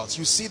visuals.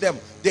 You see them,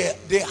 they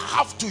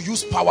have to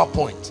use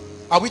PowerPoint.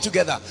 Are we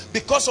together?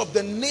 Because of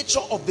the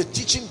nature of the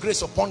teaching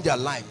grace upon their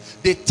life,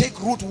 they take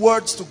root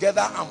words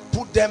together and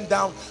put them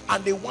down,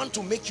 and they want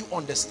to make you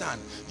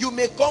understand. You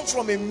may come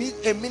from a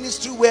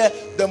ministry where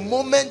the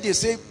moment they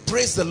say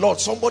praise the Lord,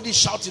 somebody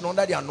shouting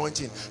under the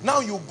anointing. Now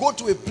you go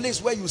to a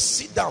place where you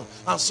sit down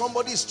and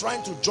somebody is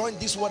trying to join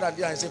this word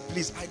and say,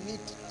 please, I need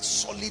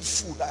solid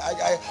food.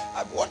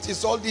 What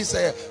is all this?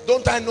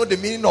 Don't I know the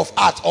meaning of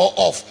at or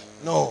of?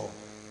 No,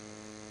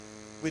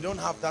 we don't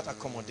have that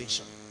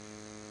accommodation.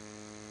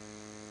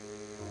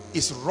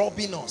 Is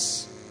robbing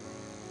us.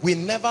 We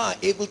never are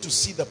able to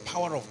see the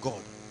power of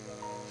God.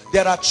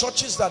 There are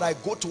churches that I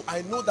go to,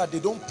 I know that they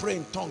don't pray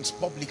in tongues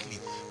publicly.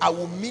 I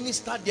will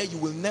minister there, you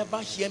will never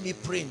hear me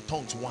pray in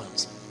tongues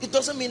once. It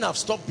doesn't mean I've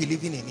stopped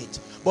believing in it,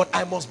 but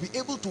I must be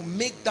able to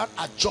make that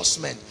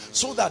adjustment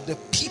so that the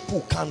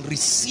people can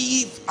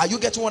receive. Are you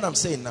getting what I'm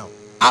saying now?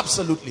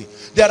 Absolutely.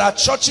 There are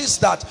churches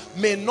that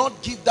may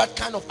not give that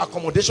kind of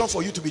accommodation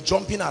for you to be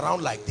jumping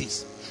around like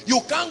this. You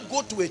can't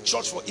go to a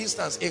church, for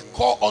instance, a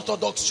core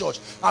Orthodox church,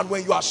 and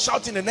when you are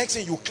shouting, the next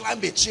thing you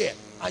climb a chair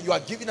and you are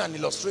giving an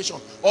illustration,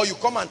 or you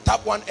come and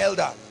tap one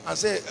elder and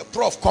say,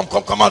 Prof, come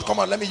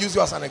on, let me use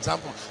you as an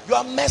example. You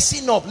are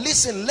messing up.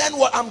 Listen, learn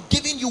what I'm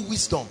giving you,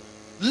 wisdom.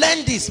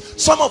 Learn this.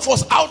 Some of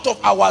us, out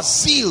of our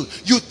zeal,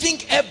 you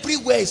think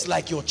everywhere is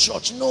like your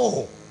church.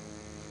 No.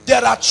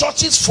 There are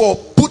churches for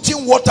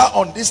putting water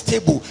on this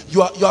table.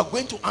 You are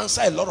going to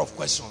answer a lot of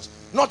questions.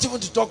 Not even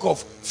to talk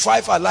of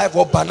Five Alive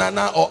or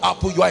banana or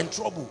apple. You are in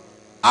trouble.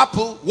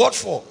 Apple, what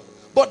for?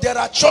 But there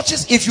are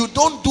churches, if you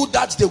don't do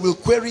that, they will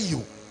query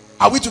you.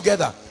 Are we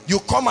together? You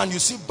come and you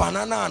see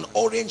banana and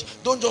orange.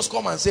 Don't just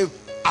come and say,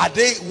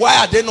 why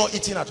are they not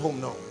eating at home?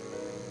 No.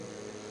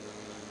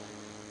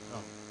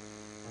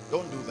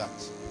 Don't do that.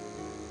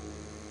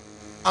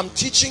 I'm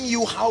teaching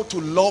you how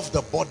to love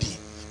the body,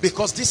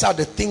 because these are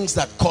the things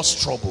that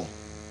cause trouble.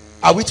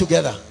 Are we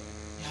together?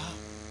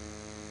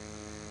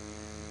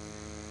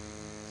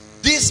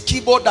 This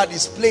keyboard that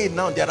is playing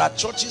now, there are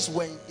churches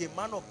when a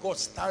man of God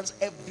stands,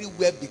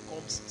 everywhere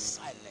becomes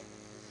silent.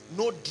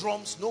 No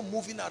drums, no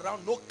moving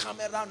around, no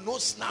camera, no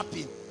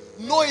snapping,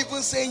 no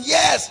even saying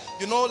yes.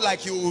 You know,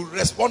 like you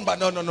respond, but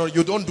no,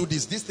 you don't do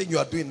this. This thing you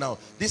are doing now,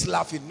 this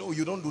laughing, no,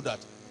 you don't do that.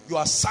 You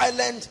are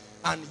silent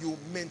and you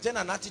maintain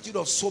an attitude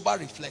of sober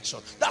reflection.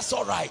 That's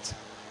all right.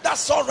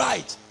 That's all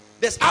right.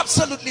 There's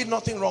absolutely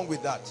nothing wrong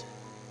with that.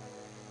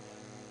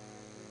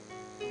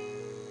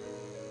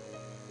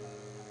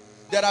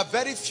 There are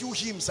very few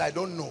hymns I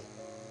don't know.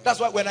 That's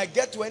why when I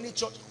get to any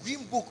church,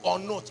 hymn book or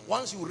not,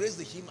 once you raise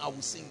the hymn, I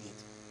will sing it.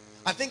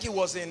 I think it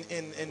was in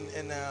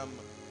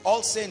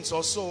All Saints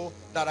or so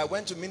that I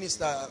went to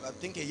minister, I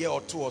think a year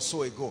or two or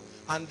so ago.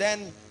 And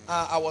then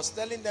I was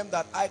telling them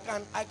that I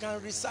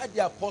can recite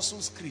the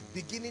Apostles' Creed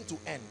beginning to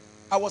end.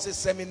 I was a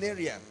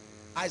seminarian.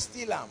 I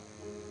still am.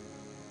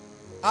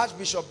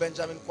 Archbishop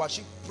Benjamin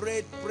Kwashi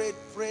prayed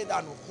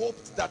and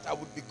hoped that I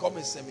would become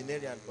a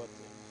seminarian, but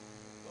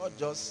God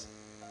just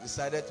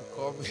decided to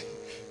call me.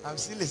 I'm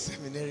still a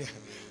seminarian.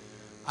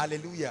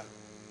 Hallelujah.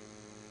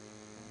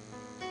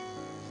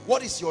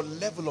 What is your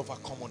level of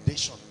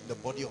accommodation in the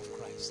body of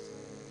Christ?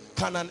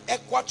 Can an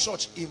Equa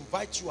church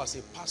invite you as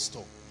a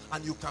pastor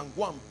and you can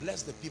go and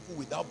bless the people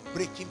without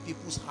breaking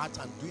people's hearts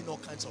and doing all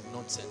kinds of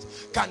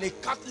nonsense? Can a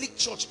Catholic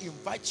church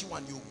invite you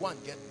and you go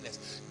and get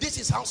blessed? This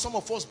is how some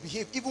of us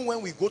behave even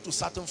when we go to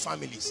certain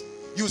families.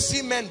 You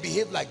see men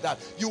behave like that.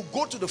 You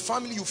go to the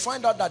family, you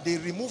find out that they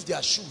remove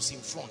their shoes in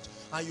front,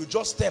 and you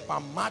just step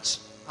and march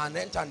and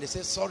enter, and they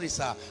say, sorry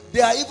sir.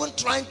 They are even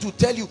trying to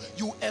tell you,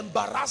 you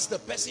embarrass the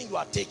person you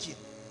are taking.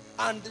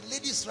 And the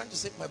lady is trying to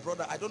say, my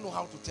brother, I don't know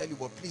how to tell you,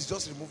 but please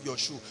just remove your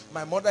shoe.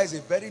 My mother is a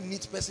very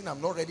neat person.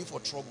 I'm not ready for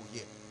trouble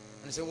here.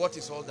 And they say, what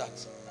is all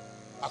that?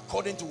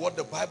 According to what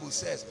the Bible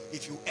says,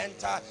 if you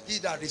enter, he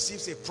that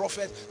receives a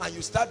prophet, and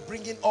you start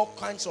bringing all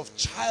kinds of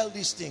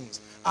childish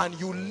things, and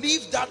you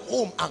leave that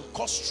home and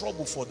cause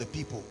trouble for the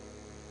people.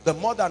 The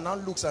mother now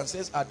looks and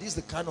says, are these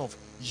the kind of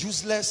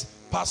useless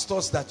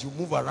pastors that you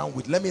move around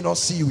with? Let me not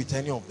see you with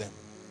any of them.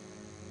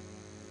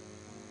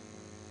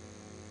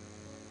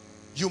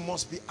 You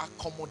must be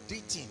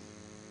accommodating,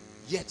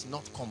 yet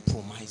not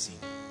compromising.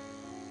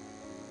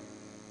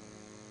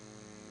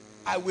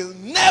 I will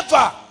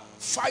never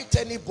fight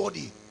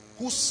anybody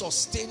who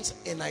sustains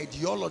an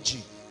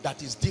ideology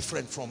that is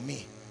different from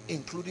me,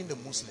 including the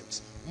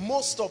Muslims.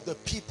 Most of the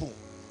people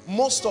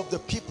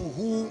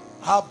who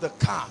have the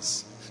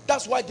cars,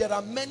 that's why there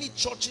are many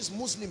churches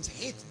Muslims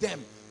hate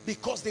them,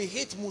 because they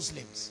hate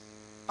Muslims.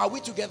 Are we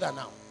together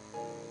now?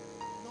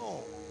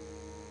 No.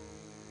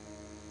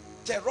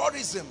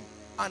 Terrorism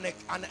and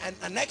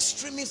an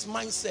extremist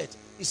mindset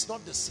is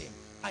not the same.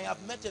 I have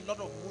met a lot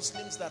of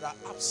Muslims that are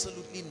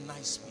absolutely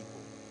nice people.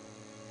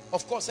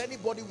 Of course,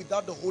 anybody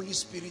without the Holy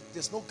Spirit,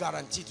 there's no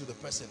guarantee to the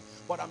person.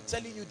 But I'm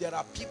telling you, there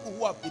are people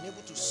who have been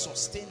able to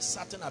sustain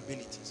certain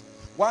abilities.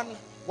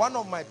 One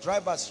of my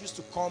drivers used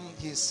to come,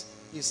 he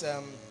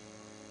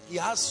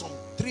has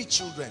 3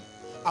 children.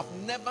 I've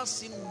never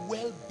seen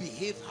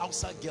well-behaved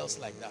Hausa girls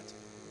like that.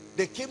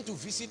 They came to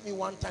visit me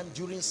one time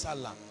during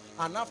Salah,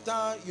 And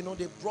after, you know,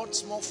 they brought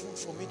small food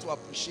for me to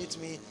appreciate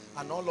me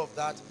and all of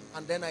that.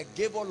 And then I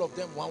gave all of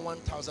them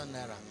 1,000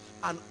 naira.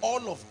 And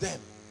all of them,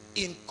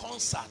 in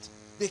concert,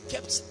 they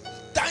kept,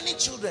 tiny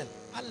children,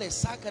 Ale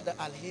Saka the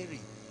Alheri.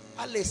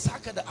 Ale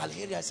Saka the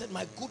Alheri. I said,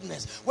 my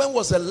goodness, when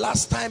was the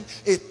last time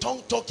a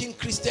tongue-talking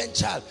Christian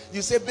child,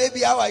 you say,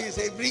 baby, how are you? You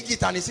say, bring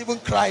it, and it's even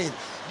crying.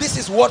 This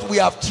is what we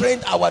have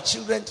trained our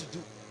children to do.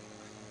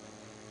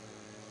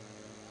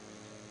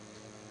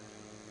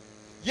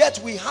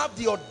 Yet we have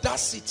the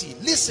audacity.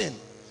 Listen,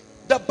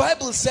 the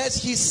Bible says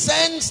he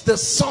sends the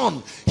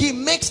sun. He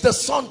makes the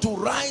sun to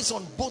rise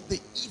on both the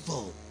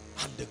evil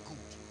and the good.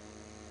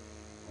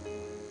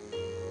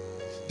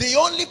 The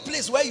only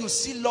place where you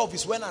see love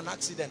is when an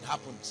accident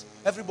happens.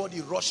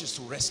 Everybody rushes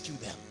to rescue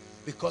them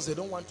because they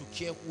don't want to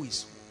care who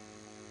is who.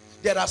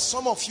 There are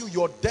some of you,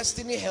 your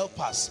destiny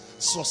helpers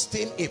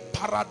sustain a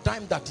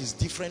paradigm that is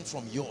different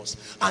from yours.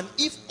 And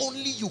if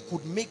only you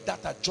could make that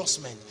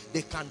adjustment,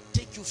 they can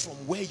take you from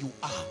where you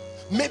are.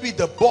 Maybe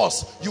the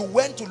boss, you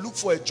went to look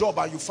for a job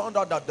and you found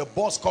out that the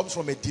boss comes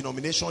from a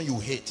denomination you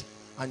hate.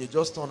 And you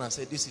just turn and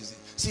say, this is it.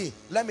 See,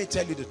 let me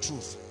tell you the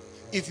truth.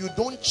 If you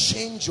don't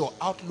change your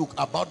outlook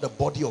about the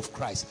body of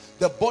Christ,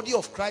 the body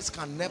of Christ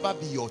can never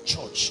be your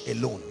church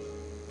alone.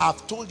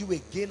 I've told you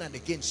again and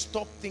again,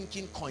 stop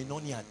thinking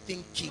koinonia,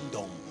 think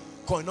kingdom.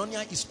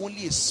 Koinonia is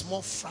only a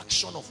small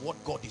fraction of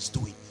what God is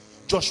doing.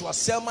 Joshua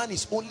Selman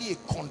is only a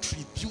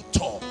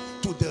contributor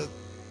to the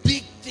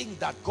big thing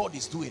that God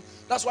is doing.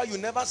 That's why you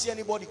never see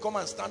anybody come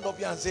and stand up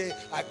here and say,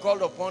 I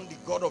called upon the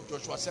God of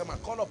Joshua Selman.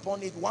 Call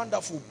upon it,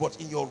 wonderful, but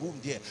in your room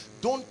there.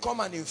 Don't come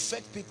and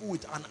infect people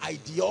with an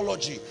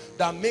ideology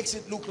that makes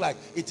it look like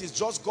it is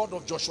just God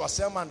of Joshua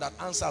Selman that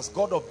answers.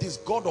 God of this,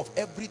 God of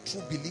every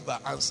true believer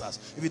answers.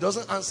 If he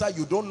doesn't answer,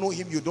 you don't know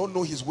him, you don't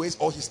know his ways,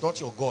 or he's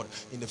not your God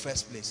in the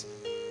first place.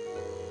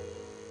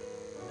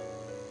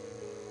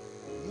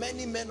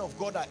 Many men of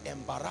God are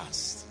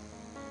embarrassed.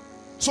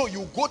 So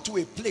you go to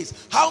a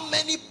place. How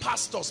many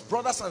pastors,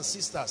 brothers and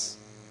sisters,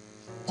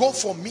 go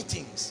for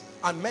meetings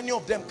and many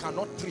of them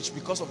cannot preach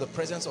because of the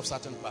presence of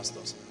certain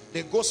pastors?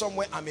 They go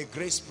somewhere, I'm a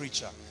grace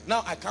preacher.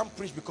 Now I can't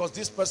preach because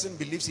this person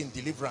believes in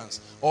deliverance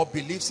or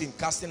believes in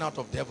casting out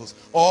of devils.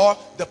 Or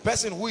the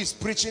person who is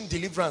preaching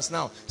deliverance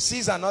now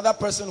sees another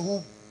person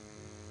who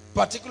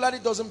particularly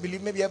doesn't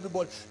believe, maybe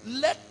everybody.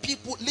 Let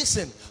people,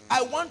 listen,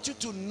 I want you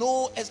to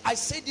know, as I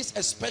say this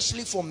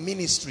especially for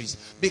ministries,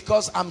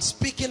 because I'm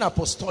speaking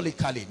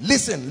apostolically.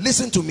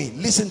 Listen to me,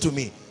 listen to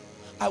me.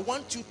 I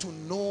want you to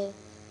know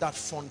that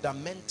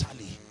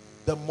fundamentally,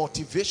 the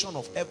motivation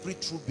of every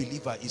true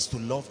believer is to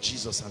love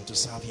Jesus and to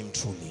serve him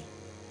truly.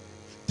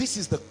 This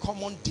is the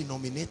common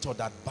denominator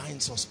that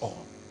binds us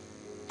all.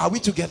 Are we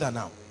together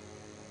now?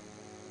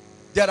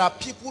 There are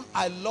people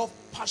I love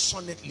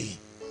passionately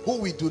who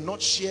we do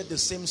not share the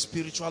same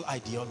spiritual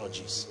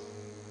ideologies.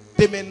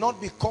 They may not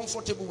be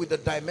comfortable with the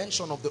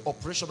dimension of the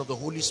operation of the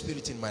Holy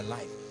Spirit in my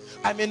life.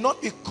 I may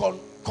not be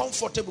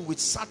comfortable with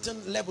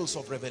certain levels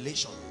of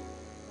revelation.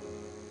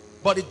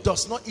 But it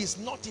does not, is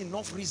not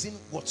enough reason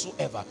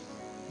whatsoever.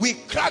 We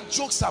crack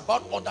jokes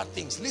about other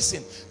things.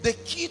 Listen, the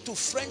key to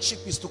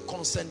friendship is to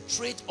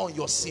concentrate on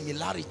your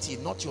similarity,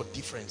 not your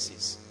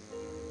differences.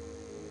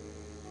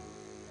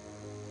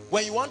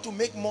 When you want to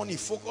make money,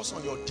 focus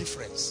on your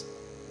difference.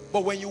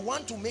 But when you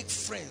want to make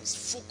friends,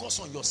 focus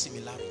on your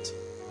similarity.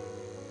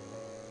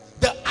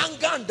 The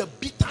anger and the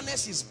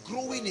bitterness is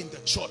growing in the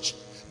church.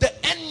 The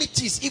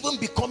enmity is even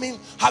becoming,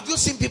 have you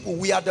seen people,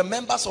 we are the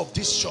members of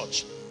this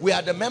church, we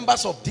are the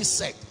members of this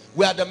sect,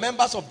 we are the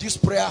members of this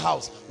prayer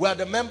house, we are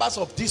the members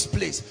of this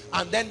place,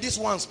 and then these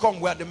ones come,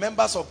 we are the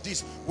members of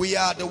this, we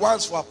are the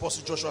ones for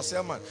Apostle Joshua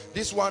Selman,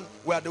 this one,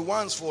 we are the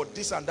ones for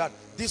this and that,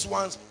 these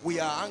ones, we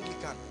are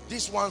Anglican,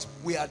 these ones,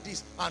 we are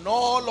this, and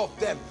all of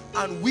them,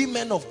 and we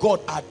men of God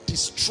are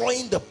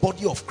destroying the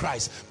body of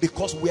Christ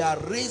because we are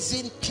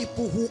raising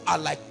people who are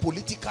like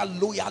political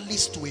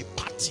loyalists to a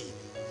party,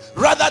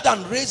 rather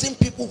than raising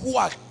people who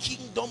are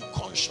kingdom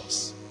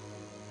conscious.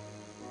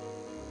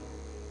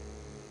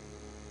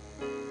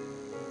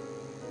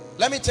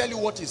 Let me tell you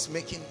what is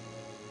making,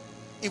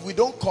 if we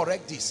don't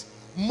correct this,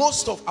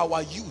 most of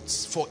our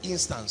youths, for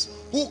instance,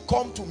 who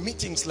come to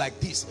meetings like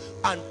this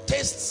and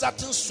taste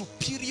certain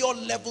superior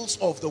levels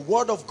of the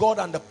word of God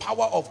and the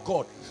power of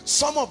God,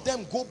 some of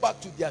them go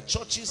back to their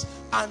churches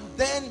and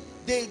then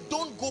they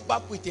don't go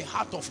back with a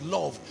heart of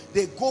love.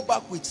 They go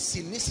back with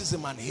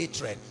cynicism and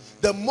hatred.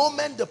 The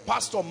moment the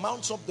pastor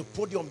mounts up the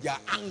podium, they are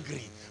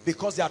angry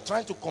because they are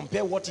trying to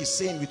compare what he's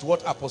saying with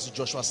what Apostle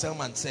Joshua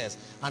Selman says.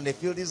 And they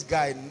feel this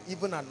guy,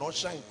 even an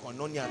usher in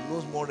Koinonia,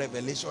 knows more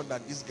revelation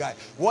than this guy.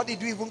 What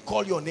did you even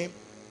call your name?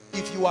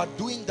 If you are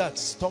doing that,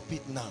 stop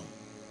it now.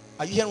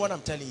 Are you hearing what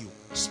I'm telling you?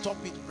 Stop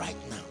it right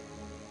now.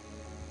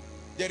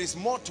 There is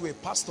more to a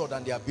pastor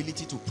than the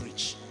ability to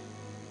preach.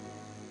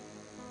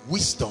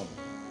 Wisdom,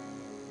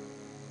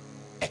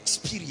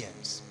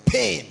 experience,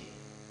 pain.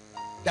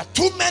 There are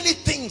too many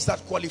things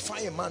that qualify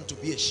a man to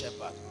be a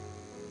shepherd.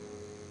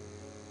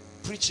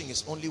 Preaching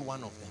is only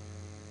one of them.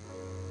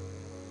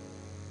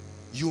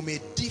 You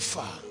may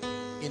differ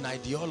in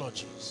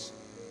ideologies.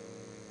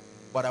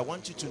 But I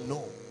want you to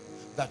know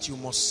that you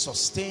must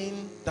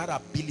sustain that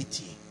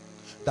ability,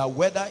 that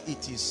whether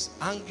it is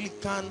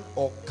Anglican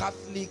or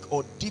Catholic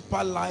or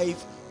Deeper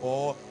Life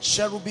or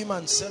Cherubim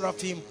and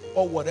Seraphim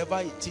or whatever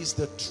it is,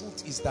 the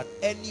truth is that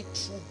any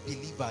true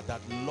believer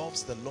that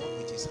loves the Lord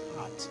with his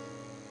heart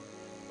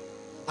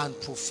and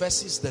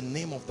professes the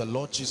name of the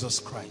Lord Jesus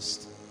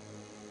Christ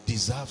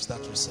deserves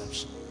that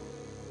reception.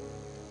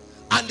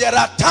 And there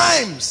are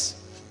times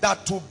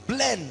that to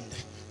blend,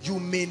 you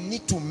may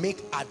need to make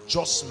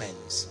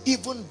adjustments.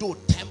 Even though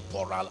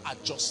temporal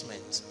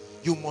adjustments,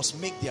 you must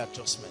make the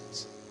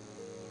adjustments.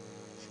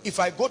 If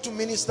I go to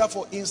minister,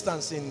 for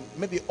instance, in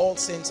maybe All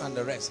Saints and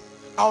the rest,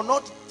 I'll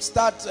not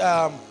start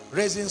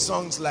raising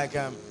songs like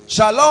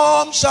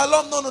Shalom,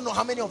 Shalom. No.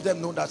 How many of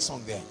them know that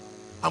song there?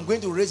 I'm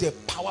going to raise a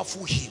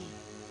powerful hymn.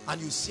 And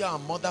you see our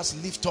mothers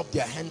lift up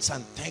their hands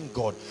and thank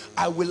God.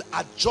 I will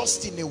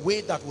adjust in a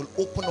way that will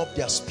open up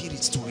their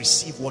spirits to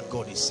receive what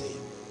God is saying.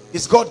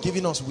 Is God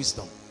giving us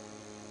wisdom?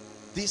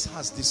 This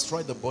has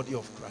destroyed the body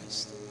of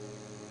Christ.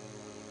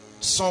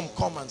 Some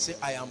come and say,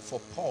 I am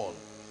for Paul.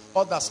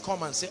 Others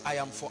come and say, I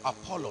am for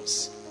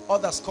Apollos.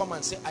 Others come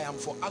and say, I am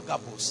for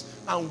Agabus.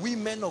 And we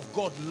men of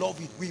God love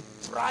it. We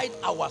pride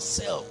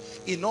ourselves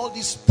in all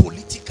this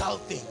political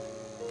thing.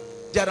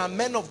 There are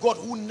men of God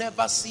who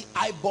never see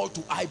eyeball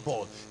to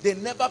eyeball. They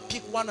never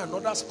pick one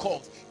another's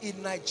cause.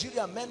 In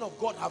Nigeria, men of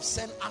God have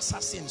sent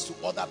assassins to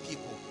other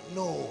people.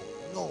 No.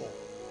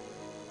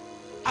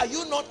 Are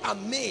you not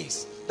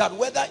amazed that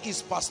whether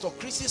it's Pastor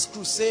Chris's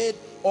crusade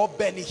or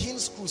Benny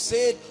Hinn's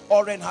crusade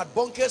or Reinhard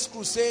Bonke's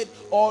crusade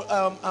or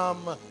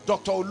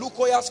Dr.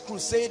 Olukoya's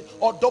crusade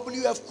or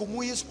W.F.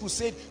 Kumuyi's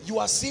crusade, you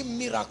are seeing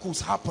miracles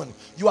happen.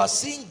 You are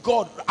seeing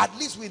God. At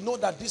least we know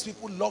that these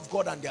people love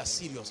God and they are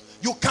serious.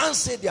 You can't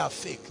say they are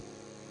fake.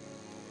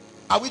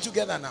 Are we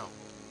together now?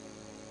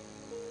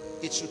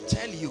 It should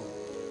tell you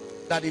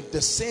that if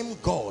the same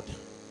God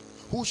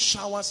who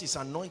showers his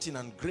anointing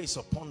and grace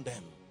upon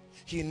them,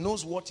 he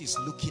knows what he's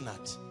looking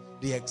at,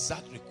 the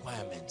exact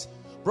requirement.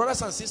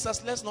 Brothers and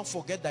sisters, let's not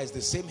forget that it's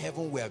the same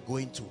heaven we are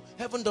going to.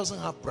 Heaven doesn't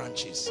have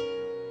branches.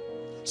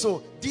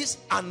 So this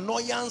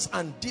annoyance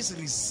and this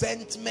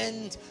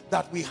resentment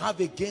that we have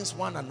against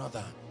one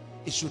another,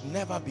 it should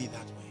never be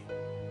that way.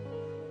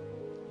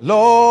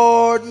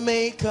 Lord,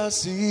 make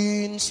us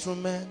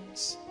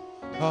instruments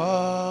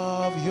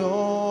of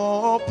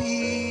your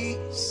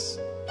peace.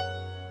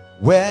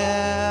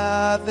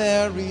 Where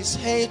there is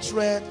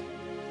hatred,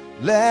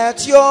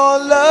 let your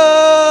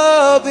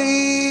love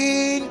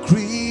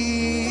increase.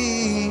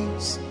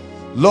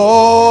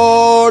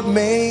 Lord,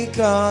 make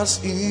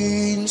us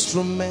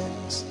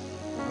instruments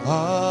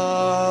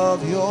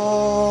of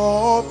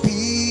your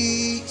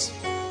peace.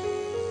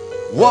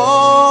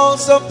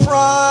 Walls of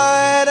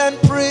pride and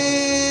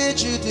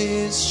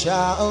prejudice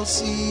shall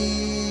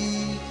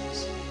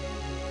cease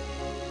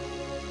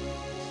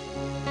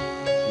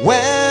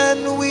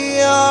when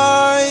we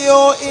are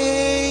your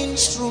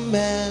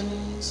instruments.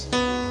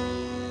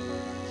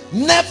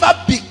 Never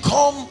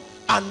become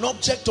an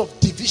object of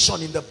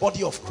division in the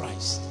body of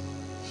Christ.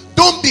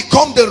 Don't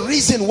become the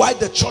reason why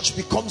the church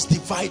becomes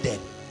divided,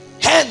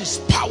 hence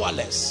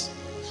powerless.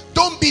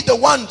 Don't be the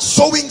one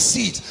sowing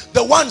seeds,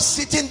 the one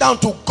sitting down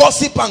to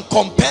gossip and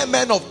compare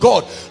men of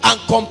God and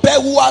compare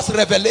who has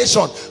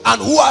revelation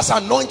and who has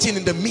anointing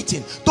in the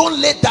meeting. Don't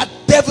let that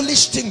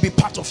devilish thing be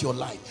part of your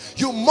life.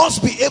 You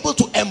must be able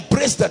to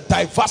embrace the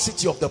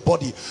diversity of the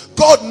body.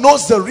 God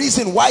knows the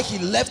reason why he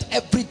left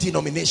every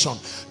denomination.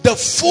 The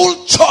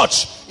full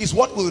church is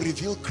what will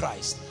reveal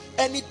Christ.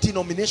 Any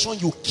denomination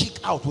you kick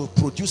out will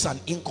produce an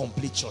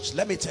incomplete church.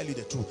 Let me tell you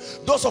the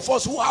truth. Those of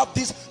us who have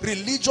this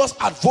religious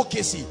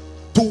advocacy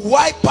to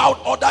wipe out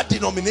other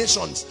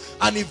denominations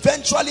and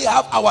eventually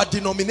have our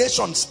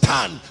denomination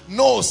stand,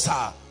 no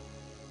sir.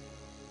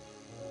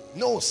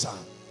 No sir.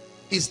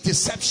 It's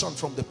deception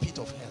from the pit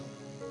of hell.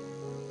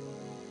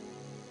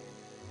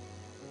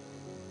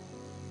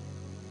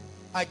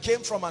 I came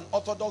from an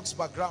Orthodox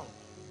background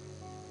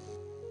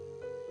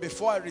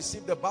before I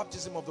received the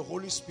baptism of the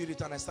Holy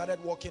Spirit and I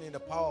started walking in the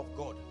power of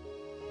God.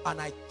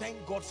 And I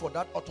thank God for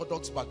that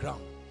Orthodox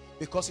background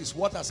because it's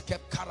what has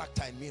kept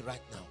character in me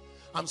right now.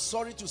 I'm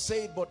sorry to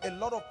say it, but a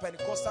lot of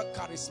Pentecostal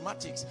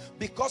charismatics,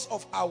 because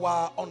of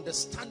our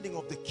understanding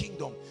of the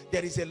kingdom,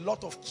 there is a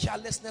lot of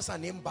carelessness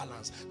and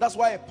imbalance. That's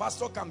why a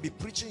pastor can be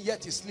preaching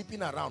yet he's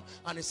sleeping around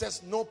and he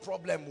says no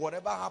problem,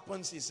 whatever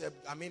happens is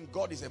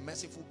God is a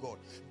merciful God.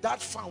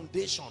 That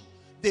foundation,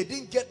 they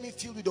didn't get me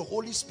filled with the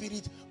Holy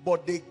Spirit,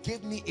 but they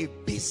gave me a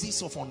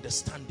basis of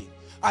understanding.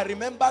 I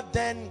remember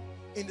then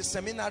in the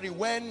seminary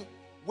when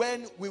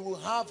we will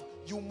have,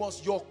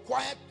 your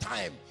quiet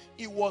time.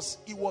 It was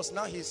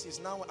now, he's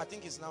now, I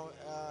think he's now,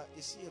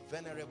 is he a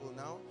venerable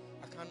now?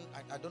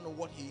 I don't know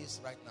what he is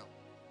right now.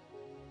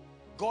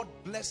 God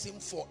bless him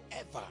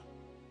forever.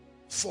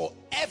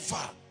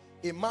 Forever.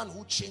 A man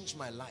who changed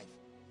my life.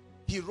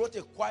 He wrote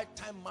a quiet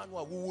time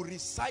manual. We will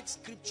recite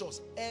scriptures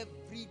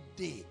every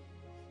day.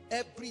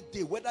 Every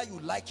day, whether you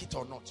like it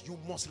or not, you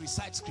must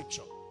recite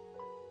scripture.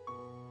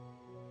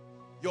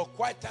 Your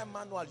quiet time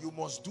manual, you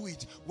must do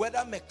it.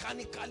 Whether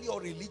mechanically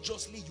or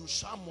religiously, you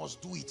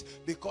must do it,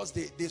 because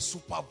they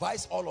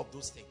supervise all of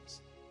those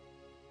things.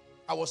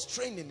 I was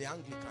trained in the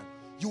Anglican.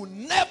 You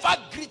never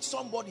greet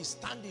somebody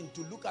standing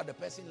to look at the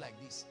person like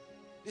this.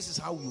 This is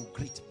how you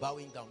greet,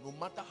 bowing down, no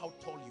matter how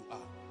tall you are.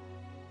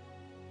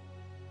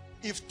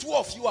 If two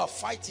of you are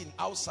fighting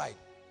outside,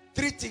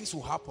 three things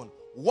will happen.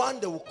 One,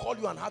 they will call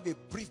you and have a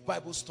brief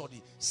Bible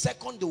study.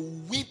 Second, they will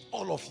whip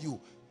all of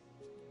you.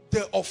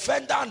 The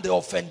offender and the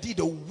offendee,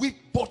 they will whip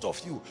both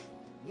of you.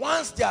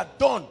 Once they are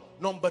done,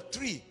 number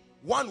three,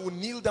 one will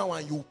kneel down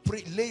and you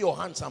pray, lay your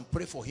hands and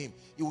pray for him.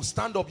 He will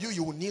stand up,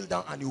 you will kneel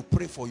down and you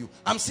pray for you.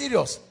 I'm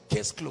serious.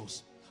 Case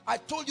closed. I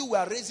told you we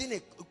are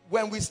raising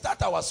when we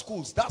start our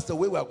schools, that's the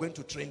way we are going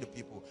to train the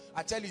people.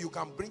 I tell you, you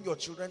can bring your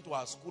children to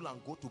our school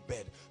and go to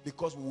bed,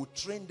 because we will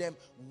train them,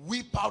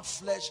 whip out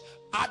flesh,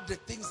 add the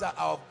things that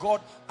are of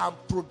God, and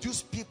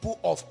produce people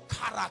of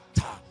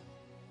character.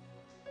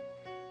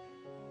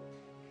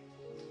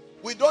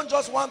 We don't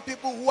just want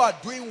people who are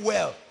doing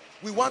well.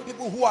 We want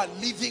people who are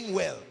living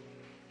well.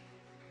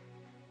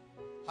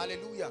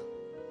 Hallelujah.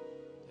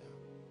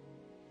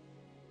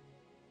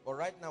 But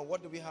right now,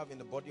 what do we have in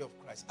the body of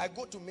Christ? I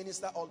go to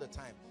minister all the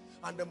time.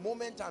 And the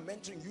moment I'm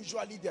entering,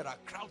 usually there are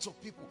crowds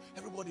of people.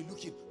 Everybody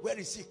looking, where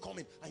is he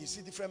coming? And you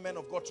see different men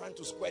of God trying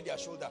to square their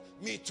shoulder.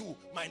 Me too.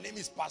 My name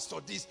is Pastor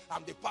this.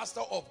 I'm the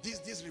pastor of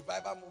this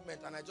revival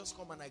movement. And I just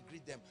come and I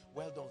greet them.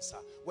 Well done, sir.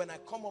 When I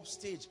come up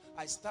stage,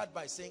 I start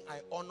by saying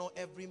I honor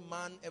every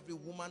man, every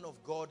woman of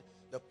God,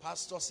 the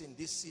pastors in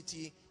this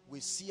city. We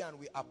see and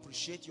we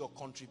appreciate your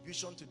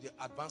contribution to the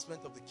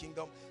advancement of the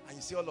kingdom. And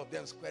you see all of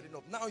them squaring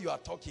up. Now you are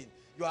talking.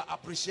 You are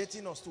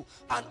appreciating us too.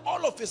 And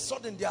all of a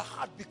sudden their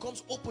heart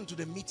becomes open to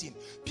the meeting.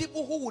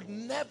 People who would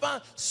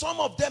never, some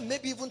of them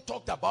maybe even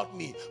talked about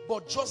me,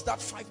 but just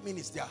that 5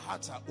 minutes their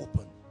hearts are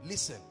open.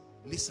 Listen,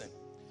 listen.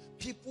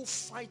 People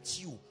fight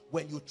you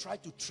when you try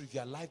to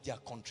trivialize their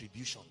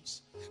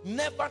contributions.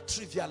 Never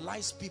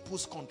trivialize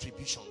people's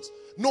contributions,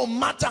 no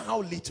matter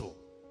how little.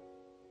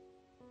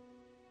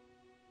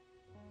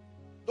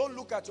 Don't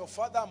look at your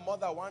father and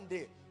mother one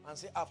day and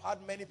say, I've had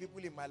many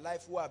people in my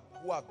life who have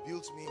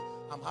built me.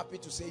 I'm happy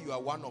to say you are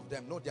one of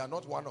them. No, they are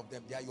not one of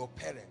them. They are your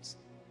parents.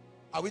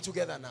 Are we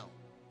together now?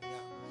 Yeah.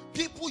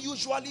 People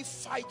usually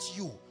fight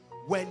you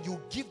when you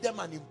give them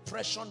an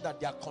impression that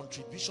their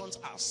contributions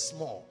are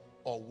small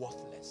or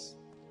worthless.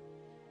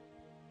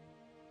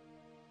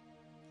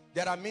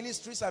 There are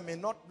ministries I may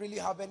not really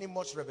have any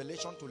much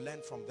revelation to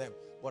learn from them,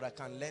 but I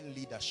can learn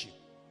leadership.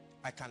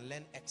 I can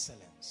learn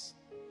excellence.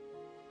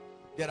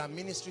 There are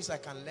ministries I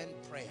can learn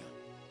prayer.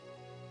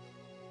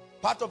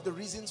 Part of the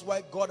reasons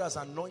why God has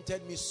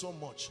anointed me so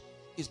much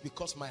is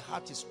because my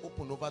heart is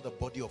open over the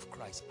body of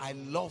Christ. I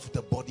love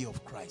the body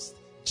of Christ,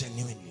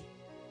 genuinely.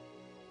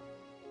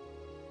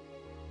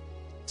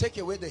 Take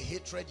away the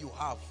hatred you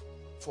have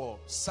for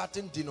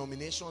certain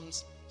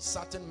denominations,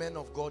 certain men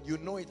of God. You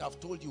know it, I've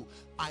told you.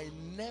 I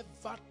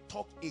never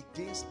talk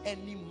against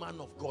any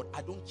man of God.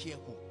 I don't care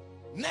who.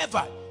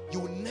 Never. You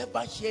will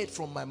never hear it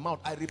from my mouth.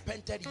 I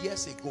repented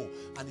years ago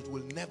and it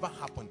will never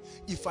happen.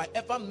 If I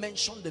ever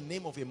mention the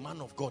name of a man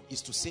of God,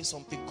 is to say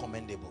something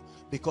commendable,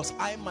 because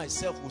I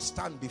myself will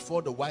stand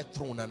before the white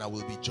throne and I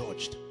will be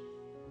judged.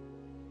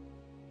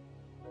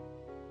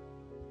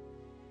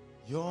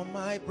 You're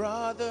my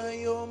brother,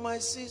 you're my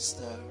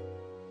sister,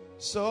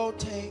 so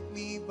take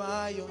me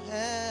by your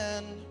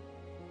hand.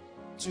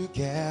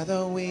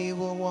 Together we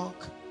will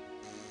walk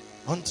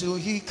until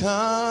he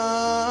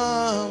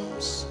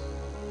comes.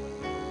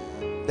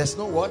 There's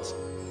no what?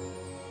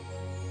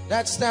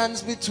 That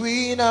stands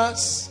between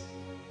us.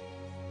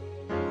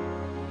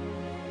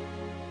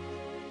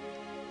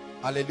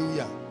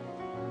 Hallelujah.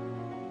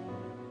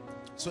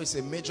 So it's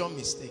a major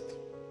mistake.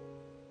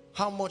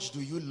 How much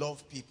do you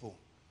love people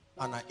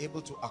and are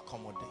able to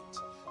accommodate?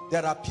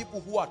 There are people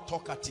who are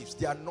talkatives.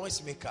 They are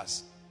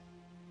noisemakers.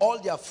 All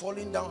their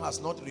falling down has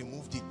not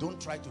removed it.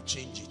 Don't try to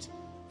change it.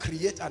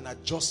 Create an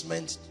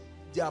adjustment.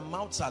 Their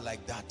mouths are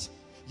like that.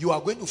 You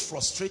are going to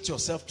frustrate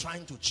yourself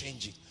trying to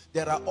change it.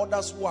 There are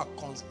others who are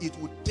it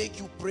would take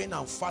you praying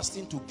and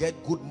fasting to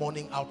get good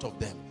morning out of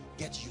them.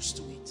 Get used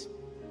to it.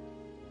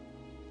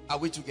 Are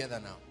we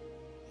together now?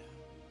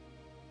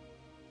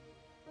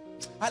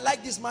 Yeah. I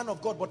like this man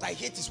of God, but I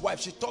hate his wife.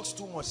 She talks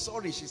too much.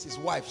 Sorry, she's his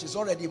wife. She's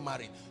already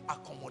married.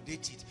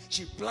 Accommodate it.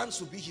 She plans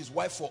to be his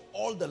wife for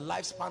all the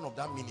lifespan of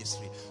that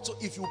ministry. So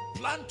if you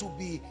plan to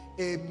be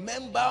a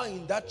member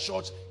in that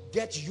church,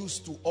 get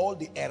used to all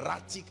the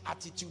erratic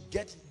attitude.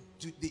 Get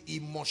to the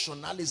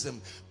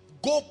emotionalism.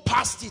 Go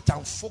past it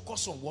and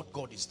focus on what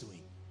God is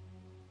doing.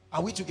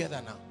 Are we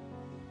together now?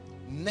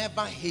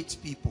 Never hate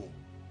people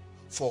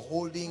for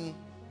holding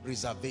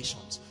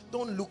reservations.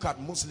 Don't look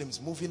at Muslims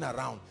moving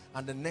around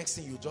and the next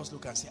thing you just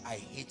look and say, I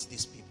hate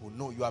these people.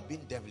 No, you are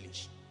being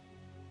devilish.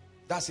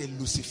 That's a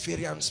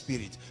Luciferian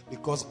spirit,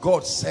 because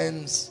God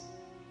sends,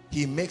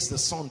 he makes the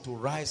sun to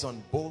rise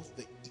on both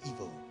the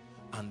evil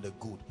and the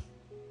good.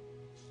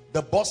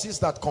 The buses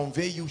that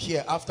convey you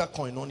here after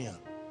Koinonia,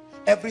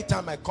 every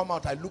time I come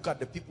out, I look at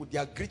the people, they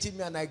are greeting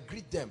me and I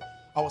greet them.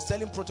 I was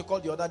telling Protocol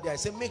the other day, I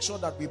said, make sure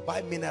that we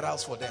buy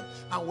minerals for them.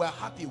 And we're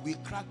happy, we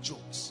crack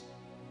jokes.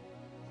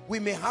 We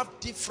may have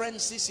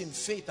differences in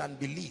faith and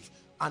belief,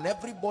 and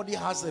everybody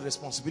has the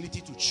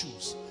responsibility to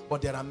choose.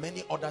 But there are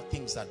many other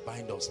things that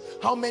bind us.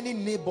 How many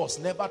neighbors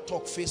never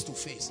talk face to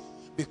face?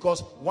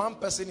 Because one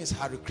person is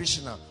Hare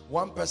Krishna,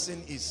 one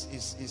person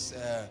is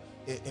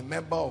a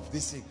member of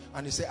this thing,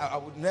 and you say, I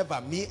would never,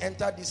 me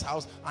enter this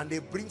house, and they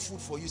bring food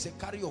for you, say,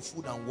 carry your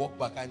food and walk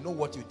back. I know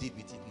what you did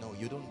with it. No,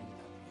 you don't do that.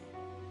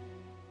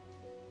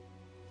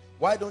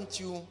 Why don't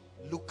you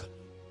look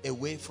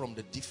away from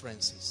the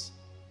differences?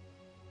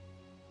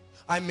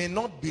 I may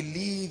not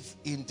believe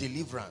in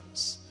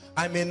deliverance.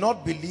 I may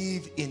not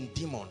believe in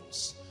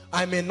demons.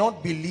 I may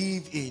not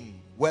believe in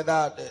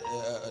whether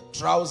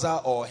trouser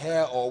or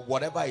hair or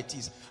whatever it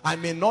is. I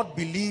may not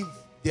believe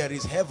there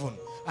is heaven.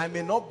 I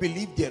may not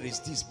believe there is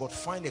this, but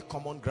find a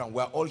common ground.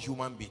 We're all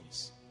human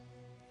beings.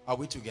 Are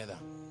we together?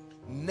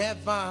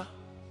 Never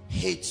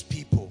hate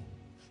people.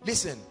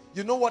 Listen,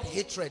 you know what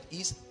hatred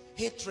is?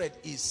 Hatred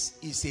is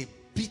a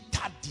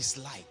bitter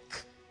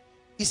dislike.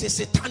 It's a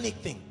satanic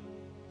thing.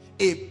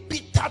 A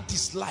bitter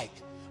dislike.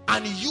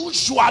 And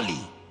usually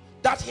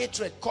that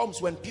hatred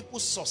comes when people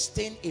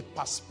sustain a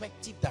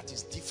perspective that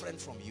is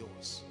different from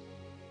yours.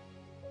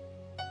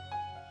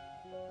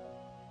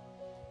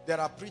 There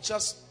are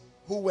preachers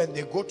who, when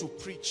they go to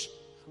preach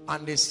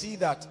and they see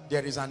that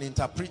there is an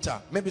interpreter,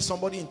 maybe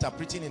somebody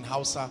interpreting in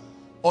Hausa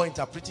or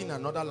interpreting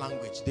another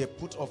language, they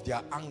put off, they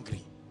are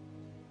angry.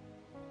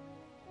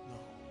 No.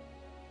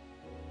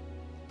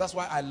 That's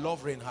why I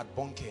love Reinhard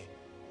Bonnke.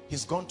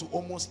 He's gone to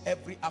almost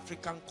every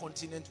African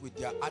continent with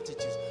their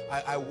attitudes.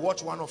 I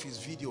watched one of his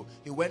videos.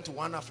 He went to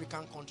one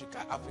African country.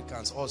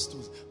 Africans, us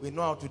too, we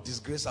know how to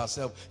disgrace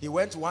ourselves. He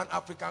went to one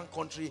African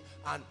country,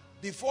 and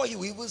before he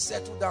even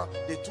settled down,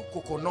 they took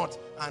coconut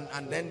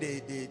and then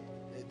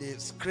they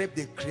scraped,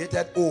 they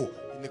created O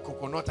in the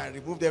coconut and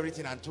removed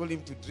everything and told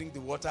him to drink the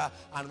water.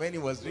 And when he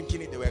was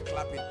drinking it, they were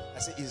clapping. I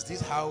said, is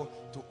this how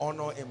to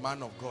honor a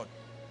man of God?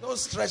 Don't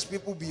stretch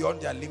people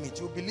beyond their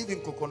limit. You believe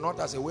in coconut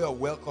as a way of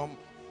welcome.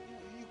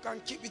 You can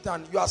keep it,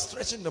 and you are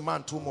stretching the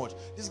man too much.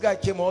 This guy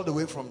came all the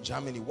way from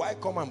Germany. Why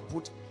come and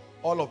put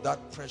all of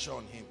that pressure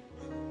on him?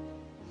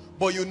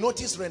 But you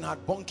notice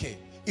Reinhard Bonnke,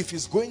 if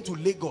he's going to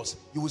Lagos,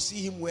 you will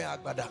see him wear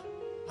agbada.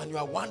 And you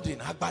are wondering,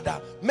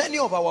 agbada. Many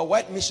of our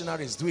white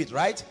missionaries do it,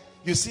 right?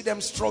 You see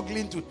them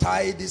struggling to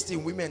tie this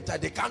thing, women tie.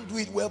 They can't do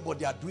it well, but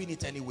they are doing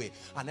it anyway.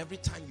 And every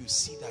time you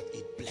see that,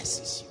 it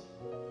blesses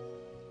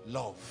you.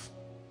 Love.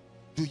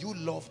 Do you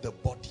love the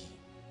body?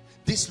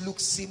 This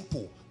looks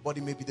simple, but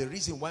it may be the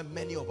reason why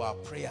many of our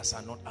prayers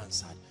are not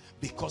answered.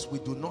 Because we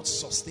do not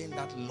sustain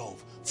that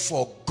love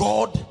for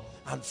God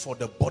and for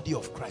the body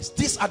of Christ.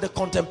 These are the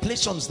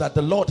contemplations that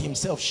the Lord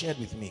himself shared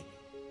with me.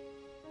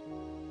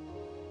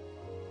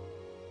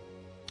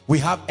 We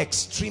have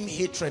extreme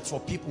hatred for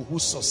people who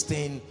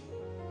sustain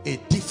a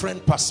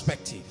different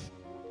perspective.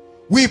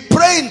 We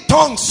pray in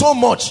tongues so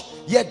much,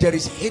 yet there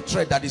is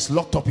hatred that is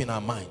locked up in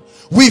our mind.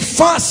 We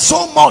fast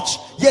so much,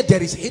 yet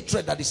there is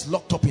hatred that is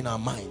locked up in our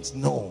minds.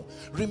 No.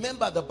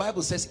 Remember, the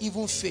Bible says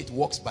even faith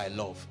works by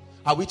love.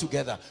 Are we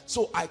together?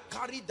 So I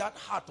carried that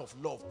heart of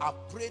love. I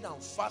prayed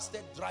and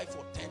fasted dry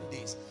for 10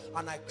 days.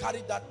 And I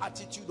carried that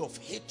attitude of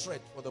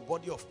hatred for the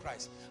body of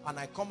Christ. And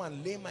I come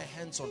and lay my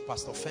hands on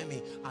Pastor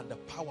Femi, and the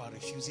power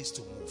refuses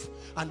to move.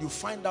 And you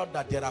find out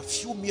that there are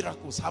few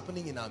miracles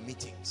happening in our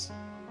meetings.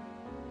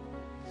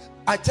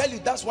 I tell you,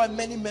 that's why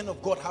many men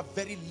of God have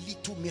very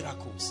little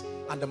miracles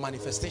and the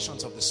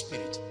manifestations of the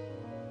Spirit.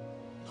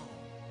 No.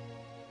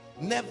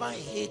 Never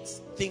hate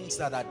things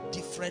that are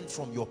different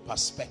from your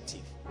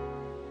perspective.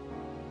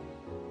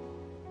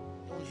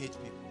 Don't hate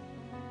people.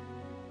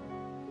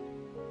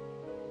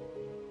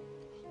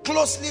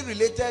 Closely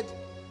related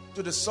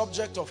to the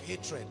subject of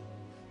hatred,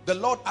 the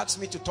Lord asked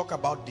me to talk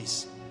about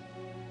this.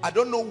 I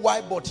don't know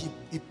why, but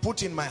he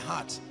put in my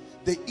heart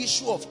the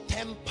issue of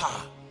temper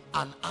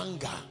and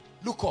anger.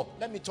 Look up.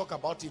 Let me talk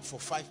about it for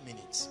 5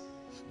 minutes.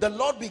 The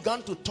Lord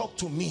began to talk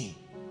to me.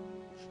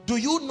 Do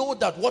you know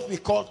that what we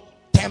call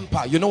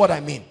temper, you know what I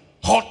mean?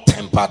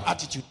 Hot-tempered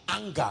attitude,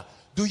 anger.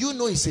 Do you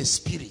know it's a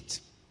spirit?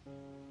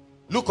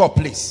 Look up,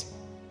 please.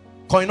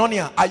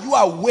 Koinonia, are you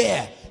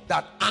aware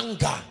that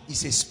anger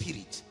is a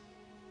spirit?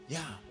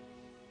 Yeah.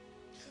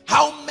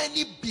 How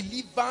many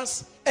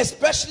believers,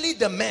 especially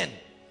the men,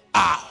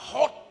 are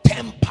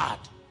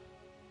hot-tempered?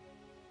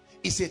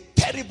 It's a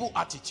terrible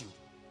attitude.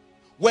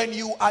 When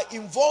you are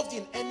involved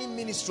in any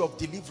ministry of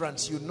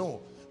deliverance, you know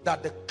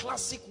that the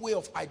classic way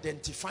of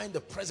identifying the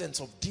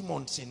presence of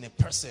demons in a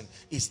person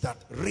is that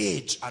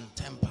rage and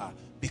temper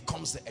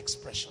becomes the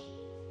expression.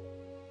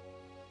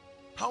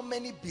 How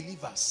many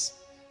believers,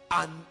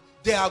 and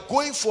they are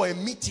going for a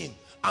meeting,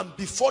 and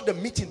before the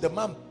meeting the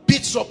man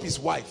beats up his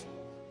wife,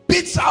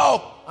 beats her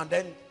up, and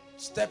then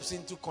steps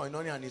into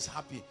koinonia and is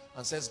happy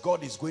and says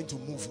God is going to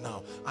move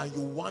now, and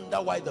you wonder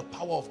why the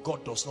power of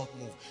God does not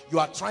move. You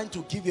are trying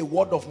to give a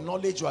word of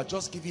knowledge, you are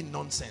just giving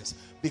nonsense,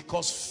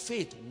 because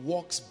faith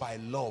works by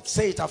love.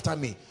 Say it after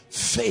me.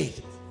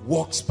 Faith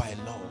works by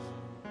love.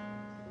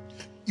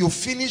 You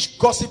finish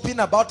gossiping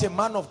about a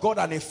man of God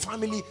and a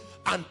family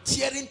and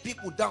tearing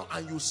people down,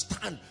 and you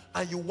stand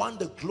and you want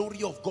the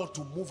glory of God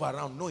to move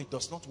around. No, it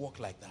does not work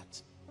like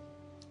that.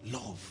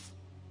 Love.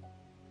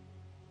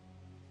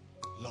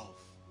 Love.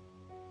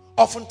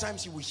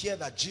 Oftentimes you will hear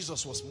that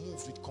Jesus was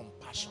moved with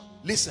compassion.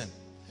 Listen,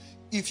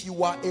 if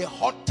you are a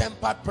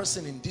hot-tempered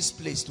person in this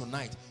place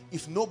tonight,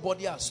 if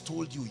nobody has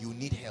told you, you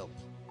need help.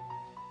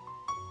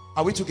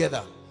 Are we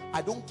together?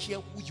 I don't care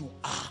who you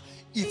are.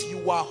 If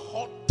you are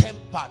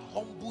hot-tempered,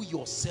 humble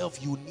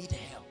yourself, you need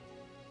help.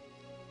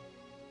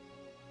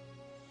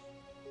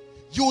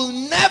 You'll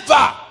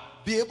never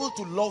be able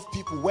to love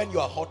people when you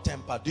are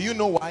hot-tempered. Do you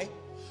know why?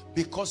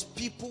 Because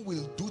people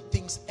will do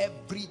things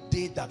every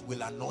day that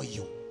will annoy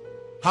you.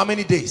 How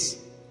many days?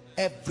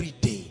 Every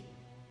day.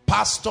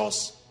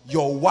 Pastors,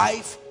 your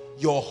wife,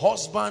 your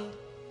husband,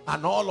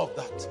 and all of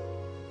that.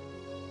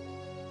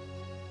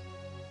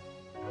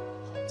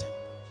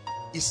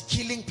 Is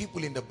killing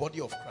people in the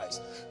body of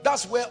Christ.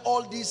 That's where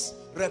all this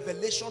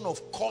revelation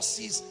of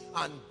curses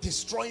and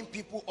destroying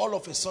people all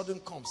of a sudden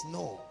comes.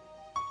 No.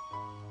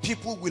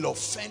 People will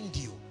offend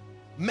you.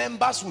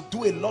 Members will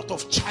do a lot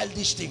of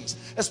childish things,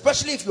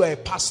 especially if you are a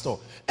pastor.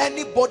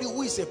 Anybody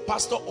who is a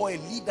pastor or a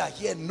leader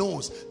here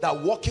knows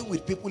that working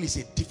with people is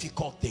a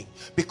difficult thing,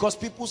 because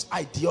people's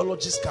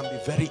ideologies can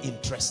be very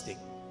interesting.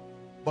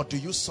 But do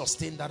you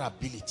sustain that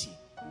ability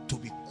to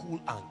be cool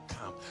and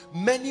calm?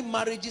 Many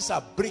marriages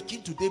are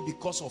breaking today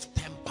because of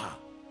temper,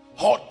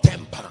 hot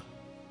temper.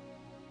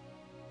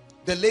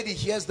 The lady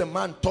hears the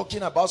man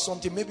talking about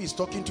something, maybe he's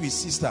talking to his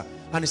sister,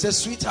 and he says,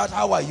 "Sweetheart,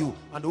 how are you?"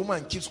 And the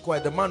woman keeps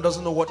quiet. The man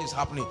doesn't know what is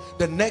happening.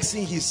 The next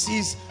thing he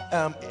sees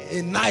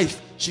a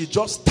knife. She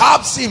just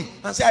stabs him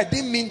and says, "I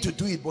didn't mean to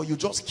do it, but you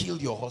just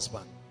killed your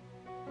husband."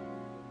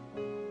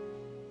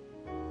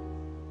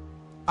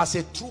 As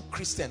a true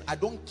Christian, I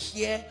don't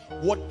care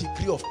what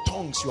degree of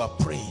tongues you are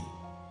praying.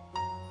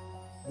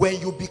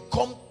 When you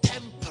become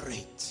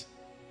temperate,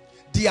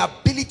 the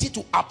ability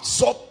to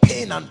absorb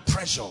pain and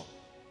pressure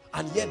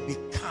and yet be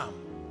calm.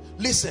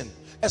 Listen,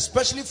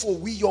 especially for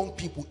we young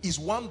people, is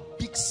one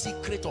big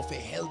secret of a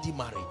healthy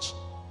marriage.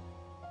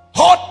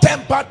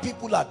 Hot-tempered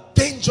people are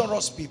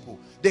dangerous people.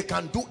 They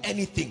can do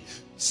anything.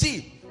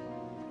 See,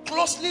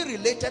 closely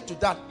related to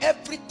that,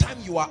 every time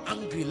you are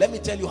angry, let me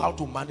tell you how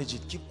to manage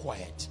it. Keep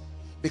quiet.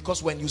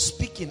 Because when you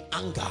speak in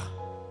anger,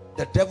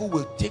 the devil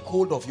will take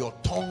hold of your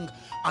tongue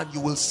and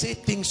you will say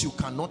things you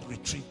cannot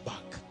retrieve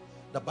back.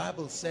 The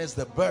Bible says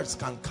the birds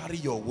can carry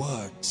your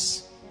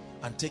words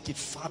and take it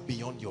far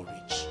beyond your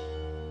reach.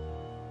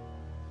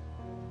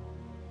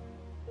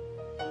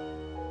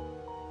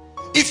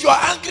 If you are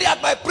angry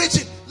at my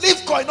preaching, leave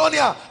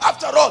Koinonia.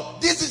 After all,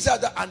 this is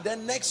and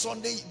then next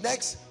Sunday,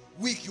 next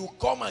week, you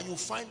come and you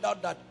find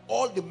out that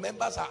all the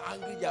members are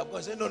angry. They are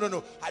going to say,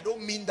 no, I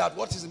don't mean that.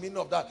 What is the meaning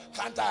of that?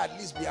 Can't I at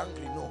least be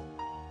angry?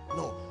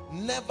 No.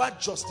 Never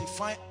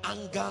justify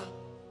anger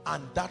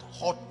and that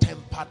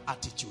hot-tempered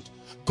attitude.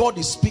 God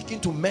is speaking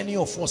to many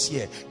of us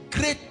here.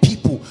 Great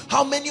people.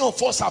 How many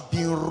of us have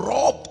been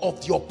robbed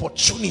of the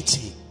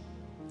opportunity?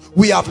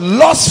 We have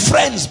lost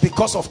friends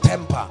because of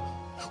temper.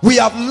 We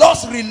have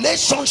lost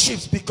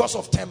relationships because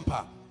of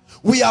temper.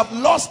 We have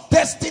lost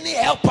destiny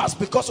helpers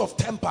because of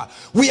temper.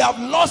 We have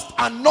lost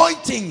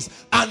anointings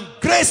and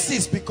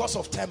graces because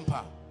of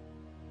temper.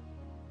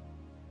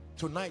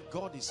 Tonight,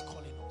 God is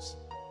calling us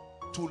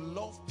to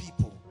love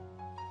people.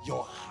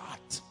 Your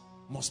heart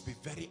must be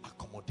very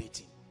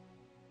accommodating.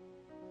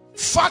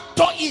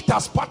 Factor it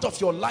as part of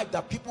your life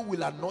that people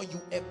will annoy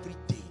you every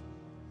day.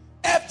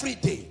 Every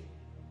day.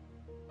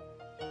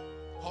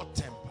 Hot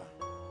temper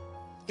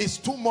is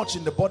too much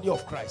in the body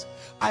of Christ.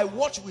 I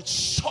watch with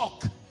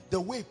shock the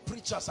way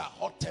preachers are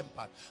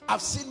hot-tempered.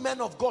 I've seen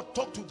men of God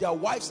talk to their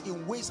wives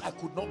in ways I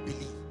could not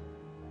believe.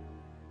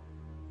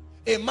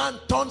 A man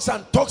turns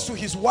and talks to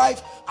his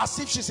wife as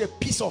if she's a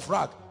piece of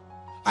rag.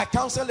 I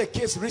counseled a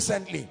case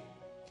recently.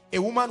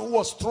 A woman who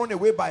was thrown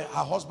away by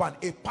her husband,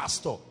 a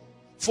pastor.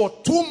 For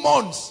 2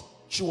 months,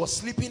 she was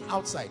sleeping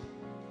outside.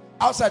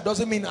 Outside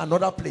doesn't mean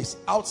another place.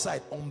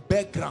 Outside, on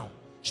bare ground.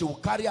 She will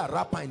carry a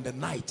wrapper in the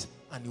night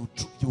and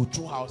he will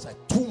throw her outside.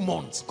 2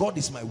 months. God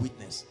is my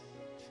witness.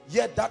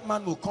 Yet that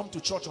man will come to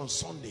church on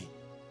Sunday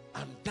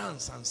and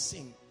dance and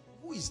sing.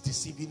 Who is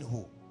deceiving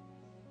who?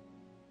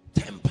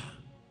 Temper.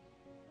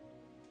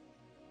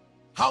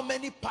 How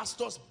many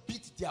pastors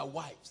beat their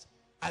wives?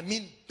 I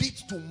mean,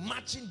 beat to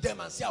matching them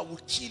and say, "I will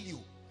kill you."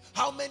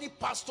 How many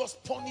pastors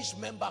punish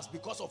members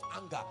because of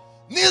anger?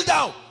 Kneel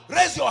down,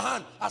 raise your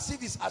hand, as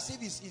if it's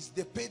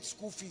the paid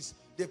school fees.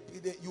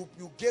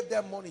 You gave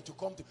them money to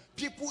come to.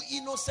 People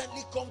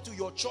innocently come to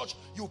your church,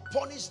 you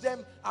punish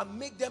them and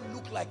make them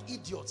look like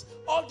idiots.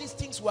 All these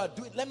things we are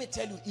doing, let me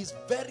tell you, is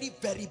very,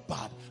 very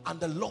bad, and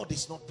the Lord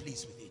is not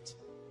pleased with it.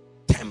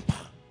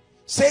 Temper.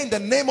 Say, in the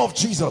name of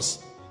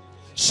Jesus.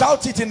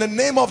 Shout it, in the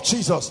name of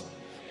Jesus.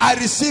 I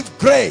receive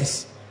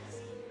grace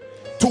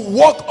to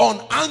walk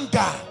on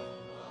anger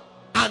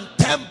and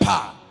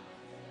temper.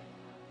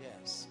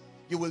 Yes.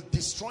 You will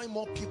destroy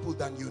more people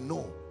than you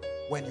know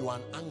when you are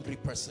an angry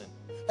person.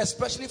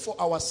 especially for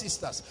our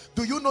sisters.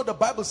 Do you know the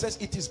Bible says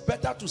it is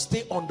better to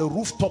stay on the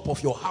rooftop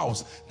of your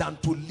house than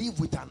to live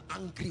with an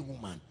angry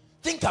woman?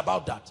 Think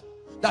about that.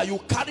 That you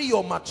carry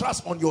your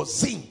mattress on your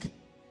zinc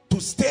to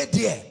stay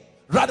there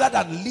rather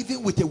than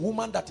living with a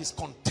woman that is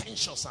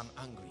contentious and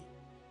angry.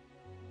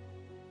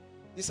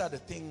 These are the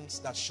things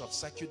that short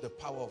circuit the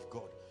power of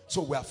God.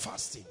 So we are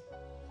fasting,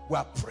 we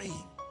are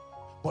praying,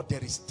 but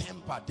there is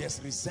temper,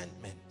 there's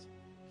resentment.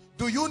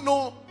 Do you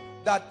know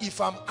that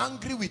if I'm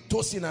angry with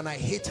Tosin and I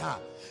hate her,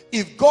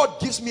 if God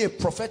gives me a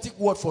prophetic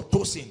word for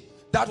Tosin,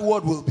 that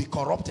word will be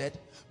corrupted,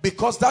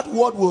 because that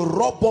word will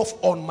rub off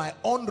on my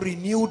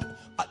unrenewed,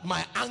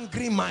 my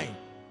angry mind.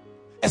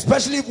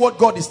 Especially if what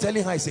God is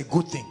telling her is a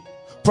good thing.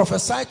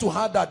 Prophesy to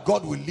her that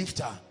God will lift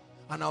her,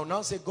 and I'll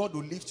now say God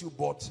will lift you,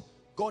 but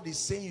God is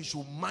saying you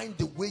should mind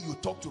the way you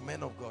talk to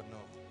men of God. No,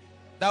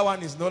 that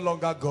one is no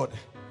longer God.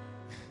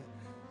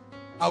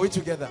 Are we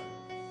together?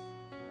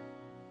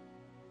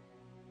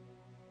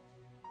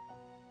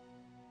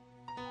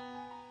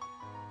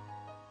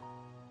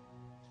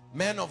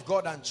 Men of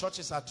God and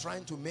churches are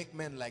trying to make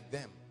men like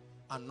them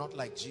and not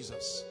like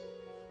Jesus.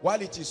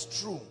 While it is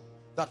true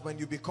that when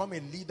you become a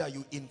leader,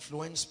 you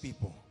influence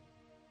people,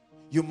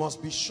 you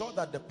must be sure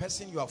that the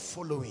person you are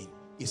following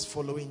is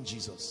following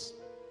Jesus.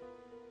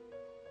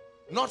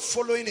 Not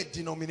following a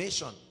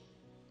denomination,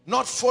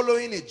 not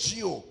following a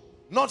geo,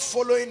 not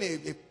following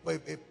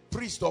a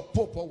priest or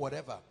pope or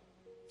whatever.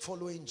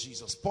 Following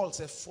Jesus. Paul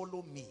said,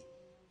 follow me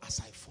as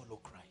I follow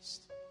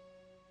Christ.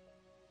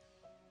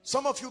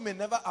 Some of you may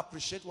never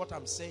appreciate what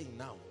I'm saying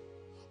now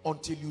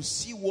until you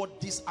see what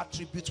these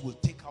attributes will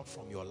take out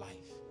from your life.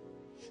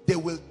 They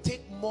will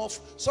take more.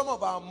 Some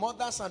of our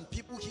mothers and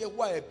people here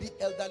who are a bit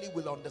elderly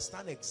will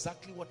understand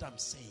exactly what I'm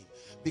saying,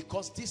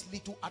 because these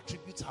little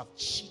attributes have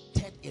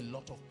cheated a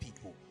lot of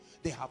people.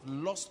 They have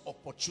lost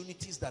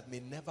opportunities that may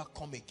never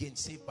come again,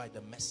 save by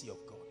the mercy of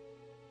God.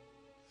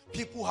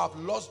 People have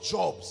lost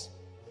jobs.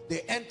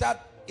 They entered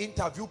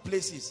interview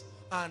places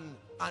and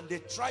they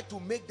try to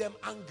make them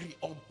angry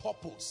on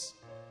purpose.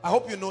 I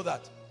hope you know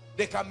that.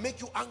 They can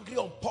make you angry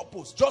on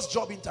purpose. Just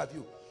job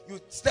interview. You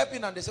step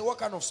in and they say, what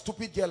kind of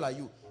stupid girl are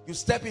you? You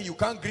step in, you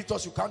can't greet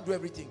us, you can't do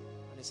everything.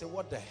 And they say,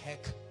 what the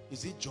heck?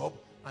 Is it job?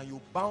 And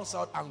you bounce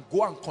out and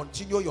go and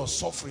continue your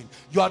suffering.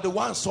 You are the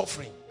one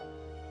suffering,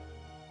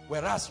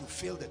 whereas you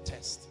failed the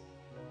test.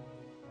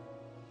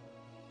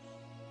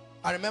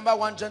 I remember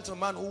one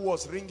gentleman who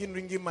was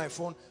ringing my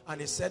phone,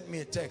 and he sent me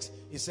a text.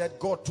 He said,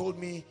 God told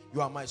me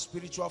you are my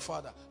spiritual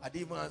father. I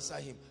didn't even answer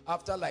him.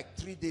 After like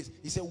 3 days,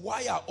 he said,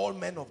 why are all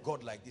men of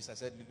God like this? I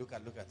said, look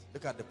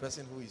at the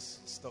person who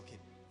is talking.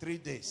 3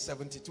 days,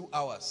 72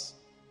 hours.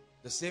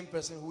 The same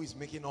person who is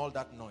making all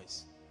that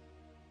noise.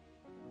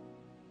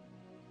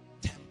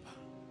 Temper,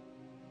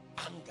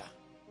 anger.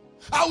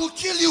 I will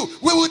kill you.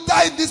 We will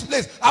die in this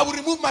place. I will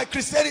remove my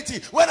Christianity.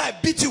 When I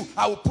beat you,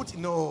 I will put...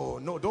 No,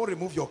 don't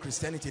remove your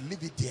Christianity.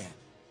 Leave it there.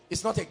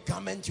 It's not a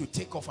garment you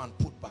take off and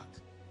put back.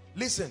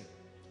 Listen,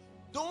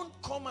 don't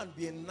come and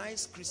be a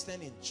nice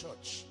Christian in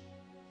church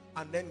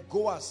and then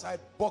go outside,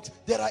 box.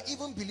 There are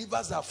even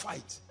believers that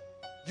fight.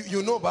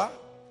 You know, ba?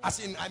 As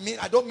in,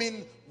 I don't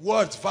mean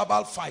words,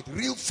 verbal fight,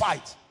 real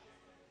fight.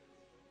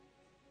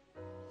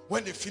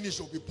 When they finish,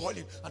 they'll be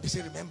boiling and they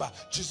say, remember,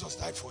 Jesus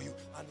died for you.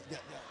 And they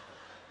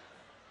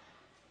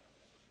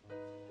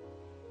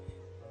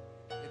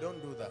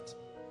don't do that.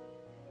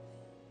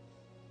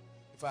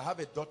 If I have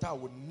a daughter, I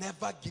would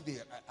never give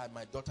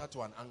my daughter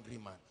to an angry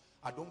man.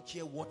 I don't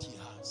care what he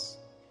has.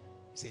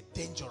 He's a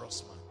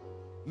dangerous man.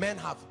 Men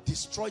have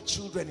destroyed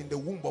children in the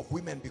womb of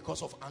women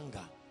because of anger.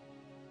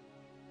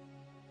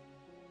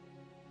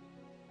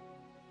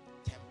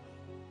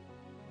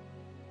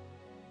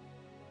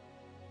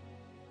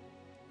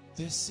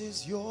 This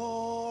is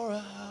your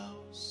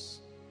house,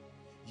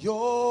 your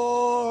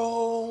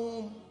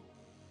home.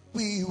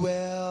 We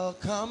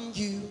welcome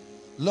you,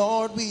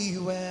 Lord, we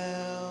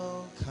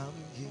welcome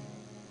you.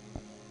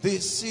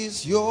 This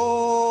is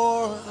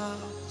your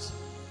house,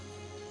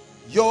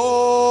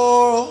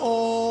 your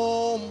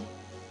home.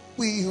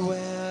 We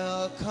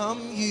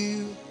welcome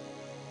you.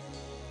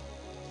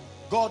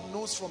 God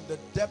knows from the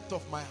depth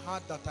of my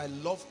heart that I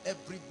love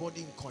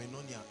everybody in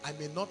Koinonia. I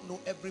may not know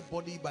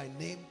everybody by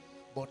name,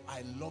 but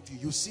I love you.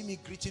 You see me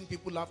greeting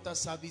people after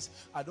service.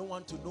 I don't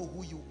want to know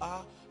who you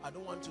are. I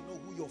don't want to know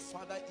who your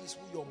father is,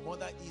 who your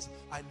mother is.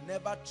 I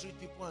never treat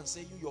people and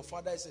say, your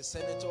father is a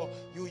senator,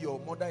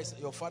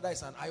 your father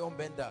is an iron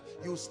bender.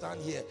 You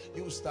stand here,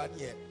 you stand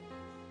here.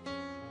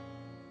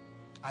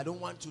 I don't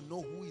want to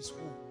know who is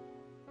who.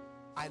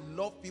 I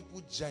love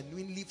people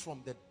genuinely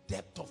from the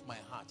depth of my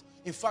heart.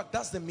 In fact,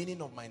 that's the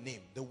meaning of my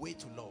name, the way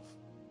to love.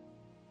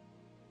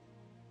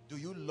 Do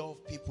you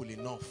love people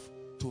enough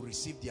to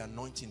receive the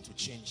anointing to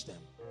change them?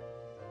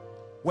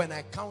 When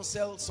I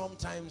counsel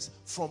sometimes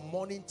from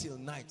morning till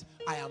night,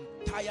 I am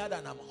tired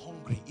and I'm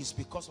hungry. It's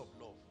because of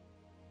love.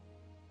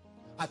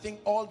 I think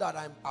all that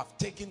I've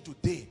taken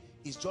today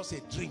is just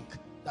a drink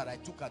that I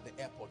took at the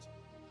airport.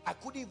 I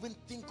couldn't even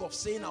think of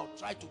saying I'll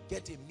try to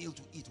get a meal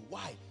to eat.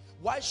 Why?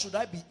 Why should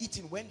I be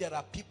eating when there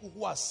are people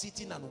who are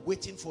sitting and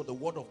waiting for the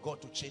word of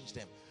God to change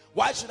them?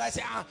 Why should I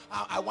say,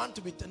 I want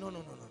to be... No, no, no,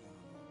 no, no.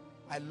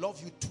 I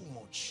love you too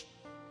much.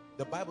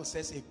 The Bible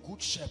says a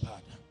good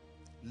shepherd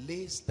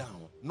lays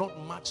down, not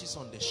marches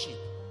on the sheep,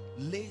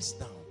 lays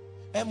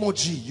down. MOG,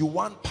 you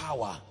want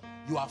power.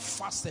 You have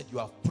fasted, you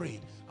have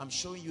prayed. I'm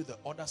showing you the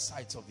other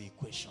sides of the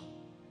equation.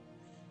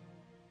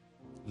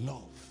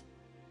 Love.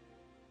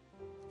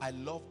 I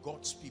love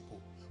God's people.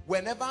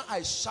 Whenever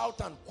I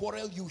shout and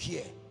quarrel you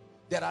here,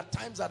 there are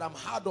times that I'm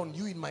hard on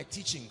you in my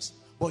teachings,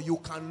 but you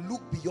can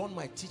look beyond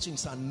my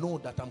teachings and know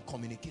that I'm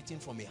communicating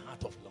from a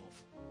heart of love.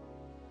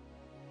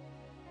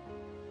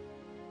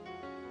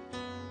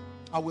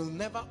 I will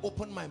never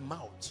open my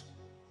mouth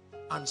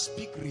and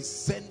speak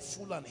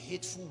resentful and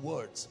hateful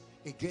words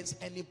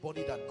against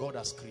anybody that God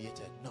has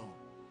created. No.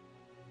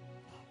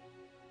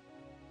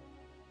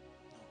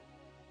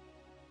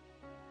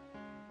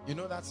 You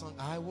know that song?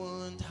 I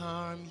won't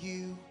harm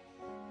you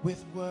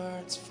with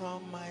words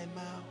from my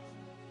mouth.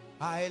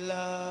 I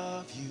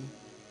love you.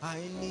 I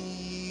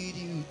need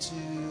you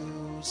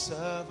to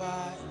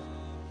survive.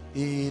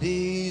 It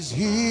is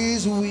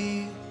His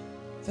will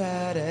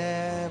that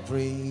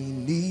every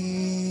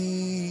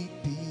need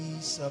be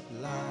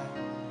supplied.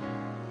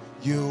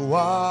 You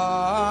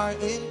are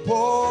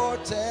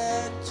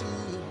important to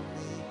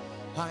me.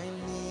 I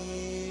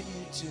need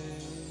you to.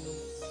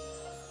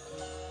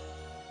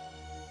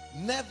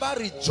 Never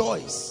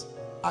rejoice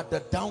at the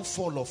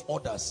downfall of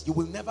others. You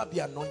will never be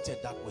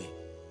anointed that way.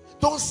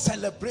 Don't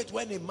celebrate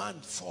when a man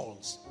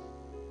falls.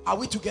 Are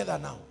we together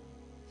now?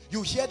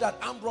 You hear that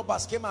armed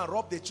robbers came and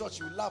robbed the church,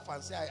 you laugh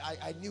and say,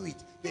 I knew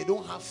it. They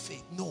don't have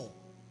faith. No.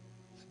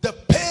 The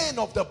pain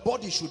of the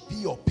body should be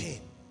your pain.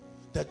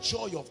 The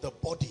joy of the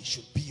body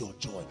should be your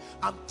joy.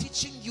 I'm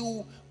teaching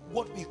you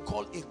what we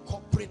call a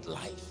corporate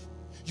life.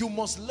 You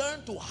must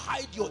learn to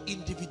hide your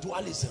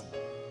individualism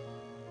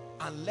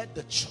and let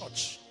the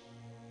church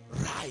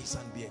rise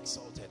and be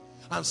exalted.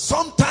 And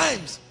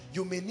sometimes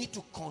you may need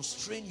to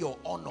constrain your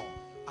honor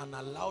and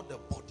allow the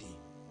body.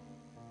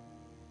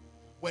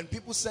 When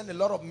people send a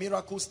lot of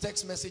miracles,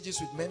 text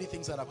messages with many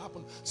things that have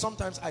happened,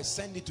 sometimes I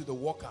send it to the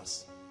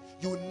workers.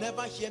 You will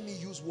never hear me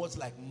use words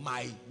like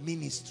my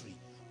ministry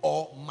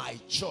or my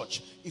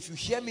church. If you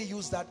hear me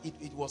use that,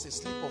 it was a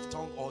slip of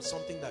tongue or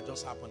something that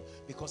just happened,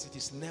 because it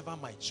is never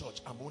my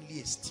church. I'm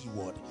only a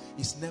steward.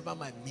 It's never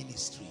my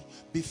ministry.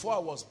 Before I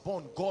was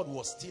born, God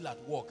was still at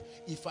work.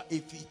 If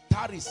He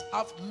tarries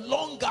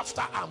long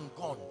after I'm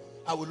gone,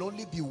 I will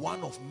only be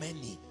one of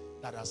many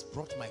that has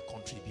brought my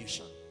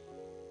contribution.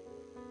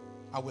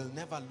 I will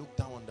never look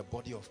down on the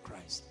body of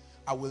Christ.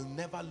 I will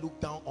never look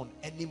down on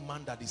any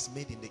man that is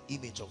made in the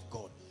image of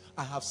God.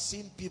 I have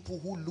seen people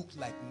who look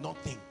like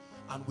nothing,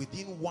 and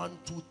within 1,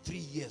 2, 3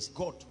 years,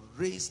 God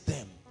raised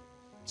them.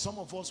 Some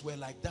of us were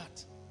like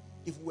that.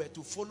 If we were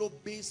to follow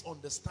based on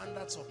the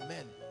standards of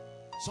men,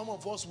 some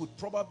of us would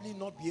probably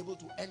not be able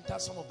to enter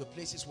some of the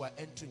places we're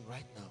entering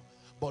right now.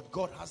 But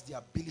God has the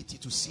ability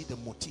to see the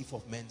motive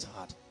of men's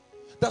heart.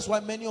 That's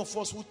why many of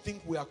us who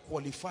think we are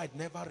qualified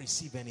never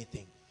receive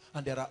anything.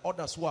 And there are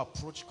others who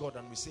approach God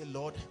and we say,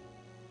 Lord,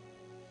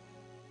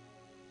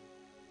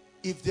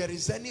 if there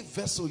is any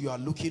vessel you are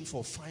looking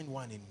for, find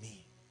one in me.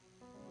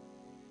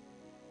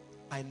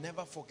 I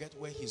never forget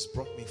where He's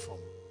brought me from.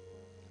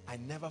 I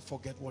never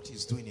forget what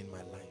He's doing in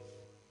my life.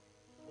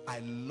 I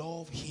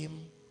love Him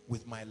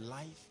with my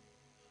life,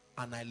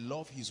 and I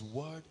love His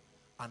word,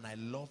 and I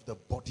love the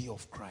body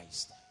of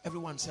Christ.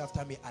 Everyone say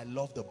after me, I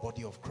love the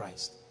body of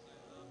Christ.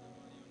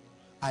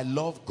 I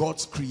love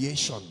God's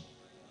creation.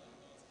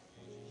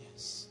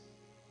 Yes.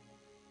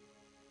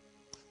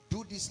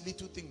 Do this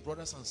little thing,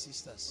 brothers and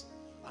sisters,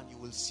 and you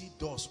will see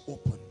doors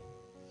open.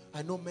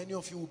 I know many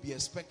of you will be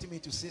expecting me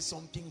to say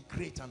something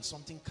great and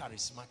something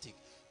charismatic.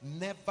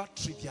 Never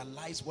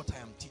trivialize what I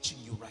am teaching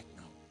you right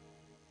now.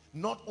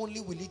 Not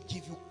only will it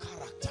give you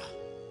character,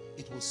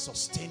 it will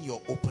sustain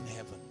your open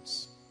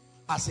heavens.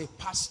 As a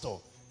pastor,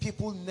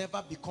 people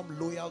never become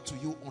loyal to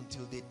you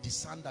until they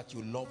discern that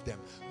you love them.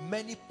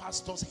 Many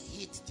pastors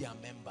hate their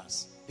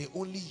members. They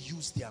only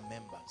use their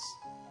members.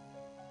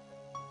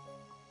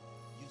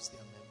 Use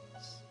their members.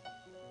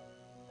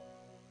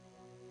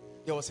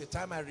 There was a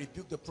time I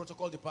rebuked the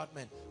protocol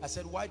department. I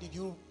said, why did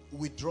you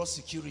withdraw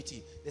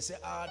security? They said,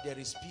 there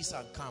is peace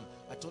and calm.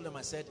 I told them,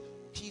 I said,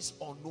 peace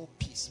or no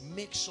peace,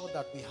 make sure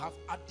that we have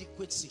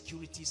adequate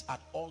securities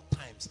at all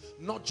times,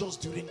 not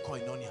just during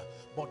koinonia,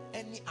 but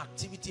any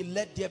activity.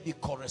 Let there be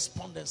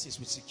correspondences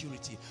with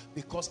security,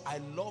 because I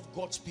love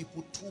God's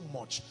people too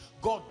much.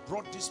 God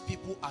brought these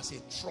people as a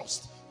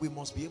trust. We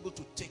must be able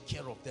to take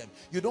care of them.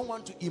 You don't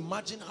want to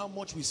imagine how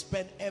much we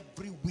spend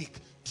every week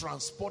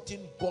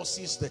transporting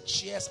buses, the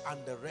chairs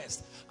and the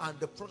rest. And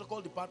the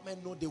protocol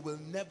department know they will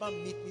never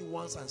meet me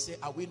once and say,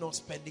 are we not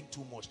spending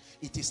too much?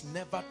 It is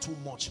never too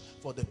much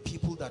for the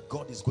people that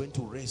God is going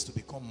to raise to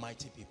become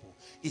mighty people.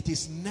 It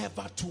is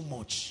never too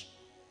much.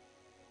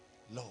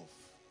 Love.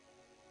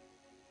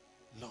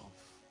 Love.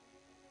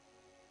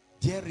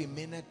 There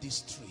remaineth these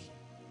three: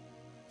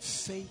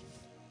 faith,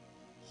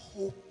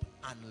 hope,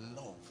 and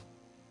love.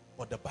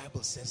 But the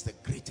Bible says the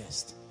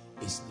greatest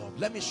is love.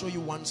 Let me show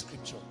you one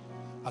scripture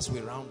as we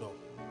round up.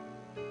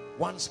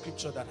 One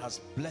scripture that has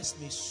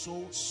blessed me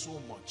so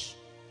much.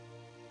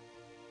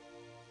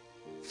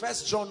 1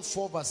 John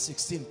 4 verse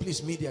 16.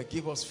 Please, media,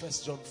 give us 1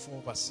 John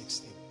 4 verse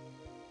 16.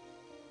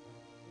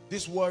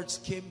 These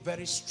words came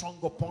very strong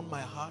upon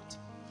my heart,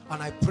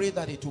 and I pray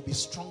that it will be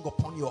strong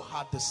upon your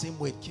heart the same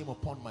way it came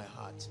upon my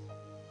heart.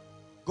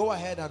 Go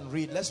ahead and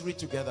read. Let's read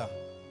together.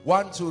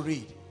 1, 2,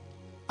 read.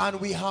 And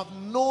we have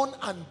known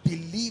and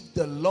believed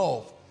the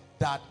love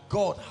that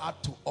God had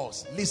to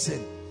us.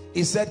 Listen,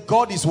 he said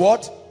God is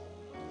what?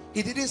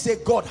 He didn't say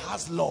God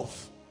has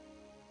love.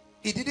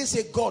 He didn't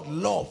say God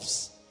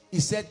loves. He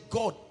said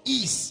God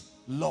is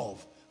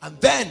love. And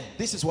then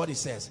this is what he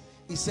says.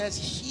 He says,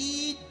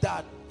 he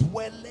that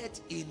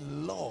dwelleth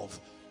in love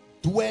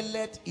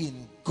dwelleth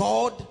in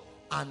God,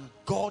 and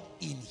God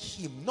in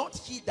him. Not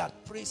he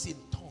that prays in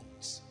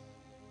tongues.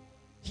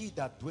 He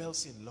that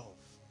dwells in love.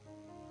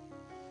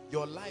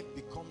 Your life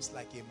becomes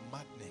like a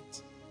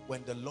magnet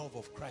when the love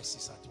of Christ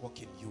is at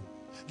work in you.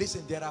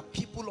 Listen, there are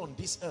people on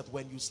this earth,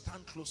 when you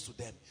stand close to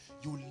them,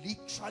 you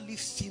literally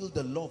feel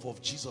the love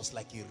of Jesus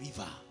like a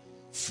river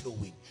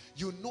flowing.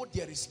 You know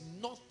there is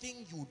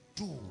nothing you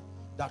do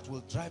that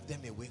will drive them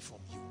away from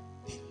you.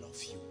 They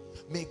love you.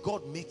 May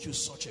God make you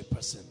such a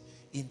person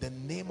in the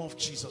name of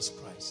Jesus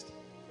Christ.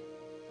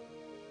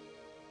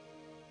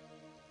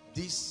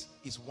 This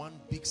is one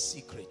big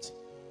secret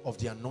of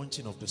the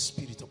anointing of the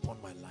Spirit upon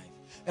my life.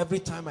 Every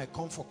time I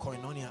come for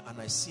koinonia and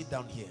I sit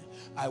down here,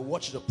 I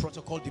watch the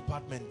protocol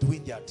department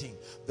doing their thing,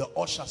 the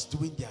ushers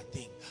doing their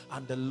thing,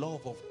 and the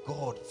love of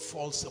God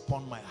falls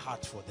upon my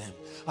heart for them.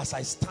 As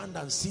I stand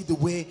and see the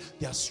way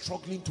they are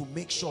struggling to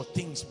make sure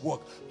things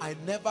work, I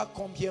never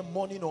come here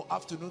morning or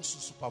afternoon to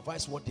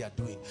supervise what they are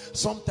doing.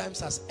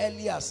 Sometimes as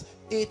early as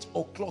 8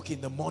 o'clock in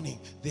the morning,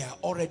 they are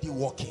already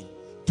working,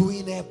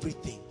 doing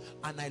everything.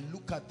 And I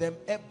look at them,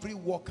 every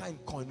worker in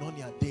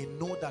koinonia, they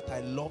know that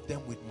I love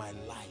them with my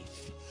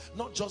life.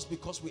 Not just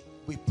because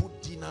we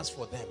put dinners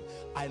for them.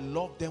 I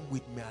love them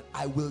with me.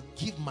 I will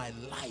give my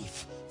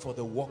life for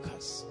the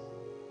workers.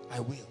 I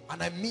will.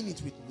 And I mean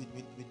it with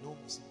no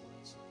missing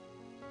words.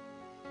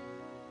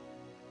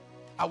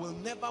 I will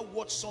never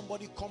watch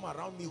somebody come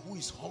around me who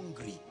is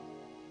hungry.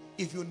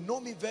 If you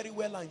know me very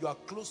well and you are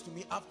close to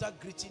me, after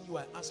greeting you,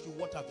 I ask you,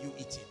 what have you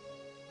eaten?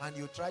 And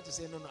you try to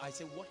say, no, I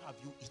say, what have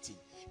you eaten?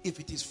 If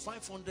it is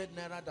 500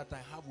 naira that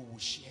I have, we will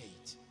share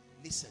it.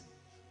 Listen,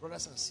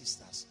 brothers and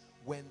sisters,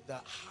 when the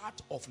heart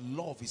of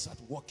love is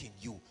at work in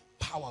you,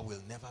 power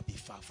will never be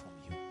far from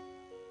you.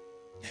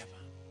 Never.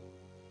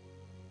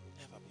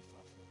 Never be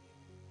far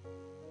from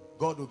you.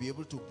 God will be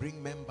able to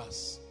bring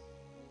members.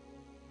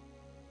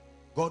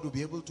 God will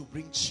be able to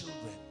bring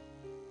children.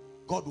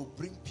 God will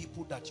bring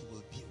people that you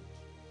will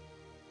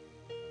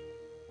build.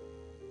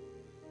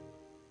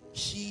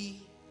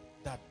 He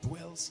that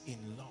dwells in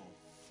love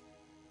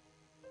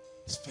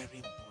is very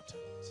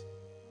important.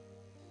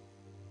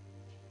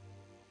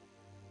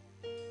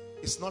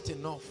 It's not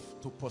enough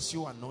to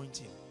pursue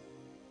anointing.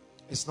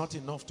 It's not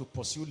enough to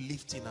pursue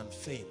lifting and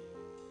fame.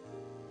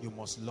 You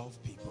must love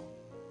people.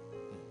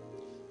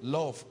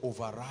 Love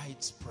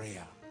overrides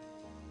prayer.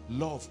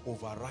 Love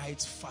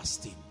overrides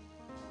fasting.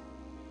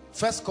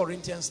 1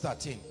 Corinthians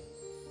 13.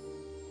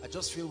 I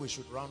just feel we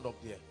should round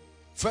up there.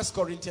 1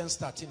 Corinthians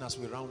 13, as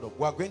we round up,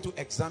 we are going to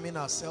examine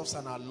ourselves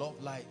and our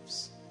love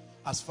lives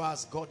as far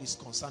as God is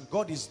concerned.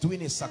 God is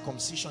doing a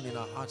circumcision in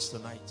our hearts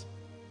tonight.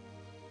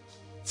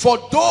 For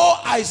though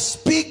I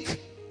speak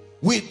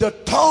with the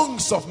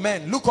tongues of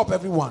men, look up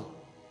everyone,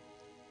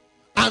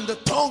 and the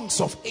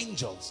tongues of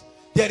angels,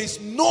 there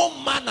is no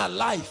man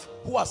alive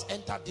who has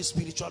entered this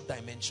spiritual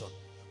dimension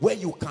where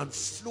you can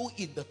flow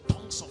in the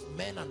tongues of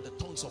men and the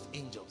tongues of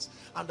angels.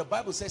 And the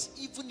Bible says,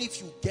 even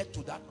if you get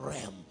to that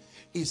realm,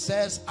 it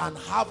says, and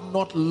have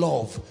not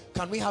love.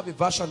 Can we have a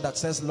version that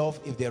says love,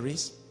 if there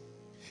is?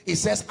 It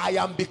says, I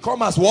am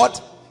become as what?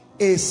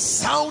 A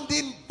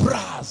sounding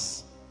brass,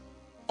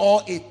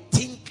 or a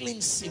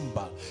tinkling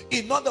cymbal.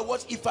 In other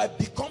words, if I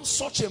become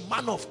such a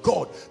man of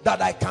God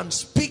that I can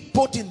speak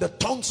both in the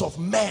tongues of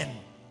men,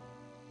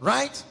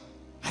 right?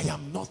 I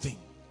am nothing.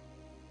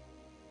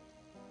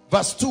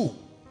 Verse 2.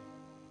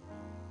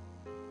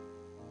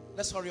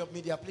 Let's hurry up,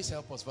 media. Please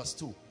help us. Verse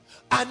 2.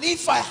 And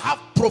if I have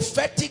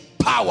prophetic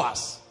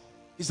powers,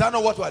 is that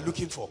not what we are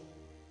looking for?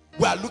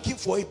 We are looking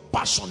for it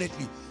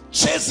passionately,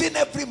 chasing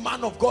every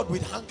man of God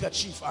with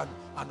handkerchief and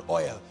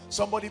oil.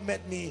 Somebody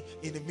met me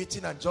in a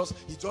meeting and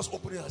he just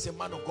opened it and said,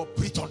 man of God,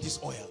 breathe on this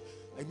oil.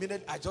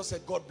 Immediately I just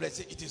said, God bless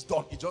it, it is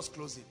done. He just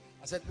closed it.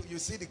 I said, look, you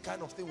see the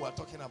kind of thing we are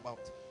talking about.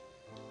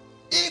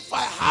 If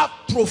I have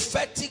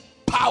prophetic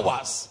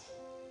powers,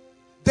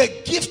 the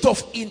gift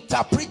of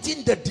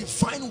interpreting the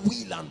divine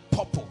will and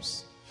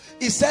purpose.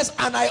 It says,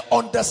 and I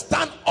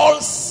understand all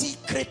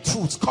secret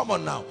truths. Come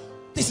on now.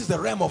 This is the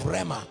realm of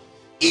Rema.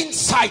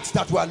 Insights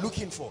that we are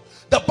looking for.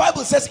 The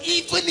Bible says,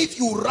 even if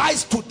you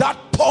rise to that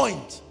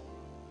point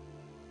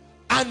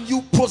and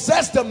you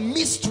possess the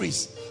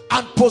mysteries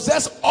and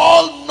possess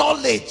all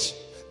knowledge,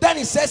 Then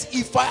he says,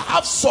 if I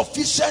have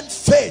sufficient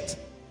faith,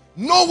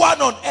 no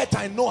one on earth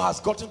I know has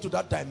gotten to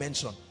that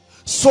dimension,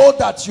 so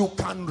that you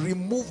can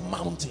remove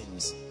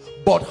mountains,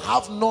 but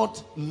have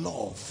not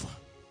love.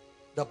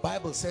 The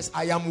Bible says,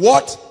 I am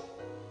what?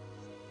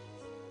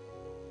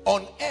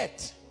 On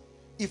earth,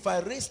 if I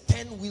raise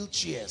 10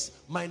 wheelchairs,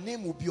 my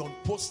name will be on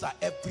poster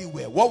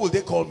everywhere. What will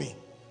they call me?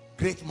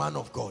 Great man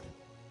of God.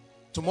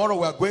 Tomorrow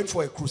we are going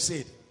for a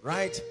crusade,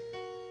 right?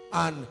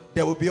 And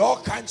there will be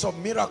all kinds of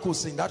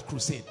miracles in that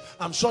crusade.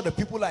 I'm sure the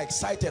people are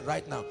excited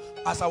right now.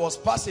 As I was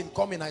passing,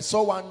 coming, I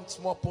saw one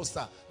small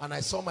poster and I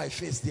saw my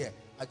face there.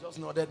 I just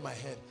nodded my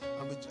head.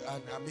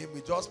 And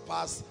we just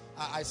passed.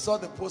 I saw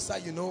the poster,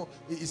 you know,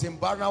 it's in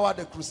Barnawa.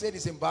 The crusade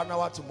is in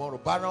Barnawa tomorrow.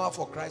 Barnawa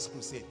for Christ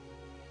crusade.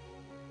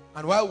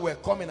 And while we were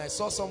coming, I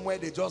saw somewhere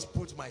they just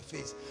put my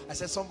face. I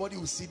said, somebody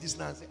will see this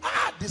now and say,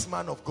 ah, this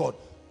man of God.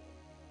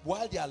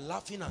 While they are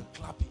laughing and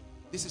clapping,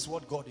 this is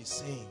what God is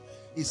saying.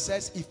 He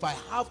says, if I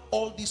have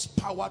all this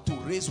power to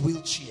raise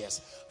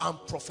wheelchairs and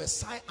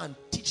prophesy and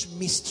teach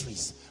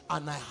mysteries,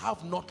 and I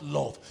have not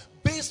love,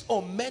 based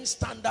on men's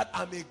standard,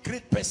 I'm a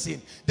great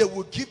person. They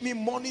will give me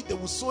money, they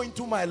will sow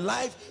into my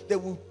life, they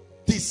will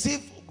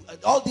deceive,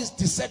 all these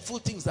deceitful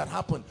things that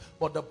happen.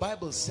 But the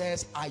Bible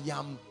says, I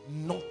am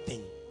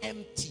nothing,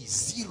 empty,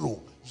 zero,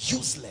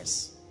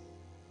 useless.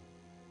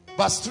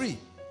 Verse 3.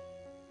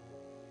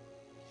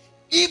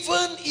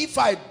 Even if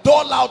I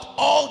dole out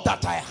all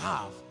that I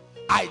have,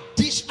 I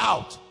dish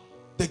out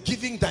the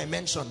giving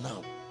dimension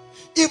now.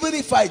 Even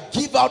if I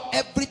give out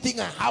everything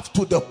I have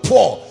to the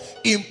poor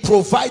in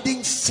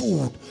providing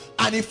food,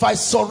 and if I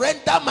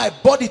surrender my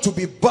body to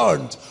be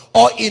burned,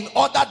 or in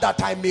order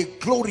that I may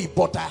glory,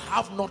 but I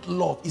have not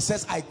love, he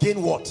says, I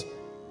gain what?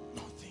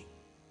 Nothing.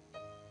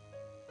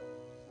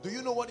 Do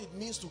you know what it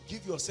means to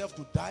give yourself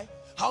to die?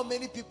 How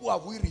many people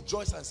have we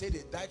rejoiced and said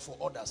they died for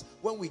others?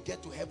 When we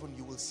get to heaven,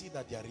 you will see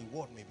that their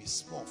reward may be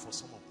small for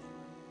some of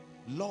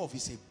them. Love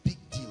is a big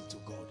deal to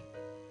God.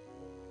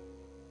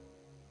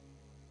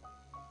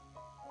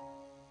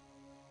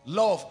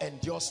 Love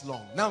endures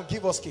long. Now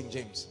give us King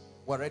James.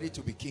 We're ready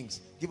to be kings.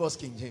 Give us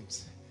King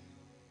James.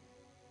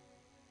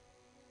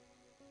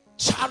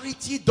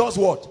 Charity does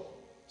what?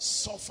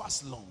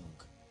 Suffers long.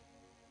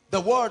 The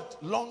word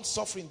long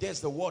suffering,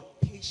 there's the word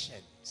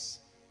patience.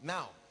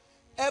 Now,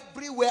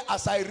 everywhere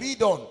as I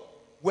read on,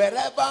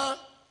 wherever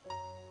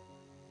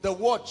the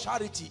word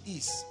charity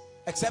is,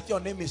 except your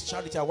name is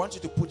Charity, I want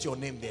you to put your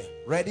name there.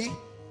 Ready?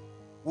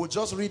 We'll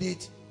just read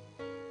it.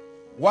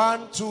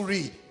 1, 2,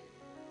 read.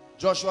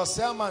 Joshua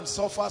Selman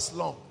suffers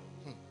long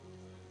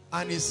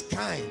and is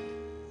kind.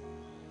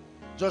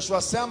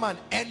 Joshua Selman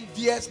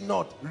envious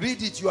not.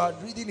 Read it, you are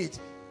reading it.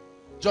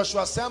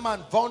 Joshua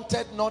Selman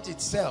vaunted not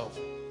itself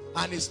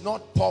and is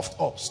not puffed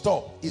up.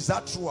 Stop. Is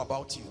that true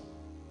about you?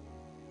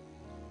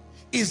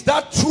 Is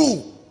that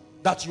true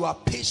that you are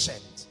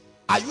patient?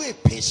 Are you a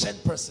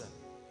patient person?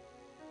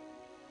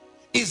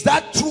 Is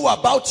that true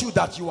about you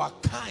that you are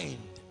kind?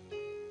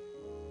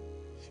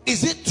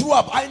 Is it true?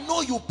 I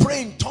know you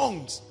pray in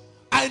tongues.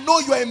 I know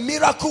you are a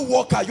miracle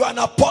worker. You are an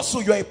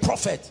apostle. You are a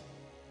prophet.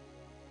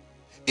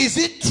 Is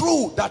it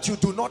true that you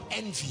do not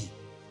envy?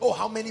 Oh,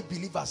 how many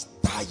believers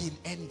die in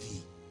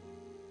envy?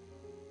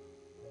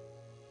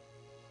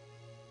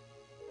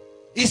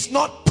 It's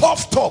not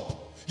puffed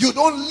up. You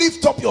don't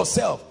lift up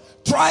yourself,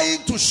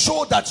 trying to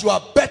show that you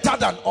are better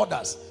than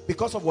others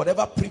because of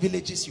whatever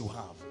privileges you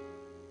have.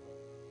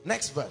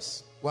 Next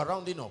verse. We're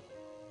rounding up.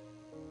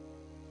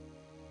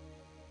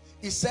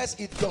 It says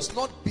it does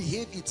not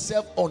behave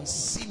itself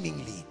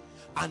unseemingly,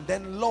 and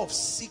then love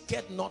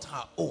seeketh not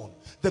her own.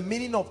 The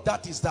meaning of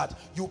that is that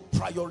you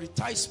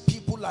prioritize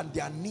people and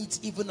their needs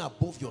even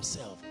above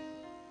yourself.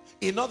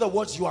 In other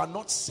words, you are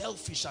not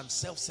selfish and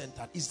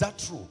self-centered. Is that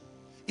true?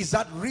 Is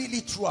that really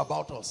true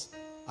about us?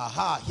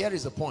 Aha, here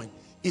is the point.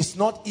 It's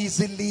not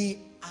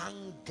easily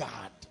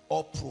angered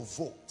or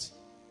provoked.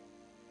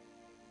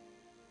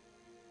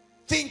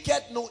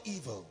 Thinketh no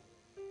evil.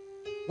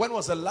 When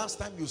was the last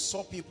time you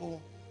saw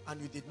people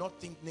and you did not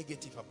think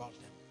negative about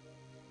them?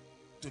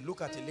 To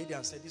look at a lady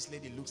and say, this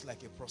lady looks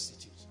like a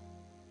prostitute.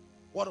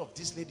 What if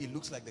this lady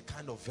looks like the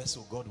kind of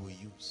vessel God will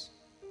use?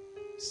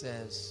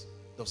 Says,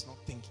 does not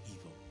think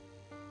evil.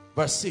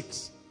 Verse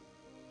 6.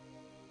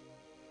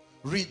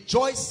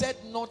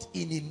 Rejoiceth not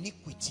in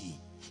iniquity.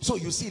 So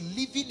you see,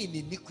 living in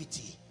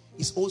iniquity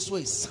is also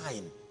a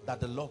sign that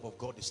the love of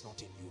God is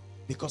not in you.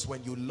 Because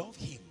when you love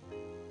him,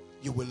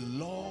 you will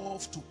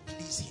love to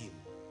please him.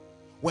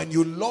 When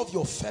you love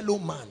your fellow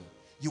man,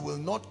 you will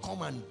not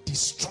come and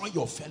destroy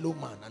your fellow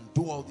man and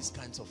do all these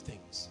kinds of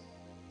things.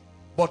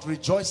 But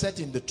rejoiceth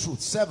in the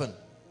truth. 7.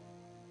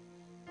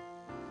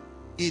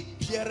 It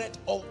beareth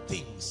all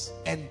things.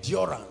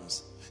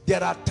 Endurance.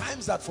 There are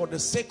times that for the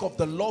sake of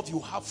the love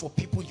you have for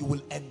people, you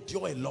will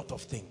endure a lot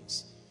of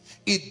things.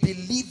 It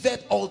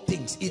believeth all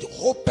things. It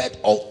hopeth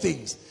all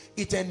things.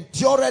 It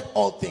endureth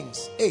all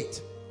things.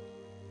 8.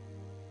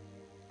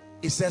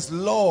 It says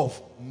love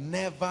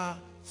never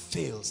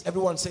fails.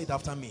 Everyone say it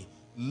after me.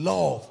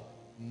 Love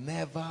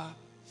never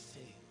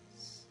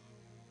fails.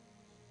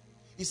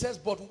 He says,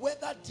 but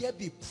whether there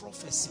be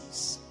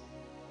prophecies,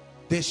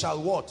 they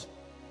shall what?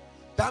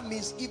 That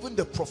means even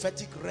the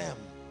prophetic realm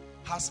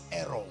has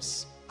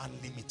errors and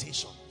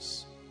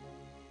limitations.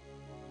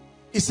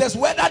 It says,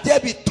 whether there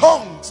be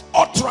tongues,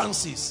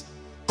 utterances,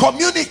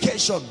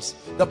 communications,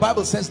 the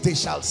Bible says they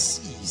shall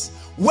cease.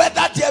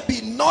 Whether there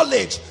be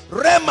knowledge,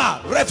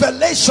 rhema,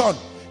 revelation,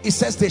 it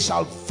says they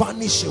shall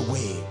vanish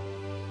away.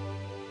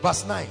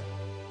 Verse 9.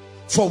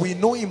 For we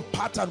know in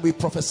part and we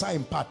prophesy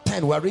in part.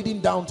 10. We're reading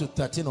down to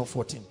 13 or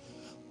 14.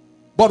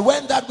 But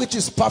when that which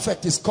is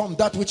perfect is come,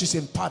 that which is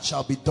in part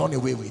shall be done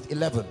away with.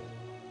 11.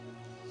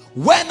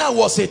 When I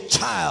was a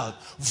child,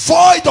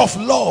 void of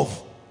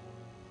love,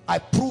 I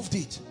proved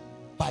it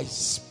by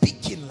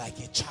speaking like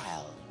a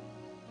child.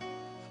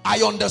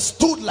 I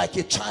understood like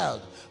a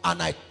child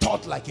and I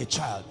taught like a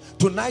child.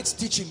 Tonight's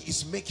teaching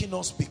is making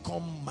us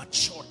become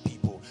matured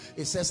people.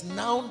 It says,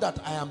 now that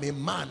I am a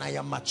man, I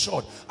am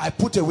matured, I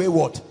put away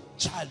what?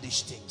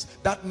 Childish things.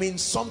 That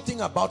means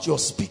something about your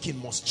speaking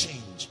must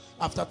change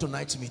after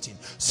tonight's meeting.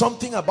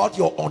 Something about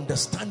your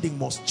understanding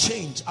must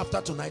change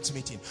after tonight's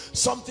meeting.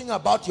 Something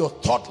about your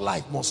thought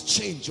life must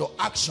change, your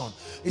action.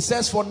 It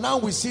says, for now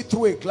we see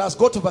through a glass.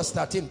 Go to verse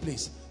 13,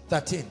 please.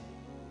 13.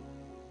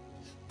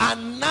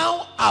 And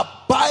now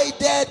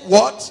abided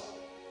what?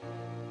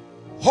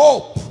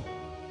 Hope,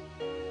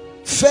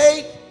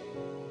 faith,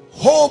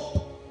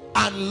 hope,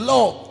 and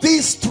love.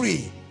 These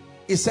three.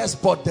 It says,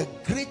 but the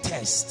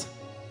greatest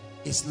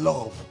is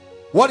love.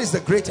 What is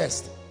the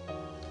greatest?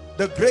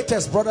 The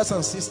greatest, brothers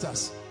and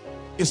sisters,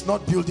 is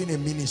not building a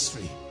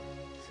ministry.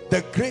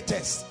 The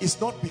greatest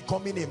is not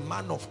becoming a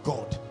man of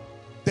God.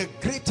 The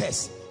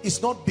greatest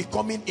is not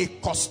becoming a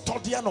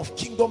custodian of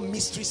kingdom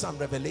mysteries and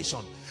revelation.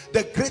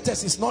 The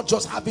greatest is not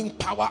just having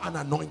power and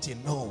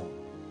anointing. No.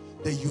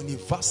 The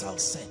universal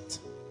set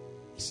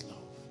is love.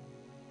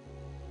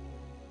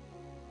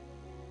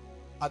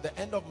 At the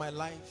end of my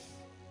life,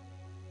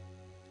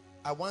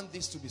 I want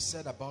this to be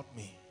said about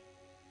me,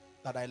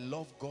 that I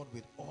love God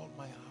with all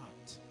my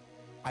heart.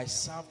 I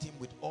served him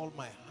with all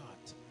my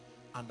heart,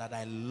 and that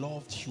I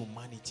loved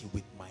humanity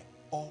with my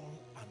all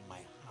and my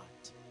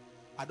heart.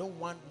 I don't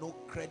want no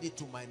credit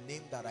to my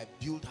name that I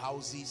built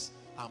houses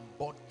and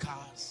bought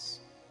cars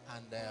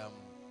and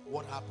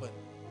what happened?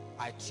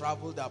 I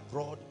traveled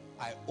abroad,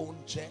 I own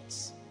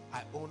jets,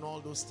 I own all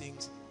those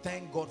things.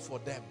 Thank God for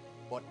them.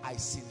 But I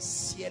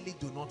sincerely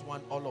do not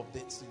want all of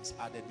these things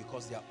added,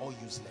 because they are all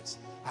useless.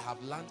 I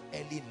have learned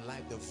early in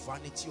life the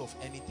vanity of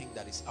anything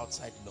that is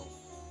outside love.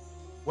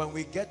 When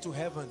we get to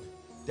heaven,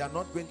 they are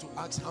not going to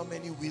ask how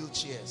many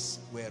wheelchairs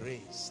were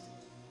raised.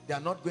 They are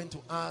not going to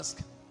ask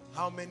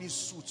how many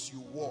suits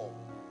you wore.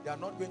 They are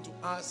not going to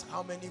ask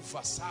how many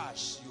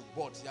Versace you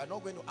bought. They are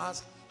not going to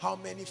ask how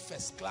many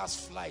first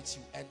class flights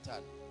you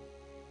entered.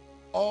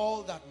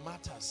 All that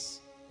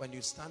matters when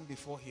you stand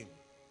before him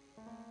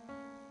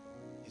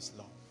is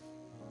love.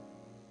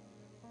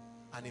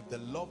 And if the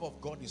love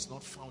of God is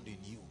not found in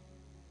you,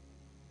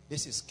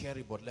 this is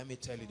scary, but let me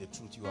tell you the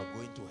truth, you are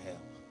going to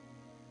hell.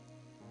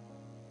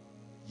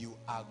 You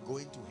are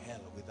going to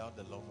hell without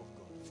the love of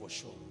God, for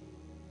sure.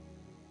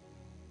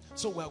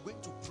 So we are going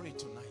to pray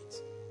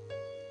tonight.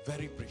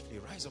 Very briefly,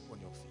 rise up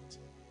on your feet.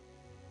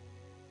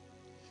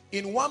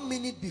 In 1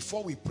 minute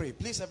before we pray,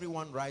 please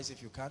everyone rise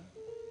if you can.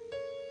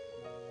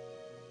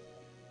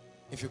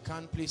 If you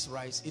can, please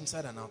rise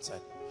inside and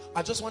outside.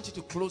 I just want you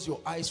to close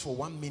your eyes for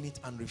 1 minute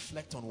and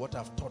reflect on what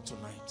I've taught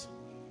tonight.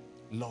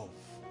 Love.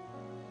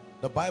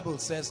 The Bible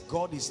says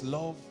God is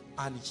love,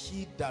 and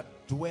he that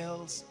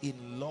dwells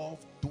in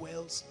love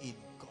dwells in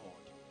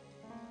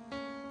God.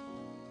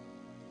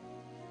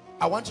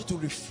 I want you to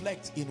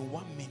reflect in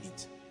 1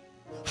 minute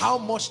how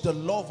much the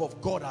love of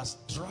God has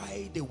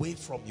dried away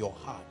from your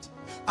heart,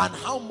 and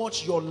how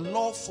much your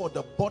love for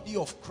the body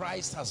of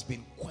Christ has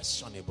been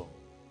questionable.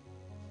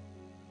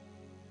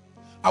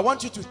 I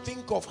want you to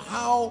think of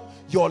how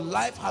your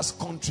life has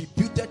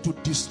contributed to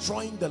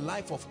destroying the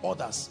life of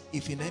others,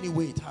 if in any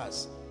way it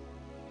has.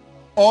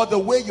 Or the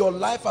way your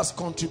life has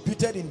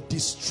contributed in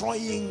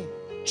destroying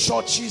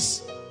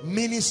churches,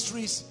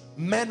 ministries,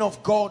 men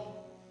of God,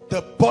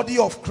 the body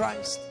of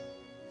Christ.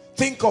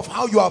 Think of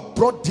how you have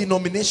brought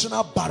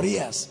denominational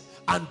barriers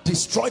and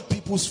destroyed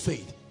people's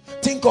faith.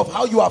 Think of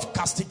how you have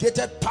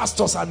castigated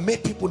pastors and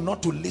made people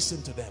not to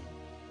listen to them.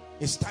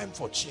 It's time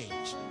for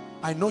change.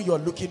 I know you're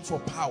looking for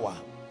power.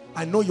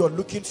 I know you're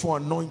looking for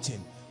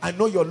anointing. I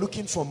know you're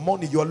looking for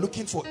money. You're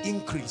looking for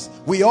increase.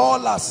 We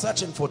all are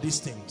searching for these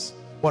things.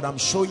 But I'm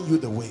showing you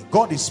the way.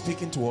 God is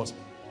speaking to us.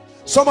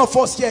 Some of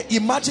us here,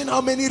 imagine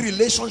how many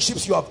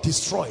relationships you have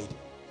destroyed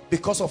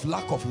because of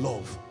lack of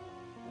love.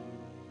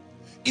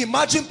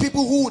 Imagine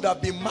people who would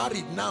have been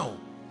married now,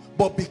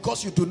 but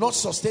because you do not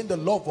sustain the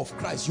love of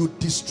Christ, you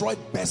destroyed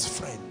best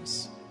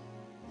friends.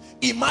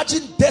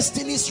 Imagine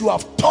destinies you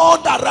have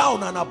turned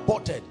around and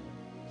aborted.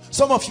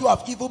 Some of you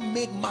have even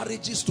made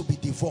marriages to be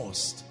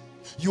divorced.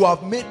 You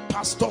have made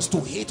pastors to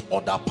hate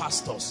other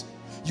pastors.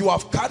 You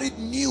have carried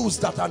news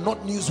that are not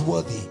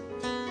newsworthy.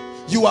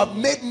 You have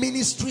made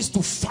ministries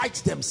to fight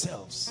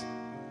themselves.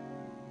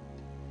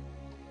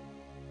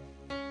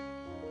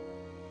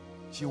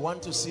 If you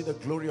want to see the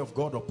glory of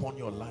God upon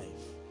your life,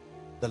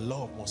 the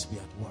love must be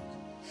at work.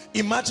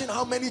 Imagine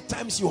how many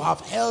times you have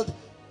held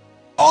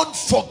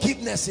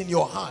unforgiveness in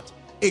your heart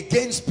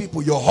against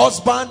people, your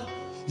husband,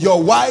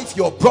 your wife,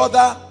 your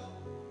brother,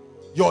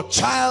 your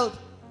child,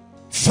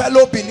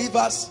 fellow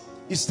believers.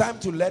 It's time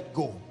to let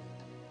go.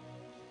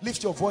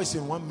 Lift your voice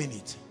in 1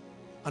 minute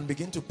and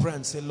begin to pray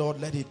and say,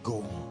 Lord, let it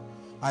go.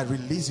 I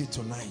release it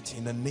tonight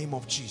in the name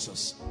of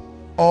Jesus.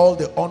 All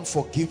the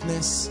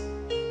unforgiveness,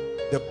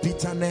 the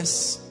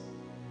bitterness,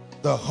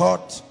 the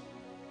hurt,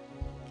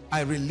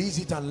 I release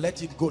it and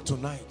let it go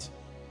tonight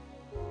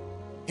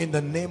in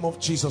the name of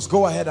Jesus.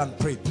 Go ahead and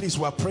pray. Please,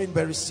 we are praying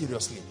very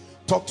seriously.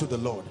 Talk to the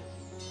Lord.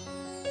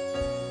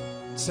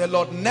 Say,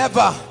 Lord,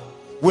 never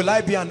will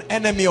I be an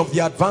enemy of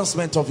the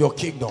advancement of your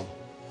kingdom.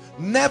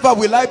 Never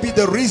will I be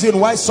the reason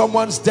why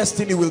someone's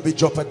destiny will be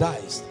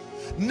jeopardized.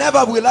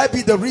 Never will I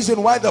be the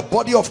reason why the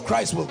body of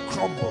Christ will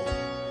crumble.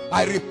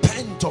 I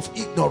repent of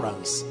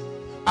ignorance.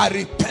 I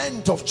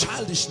repent of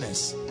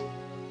childishness.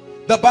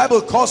 The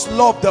Bible calls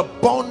love the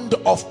bond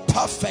of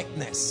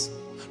perfectness.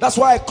 That's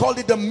why I call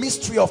it the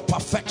mystery of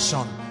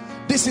perfection.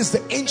 This is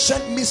the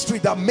ancient mystery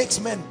that makes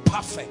men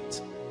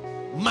perfect,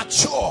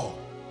 mature.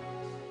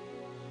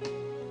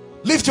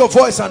 Lift your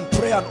voice and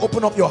pray and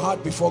open up your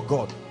heart before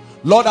God.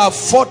 Lord, I've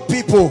fought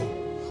people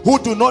who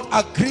do not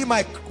agree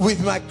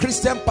with my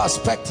Christian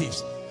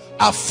perspectives.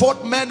 I've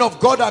fought men of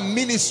God and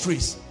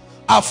ministries.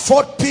 I've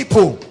fought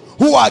people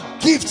who are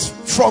gifts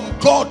from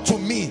God to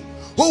me,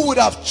 who would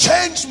have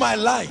changed my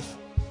life,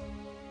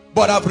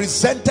 but I've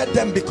resented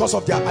them because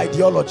of their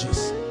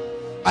ideologies.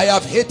 I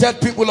have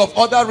hated people of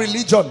other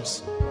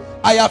religions.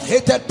 I have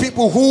hated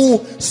people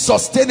who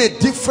sustain a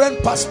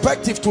different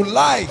perspective to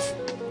life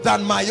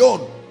than my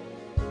own.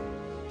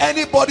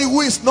 Anybody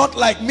who is not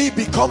like me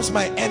becomes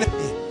my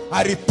enemy.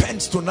 I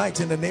repent tonight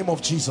in the name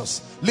of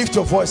Jesus. Lift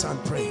your voice and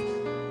pray.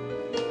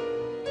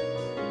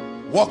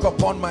 Walk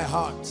upon my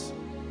heart.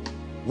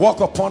 Walk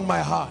upon my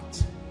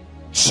heart.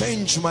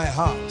 Change my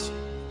heart.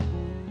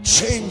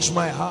 Change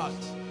my heart.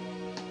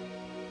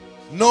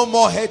 No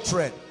more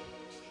hatred.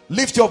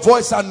 Lift your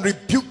voice and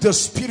rebuke the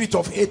spirit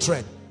of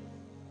hatred.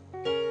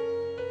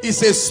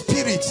 It's a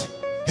spirit.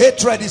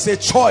 Hatred is a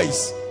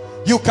choice.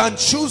 You can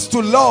choose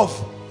to love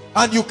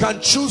and you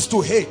can choose to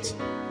hate.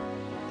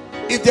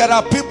 If there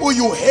are people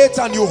you hate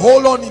and you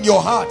hold on in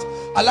your heart,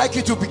 I'd like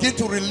you to begin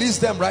to release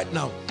them right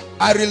now.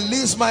 I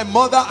release my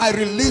mother, I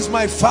release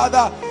my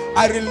father,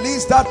 I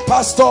release that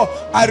pastor,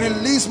 I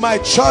release my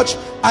church,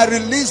 I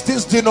release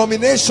this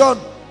denomination,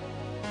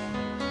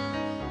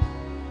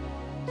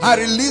 I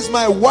release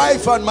my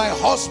wife and my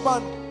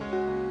husband.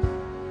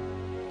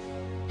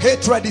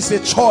 Hatred is a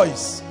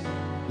choice.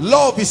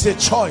 Love is a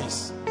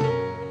choice.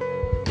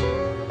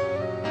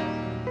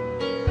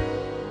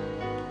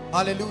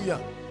 Hallelujah.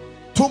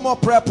 2 more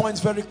prayer points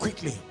very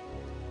quickly.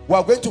 We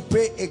are going to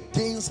pray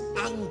against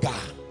anger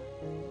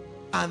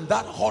and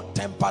that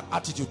hot-tempered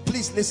attitude.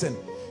 Please listen.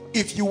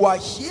 If you are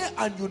here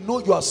and you know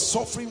you are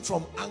suffering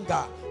from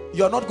anger,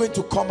 you are not going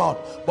to come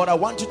out, but I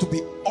want you to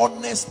be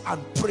honest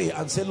and pray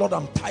and say, Lord,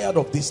 I'm tired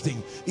of this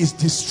thing. It's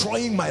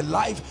destroying my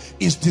life.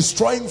 It's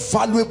destroying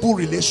valuable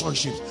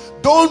relationships.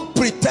 Don't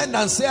pretend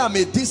and say I'm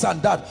a this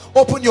and that.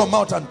 Open your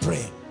mouth and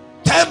pray.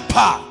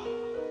 Temper.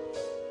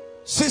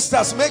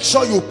 Sisters, make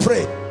sure you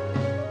pray.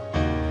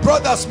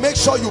 Brothers, make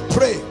sure you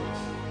pray.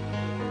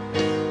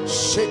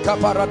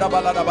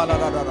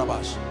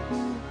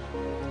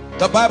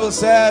 The Bible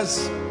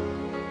says,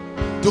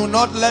 do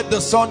not let the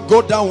sun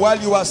go down while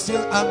you are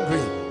still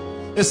angry.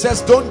 It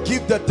says, don't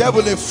give the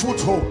devil a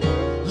foothold.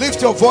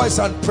 Lift your voice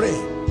and pray.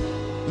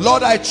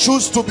 Lord, I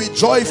choose to be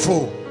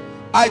joyful.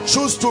 I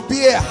choose to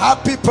be a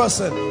happy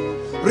person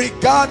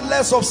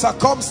regardless of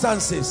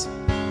circumstances.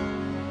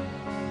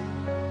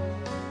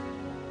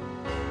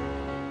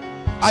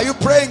 Are you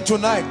praying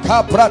tonight?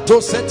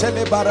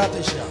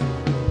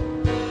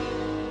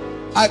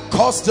 I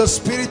curse the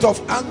spirit of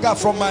anger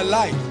from my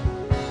life.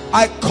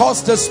 I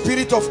curse the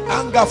spirit of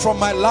anger from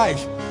my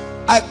life.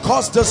 I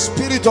curse the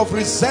spirit of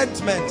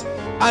resentment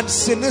and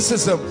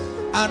cynicism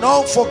and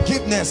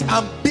unforgiveness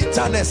and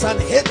bitterness and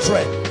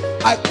hatred.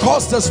 I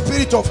curse the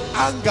spirit of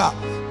anger,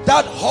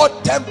 that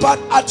hot-tempered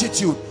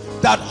attitude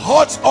that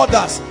hurts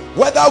others,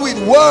 whether with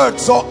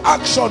words or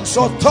actions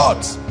or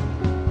thoughts.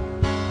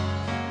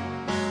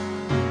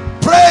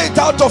 Pray it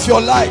out of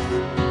your life.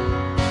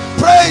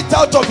 Pray it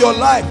out of your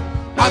life.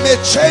 I'm a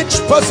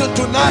changed person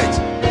tonight.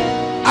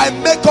 I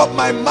make up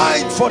my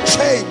mind for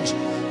change.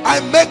 I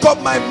make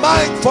up my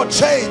mind for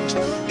change.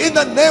 In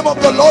the name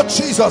of the Lord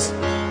Jesus,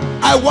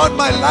 I want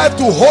my life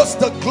to host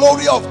the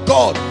glory of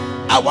God.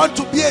 I want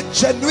to be a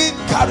genuine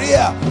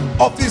carrier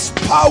of His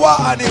power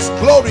and His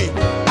glory.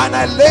 And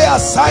I lay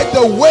aside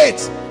the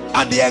weight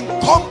and the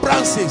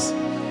encumbrances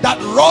that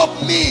rob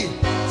me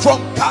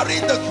from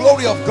carrying the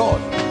glory of God.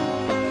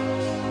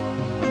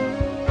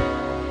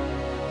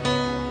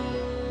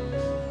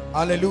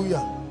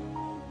 Hallelujah.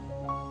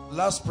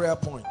 Last prayer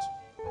point.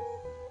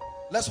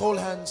 Let's hold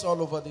hands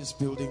all over this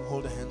building.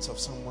 Hold the hands of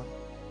someone.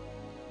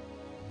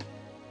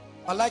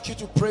 I'd like you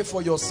to pray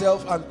for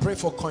yourself and pray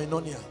for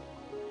Koinonia.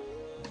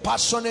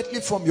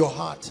 Passionately from your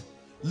heart,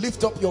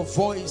 lift up your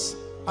voice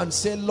and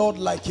say, Lord,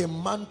 like a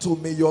mantle,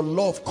 may your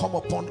love come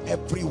upon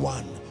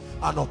everyone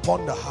and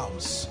upon the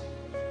house.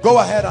 Go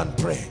ahead and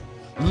pray.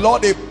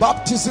 Lord, a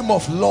baptism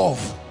of love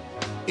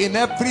in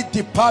every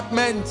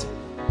department,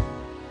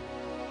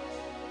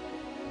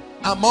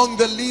 among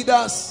the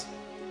leaders,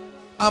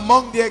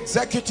 among the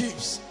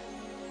executives.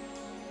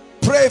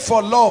 Pray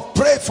for love.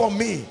 Pray for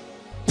me.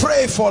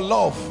 Pray for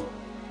love.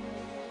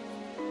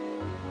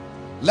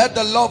 Let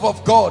the love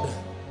of God,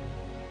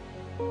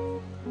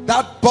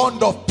 that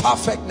bond of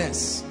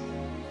perfectness,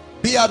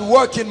 be at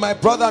work in my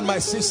brother and my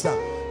sister.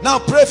 Now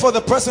pray for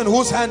the person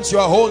whose hands you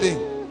are holding.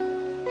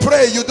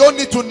 Pray. You don't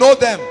need to know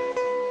them.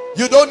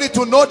 You don't need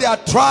to know their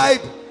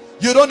tribe.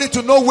 You don't need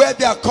to know where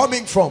they are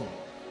coming from.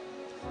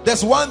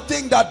 There's one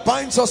thing that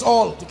binds us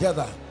all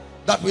together,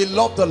 that we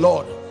love the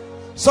Lord.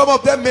 Some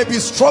of them may be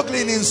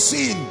struggling in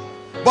sin,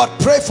 but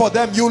pray for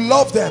them. You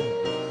love them.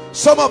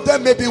 Some of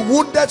them may be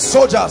wounded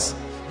soldiers.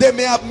 They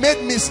may have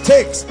made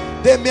mistakes.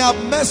 They may have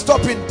messed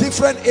up in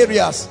different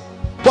areas,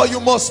 but you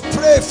must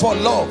pray for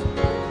love.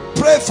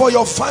 Pray for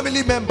your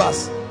family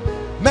members.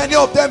 Many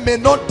of them may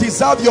not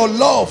deserve your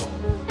love,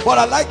 but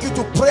I'd like you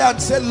to pray and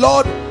say,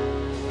 Lord,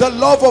 the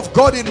love of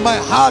God in my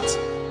heart,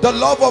 the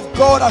love of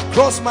God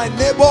across my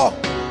neighbor.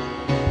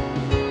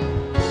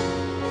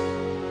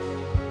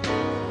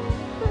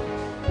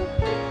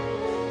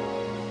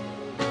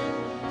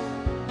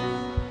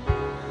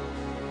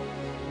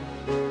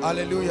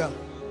 Hallelujah.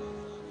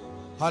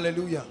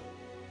 Hallelujah.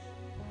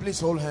 Please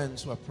hold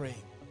hands. We're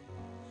praying.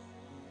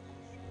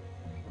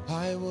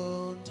 I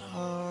won't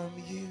harm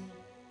you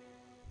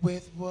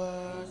with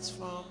words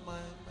from my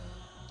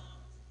mouth.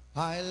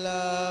 I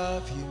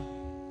love you.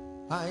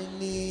 I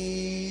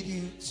need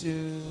you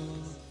to.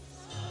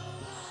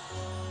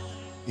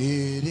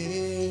 It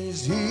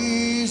is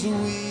His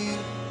will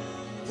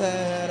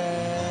that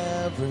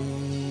every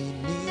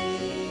need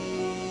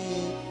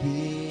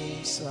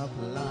be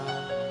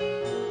supplied.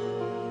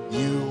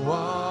 You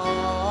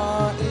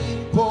are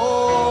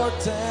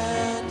important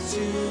to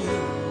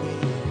me.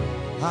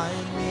 I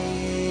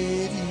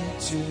need you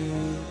to.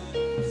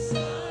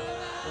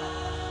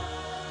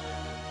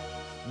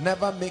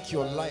 Never make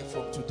your life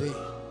from today.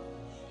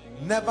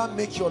 Never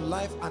make your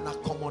life an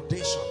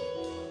accommodation.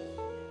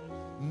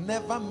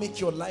 Never make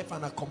your life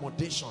an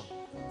accommodation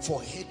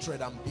for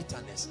hatred and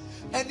bitterness.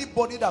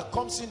 Anybody that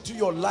comes into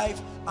your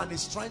life and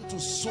is trying to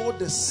sow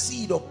the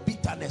seed of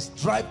bitterness,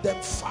 drive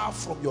them far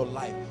from your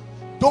life.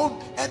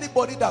 Don't,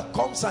 anybody that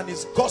comes and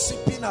is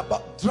gossiping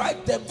about,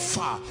 drive them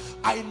far.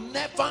 I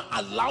never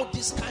allow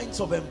these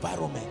kinds of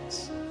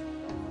environments,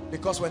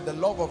 because when the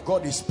love of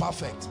God is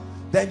perfect,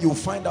 then you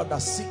find out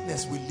that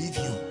sickness will leave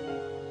you.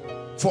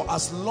 For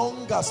as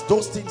long as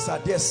those things are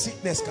there,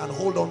 sickness can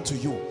hold on to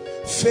you.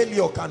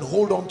 Failure can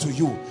hold on to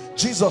you.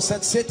 Jesus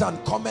said, Satan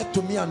cometh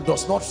to me and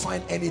does not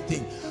find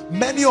anything.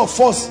 Many of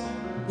us,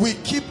 we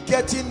keep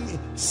getting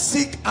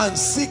sick and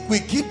sick. We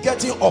keep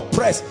getting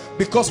oppressed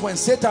because when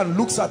Satan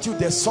looks at you,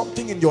 there's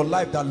something in your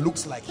life that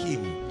looks like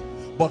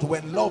him. But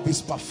when love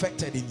is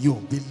perfected in you,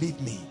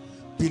 believe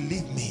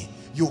me,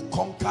 you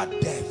conquer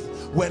death.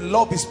 When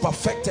love is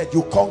perfected,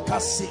 you conquer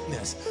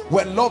sickness.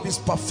 When love is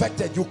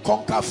perfected, you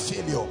conquer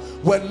failure.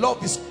 When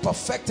love is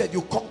perfected,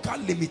 you conquer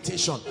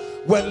limitation.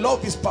 When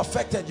love is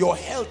perfected, your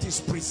health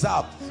is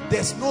preserved.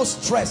 There's no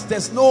stress.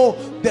 There's no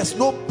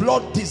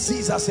blood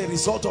disease as a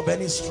result of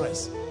any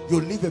stress.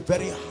 You live a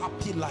very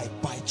happy life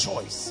by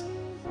choice.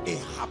 A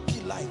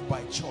happy life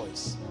by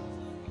choice.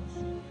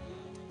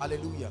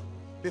 Hallelujah.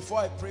 Before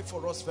I pray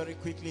for us very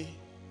quickly,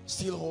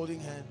 still holding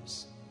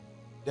hands,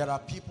 there are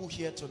people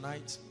here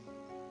tonight.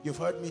 You've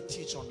heard me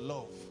teach on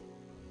love,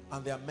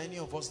 and there are many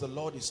of us, the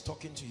Lord is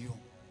talking to you.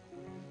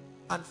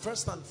 And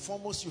first and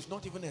foremost, you've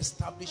not even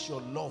established your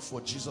love for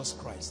Jesus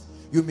Christ.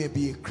 You may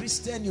be a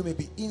Christian, you may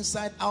be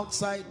inside,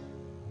 outside.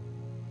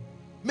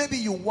 Maybe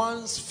you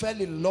once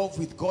fell in love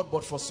with God,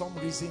 but for some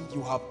reason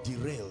you have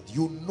derailed.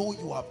 You know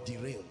you have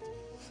derailed.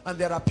 And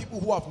there are people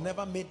who have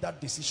never made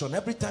that decision.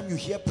 Every time you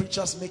hear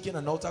preachers making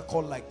an altar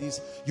call like this,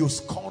 you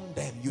scorn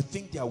them. You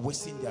think they are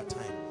wasting their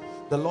time.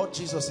 The Lord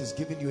Jesus is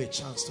giving you a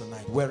chance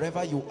tonight.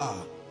 Wherever you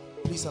are,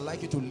 please, I'd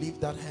like you to leave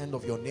that hand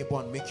of your neighbor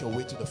and make your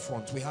way to the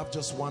front. We have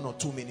just 1 or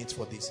 2 minutes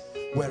for this.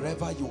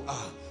 Wherever you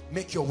are,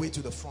 make your way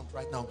to the front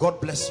right now. God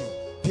bless you.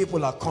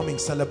 People are coming.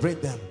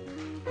 Celebrate them.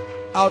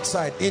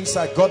 Outside,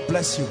 inside, God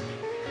bless you.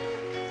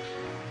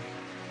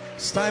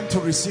 It's time to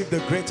receive the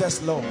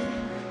greatest love.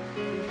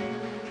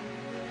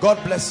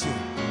 God bless you.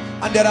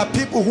 And there are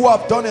people who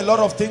have done a lot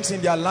of things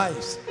in their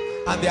lives,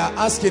 and they are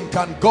asking,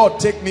 can God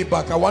take me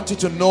back? I want you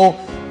to know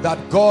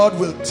that God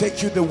will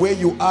take you the way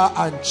you are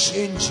and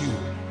change you.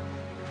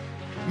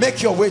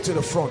 Make your way to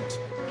the front.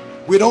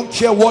 We don't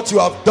care what you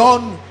have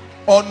done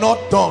or not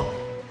done.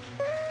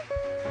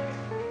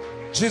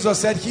 Jesus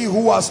said, he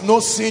who has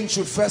no sin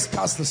should first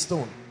cast the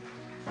stone.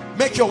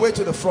 Make your way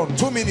to the front.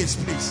 2 minutes,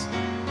 please.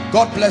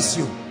 God bless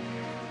you.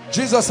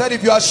 Jesus said,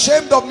 if you are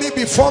ashamed of me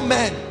before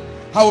men,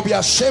 I will be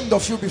ashamed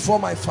of you before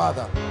my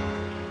Father.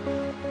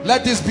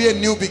 Let this be a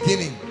new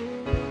beginning.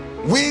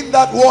 Win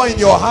that war in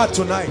your heart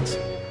tonight.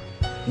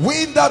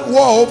 Win that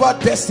war over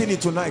destiny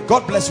tonight.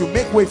 God bless you.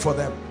 Make way for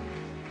them.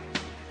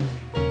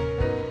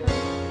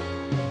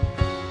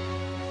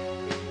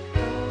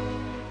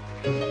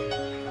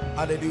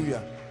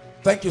 Hallelujah.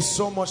 Thank you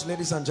so much,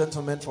 ladies and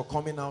gentlemen, for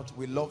coming out.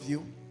 We love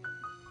you.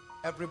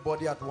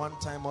 Everybody at one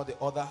time or the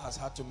other has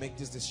had to make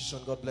this decision.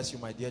 God bless you,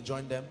 my dear.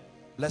 Join them.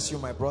 Bless you,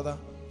 my brother.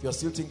 If you're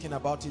still thinking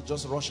about it,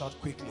 just rush out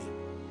quickly.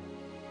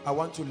 I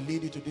want to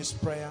lead you to this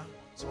prayer.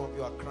 Some of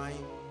you are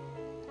crying.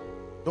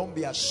 Don't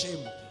be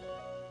ashamed.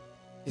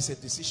 It's a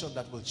decision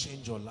that will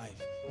change your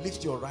life.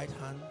 Lift your right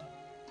hand,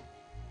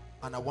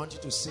 and I want you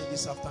to say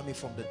this after me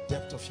from the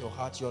depth of your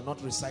heart. You're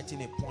not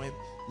reciting a poem.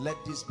 Let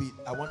this be.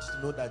 I want you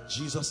to know that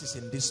Jesus is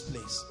in this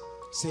place.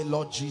 Say,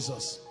 Lord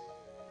Jesus,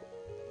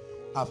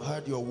 I've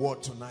heard your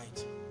word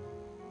tonight,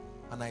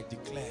 and I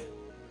declare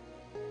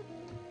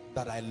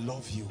that I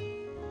love you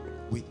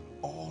with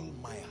all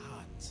my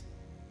heart.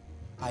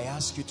 I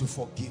ask you to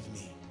forgive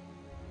me.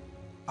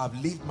 I've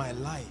lived my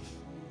life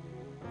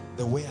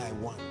the way I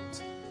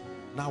want.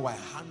 Now I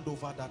hand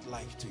over that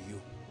life to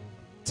you.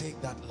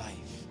 Take that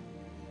life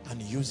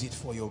and use it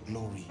for your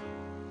glory.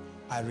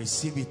 I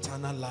receive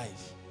eternal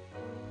life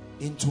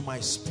into my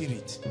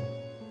spirit.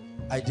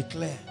 I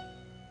declare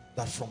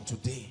that from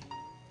today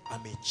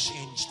I'm a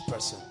changed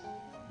person.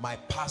 My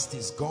past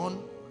is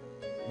gone.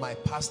 My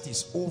past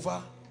is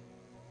over.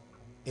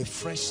 A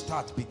fresh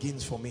start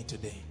begins for me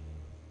today.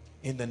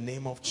 In the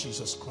name of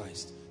Jesus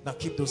Christ. Now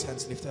keep those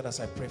hands lifted as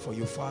I pray for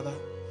you. Father,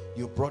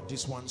 you brought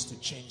these ones to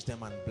change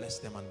them and bless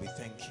them, and we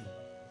thank you.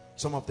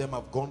 Some of them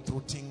have gone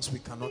through things we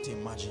cannot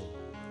imagine.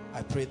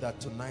 I pray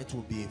that tonight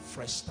will be a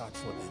fresh start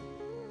for them.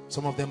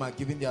 Some of them are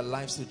giving their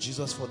lives to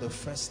Jesus for the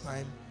first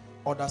time.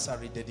 Others are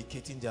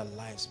rededicating their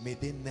lives. May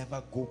they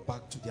never go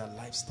back to their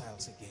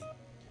lifestyles again.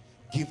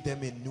 Give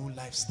them a new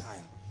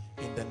lifestyle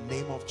in the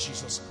name of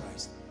Jesus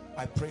Christ.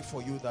 I pray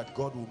for you that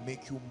God will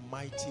make you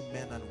mighty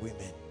men and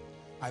women.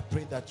 I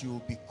pray that you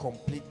will be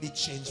completely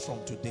changed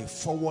from today,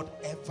 forward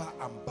ever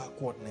and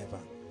backward never.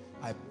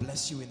 I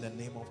bless you in the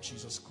name of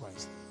Jesus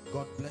Christ.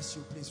 God bless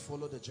you. Please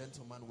follow the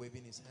gentleman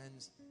waving his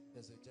hands.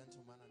 There's a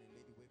gentleman and a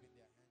lady waving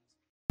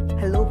their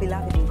hands. Hello,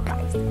 beloved in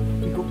Christ.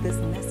 We hope this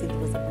message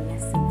was a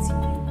blessing to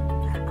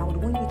you. I would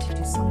want you to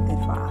do something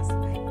for us.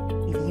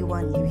 If you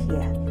are new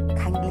here,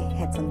 kindly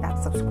hit on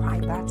that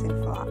subscribe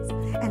button for us,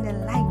 and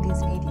then like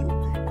this video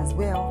as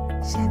well.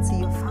 Share to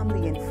your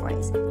family and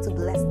friends to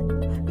bless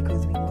them,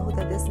 because we know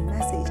that this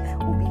message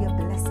will be a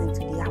blessing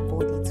to their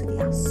body, to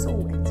their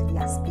soul, and to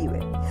their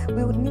spirit.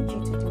 We would need you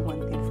to do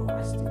one thing for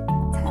us too.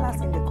 Tell us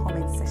in the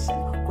comment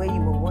section where you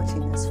were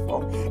watching us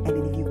from, and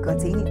then if you've got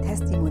any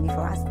testimony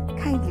for us,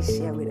 kindly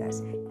share with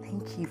us.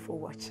 Thank you for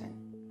watching.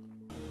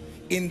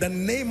 In the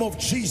name of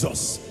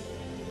Jesus,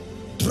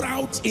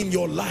 drought in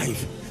your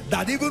life,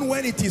 that even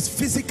when it is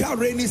physical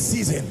rainy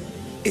season,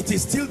 it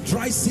is still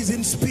dry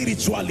season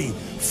spiritually,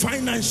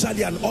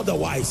 financially, and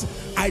otherwise.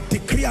 I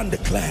decree and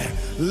declare,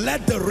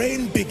 let the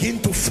rain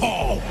begin to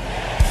fall.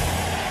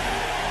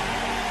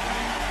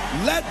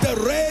 Let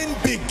the rain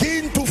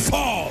begin to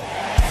fall.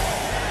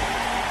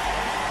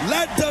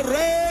 Let the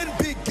rain